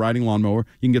whatever for the riding lawnmower.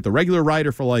 You can get the regular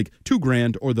rider for like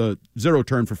 $2,000 or the zero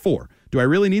turn for $4,000. Do I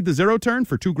really need the zero turn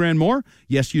for $2,000 more?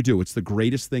 Yes, you do. It's the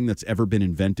greatest thing that's ever been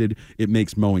invented. It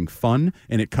makes mowing fun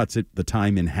and it cuts the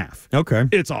time in half. Okay.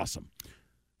 It's awesome.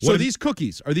 So these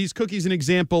cookies, are these cookies an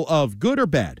example of good or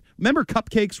bad? Remember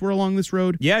cupcakes were along this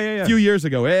road? Yeah. A few years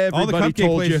ago, everybody all the cupcake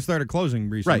told places you. started closing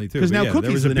recently, Right, too. because now But cookies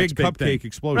there was are a the big next cupcake thing.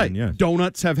 explosion, Right. yeah.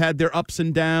 Donuts have had their ups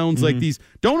and downs. Like these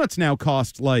donuts now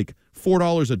cost like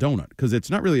 $4 a donut because it's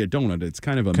not really a donut. It's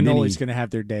kind of a Cannoli's going to have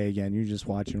their day again. You just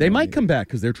watch them. They might come back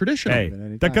because they're traditional. Hey,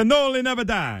 the cannoli never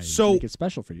dies. So make it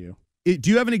special for you.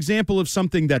 Do you have an example of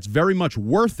something that's very much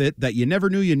worth it that you never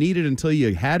knew you needed until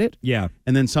you had it? Yeah.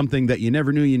 And then something that you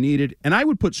never knew you needed? And I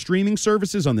would put streaming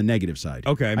services on the negative side.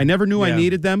 Okay. I never knew I Yeah.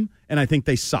 needed them, and I think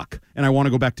they suck. And I want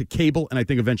to go back to cable, and I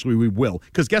think eventually we will.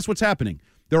 Because guess what's happening?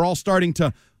 They're all starting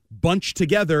to bunch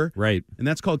together. Right. And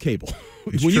that's called cable.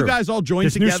 It's when true. you guys all join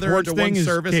This new together sports into thing one is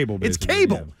service, cable, it's basically,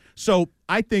 cable. yeah. So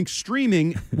I think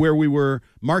streaming, where we were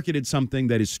marketed something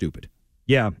that is stupid.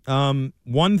 Yeah.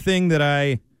 One thing that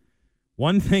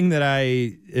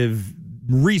I have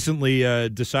recently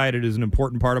decided is an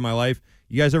important part of my life.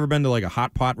 You guys ever been to like a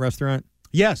hot pot restaurant?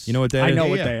 Yes. You know what that is? I know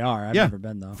what they are. I've never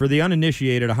been, though. For the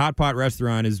uninitiated, a hot pot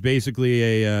restaurant is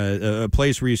basically a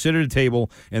place where you sit at a table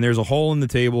and there's a hole in the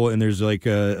table and there's like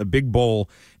a big bowl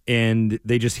and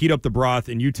they just heat up the broth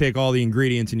and you take all the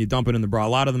ingredients and you dump it in the broth. A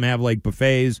lot of them have like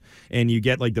buffets and you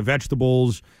get like the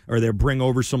vegetables or they'll bring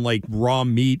over some like raw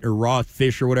meat or raw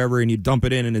fish or whatever and you dump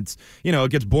it in and it's,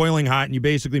 it gets boiling hot and you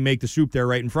basically make the soup there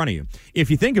right in front of you.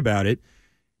 If you think about it,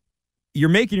 you're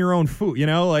making your own food,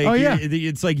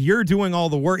 it's like you're doing all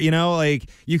the work, like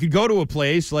you could go to a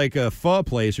place like a pho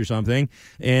place or something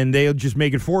and they'll just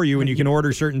make it for you and you can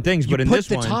order certain things. But in this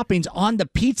one, you put the toppings on the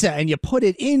pizza and you put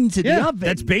it into the oven.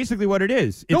 That's basically what it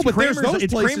is. No, It's but there's those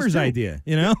it's places Kramer's too. idea,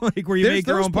 like where you There's make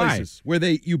your those own pie. places where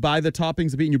you buy the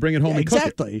toppings of it and you bring it home and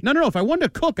exactly. cook it. No. If I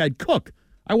wanted to cook, I'd cook.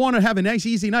 I want to have a nice,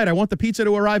 easy night. I want the pizza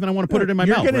to arrive, and I want to put it in my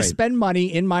You're mouth. going to spend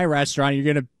money in my restaurant. You're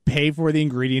going to pay for the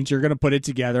ingredients. You're going to put it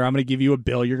together. I'm going to give you a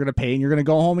bill. You're going to pay, and you're going to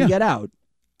go home and get out.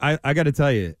 I got to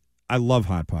tell you, I love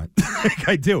hot pot.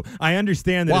 I do. I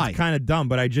understand that it's kind of dumb,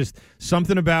 but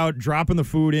something about dropping the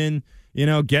food in,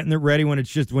 getting it ready when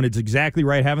it's exactly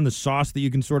right, having the sauce that you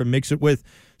can sort of mix it with,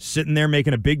 sitting there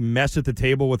making a big mess at the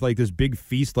table with like this big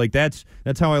feast. Like that's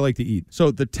how I like to eat.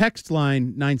 So the text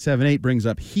line 978 brings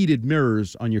up heated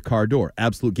mirrors on your car door.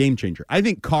 Absolute game changer. I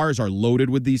think cars are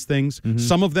loaded with these things. Mm-hmm.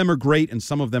 Some of them are great and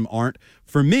some of them aren't.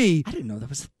 For me, I didn't know that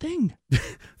was a thing.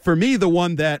 For me, the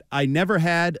one that I never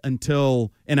had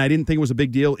until, and I didn't think it was a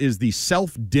big deal, is the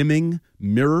self-dimming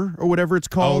mirror or whatever it's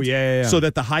called. Oh, yeah. So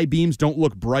that the high beams don't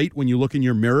look bright when you look in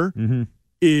your mirror. Mm-hmm.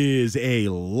 Is a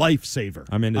lifesaver.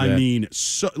 I'm into that. I mean,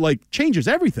 changes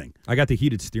everything. I got the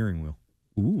heated steering wheel.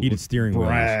 Ooh, heated steering wheel.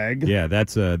 Brag. Yeah,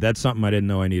 that's something I didn't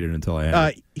know I needed until I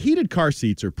had it. Heated car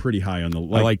seats are pretty high on the.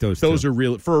 I like those. Those too. are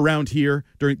real for around here.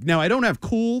 Now I don't have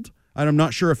cooled. And I'm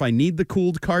not sure if I need the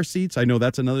cooled car seats. I know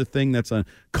that's another thing. That's a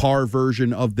car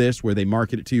version of this where they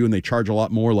market it to you and they charge a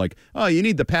lot more. Like, oh, you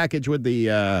need the package with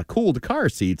the cooled car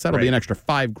seats. That'll be an extra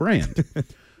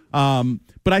 $5,000.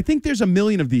 But I think there's a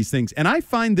million of these things. And I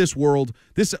find this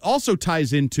also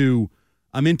ties into,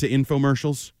 I'm into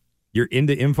infomercials. You're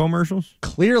into infomercials?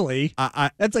 Clearly.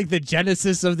 That's like the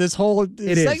genesis of this whole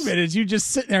segment is you just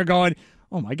sitting there going,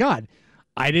 oh, my God.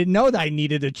 I didn't know that I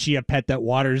needed a chia pet that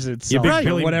waters itself. You're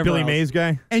a big Billy Mays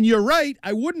guy? And you're right.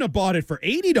 I wouldn't have bought it for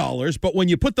 $80, but when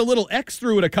you put the little X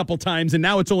through it a couple times and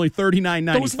now it's only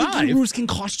 $39.95. Those Leaky-Roos can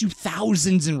cost you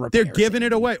thousands in repairs. They're giving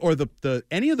it away. Or the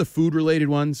any of the food-related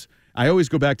ones, I always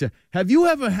go back to, have you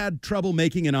ever had trouble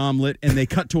making an omelet and they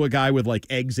cut to a guy with like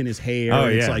eggs in his hair? Oh,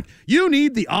 and yeah. It's like, you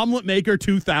need the Omelet Maker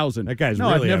 2000. That guy's no,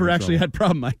 really I've never having actually trouble. had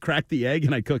problem. I crack the egg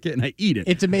and I cook it and I eat it.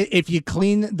 It's if you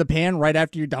clean the pan right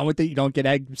after you're done with it, you don't get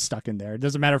egg stuck in there. It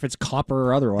doesn't matter if it's copper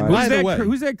or otherwise.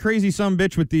 Who's that crazy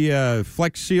sumbitch with the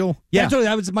Flex Seal? Yeah,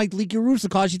 that was Mike Leaky-Roos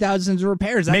that cost you thousands of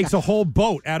repairs. Makes a whole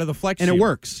boat out of the Flex And Seal. it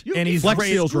works. And he's Flex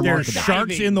Seal's there's remarkable.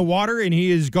 sharks in the water, and he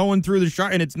is going through the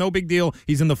shark, and it's no big deal.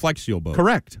 He's in the Flex Seal boat.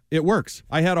 Correct. It works.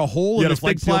 I had a hole You in had a this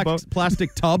big Flex Seal boat?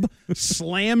 plastic tub,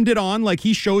 slammed it on like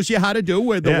he shows you how to do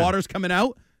where the water's coming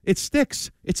out. It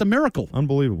sticks. It's a miracle.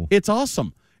 Unbelievable. It's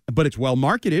awesome. But it's well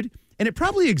marketed, and it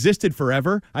probably existed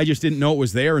forever. I just didn't know it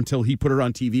was there until he put it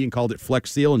on TV and called it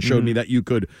Flex Seal and showed me that you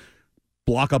could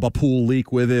block up a pool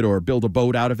leak with it or build a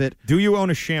boat out of it. Do you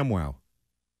own a ShamWow?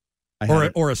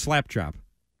 Or a slap chop?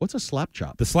 What's a slap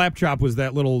chop? The slap chop was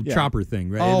that little chopper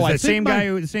thing, right? Oh, the same guy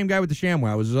with the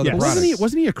ShamWow was his other product.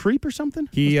 Wasn't he a creep or something?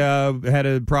 He had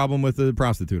a problem with a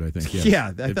prostitute, I think. Yes.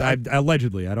 Yeah,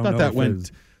 allegedly. I don't know. That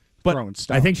went. But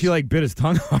I think she bit his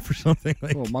tongue off or something.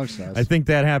 Like, well, amongst us. I think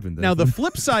that happened. Now, the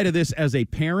flip side of this, as a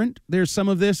parent, there's some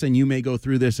of this, and you may go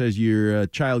through this as your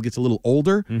child gets a little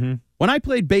older. Mm-hmm. When I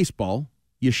played baseball,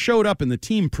 you showed up and the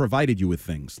team provided you with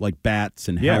things like bats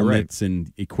and helmets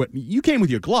and equipment. You came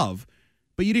with your glove,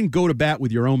 but you didn't go to bat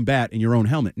with your own bat and your own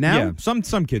helmet. Now, some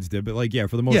kids did, but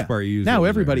for the most part, you use it. Now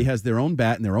everybody has their own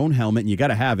bat and their own helmet, and you got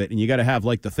to have it, and you got to have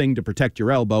like the thing to protect your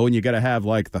elbow, and you got to have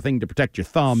like the thing to protect your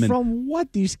thumb. And From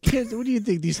what these kids? What do you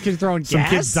think these kids throwing some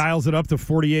gas? kid dials it up to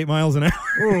 48 miles an hour.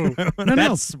 Ooh, No.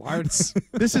 that's smart.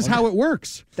 This is how it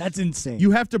works. That's insane.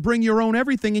 You have to bring your own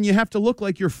everything, and you have to look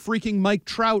like you're freaking Mike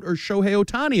Trout or Shohei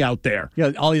Ohtani out there.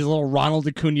 Yeah, all these little Ronald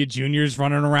Acuna Juniors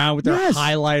running around with their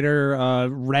highlighter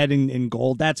red and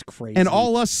gold. That's crazy. And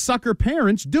all us sucker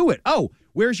parents do it. Oh,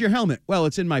 where's your helmet? Well,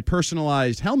 it's in my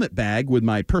personalized helmet bag with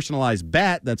my personalized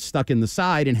bat that's stuck in the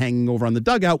side and hanging over on the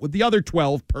dugout with the other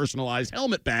 12 personalized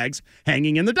helmet bags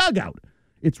hanging in the dugout.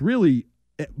 It's really,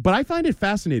 but I find it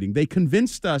fascinating. They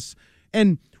convinced us,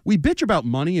 and we bitch about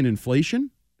money and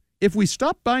inflation. If we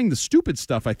stopped buying the stupid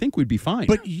stuff, I think we'd be fine.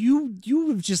 But you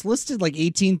have just listed like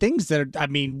 18 things that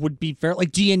would be fair.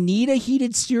 Like, do you need a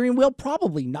heated steering wheel?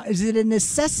 Probably not. Is it a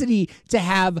necessity to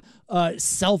have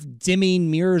self-dimming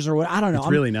mirrors or what? I don't know.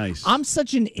 It's really nice. I'm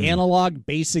such an analog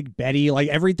basic Betty. Like,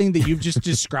 everything that you've just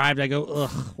described, I go,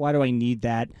 ugh, why do I need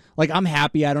that? Like, I'm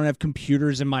happy I don't have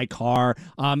computers in my car.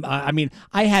 I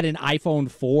had an iPhone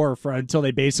 4 until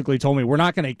they basically told me we're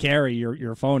not going to carry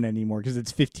your phone anymore because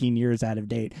it's 15 years out of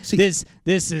date.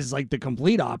 This is like the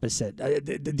complete opposite.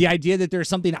 The idea that there's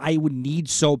something I would need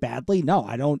so badly, no,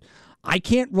 I don't. I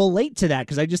can't relate to that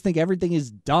because I just think everything is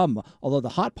dumb. Although the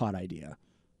hot pot idea,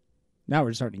 now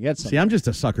we're starting to get something. See, I'm just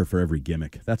a sucker for every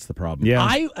gimmick. That's the problem. Yeah.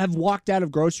 I have walked out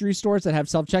of grocery stores that have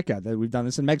self-checkout. That we've done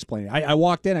this in Meg's Planet. I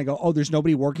walked in, I go, oh, there's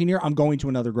nobody working here. I'm going to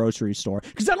another grocery store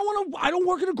because I don't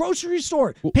work in a grocery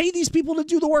store. Pay these people to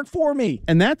do the work for me.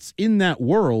 And that's in that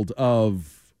world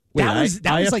of. Wait, that was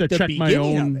I have like to the check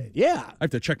beginning my own, of it. Yeah. I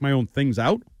have to check my own things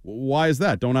out. Why is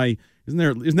that?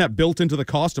 Isn't that built into the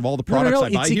cost of all the products I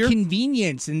buy here? It's a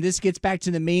convenience, and this gets back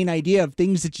to the main idea of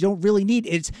things that you don't really need.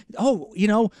 It's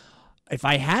if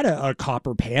I had a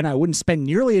copper pan, I wouldn't spend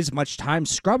nearly as much time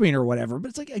scrubbing or whatever. But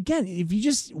it's like, again, if you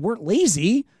just weren't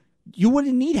lazy, you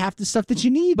wouldn't need half the stuff that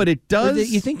you need. But it does. Or that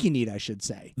you think you need, I should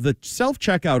say. The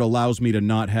self-checkout allows me to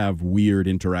not have weird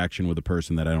interaction with a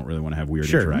person that I don't really want to have weird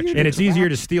interaction. And it's easier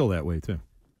to steal that way, too.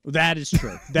 That is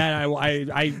true. That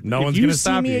no if one's you gonna see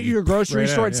stop me you. at your grocery Right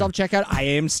store out, at self-checkout, I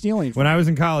am stealing. When I was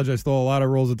in college, I stole a lot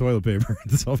of rolls of toilet paper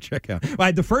at the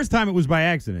self-checkout. The first time it was by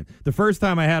accident. The first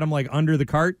time I had them like under the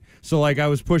cart. So like I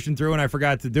was pushing through and I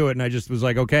forgot to do it. And I just was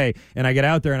like, okay. And I get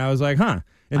out there and I was like, huh.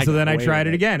 And so then I tried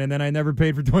it again. And then I never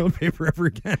paid for toilet paper ever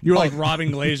again. You were like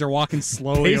Robin Glazer walking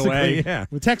slowly away. Yeah.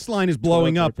 The text line is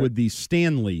blowing up with the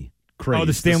Stanley craze. Oh,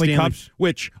 the Stanley cups?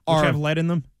 Which have lead in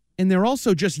them? And they're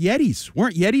also just Yetis.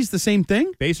 Weren't Yetis the same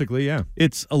thing? Basically, yeah.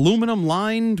 It's aluminum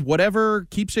lined, whatever,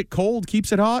 keeps it cold,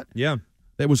 keeps it hot. Yeah.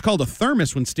 It was called a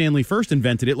thermos when Stanley first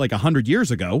invented it like 100 years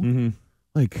ago. Mm-hmm.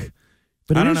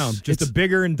 But I don't know. Just the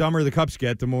bigger and dumber the cups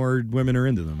get, the more women are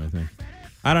into them, I think.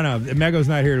 I don't know. Mego's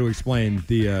not here to explain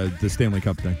the Stanley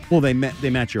Cup thing. Well, they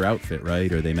match your outfit,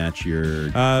 right? Or they match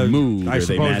your mood, I or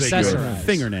they match suppose your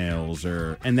fingernails,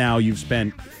 and now you've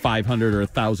spent $500 or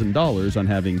 $1,000 on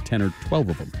having 10 or 12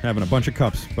 of them, having a bunch of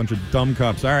cups, bunch of dumb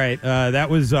cups. All right, that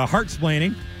was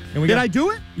heart-splaining. And Did I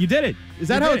do it? You did it. Is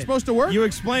that how it's supposed to work? You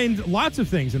explained lots of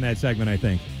things in that segment, I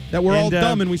think. That we're all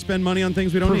dumb and we spend money on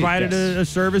things we don't provided need. Provided a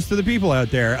service to the people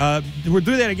out there. We'll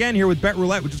do that again here with Bet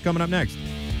Roulette, which is coming up next.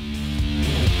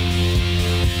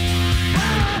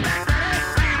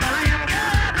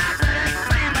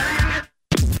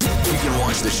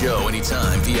 The show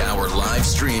anytime via our live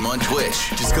stream on Twitch.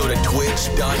 Just go to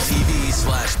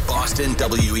twitch.tv/Boston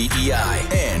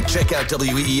WEEI and check out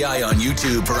WEEI on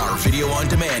YouTube for our video on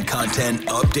demand content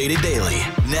updated daily.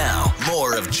 Now,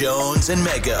 more of Jones and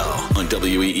Mego on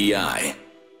WEEI.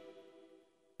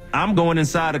 I'm going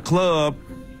inside a club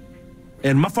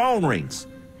and my phone rings.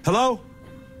 Hello?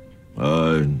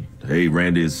 Hey,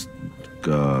 Randy, it's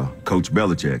Coach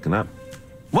Belichick. And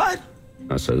What?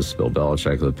 I said, "It's Bill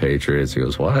Belichick of the Patriots." He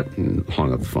goes, "What?" And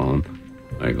hung up the phone.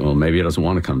 I go, "Well, maybe he doesn't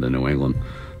want to come to New England."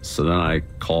 So then I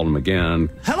called him again.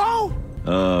 Hello?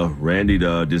 Randy,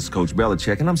 this is Coach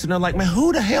Belichick. And I'm sitting there like, man,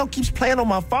 who the hell keeps playing on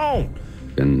my phone?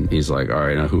 And he's like, "All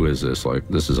right, now who is this? Like,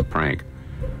 this is a prank."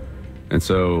 And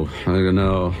so I go,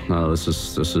 no, this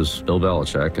is Bill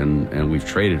Belichick, and we've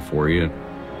traded for you.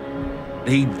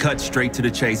 He cut straight to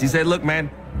the chase. He said, "Look,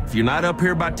 man, if you're not up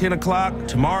here by 10 o'clock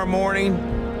tomorrow morning,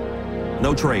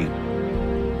 no trade."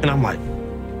 And I'm like,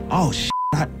 oh, shit,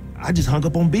 I just hung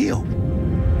up on Bill.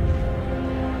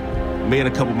 Me and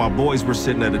a couple of my boys were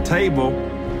sitting at a table,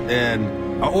 and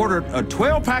I ordered a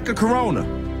 12-pack of Corona.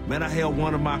 Man, I held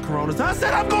one of my Coronas. I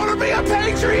said, I'm going to be a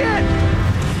Patriot!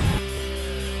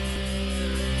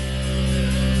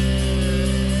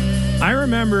 I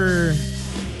remember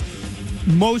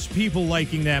most people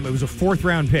liking them. It was a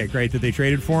 4th-round pick, right, that they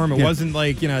traded for him. It wasn't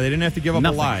like, they didn't have to give up a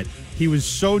lot. He was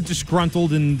so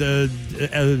disgruntled in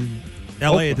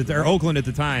Oakland at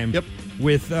the time. Yep.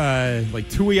 With like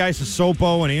Tui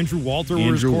Isosopo and Andrew Walter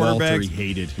were his quarterbacks. Walter he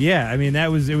hated. Yeah, I mean it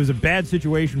was a bad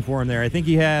situation for him there. I think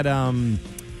he had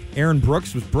Aaron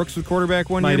Brooks. Was Brooks the quarterback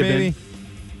one year maybe?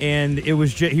 And it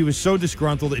was he was so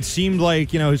disgruntled. It seemed like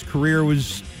his career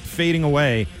was fading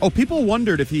away. Oh, people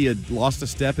wondered if he had lost a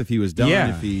step, if he was done. Yeah.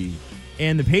 If he...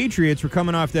 And the Patriots were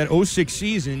coming off that 06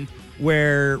 season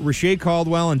where Rashae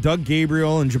Caldwell and Doug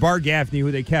Gabriel and Jabbar Gaffney, who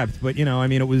they kept, but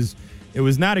it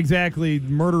was not exactly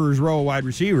murderer's row wide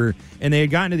receiver, and they had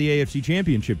gotten to the AFC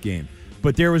Championship game.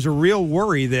 But there was a real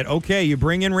worry that, okay, you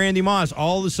bring in Randy Moss,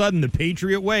 all of a sudden the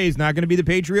Patriot way is not going to be the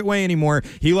Patriot way anymore.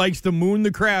 He likes to moon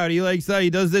the crowd. He he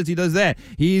does this, he does that.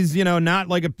 He's, not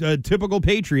like a typical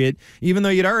Patriot, even though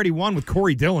you'd already won with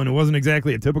Corey Dillon, who wasn't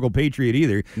exactly a typical Patriot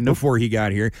either before he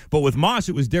got here. But with Moss,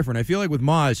 it was different. I feel like with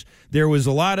Moss, there was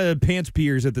a lot of pants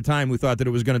peers at the time who thought that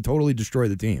it was going to totally destroy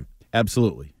the team.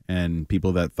 Absolutely. And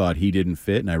people that thought he didn't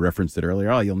fit, and I referenced it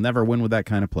earlier, you'll never win with that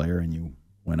kind of player, and you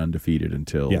went undefeated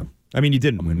until... Yeah. I mean, you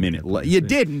didn't win. You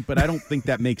didn't, but I don't think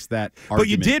that makes that argument But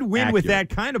you did win accurate. with that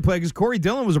kind of play, because Corey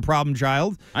Dillon was a problem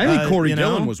child. I think Corey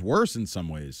Dillon was worse in some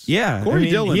ways. Yeah. Corey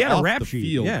Dillon he had off a rap the sheet.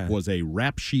 field was a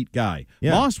rap sheet guy.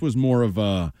 Yeah. Moss was more of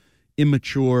a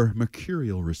immature,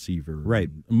 mercurial receiver. Right.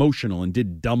 Emotional and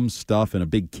did dumb stuff and a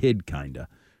big kid kind of.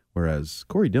 Whereas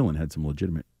Corey Dillon had some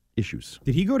legitimate issues.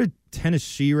 Did he go to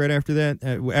Tennessee right after that?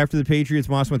 After the Patriots,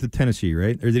 Moss went to Tennessee,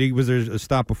 right? Or was there a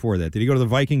stop before that? Did he go to the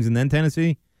Vikings and then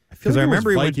Tennessee? Because I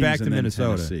remember he went back to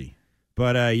Minnesota. Tennessee.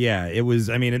 But, it was,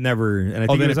 it never, and I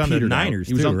think he was on the Niners,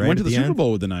 too, right? Went to the Super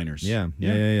Bowl with the Niners. Yeah.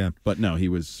 But no,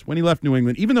 when he left New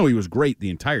England, even though he was great the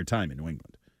entire time in New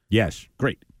England. Yes.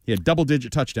 Great. He had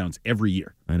double-digit touchdowns every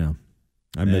year. I know.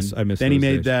 I miss Then he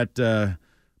made that,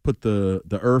 put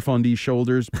the earth on these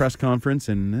shoulders press conference,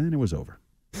 and then it was over.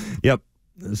 Yep.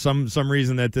 Some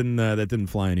reason that didn't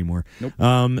fly anymore. Nope.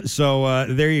 So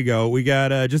there you go. We got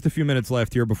just a few minutes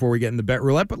left here before we get into Bet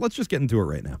Roulette, but let's just get into it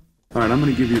right now. All right, I'm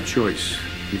going to give you a choice.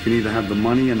 You can either have the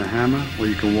money and the hammer, or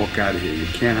you can walk out of here. You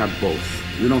can't have both.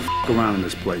 We don't f*** around in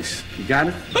this place. You got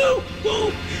it?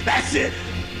 Ooh, that's it.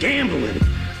 Gambling.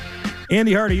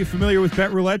 Andy Hart, are you familiar with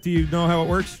Bet Roulette? Do you know how it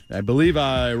works? I believe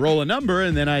I roll a number,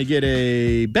 and then I get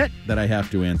a bet that I have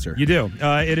to answer. You do.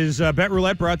 It is Bet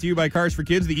Roulette, brought to you by Cars for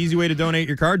Kids, the easy way to donate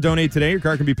your car. Donate today. Your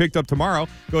car can be picked up tomorrow.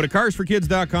 Go to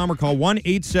carsforkids.com or call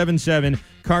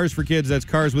 1-877-CARS-FOR-KIDS. That's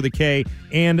cars with a K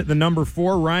and the number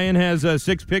 4. Ryan has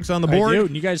 6 picks on the board. I do,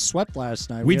 and you guys swept last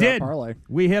night. We did. Parlay.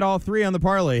 We hit all 3 on the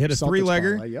parlay. Hit a Celtics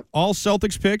 3-legger. parlay, yep. All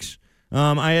Celtics picks.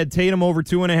 I had Tatum over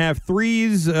 2.5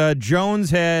 threes. Jones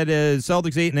had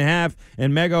Celtics 8.5,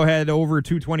 and Mego had over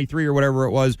 223 or whatever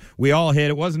it was. We all hit.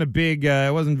 It wasn't a big.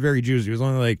 It wasn't very juicy. It was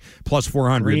only like plus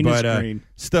 400. Green but is green.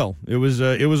 Still, it was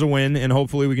a win, and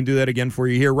hopefully we can do that again for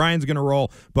you here. Ryan's going to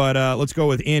roll, but let's go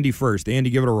with Andy first. Andy,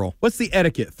 give it a roll. What's the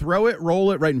etiquette? Throw it,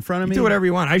 roll it right in front of me? Do whatever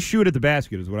you want. I shoot at the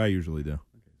basket is what I usually do.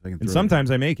 And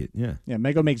sometimes I make it, yeah. Yeah,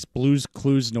 Mego makes Blues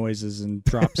Clues noises and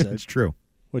drops it. It's true.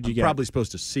 What'd you I'm get? probably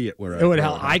supposed to see it where it would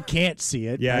help. I can't see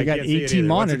it. Yeah, I got 18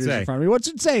 monitors in front of me. What's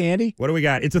it say, Andy? What do we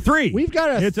got? It's a 3. We've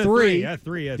got It's a 3. A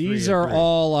 3. These are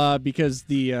all because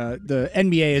the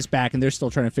NBA is back and they're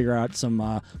still trying to figure out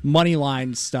some money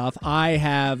line stuff. I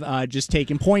have just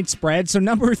taken point spread. So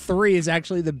number 3 is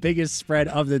actually the biggest spread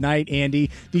of the night,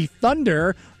 Andy. The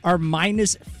Thunder are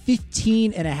minus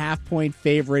 15.5 point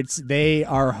favorites. They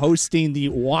are hosting the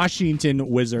Washington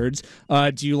Wizards.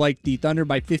 Do you like the Thunder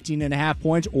by 15.5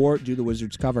 points, or do the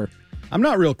Wizards cover? I'm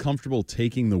not real comfortable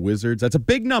taking the Wizards. That's a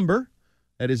big number.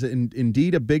 That is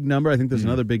indeed a big number. I think there's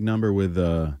another big number with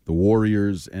the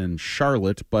Warriors and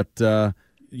Charlotte, but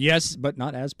yes, but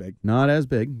not as big. Not as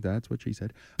big. That's what she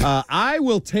said. I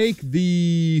will take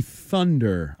the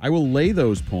Thunder. I will lay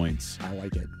those points. I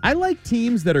like it. I like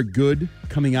teams that are good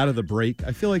coming out of the break.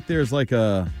 I feel like there's like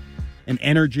an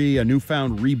energy, a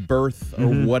newfound rebirth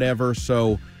or whatever.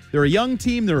 So they're a young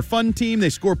team. They're a fun team. They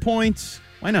score points.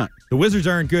 Why not? The Wizards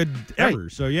aren't good ever.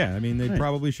 Right. So, yeah, I mean, they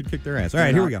probably should kick their ass. All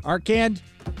right, here we go. Arcand,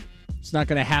 it's not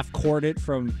going to half court it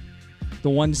from the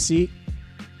one seat.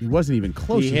 He wasn't even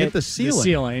close. He hit the ceiling. The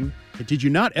ceiling. Did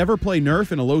you not ever play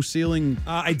Nerf in a low ceiling?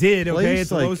 I did. Place? Okay,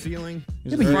 it's like, a low ceiling.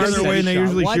 It's farther away than they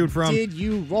usually shoot from. What did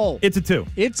you roll? It's a 2.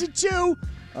 It's a 2.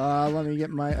 Let me get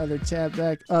my other tab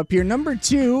back up here. Number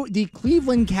 2, the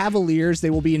Cleveland Cavaliers. They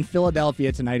will be in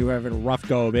Philadelphia tonight, who have a rough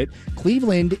go of it.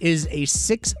 Cleveland is a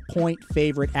 6-point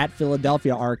favorite at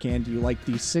Philadelphia, Arcand. Do you like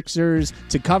the Sixers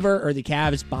to cover or the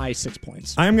Cavs by 6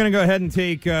 points? I'm going to go ahead and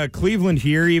take Cleveland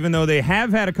here, even though they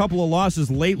have had a couple of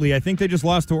losses lately. I think they just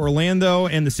lost to Orlando,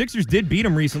 and the Sixers did beat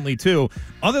them recently, too.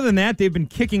 Other than that, they've been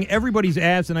kicking everybody's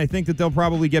ass, and I think that they'll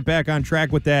probably get back on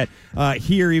track with that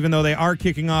here, even though they are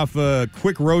kicking off a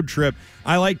quick road trip.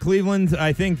 I like Cleveland.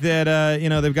 I think that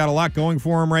they've got a lot going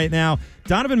for them right now.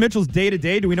 Donovan Mitchell's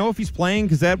day-to-day. Do we know if he's playing?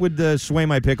 Because that would sway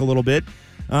my pick a little bit.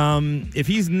 If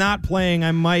he's not playing,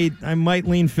 I might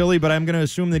lean Philly, but I'm going to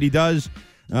assume that he does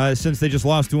since they just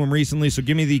lost to him recently. So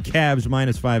give me the Cavs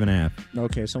minus 5.5.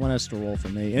 Okay, someone has to roll for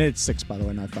me. And it's 6, by the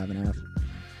way, not 5.5.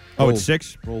 Oh, it's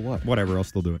 6? Roll what? Whatever, I'll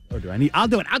still do it. Oh, do I need? I'll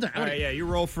do it. All right, yeah, you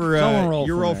roll for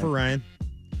Ryan.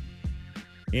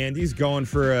 And he's going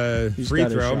for a free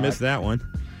throw. Missed that one.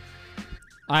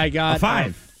 I got a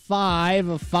 5.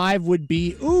 A 5 would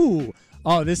be, ooh.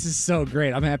 Oh, this is so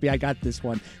great. I'm happy I got this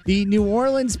one. The New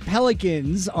Orleans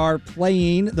Pelicans are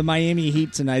playing the Miami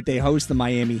Heat tonight. They host the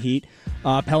Miami Heat.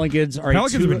 Pelicans are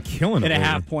have been killing it.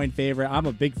 2.5 point favorite. I'm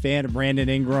a big fan of Brandon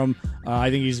Ingram.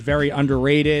 I think he's very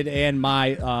underrated, and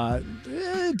my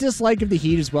dislike of the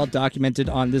Heat is well documented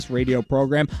on this radio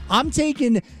program. I'm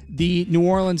taking the New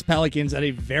Orleans Pelicans at a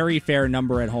very fair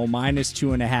number at home, minus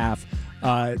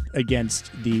 2.5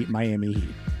 against the Miami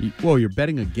Heat. Whoa, you're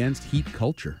betting against Heat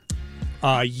culture.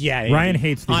 Yeah. Ryan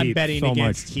hates the Heat I'm betting so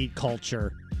against much. Heat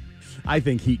culture. I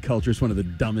think Heat culture is one of the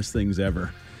dumbest things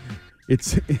ever.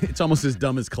 It's almost as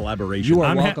dumb as collaboration. You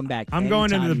are welcome back. I'm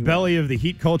going into the belly of the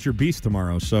Heat culture beast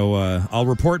tomorrow, so I'll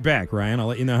report back, Ryan. I'll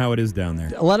let you know how it is down there.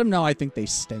 Let them know I think they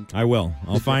stink. I will.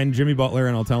 I'll find Jimmy Butler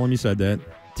and I'll tell him you said that.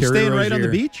 Terry staying Rozier. right on the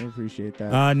beach? I appreciate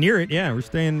that. Near it, yeah. We're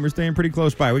staying pretty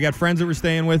close by. We got friends that we're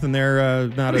staying with, and they're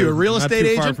not a real estate too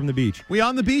agent far from the beach. We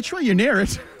on the beach? Well, you're near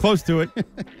it. Close to it.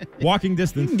 Walking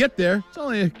distance. You can get there. It's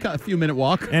only a few minute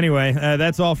walk. Anyway,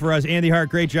 that's all for us. Andy Hart,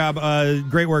 great job.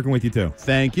 Great working with you, too.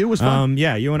 Thank you. It was fun.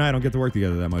 Yeah, you and I don't get to work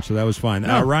together that much, so that was fun.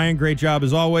 No. Ryan, great job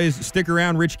as always. Stick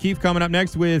around. Rich Keefe coming up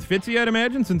next with Fitzy, I'd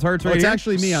imagine, since Hart's right It's here.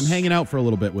 actually me. I'm hanging out for a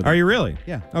little bit with him. Are you really?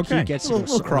 Yeah. Okay. Gets a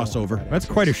little crossover. That's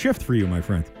quite a shift for you, my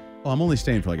friend. Well, I'm only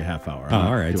staying for like a half hour. Oh,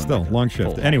 all right. Still, long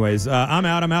shift. Anyways, I'm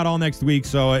out all next week,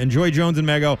 so enjoy Jones and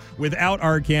Mego without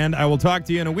Arcand. I will talk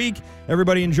to you in a week.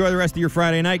 Everybody enjoy the rest of your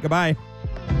Friday night. Goodbye.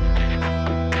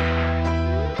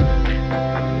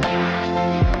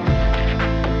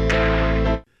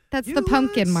 That's the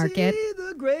Pumpkin Market.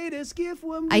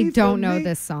 I don't know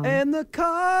this song. And the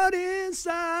card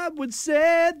inside would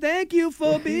say, thank you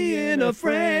for being a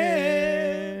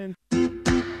friend.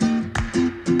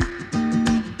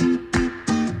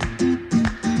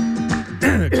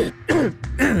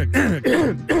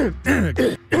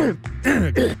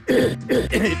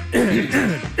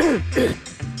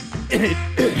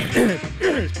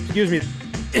 Excuse me.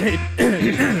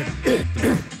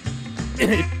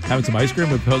 That was having some ice cream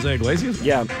with Jose Iglesias?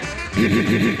 Yeah.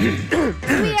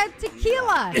 We had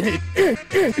tequila.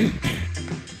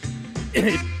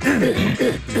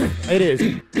 It is.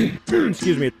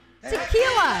 Excuse me.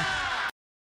 Tequila.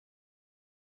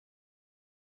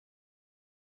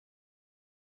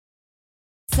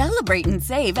 Celebrate and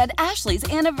save at Ashley's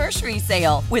Anniversary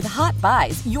Sale. With Hot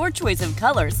Buys, your choice of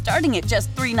colors starting at just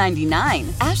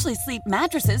 $3.99. Ashley Sleep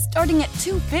mattresses starting at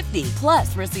 $2.50.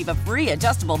 Plus, receive a free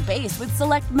adjustable base with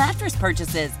select mattress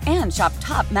purchases. And shop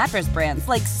top mattress brands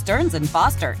like Stearns &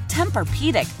 Foster,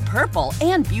 Tempur-Pedic, Purple,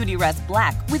 and Beautyrest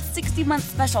Black with 60-month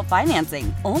special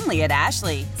financing. Only at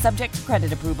Ashley. Subject to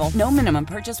credit approval. No minimum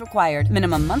purchase required.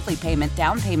 Minimum monthly payment,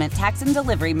 down payment, tax, and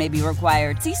delivery may be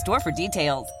required. See store for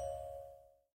details.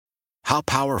 How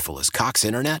powerful is Cox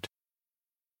Internet?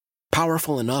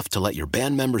 Powerful enough to let your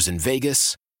band members in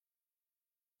Vegas,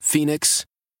 Phoenix,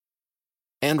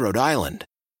 and Rhode Island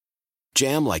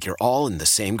jam like you're all in the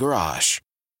same garage.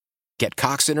 Get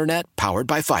Cox Internet powered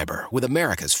by fiber with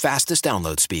America's fastest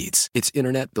download speeds. It's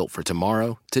internet built for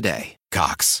tomorrow, today.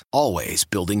 Cox, always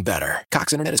building better.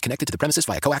 Cox Internet is connected to the premises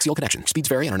via coaxial connection. Speeds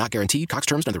vary and are not guaranteed. Cox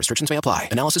terms and other restrictions may apply.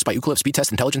 Analysis by Ookla Speed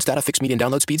Test Intelligence Data. Fixed median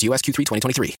download speeds. US Q3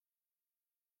 2023.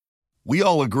 We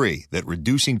all agree that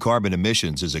reducing carbon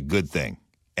emissions is a good thing.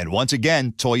 And once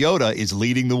again, Toyota is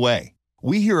leading the way.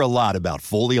 We hear a lot about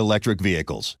fully electric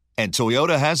vehicles, and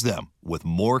Toyota has them, with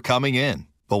more coming in.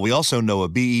 But we also know a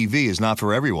BEV is not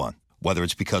for everyone, whether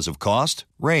it's because of cost,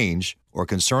 range, or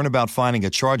concern about finding a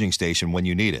charging station when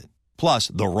you need it. Plus,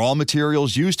 the raw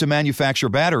materials used to manufacture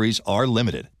batteries are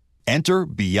limited. Enter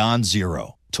Beyond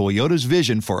Zero, Toyota's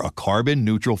vision for a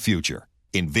carbon-neutral future.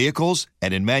 In vehicles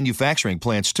and in manufacturing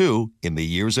plants, too, in the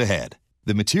years ahead.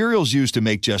 The materials used to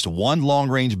make just one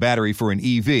long-range battery for an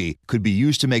EV could be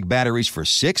used to make batteries for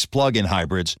 6 plug-in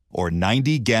hybrids or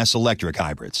 90 gas-electric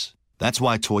hybrids. That's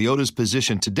why Toyota's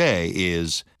position today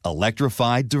is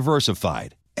electrified,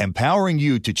 diversified, empowering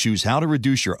you to choose how to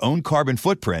reduce your own carbon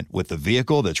footprint with the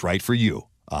vehicle that's right for you,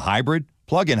 a hybrid,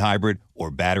 plug-in hybrid,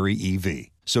 or battery EV.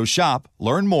 So shop,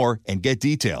 learn more, and get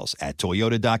details at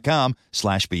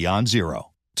toyota.com/beyond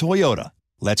zero. Toyota,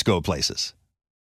 let's go places.